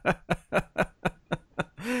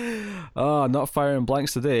 Oh, not firing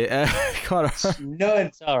blanks today. Connor. None.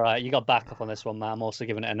 It's all right. You got back up on this one, Matt. I'm also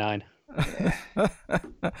giving it a 9.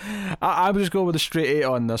 I'm just going with a straight 8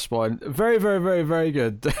 on this one. Very, very, very, very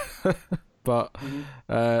good. but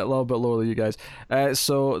a little bit lower than you guys.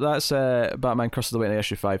 So that's Batman Curse of the Witney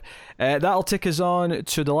issue 5. That'll take us on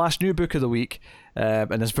to the last new book of the week. And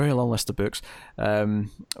there's a very long list of books.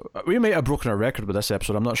 We might have broken our record with this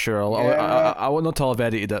episode. I'm not sure. I won't know until I've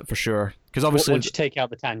edited it for sure. Because obviously, once you take out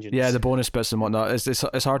the tangents, yeah, the bonus bits and whatnot,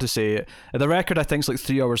 it's hard to say. The record I think is like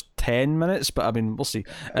 3 hours 10 minutes, but I mean we'll see.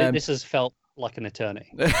 This has felt like an eternity.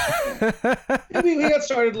 we got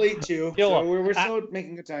started late too, so we're still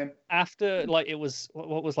making good time. After it was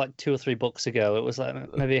what was like 2 or 3 books ago. It was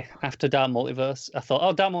like maybe after Dark Multiverse. I thought,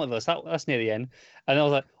 oh, Dark Multiverse, that's near the end, and I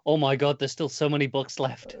was like, oh my god, there's still so many books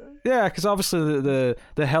left. Yeah, because obviously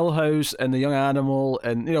the Hill House and the Young Animal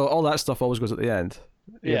and all that stuff always goes at the end.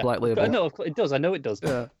 Yeah, Black Label. No, it does. I know it does.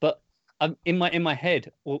 Yeah. But in my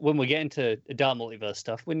head, when we get into Dark Multiverse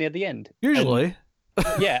stuff, we're near the end. Usually.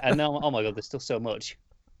 Yeah, and now, oh my god, there's still so much.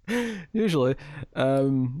 Usually.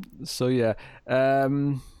 So yeah.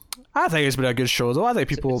 I think it's been a good show, though. I think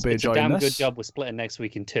people will be enjoying this. It's a damn good job we're splitting next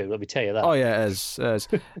week in 2. Let me tell you that. Oh yeah, it is.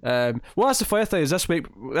 Well, that's the funny thing is this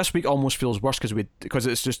week almost feels worse because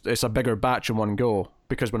it's a bigger batch in one go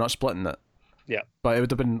because we're not splitting it. Yeah, but it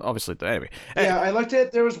would have been obviously anyway. Yeah, I looked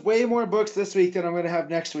at there was way more books this week than I'm going to have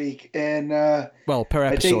next week, and well, per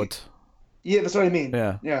episode. Yeah, that's what I mean.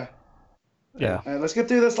 Yeah. Let's get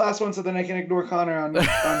through this last one so then I can ignore Connor on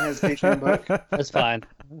his Patreon book. That's fine.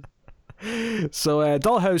 So,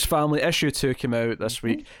 Dollhouse Family issue 2 came out this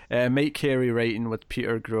week. Mike Carey writing with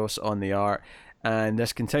Peter Gross on the art. And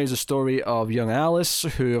this continues the story of young Alice,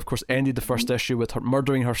 who of course ended the first issue with her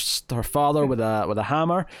murdering her father with a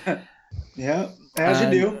hammer. Yeah, as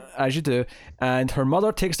you do. And her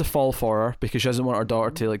mother takes the fall for her because she doesn't want her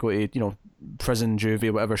daughter to go to prison,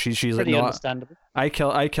 juvie, whatever. She's pretty like, no, understandable. I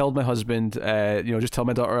killed my husband. Just tell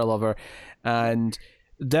my daughter I love her. And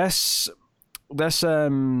this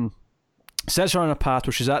sets her on a path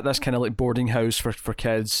where she's at this kind of like boarding house for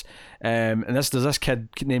kids, and there's this kid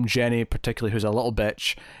named Jenny particularly who's a little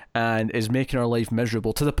bitch and is making her life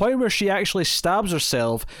miserable to the point where she actually stabs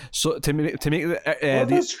herself to make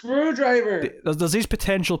the screwdriver. There's these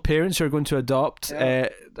potential parents who are going to adopt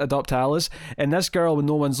Alice, and this girl, when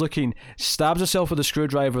no one's looking, stabs herself with a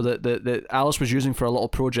screwdriver that Alice was using for a little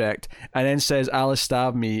project, and then says, "Alice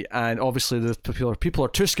stabbed me." And obviously the people are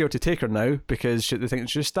too scared to take her now because they think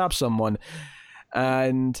she stabbed someone.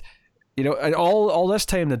 And and all this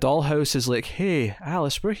time the dollhouse is like, "Hey,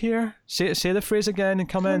 Alice, we're here. Say the phrase again and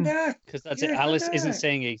come in." Because that's it. Alice isn't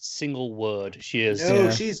saying a single word. She is.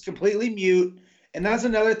 No, she's completely mute, and that's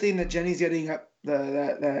another thing that Jenny's getting up.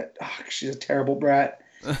 She's a terrible brat.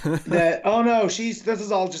 This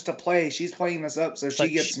is all just a play. She's playing this up so she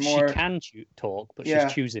gets more. She can talk, but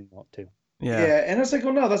she's choosing not to. Yeah, and it's like,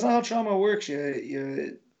 well, no, that's not how trauma works.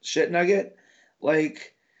 You shit nugget,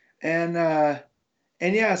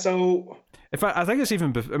 so. In fact, I think it's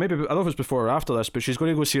even maybe I don't know if it's before or after this, but she's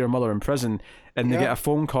going to go see her mother in prison, and they get a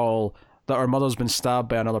phone call that her mother's been stabbed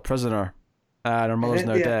by another prisoner, and her mother's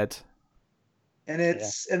now dead. And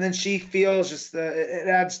and then she feels just it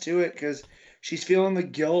adds to it because she's feeling the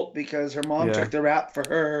guilt because her mom took the rap for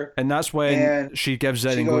her, and that's when she gives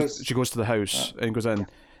in she goes to the house and goes in.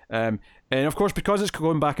 And of course, because it's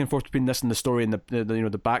going back and forth between this and the story and the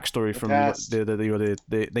backstory from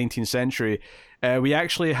the 19th century, we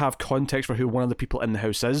actually have context for who one of the people in the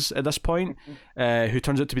house is at this point, who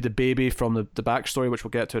turns out to be the baby from the backstory, which we'll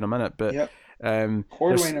get to in a minute. But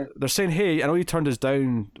they're saying, "Hey, I know you turned us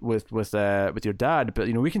down with your dad, but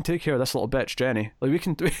we can take care of this little bitch, Jenny. Like we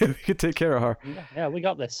can take care of her. Yeah, we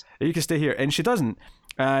got this. You can stay here." And she doesn't.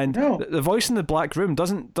 And the voice in the black room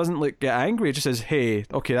doesn't like get angry. It just says, "Hey,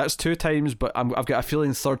 okay, that's 2 times, but I've got a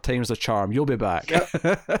feeling 3rd time's the charm. You'll be back."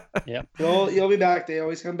 Yep. You'll be back. They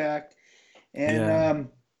always come back. And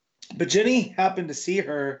but Jenny happened to see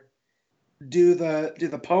her do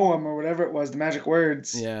the poem or whatever it was, the magic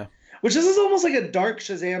words. Yeah. Which is almost like a dark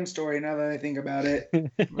Shazam story now that I think about it.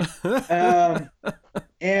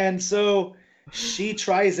 And so she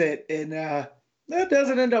tries it, and that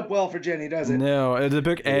doesn't end up well for Jenny, does it? No, the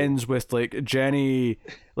book ends with like Jenny,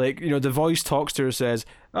 the voice talks to her, says,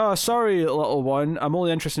 "Oh, sorry, little one, I'm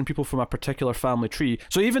only interested in people from a particular family tree."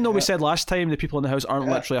 So even though we said last time the people in the house aren't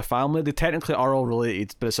literally a family, they technically are all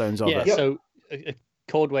related by the sounds of it. Yeah, so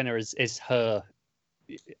Cordwainer is her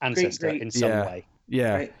ancestor in some way.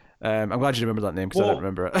 Yeah. Right. I'm glad you remember that name because I don't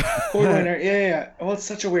remember it. Cordwainer, yeah. Well, it's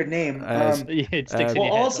such a weird name. It sticks in your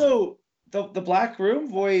head, also, the Black Room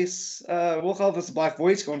voice, we'll call this the Black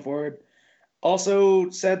Voice going forward,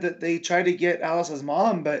 also said that they tried to get Alice's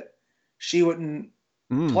mom, but she wouldn't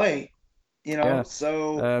play. You know,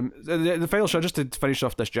 so the final shot, just to finish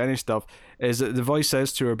off this Jenny stuff, is that the voice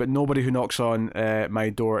says to her, "But nobody who knocks on my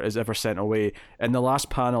door is ever sent away." And the last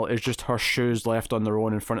panel is just her shoes left on their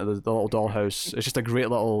own in front of the little dollhouse. It's just a great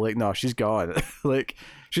little no, she's gone. Like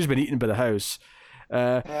she's been eaten by the house.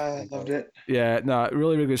 I loved it. Yeah, no,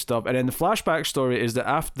 really, really good stuff. And then the flashback story is that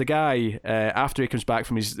after the guy, after he comes back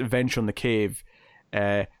from his adventure in the cave,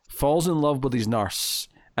 falls in love with his nurse.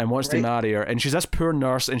 And wants to marry her, and she's this poor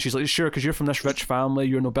nurse, and she's like, sure, because you're from this rich family,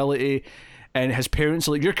 you're nobility, and his parents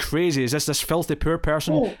are like, you're crazy, is this filthy poor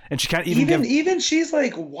person? And she can't even she's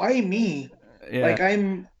like, why me? Like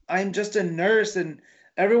I'm just a nurse, and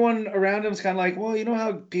everyone around him's kind of like, well, you know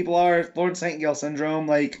how people are, Lord Nightingale syndrome,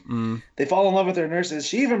 like they fall in love with their nurses.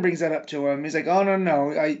 She even brings that up to him. He's like, oh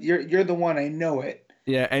no, you're the one, I know it.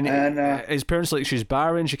 Yeah, and his parents are like, she's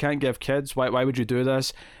barren, she can't give kids, why would you do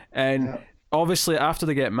this? And obviously, after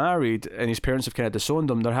they get married and his parents have kind of disowned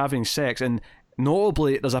them, they're having sex. And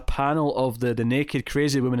notably, there's a panel of the naked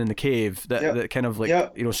crazy woman in the cave that kind of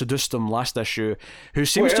like seduced them last issue, who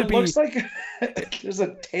seems to be. It looks like there's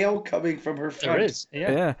a tail coming from her front. There is,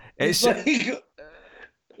 yeah. It's like.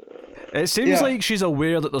 It seems like she's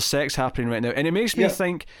aware that there's sex happening right now, and it makes me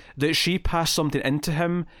think that she passed something into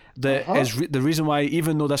him that is the reason why,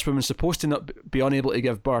 even though this woman's supposed to not be unable to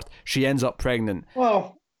give birth, she ends up pregnant.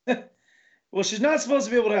 Well, she's not supposed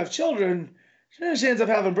to be able to have children. She ends up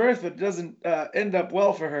having birth, but it doesn't end up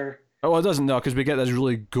well for her. Oh, it doesn't, no, because we get this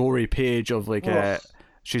really gory page of like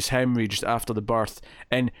she's hemorrhaged after the birth,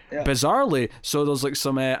 and bizarrely, so there's like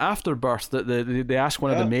some afterbirth that they ask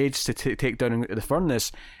one of the maids to take down into the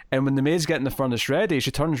furnace, and when the maid's getting the furnace ready,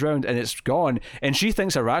 she turns around and it's gone, and she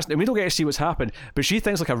thinks a rat, and we don't get to see what's happened, but she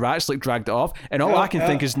thinks like a rat's like dragged it off, and all I can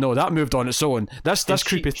think is, no, that moved on its own. That's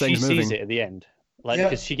creepy thing moving. She sees it at the end. Like,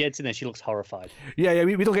 because she gets in there, she looks horrified. Yeah,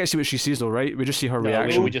 we don't get to see what she sees though, right? We just see her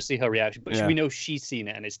reaction. We just see her reaction, but we know she's seen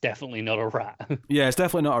it, and it's definitely not a rat. Yeah, it's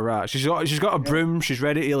definitely not a rat. She's got a broom. She's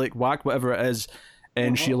ready to like whack whatever it is,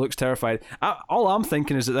 and she looks terrified. All I'm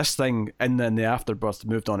thinking is that this thing in the afterbirth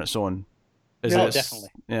moved on its own. Definitely.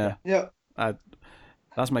 Yeah.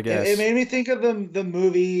 That's my guess. It made me think of the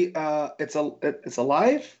movie. It's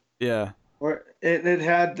Alive. Yeah. Where it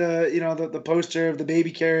had the poster of the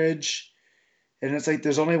baby carriage. And it's like,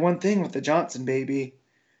 there's only one thing with the Johnson baby.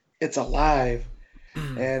 It's alive.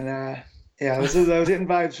 And I was getting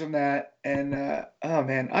vibes from that. And oh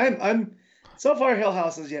man, I'm so far Hill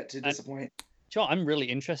House is yet to disappoint. Joe, I'm really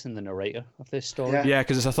interested in the narrator of this story. Yeah,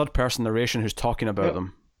 because it's a third person narration who's talking about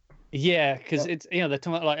them. Yeah, because it's they're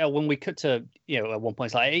talking about like when we cut to at one point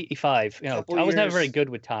it's like 85. I was never very good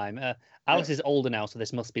with time. Alice is older now, so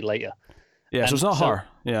this must be later. Yeah, so it's not her.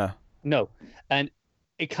 Yeah. No, and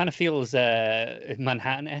it kind of feels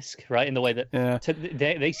Manhattan-esque, right? In the way that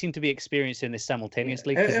they seem to be experiencing this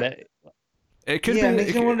simultaneously. It could be. It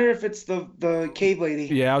makes me wonder if it's the cave lady.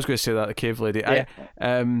 Yeah, I was going to say that, the cave lady. Yeah,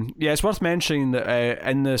 it's worth mentioning that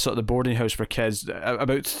in the sort of the boarding house for kids,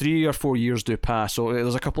 about 3 or 4 years do pass. So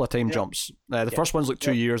there's a couple of time jumps. The first one's like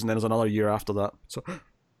 2 years, and then there's another year after that. So.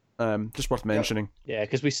 Just worth mentioning. Yeah,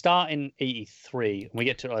 because we start in 83 and we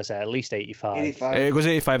get to, let's say, at least 85. It goes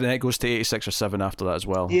 85 and then it goes to 86 or 7 after that as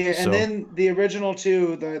well. Yeah, and then the original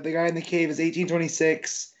two, the guy in the cave is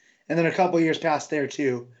 1826, and then a couple years past there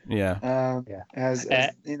too. Yeah. As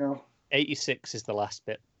 86 is the last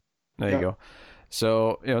bit. There you go.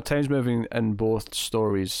 So, time's moving in both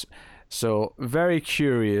stories. So, very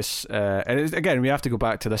curious. And again, we have to go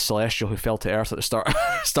back to the Celestial who fell to Earth at the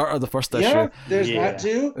start of the first issue. Yeah, there's that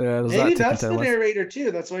too. Maybe that's the narrator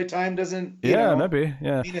too. That's why time doesn't mean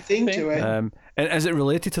a thing to it. And is it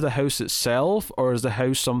related to the house itself, or is the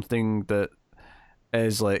house something that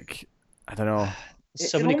is like, I don't know.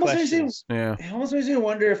 So many questions. It almost makes me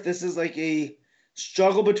wonder if this is like a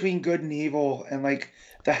struggle between good and evil, and like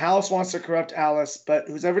the house wants to corrupt Alice, but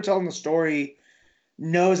who's ever telling the story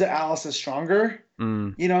knows that Alice is stronger,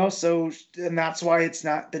 so, and that's why it's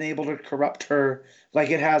not been able to corrupt her like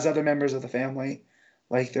it has other members of the family.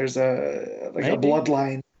 Like there's a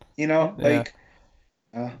bloodline,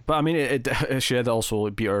 But I mean, she had also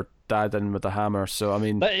beat her dad in with the hammer, so I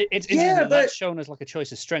mean. But it's that's shown as like a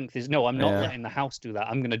choice of strength. Is no, I'm not letting the house do that.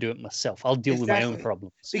 I'm going to do it myself. I'll deal with my own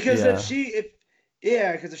problems. Because if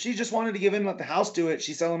she just wanted to give in, let the house do it,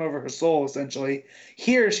 she's selling over her soul essentially.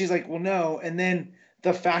 Here, she's like, well, no, and then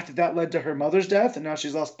the fact that led to her mother's death, and now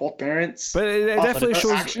she's lost both parents. But it definitely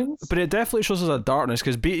shows. Actions. But it definitely shows us a darkness,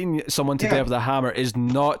 because beating someone to death with a hammer is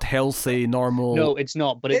not healthy, normal. No, it's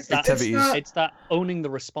not. But it's that owning the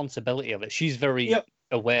responsibility of it. She's very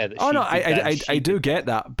aware that. Oh no, I do get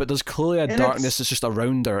that, but there's clearly a darkness that's just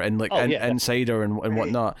around her and like inside her and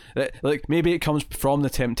whatnot. Like maybe it comes from the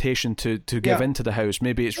temptation to give into the house.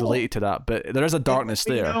 Maybe it's related to that, but there is a darkness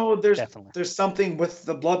there. No, there's something with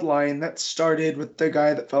the bloodline that started with the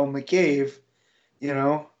guy that fell in the cave. You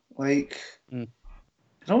know, like it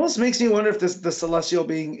almost makes me wonder if the celestial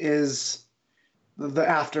being is the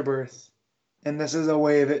afterbirth, and this is a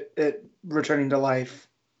way of it returning to life.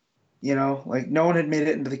 You know, like no one had made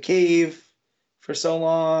it into the cave for so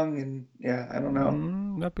long, and I don't know.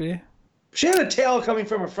 Maybe. She had a tail coming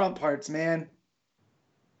from her front parts, man.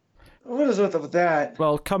 What is with that?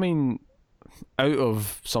 Well, coming out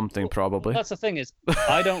of something, probably. That's the thing is,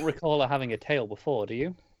 I don't recall her having a tail before. Do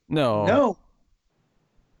you? No.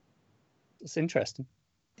 It's interesting.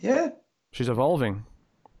 Yeah. She's evolving.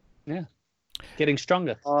 Yeah. Getting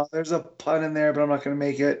stronger. There's a pun in there, but I'm not going to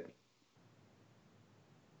make it.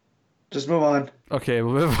 Just move on. Okay,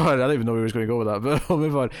 we'll move on. I didn't even know we was going to go with that, but we'll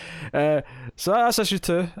move on. So that's issue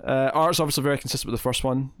 2. Art's obviously very consistent with the first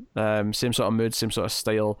one. Same sort of mood, same sort of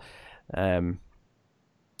style.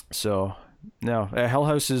 So, no. Hill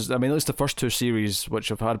House is, I mean, at least the first 2 series, which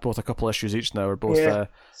have had both a couple issues each now, are both...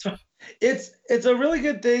 So it's a really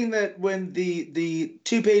good thing that when the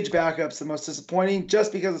 2-page backup's the most disappointing,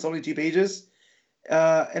 just because it's only 2 pages,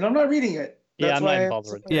 and I'm not reading it. That's I'm not even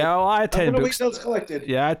bothering. Yeah, well, I had 10 books. Collected.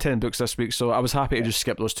 Yeah, I had 10 books this week, so I was happy to just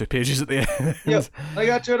skip those 2 pages at the end. Yep, I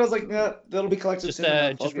got to it. I was like, nah, that'll be collected.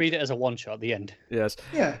 Just read it as a one-shot at the end. Yes.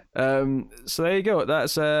 Yeah. So there you go.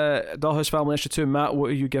 That's Dollhouse Family issue 2. Matt,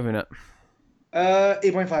 what are you giving it?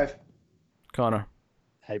 8.5. Connor.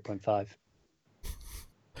 8.5.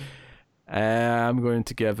 I'm going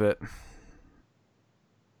to give it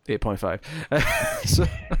 8.5. So.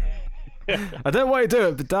 I didn't want to do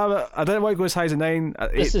it, but damn it, I didn't want to go as high as a 9.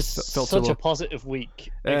 This is such a positive week,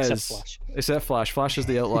 except Flash. Except Flash. Flash is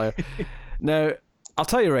the outlier. Now, I'll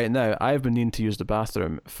tell you right now, I've been needing to use the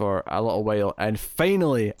bathroom for a little while, and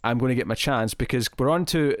finally I'm going to get my chance, because we're on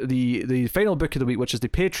to the final book of the week, which is the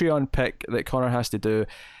Patreon pick that Connor has to do.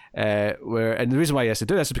 And the reason why he has to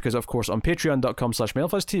do this is because, of course, on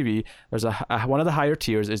patreon.com/MailFuzzTV, there's one of the higher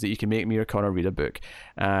tiers is that you can make me or Connor read a book,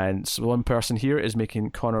 and so one person here is making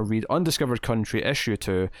Connor read Undiscovered Country issue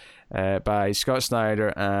 2 by Scott Snyder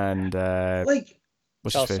and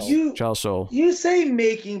what's his face? Charles Soule. You say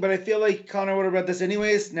making, but I feel like Connor would have read this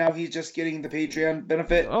anyways. Now he's just getting the Patreon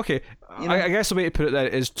benefit. Okay, you know? I guess the way to put it there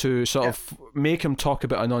is to sort of make him talk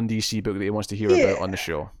about a non-DC book that he wants to hear about on the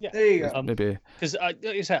show. Yeah, there you go. Maybe because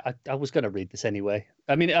I was going to read this anyway.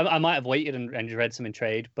 I mean, I might have waited and read some in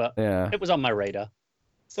trade, but it was on my radar.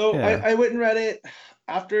 So I went and read it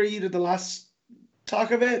after you did the last talk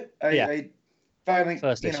of it. I finally,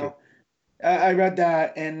 first issue. I read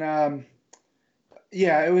that and.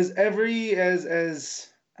 Yeah, it was as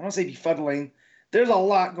I don't say befuddling. There's a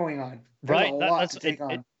lot going on. There's a lot to take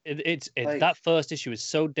on. That first issue is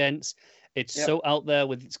so dense. It's so out there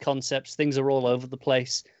with its concepts. Things are all over the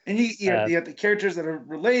place. And you have the characters that are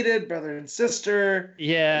related, brother and sister.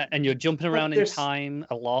 Yeah, and you're jumping around in time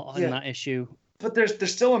a lot in that issue. But they're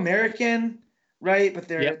still American, right? But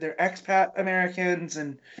they're expat Americans,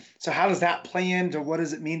 and so how does that play into what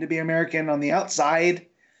does it mean to be American on the outside?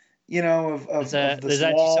 You know, of there's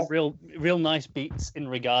actually some real nice beats in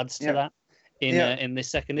regards to that in this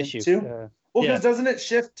second issue. Because doesn't it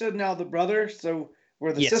shift to now the brother? So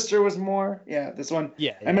where the sister was more. Yeah, this one.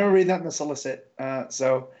 Yeah, I remember reading that in the solicit.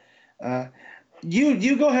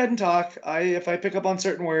 You go ahead and talk. If I pick up on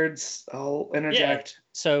certain words, I'll interject. Yeah.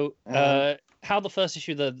 So how the first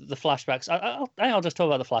issue, the flashbacks. I'll just talk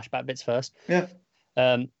about the flashback bits first. Yeah.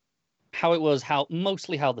 How it was, how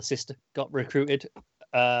the sister got recruited.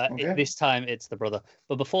 This time it's the brother,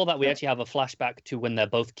 but before that we actually have a flashback to when they're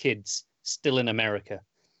both kids still in America,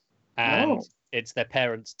 and it's their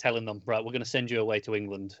parents telling them, right, we're going to send you away to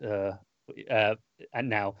England and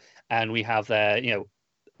we have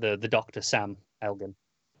the doctor Sam Elgin,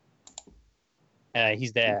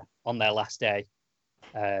 he's there on their last day,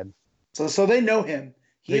 so they know him.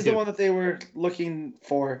 He's the one that they were looking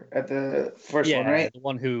for at the first one, right? The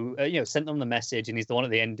one who sent them the message, and he's the one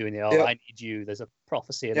at the end doing I need you. There's a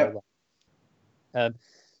prophecy and all that.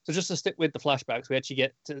 So just to stick with the flashbacks, we actually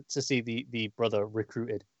get to see the brother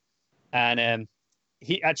recruited, and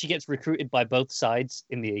he actually gets recruited by both sides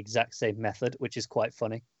in the exact same method, which is quite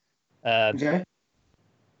funny.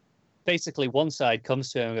 Basically, one side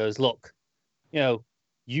comes to him and goes, "Look,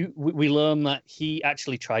 we learn that he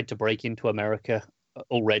actually tried to break into America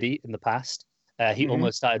already in the past. He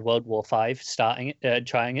almost started World War V,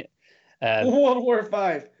 trying it. World War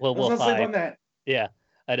V. World War V. On that. Yeah,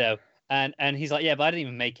 I know. And he's like, yeah, but I didn't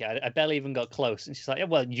even make it. I barely even got close. And she's like, yeah,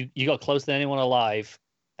 well, you got closer than anyone alive,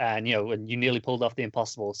 and and you nearly pulled off the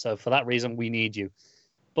impossible. So for that reason, we need you.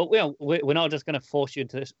 But we're not just going to force you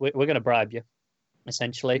into this. We're going to bribe you,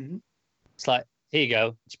 essentially. Mm-hmm. It's like, here you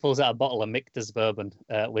go. She pulls out a bottle of Michter's bourbon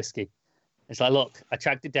whiskey. It's like, look, I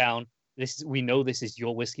tracked it down. We know this is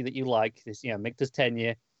your whiskey that you like. This, Michter's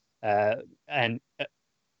 10-year, and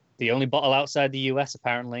the only bottle outside the US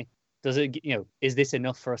apparently. Does it, is this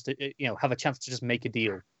enough for us to, have a chance to just make a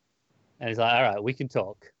deal? And he's like, all right, we can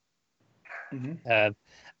talk. Mm-hmm.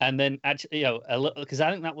 And then actually, because I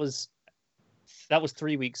think that was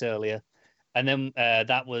 3 weeks earlier, and then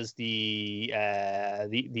that was the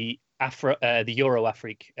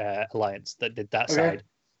Euro-Afrique Alliance that did that side,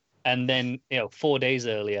 and then 4 days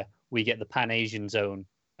earlier we get the Pan-Asian Zone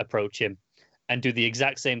approach him and do the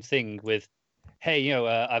exact same thing with, hey,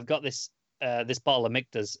 I've got this bottle of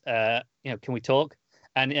Michter's, can we talk?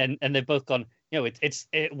 And they've both gone,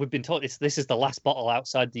 we've been told this is the last bottle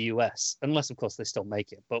outside the US, unless of course they still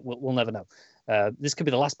make it, but we'll never know. This could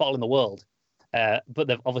be the last bottle in the world, but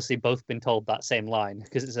they've obviously both been told that same line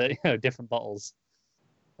because it's different bottles.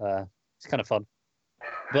 It's kind of fun,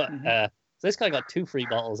 but so this guy got 2 free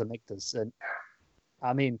bottles of Michter's, and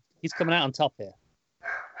I mean he's coming out on top here.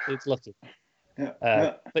 It's lucky,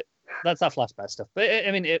 but. That's that flashback stuff. But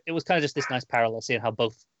I mean, it was kind of just this nice parallel, seeing how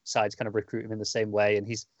both sides kind of recruit him in the same way, and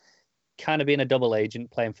he's kind of being a double agent,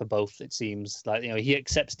 playing for both. It seems like he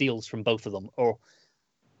accepts deals from both of them, or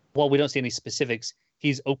while we don't see any specifics,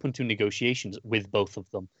 he's open to negotiations with both of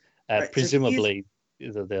them. Right, presumably,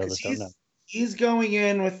 the others don't know. He's going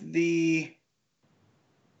in with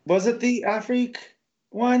was it the Afrique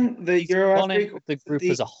one, the Euro-Afrique, the group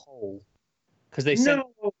as a whole, because they said.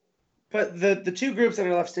 No. But the 2 groups that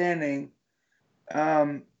are left standing,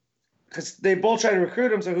 because they both try to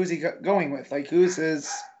recruit him. So who's he going with? Like, who's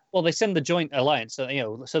his? Well, they send the joint alliance. So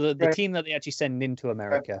the team that they actually send into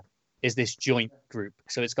America is this joint group.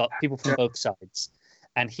 So it's got people from both sides,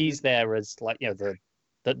 and he's there as like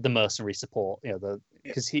the mercenary support.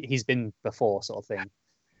 Because he's been before, sort of thing.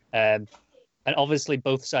 And obviously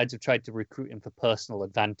both sides have tried to recruit him for personal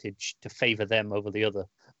advantage to favor them over the other,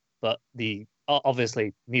 but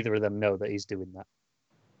obviously neither of them know that he's doing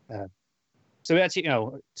that. So we actually,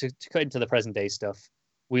 to cut into the present day stuff,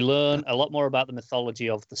 we learn a lot more about the mythology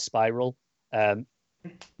of the spiral. The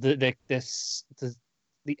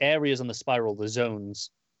areas on the spiral, the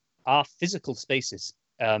zones, are physical spaces.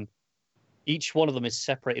 Each one of them is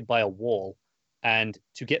separated by a wall, and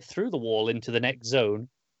to get through the wall into the next zone,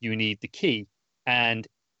 you need the key, and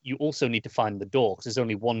you also need to find the door because there's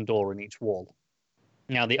only one door in each wall.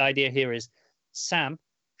 Now, the idea here is Sam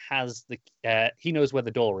has he knows where the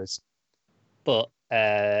door is, but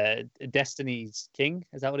Destiny's King,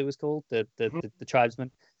 is that what he was called? The tribesman,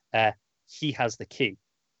 he has the key,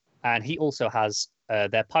 and he also has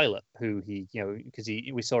their pilot, who he because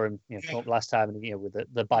we saw him last time, and with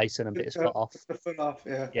the bison and bit his foot off. The foot off,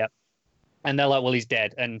 yeah. Yeah, and they're like, well, he's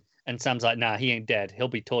dead, and Sam's like, nah, he ain't dead. He'll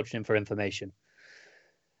be torturing him for information.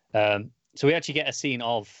 So we actually get a scene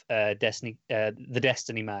of the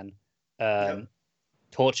Destiny Man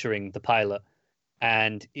torturing the pilot,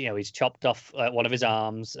 and he's chopped off one of his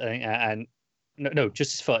arms, and no,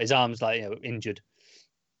 just his foot. His arm's like injured,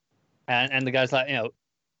 and the guy's like,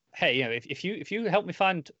 hey, if you help me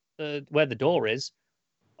find where the door is,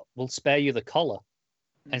 we'll spare you the collar.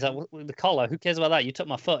 And he's like, well, the collar? Who cares about that? You took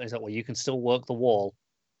my foot. And he's like, well, you can still work the wall.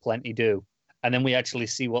 Plenty do. And then we actually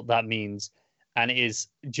see what that means. And it is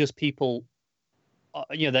just people,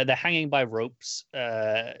 they're hanging by ropes.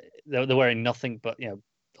 They're wearing nothing but,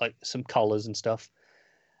 like some collars and stuff.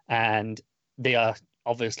 And they are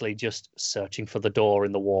obviously just searching for the door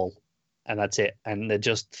in the wall. And that's it. And they're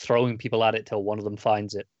just throwing people at it till one of them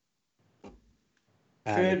finds it.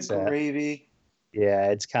 Good gravy.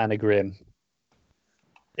 Yeah, it's kind of grim.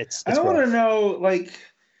 I want to know,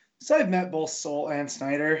 so I've met both Soule and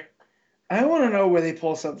Snyder. I want to know where they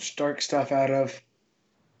pull such dark stuff out of.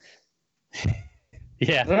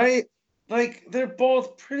 Yeah. Right? They're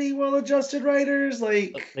both pretty well-adjusted writers.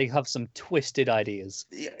 They have some twisted ideas.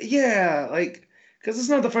 Yeah, because it's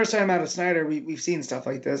not the first time out of Snyder we've seen stuff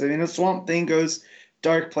like this. I mean, the Swamp Thing goes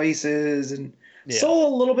dark places, and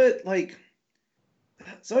Soule a little bit,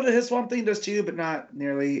 so did his Swamp Thing does too, but not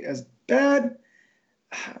nearly as bad.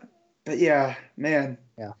 But yeah, man.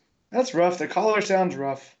 Yeah. That's rough. The collar sounds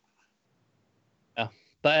rough. Yeah.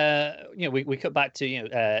 But, we cut back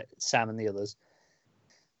to, Sam and the others.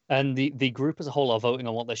 And the group as a whole are voting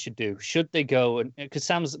on what they should do. Should they go and... Because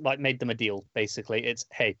Sam's, made them a deal, basically. It's,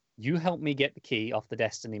 hey, you help me get the key off the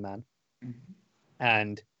Destiny Man. Mm-hmm.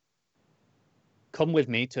 And come with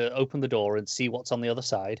me to open the door and see what's on the other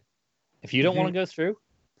side. If you don't want to go through,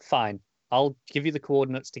 fine. I'll give you the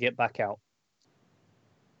coordinates to get back out.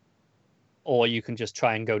 Or you can just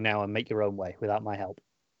try and go now and make your own way without my help.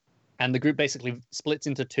 And the group basically splits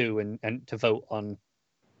into two and to vote on,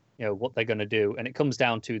 what they're going to do. And it comes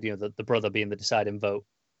down to, the brother being the deciding vote.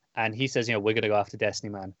 And he says, we're going to go after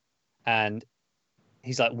Destiny Man. And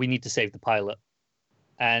he's like, we need to save the pilot.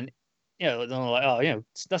 And, they're like,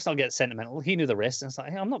 let's not get sentimental. He knew the risk. And it's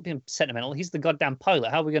like, hey, I'm not being sentimental. He's the goddamn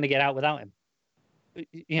pilot. How are we going to get out without him?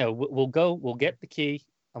 We'll go, we'll get the key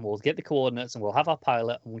and we'll get the coordinates and we'll have our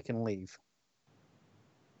pilot and we can leave.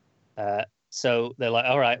 So they're like,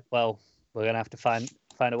 all right, well, we're going to have to find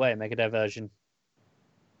a way and make a diversion.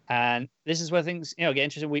 And this is where things, get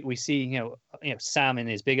interesting. We see, Sam in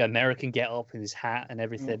his big American get-up, in his hat and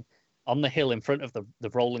everything, on the hill in front of the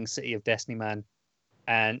rolling city of Destiny Man,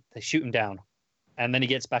 and they shoot him down. And then he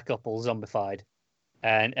gets back up all zombified.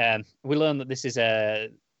 And we learn that this is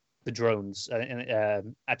the drones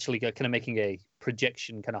actually kind of making a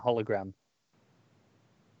projection kind of hologram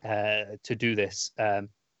to do this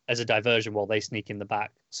as a diversion while they sneak in the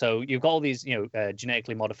back. So you've got all these,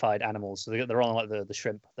 genetically modified animals. So they're on like the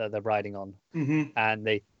shrimp that they're riding on, and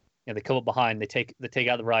they come up behind. They take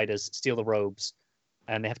out the riders, steal the robes,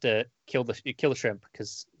 and they have to kill the shrimp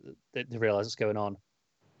because they realize what's going on.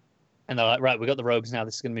 And they're like, right, we got the robes now.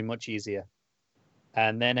 This is going to be much easier.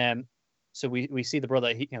 And then, so we see the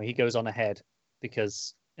brother. He goes on ahead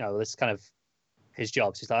because this is kind of his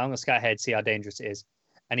job. So he's like, I'm going to scout ahead, see how dangerous it is.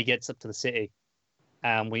 And he gets up to the city,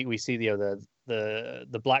 and we see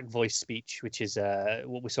the black voice speech, which is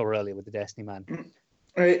what we saw earlier with the Destiny Man.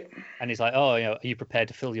 Right. And he's like, oh, are you prepared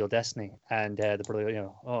to fill your destiny? And the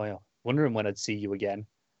brother, wondering when I'd see you again.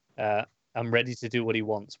 I'm ready to do what he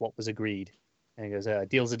wants. What was agreed? And he goes,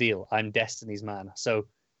 deal's a deal. I'm Destiny's man. So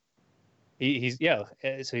he's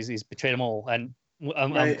betrayed them all. And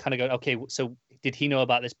I'm kind of going, okay, so did he know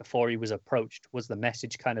about this before he was approached? Was the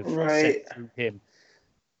message kind of sent through him?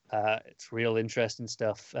 It's real interesting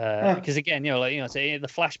stuff because again, so the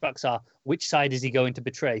flashbacks are, which side is he going to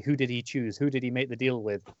betray? Who did he choose? Who did he make the deal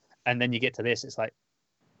with? And then you get to this, it's like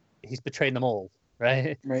he's betrayed them all,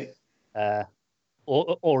 right? Right.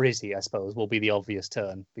 Or is he? I suppose will be the obvious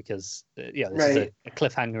turn because this is a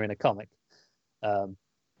cliffhanger in a comic.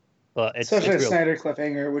 But it's especially a Snyder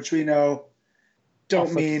cliffhanger, which we know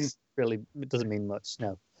it doesn't mean much.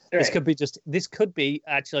 No. Right. This could be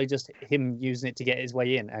actually just him using it to get his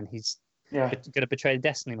way in, and he's going to betray the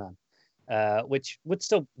Destiny Man, which would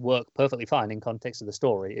still work perfectly fine in context of the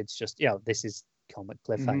story. It's just, this is comic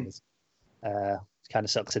cliffhangers. It kind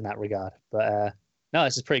of sucks in that regard. But no,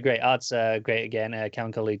 this is pretty great. Art's great again.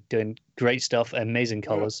 Kevin Cully doing great stuff, amazing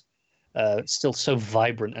colors. Still so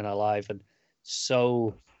vibrant and alive and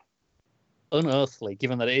so unearthly,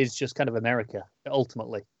 given that it is just kind of America,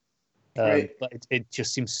 ultimately. But it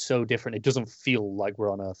just seems so different. It doesn't feel like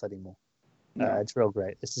we're on Earth anymore. It's real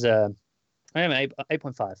great. This is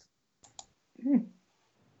 8.5.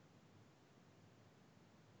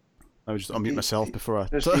 I was just unmute myself before I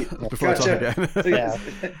talk again.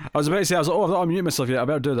 I was about to say, I've not unmuted myself yet. I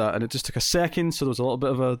better do that, and it just took a second, so there was a little bit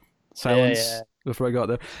of a silence before I got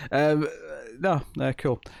there.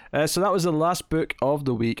 Cool. So that was the last book of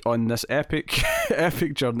the week on this epic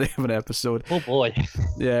journey of an episode. Oh boy.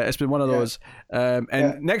 Yeah, it's been one of those.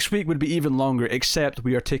 Next week would be even longer, except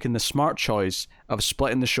we are taking the smart choice of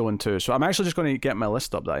splitting the show in two. So I'm actually just going to get my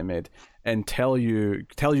list up that I made and tell you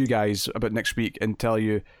guys about next week and tell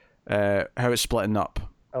you how it's splitting up.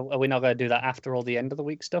 Are we not going to do that after all the end of the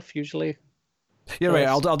week stuff usually? Yeah, right.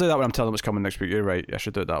 I'll do that when I'm telling them what's coming next week. You're right. I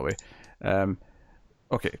should do it that way.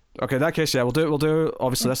 Okay. In that case, we'll do.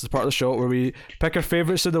 Obviously, this is part of the show where we pick our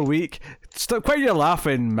favourites of the week. Stop! Why are you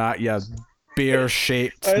laughing, Matt? You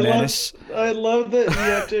bear-shaped menace. I love that you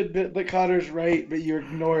have to admit that Connor's right, but you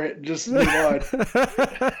ignore it and just move on.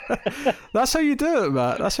 That's how you do it,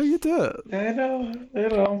 Matt. That's how you do it. I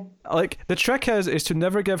know. Like, the trick is to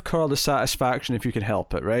never give Carl the satisfaction if you can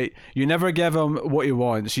help it, right? You never give him what he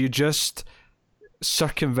wants. You just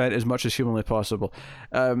circumvent as much as humanly possible.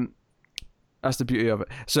 That's the beauty of it.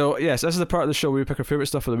 So, yes, this is the part of the show where we pick our favourite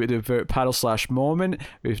stuff of the week. We do favorite panel/moment.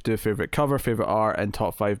 We do favourite cover, favourite art, and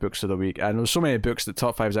top 5 books of the week. And there's so many books that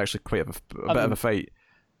top 5 is actually quite a bit of a fight.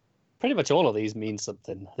 Pretty much all of these mean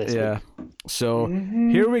something this week. So,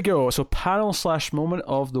 here we go. So, panel/moment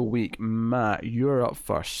of the week. Matt, you're up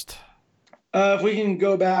first. If we can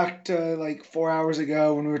go back to like 4 hours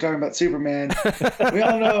ago when we were talking about Superman, we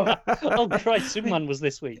all know. Oh Christ, Superman was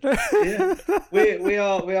this week. Yeah, we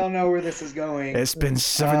all know where this is going. It's been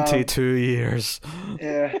 72 years.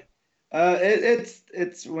 Yeah,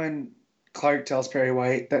 it's when Clark tells Perry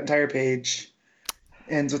White. That entire page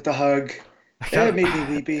ends with the hug. It made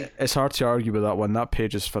me weepy. It's hard to argue with that one. That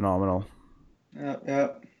page is phenomenal. Yeah.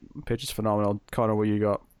 Page is phenomenal. Connor, what you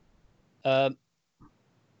got? I'm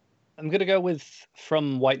going to go with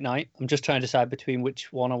From White Knight. I'm just trying to decide between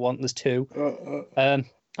which one I want. There's two. I'm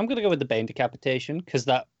going to go with the Bane decapitation because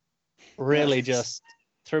that really just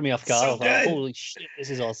threw me off guard. I was like, holy shit, this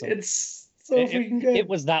is awesome. It's so freaking good. It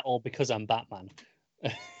was that all because I'm Batman.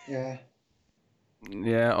 Yeah.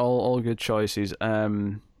 Yeah, all good choices.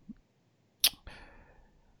 I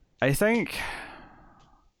think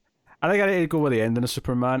I need to go with the ending of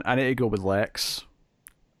Superman. I need to go with Lex.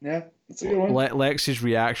 Yeah, that's a good one. Lex's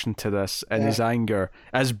reaction to this and his anger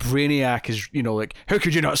as Brainiac is, like, how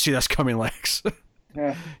could you not see this coming, Lex?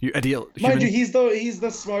 Yeah. You idiot. Mind you, he's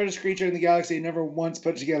the smartest creature in the galaxy, never once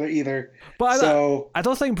put together either. But I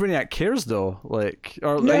don't think Brainiac cares though. I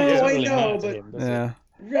know, but yeah.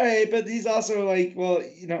 Right, but he's also like, well,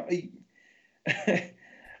 I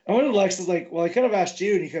wonder Lex is like, well, I could have asked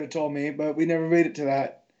you and you could have told me, but we never made it to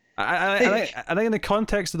that. I think in the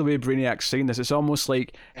context of the way Brainiac's saying this, it's almost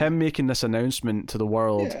like him making this announcement to the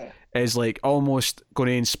world is like almost going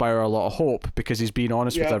to inspire a lot of hope because he's being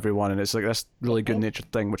honest with everyone, and it's like this really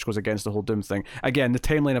good-natured thing which goes against the whole Doom thing. Again, the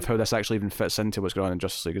timeline of how this actually even fits into what's going on in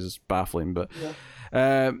Justice League is baffling, but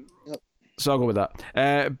so I'll go with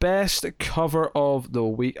that. Best cover of the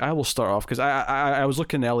week. I will start off because I was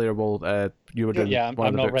looking earlier while you were doing. Yeah,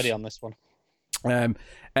 I'm not ready on this one.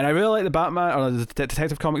 And I really like the Batman, or the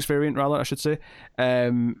Detective Comics variant, rather, I should say.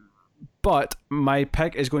 But my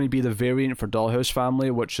pick is going to be the variant for Dollhouse Family,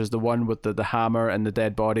 which is the one with the hammer and the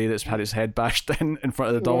dead body that's had its head bashed in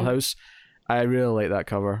front of the dollhouse. I really like that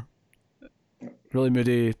cover. Really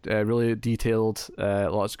moody, really detailed,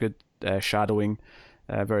 lots of good shadowing.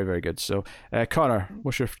 Very, very good. So, Connor,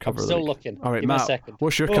 what's your cover of the week? Still looking. All right, Matt,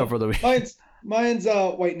 what's your cover of the week? Mine's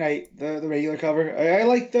White Knight, the regular cover. I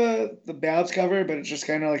like the Babs cover, but it's just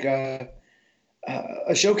kind of like a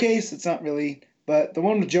showcase. It's not really, but the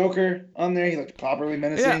one with Joker on there, he looked properly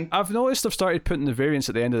menacing. Yeah, I've noticed they've started putting the variants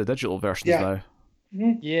at the end of the digital versions now.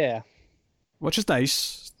 Mm-hmm. Yeah, which is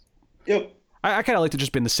nice. Yep. I kind of like to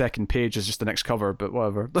just be in the second page as just the next cover, but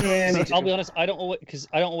whatever. Yeah, I'll be honest, I don't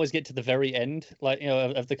always get to the very end,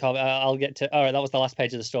 of the cover. I'll get to, all right, that was the last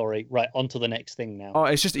page of the story, right, on to the next thing now. Oh,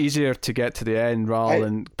 it's just easier to get to the end rather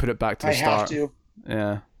than put it back to the start. I have to.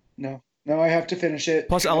 Yeah. No, I have to finish it.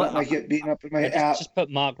 Plus, I get beaten up in my app. Just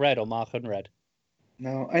put Mark Red or Mark Unread.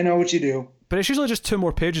 No, I know what you do. But it's usually just 2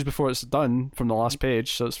 more pages before it's done from the last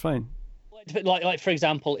page, so it's fine. Like for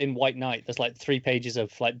example, in White Knight, there's like 3 pages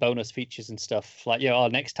of like bonus features and stuff. Like,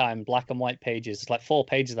 next time black and white pages. It's like 4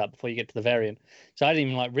 pages of that before you get to the variant. So I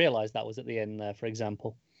didn't even realize that was at the end there, for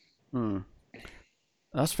example.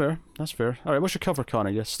 That's fair. All right, what's your cover, Connor?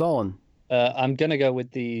 Yes, Stalin. I'm gonna go with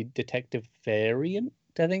the detective variant,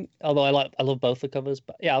 I think. Although I love both the covers,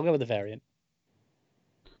 but yeah, I'll go with the variant.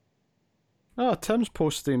 Oh, Tim's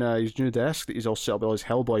posting his new desk that he's all set up with all his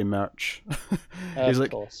Hellboy merch. He's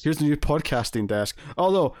like, here's the new podcasting desk.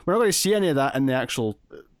 Although, we're not going to see any of that in the actual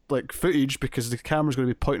footage because the camera's going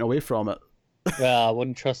to be pointing away from it. Well, I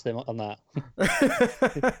wouldn't trust him on that.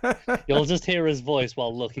 You'll just hear his voice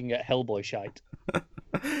while looking at Hellboy shite.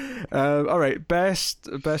 All right, best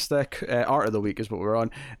art of the week is what we're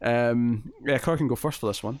on. Clark can go first for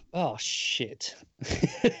this one. Oh shit!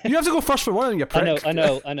 You have to go first for one, you prick. I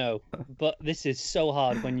know. But this is so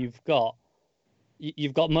hard when you've got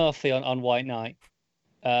Murphy on White Knight.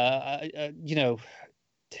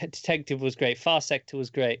 Detective was great. Far Sector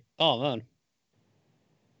was great. Oh man.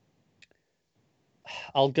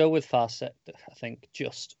 I'll go with Far Sector, I think,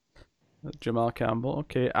 just. Jamal Campbell.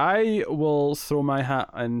 Okay, I will throw my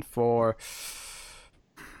hat in for,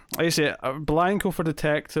 like I say, Blanco for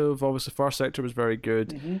Detective. Obviously, Far Sector was very good.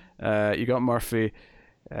 Mm-hmm. You got Murphy.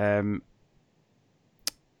 Bizarrely,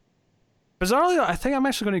 I think I'm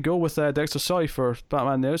actually going to go with Dexter Soy for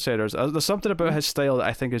Batman the Outsiders. There's something about his style that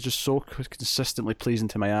I think is just so consistently pleasing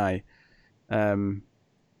to my eye.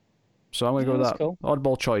 So I'm going to go with that. Cool.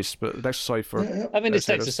 Oddball choice, but Dexter Soy for... I mean, it's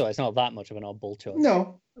Dexter Soy. It's not that much of an oddball choice.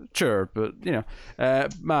 No. Sure, but,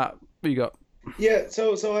 Matt, what you got? Yeah,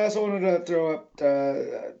 so I also wanted to throw up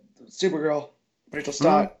Supergirl, Rachel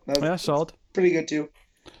Stott. Solid. Pretty good, too.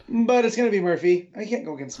 But it's going to be Murphy. I can't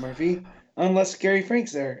go against Murphy unless Gary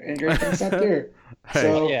Frank's there, and Gary Frank's not there.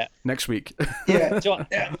 So yeah, next week. Yeah.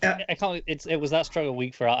 I can't. It was that struggle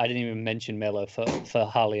week for. I didn't even mention Melo for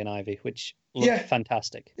Harley and Ivy, which looked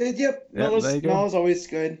fantastic. Yep, Null's always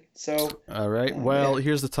good. So. All right. Well,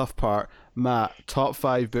 here's the tough part. Matt, top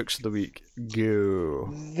 5 books of the week. Go.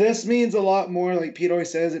 This means a lot more. Like Pete always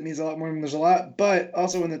says, it means a lot more when there's a lot. But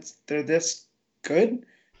also when they're this good,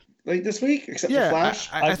 like this week, except for Flash.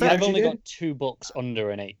 I've only got 2 books under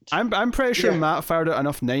an 8. I'm pretty sure Matt fired out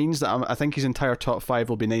enough 9s that I think his entire top 5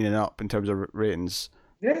 will be 9 and up in terms of ratings.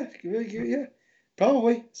 Yeah,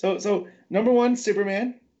 probably. So number 1,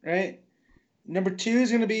 Superman, right? Number 2 is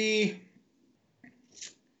going to be...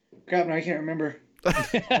 Crap, now I can't remember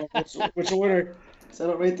which order. So I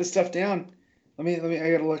don't write this stuff down. Let me.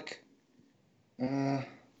 I gotta look.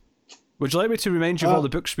 Would you like me to remind you of all the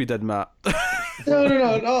books we did, Matt?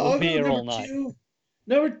 No. I'll be here all night.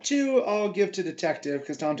 Number 2, I'll give to Detective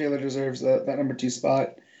because Tom Taylor deserves that number 2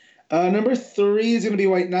 spot. Number 3 is going to be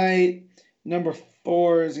White Knight. Number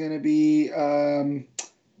 4 is going to be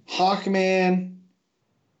Hawkman.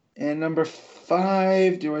 And number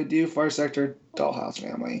 5, do I do Far Sector, Dollhouse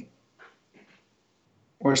Family?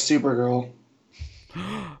 Or Supergirl?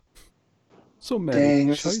 So many Dang,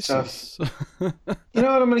 choices. This is tough. You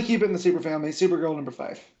know what? I'm going to keep it in the Super Family. Supergirl, number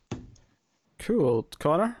 5. Cool.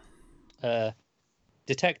 Connor?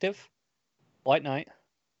 Detective, White Knight.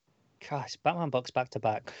 Gosh, Batman books back to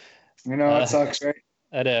back. You know, it sucks, right?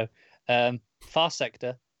 I know. Far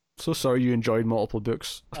Sector. So sorry you enjoyed multiple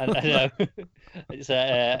books. I know. It's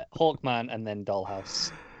Hawkman and then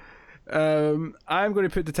Dollhouse. I'm going to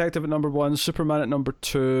put Detective at number 1, Superman at number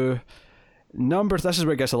 2. This is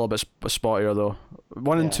where it gets a little bit spottier though.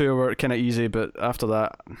 1 and 2 were kind of easy, but after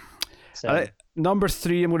that, number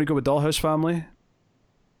 3 I'm going to go with Dollhouse Family.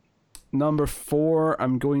 Number 4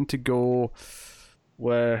 I'm going to go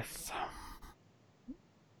with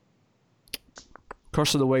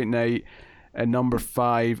Curse of the White Knight, and number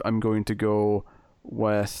 5 I'm going to go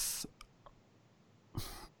with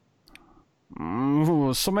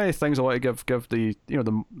so many things I want to give the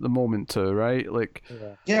the moment to, right? Like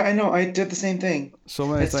yeah, I know, I did the same thing. So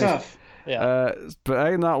many things. It's tough. Yeah.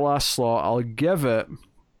 But in that last slot, I'll give it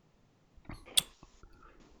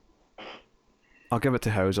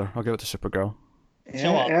to Hauser. I'll give it to Supergirl.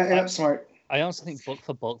 Yeah, smart. I also think book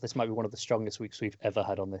for book, this might be one of the strongest weeks we've ever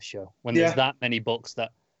had on this show. When there's that many books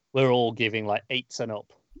that we're all giving like 8s and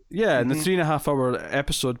up. Yeah, and the 3.5 hour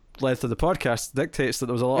episode length of the podcast dictates that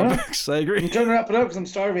there was a lot of books. I agree. I'm trying to wrap it up because I'm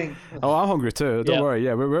starving. Oh, I'm hungry too. Don't worry.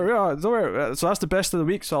 Yeah, don't worry. So that's the best of the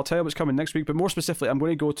week. So I'll tell you what's coming next week. But more specifically, I'm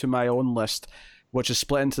going to go to my own list, which is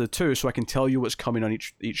split into the 2, so I can tell you what's coming on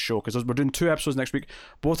each show. Because we're doing 2 episodes next week,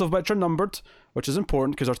 both of which are numbered, which is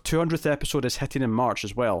important because our 200th episode is hitting in March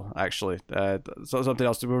as well. Actually, so something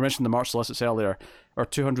else. We were mentioning the March solicits earlier. Our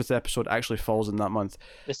 200th episode actually falls in that month.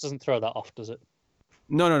 This doesn't throw that off, does it?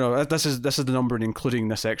 No. This is the numbering, including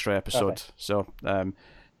this extra episode. Okay. So,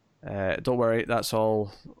 don't worry, that's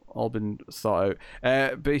all been thought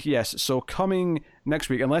out. But yes, so coming next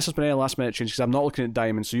week, unless there's been any last minute changes, because I'm not looking at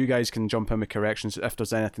Diamond, so you guys can jump in with corrections if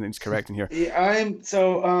there's anything that's correct in here. Yeah,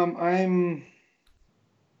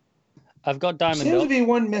 I've got Diamond. Seems to be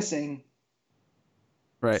one missing.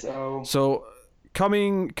 Right. So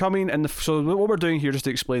coming, and so what we're doing here, just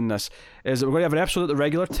to explain this, is that we're going to have an episode at the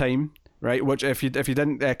regular time. Right, which if you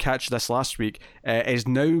didn't catch this last week, is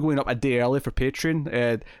now going up a day early for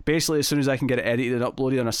Patreon. Basically, as soon as I can get it edited and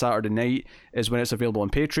uploaded on a Saturday night is when it's available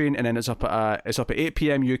on Patreon, and then it's up at 8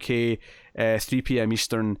 p.m. UK, 3 p.m.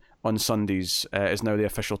 Eastern on Sundays. Is now the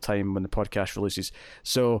official time when the podcast releases.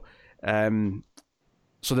 So,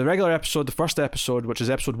 so the regular episode, the first episode, which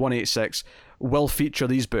is episode 186, will feature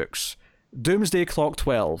these books: Doomsday Clock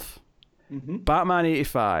 12, Batman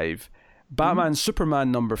 85. Batman Superman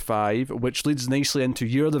number 5, which leads nicely into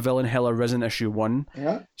You're the Villain, Hell Arisen issue 1.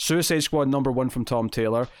 Yeah. Suicide Squad number 1 from Tom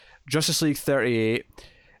Taylor. Justice League 38.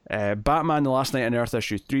 Batman The Last Night on Earth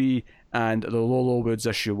issue 3. And The Low Woods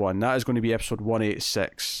issue 1. That is going to be episode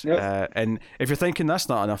 186. Yep. And if you're thinking that's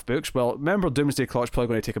not enough books, well, remember Doomsday Clock's probably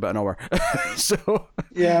going to take about an hour. So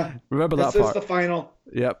yeah, remember that part. This is the final.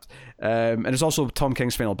 Yep. And it's also Tom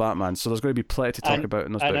King's final Batman, so there's going to be plenty to talk about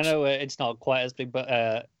in those books. And I know it's not quite as big,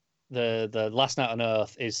 but the Last Night on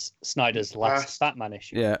Earth is Snyder's last Batman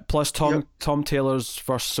issue. Yeah, plus Tom Taylor's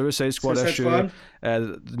first Suicide Squad issue,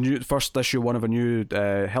 the new first issue 1 of a new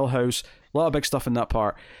Hell House. A lot of big stuff in that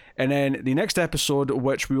part. And then the next episode,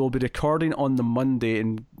 which we will be recording on the Monday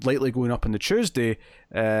and likely going up on the Tuesday,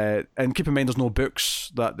 and keep in mind there's no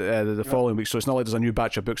books that the following week, so it's not like there's a new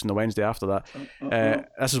batch of books on the Wednesday after that.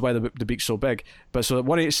 This is why the week's so big. But so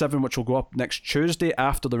 187, which will go up next Tuesday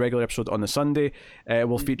after the regular episode on the Sunday,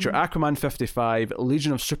 will feature Aquaman 55,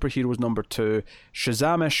 Legion of Superheroes number 2,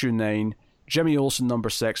 Shazam issue 9, Jimmy Olsen number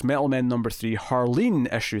 6, Metal Men number 3,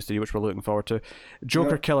 Harleen issue 3, which we're looking forward to,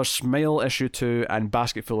 Joker Killer Smile issue 2, and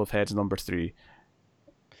Basket Full of Heads number 3.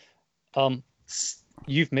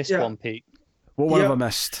 You've missed one, Pete. What one have I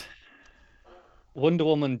missed? Wonder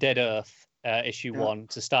Woman Dead Earth issue 1,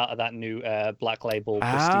 to start of that new Black Label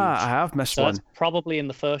Prestige. I have missed one. That's probably in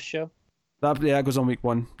the first show. That goes on week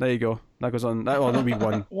 1. There you go. That goes on. Not week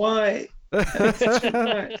 1. Why? That's too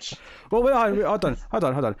much. Well, hold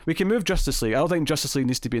on. We can move Justice League. I don't think Justice League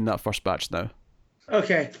needs to be in that first batch now.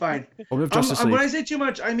 Okay, fine. We'll move Justice League. When I say too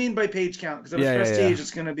much, I mean by page count, because if it's Prestige,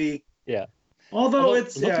 it's going to be... Yeah. Although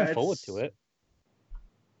looking forward to it.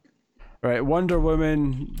 Right, Wonder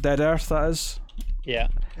Woman, Dead Earth, that is. Yeah.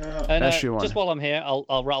 And issue 1. Just while I'm here,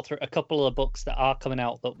 I'll rattle through a couple of books that are coming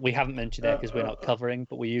out that we haven't mentioned there because we're not covering,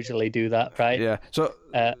 but we usually do that, right? Yeah.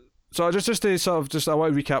 So just to sort of I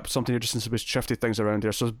want to recap something here, just since we shifted things around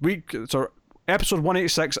here. So episode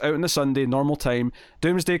 186 out on the Sunday, normal time.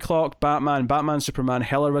 Doomsday Clock, Batman, Superman,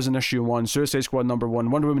 Hell Arisen issue 1, Suicide Squad number 1,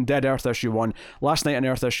 Wonder Woman Dead Earth issue 1, Last Night on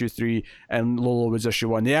Earth issue 3, and Lola Woods issue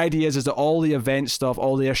 1. The idea is that all the event stuff,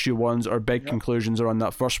 all the issue 1s or big conclusions are on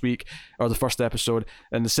that first week, or the first episode,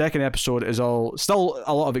 and the second episode is all still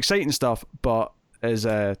a lot of exciting stuff, but is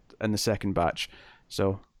in the second batch.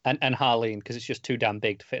 So. And Harleen, because it's just too damn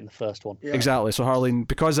big to fit in the first one. Yeah. Exactly. So Harleen,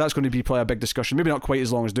 because that's going to be probably a big discussion, maybe not quite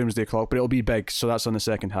as long as Doomsday Clock, but it'll be big, so that's on the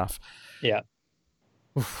second half. Yeah.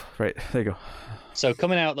 Oof, right, there you go. So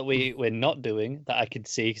coming out that we're not doing, that I can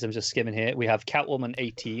see, because I'm just skimming here, we have Catwoman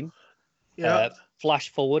 18, Flash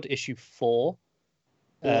Forward issue 4,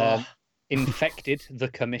 Infected, The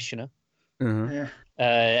Commissioner,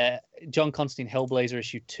 John Constantine Hellblazer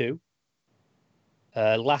issue 2,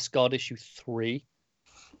 Last God issue 3,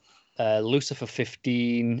 Lucifer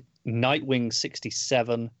 15, Nightwing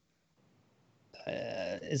 67.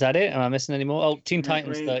 Is that it? Am I missing any more? Oh, Teen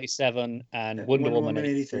Titans 37 and Wonder Woman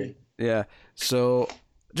 83. Yeah. So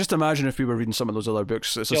just imagine if we were reading some of those other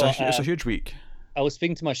books. It's a huge week. I was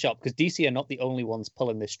speaking to my shop because DC are not the only ones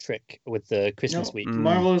pulling this trick with the Christmas week.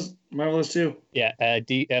 Marvel is too. Yeah.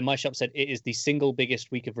 My shop said it is the single biggest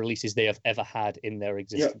week of releases they have ever had in their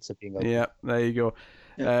existence of being open. Yeah. There you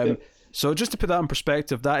go. So just to put that in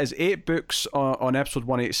perspective, that is 8 books on episode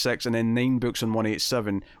 186 and then 9 books on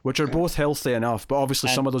 187, which are both healthy enough, but obviously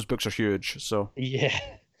some of those books are huge. So yeah,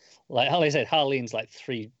 like I said, Harleen's like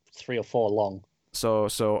three or 4 long.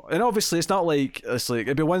 So and obviously it's like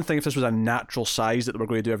it'd be one thing if this was a natural size that we're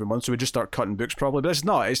going to do every month, so we'd just start cutting books probably, but it's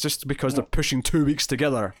not. It's just because they're pushing 2 weeks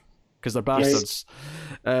together because they're bastards.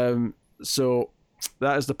 So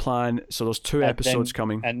that is the plan. So there's 2 episodes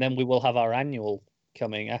coming, and then we will have our annual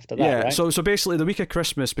coming after that, right? So basically the week of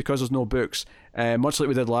Christmas, because there's no books, much like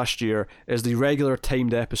we did last year, is the regular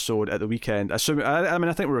timed episode at the weekend. I think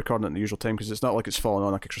we're recording it at the usual time because it's not like it's falling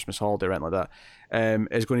on like a Christmas holiday or anything like that.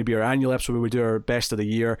 Is going to be our annual episode where we do our best of the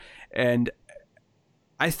year, and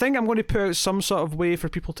I think I'm going to put out some sort of way for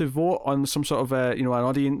people to vote on some sort of an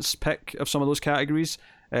audience pick of some of those categories,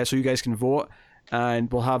 so you guys can vote.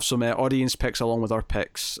 And we'll have some audience picks along with our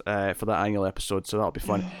picks for that annual episode, so that'll be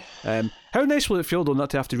fun. How nice will it feel though not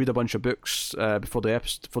to have to read a bunch of books before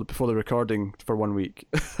the recording for 1 week?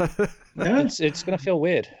 It's gonna feel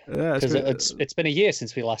weird because it's been a year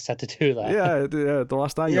since we last had to do that. Yeah, the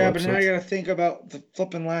last annual. Yeah, but now I gotta think about the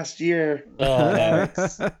flipping last year. Oh, no,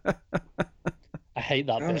 I hate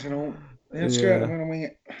that bit. It's good. I'm gonna wing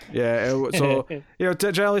it. Yeah, so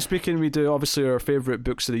generally speaking, we do obviously our favorite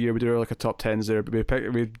books of the year. We do like a top 10s there,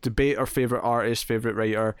 but we debate our favorite artist, favorite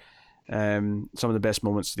writer, some of the best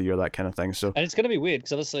moments of the year, that kind of thing. So, and it's gonna be weird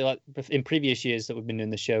because obviously, like in previous years that we've been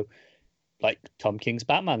doing the show, like Tom King's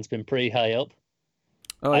Batman's been pretty high up.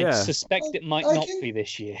 I suspect it might not be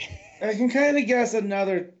this year. I can kind of guess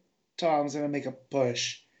another Tom's gonna make a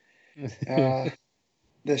push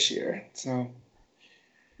this year. So.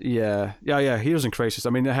 Yeah. Heroes in Crisis. I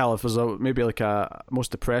mean, hell, if it was maybe like a most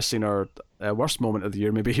depressing or worst moment of the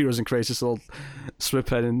year, maybe Heroes in Crisis will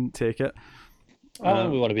swoop in and take it. I don't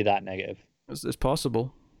think we want to be that negative. It's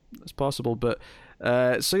possible. It's possible, but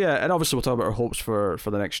and obviously we'll talk about our hopes for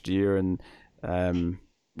the next year and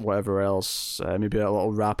whatever else. Maybe a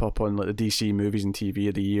little wrap up on like the DC movies and TV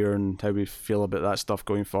of the year and how we feel about that stuff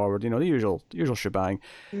going forward. The usual shebang.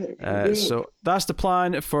 So that's the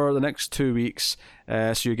plan for the next 2 weeks.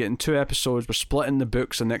 So you're getting 2 episodes. We're splitting the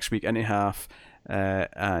books next week into half.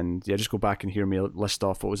 And just go back and hear me list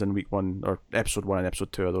off what was in week 1 or episode 1 and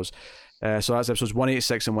episode 2 of those. So that's episodes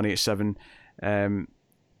 186 and 187.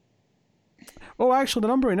 Actually, the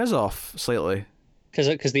numbering is off slightly.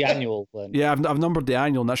 Because the annual one. Yeah, I've numbered the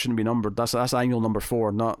annual, and that shouldn't be numbered. That's annual number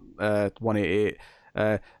 4, not 188.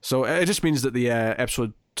 So it just means that the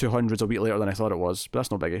episode 200s a week later than I thought it was, but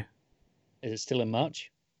that's no biggie. Is it still in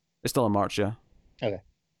March? It's still in March, yeah. Okay.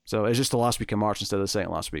 So it's just the last week of March instead of the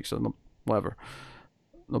second last week, so no, whatever.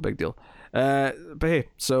 No big deal. But hey,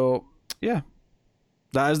 so yeah.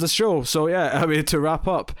 That is the show. So yeah, I mean, to wrap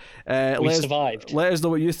up, we survived. Let us know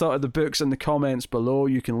what you thought of the books in the comments below.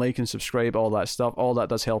 You can like and subscribe, all that stuff. All that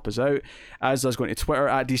does help us out. As does going to Twitter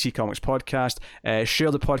at DC Comics Podcast.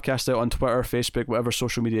 Share the podcast out on Twitter, Facebook, whatever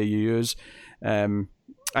social media you use.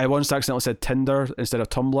 I once accidentally said Tinder instead of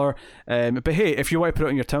Tumblr. But hey, if you want to put it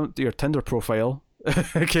on your Tinder profile,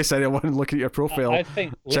 in case anyone looking at your profile, I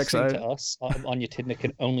think listening to us on your Tinder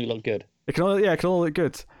can only look good. It can only look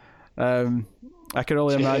good. I can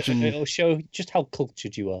only imagine. It'll show just how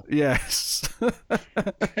cultured you are. Yes.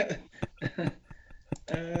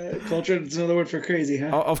 Cultured is another word for crazy, huh?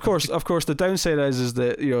 Of course. The downside is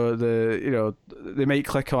that they might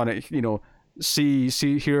click on it, hear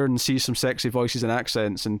and see some sexy voices and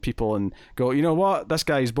accents and people and go, you know what, this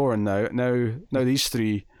guy's boring now. Now these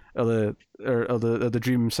three are the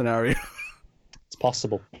dream scenario. It's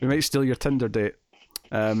possible. We might steal your Tinder date.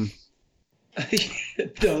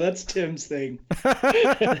 No, that's Tim's thing.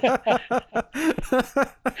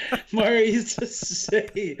 Mario used to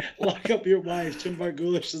say, "Lock up your wife. Tim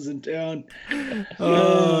Margulies is in town."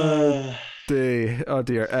 Oh dear.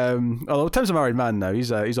 Although Tim's a married man now,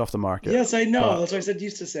 he's off the market. Yes, I know. That's what I said.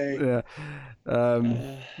 Used to say. Yeah.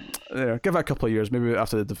 Give it a couple of years, maybe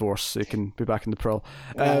after the divorce, he can be back in the pro.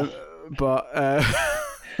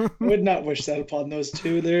 Would not wish that upon those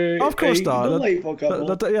two. They're of course not. Delightful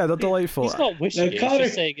couple. They're delightful. He's not wishing it. He's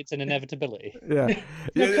just saying it's an inevitability. Yeah.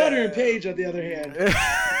 Connor and Paige, on the other hand,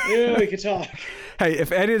 we could talk. Hey,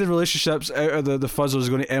 if any of the relationships out of the Fuzzle is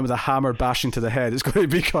going to end with a hammer bashing to the head, it's going to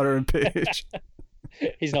be Connor and Paige.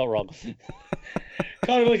 He's not wrong.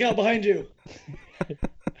 Connor, look out behind you.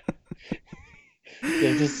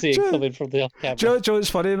 You'll just see it coming from the off camera. Do you know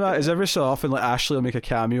what's funny, Matt? Is every so often, like, Ashley will make a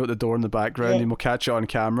cameo at the door in the background and we'll catch it on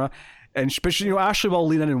camera. But Ashley will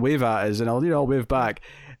lean in and wave at us and I'll wave back.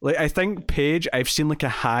 Like, I think Paige, I've seen like a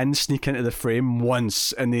hand sneak into the frame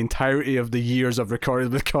once in the entirety of the years I've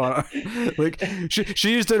recorded with Connor. Like,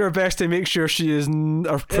 she's doing her best to make sure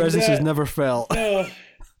her presence is never felt. No.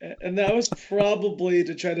 And that was probably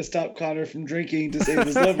to try to stop Connor from drinking to save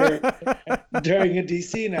his liver during a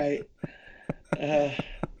DC night.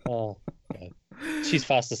 God. She's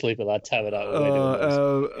fast asleep at that time.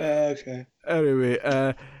 Okay.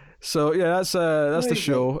 Anyway, so yeah, that's the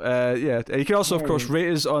show. Yeah, you can also, of course,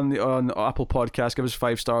 rate us on Apple Podcasts. Give us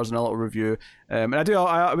 5 stars and a little review. And I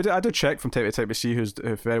do check from time to time to see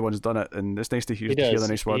if anyone's done it, and it's nice to hear the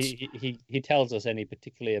nice words. He tells us any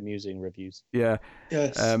particularly amusing reviews. Yeah.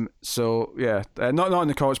 Yes. So yeah, not in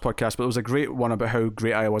the Comics Podcast, but it was a great one about how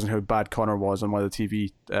great I was and how bad Connor was on one of the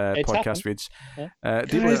TV podcast feeds. Yeah.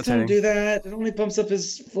 Guys, don't do that. It only pumps up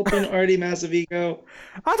his flipping already massive ego.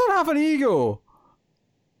 I don't have an ego.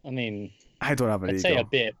 I mean, I don't have an ego. I'd say a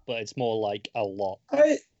bit, but it's more like a lot.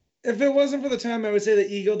 If it wasn't for the time, I would say that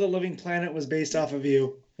Ego the Living Planet was based off of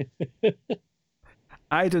you.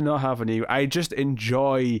 I do not have an ego. I just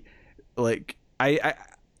enjoy, like, the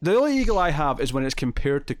only ego I have is when it's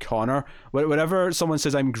compared to Connor. Whenever someone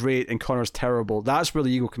says I'm great and Connor's terrible, that's where the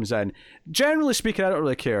ego comes in. Generally speaking, I don't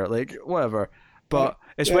really care. Like, whatever. But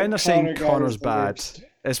it's when they're saying Connor's bad.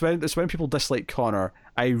 It's when people dislike Connor.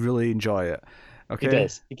 I really enjoy it. Okay. He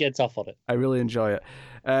does. He gets off on it. I really enjoy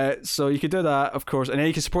it. So you can do that, of course, and then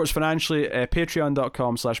you can support us financially.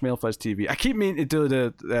 Patreon.com/MailFuzzTV. I keep meaning to do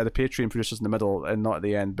the Patreon producers in the middle and not at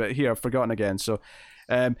the end, but here I've forgotten again. So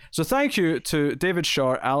thank you to David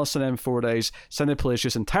Short, Alison M. Fordyce, Cindy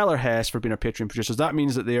Palacios, and Tyler Hess for being our Patreon producers. That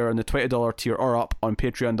means that they are in the $20 tier or up on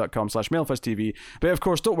patreon.com/MailFuzzTV. But of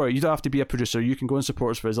course, don't worry, you don't have to be a producer. You can go and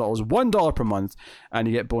support us for as little as $1 per month, and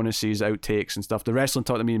you get bonuses, outtakes, and stuff. The wrestling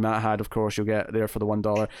talk that me and Matt had, of course, you'll get there for the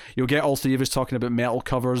 $1. You'll get all 3 of us talking about metal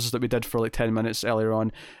covers that we did for like 10 minutes earlier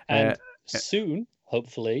on. And soon,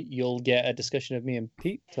 hopefully, you'll get a discussion of me and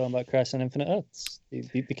Pete talking about Crisis on Infinite Earths.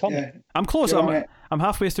 The comic. Yeah. I'm close. I'm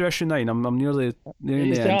halfway through issue 9. I'm nearly the end.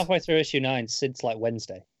 He's been halfway through issue 9 since like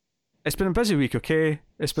Wednesday. It's been a busy week, okay?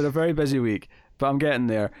 It's been a very busy week, but I'm getting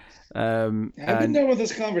there. I've been done with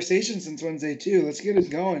this conversation since Wednesday too. Let's get it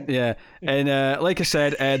going. Yeah, and like I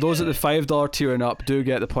said, those at the $5 tier and up do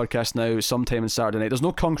get the podcast now sometime on Saturday night. There's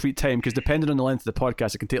no concrete time because depending on the length of the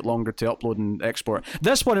podcast, it can take longer to upload and export.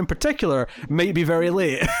 This one in particular might be very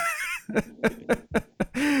late.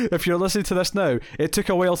 If you're listening to this now, it took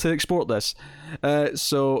a while to export this.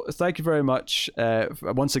 So thank you very much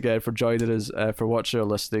once again for joining us, for watching or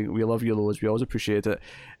listening. We love you loads. We always appreciate it.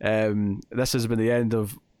 This has been the end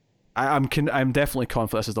of I'm definitely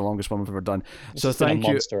confident this is the longest one we've ever done. So thank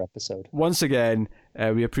you. Monster episode. Once again,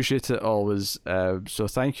 we appreciate it always. So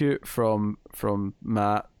thank you from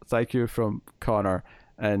Matt. Thank you from Connor,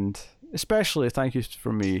 and especially thank you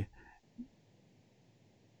from me.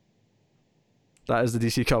 That is the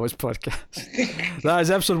DC Comics podcast. That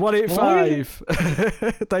is episode 185.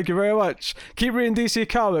 Thank you very much. Keep reading DC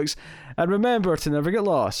Comics, and remember to never get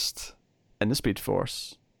lost in the Speed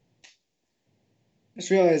Force. Just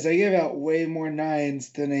realized I gave out way more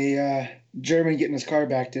 9s than a German getting his car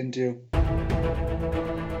backed into.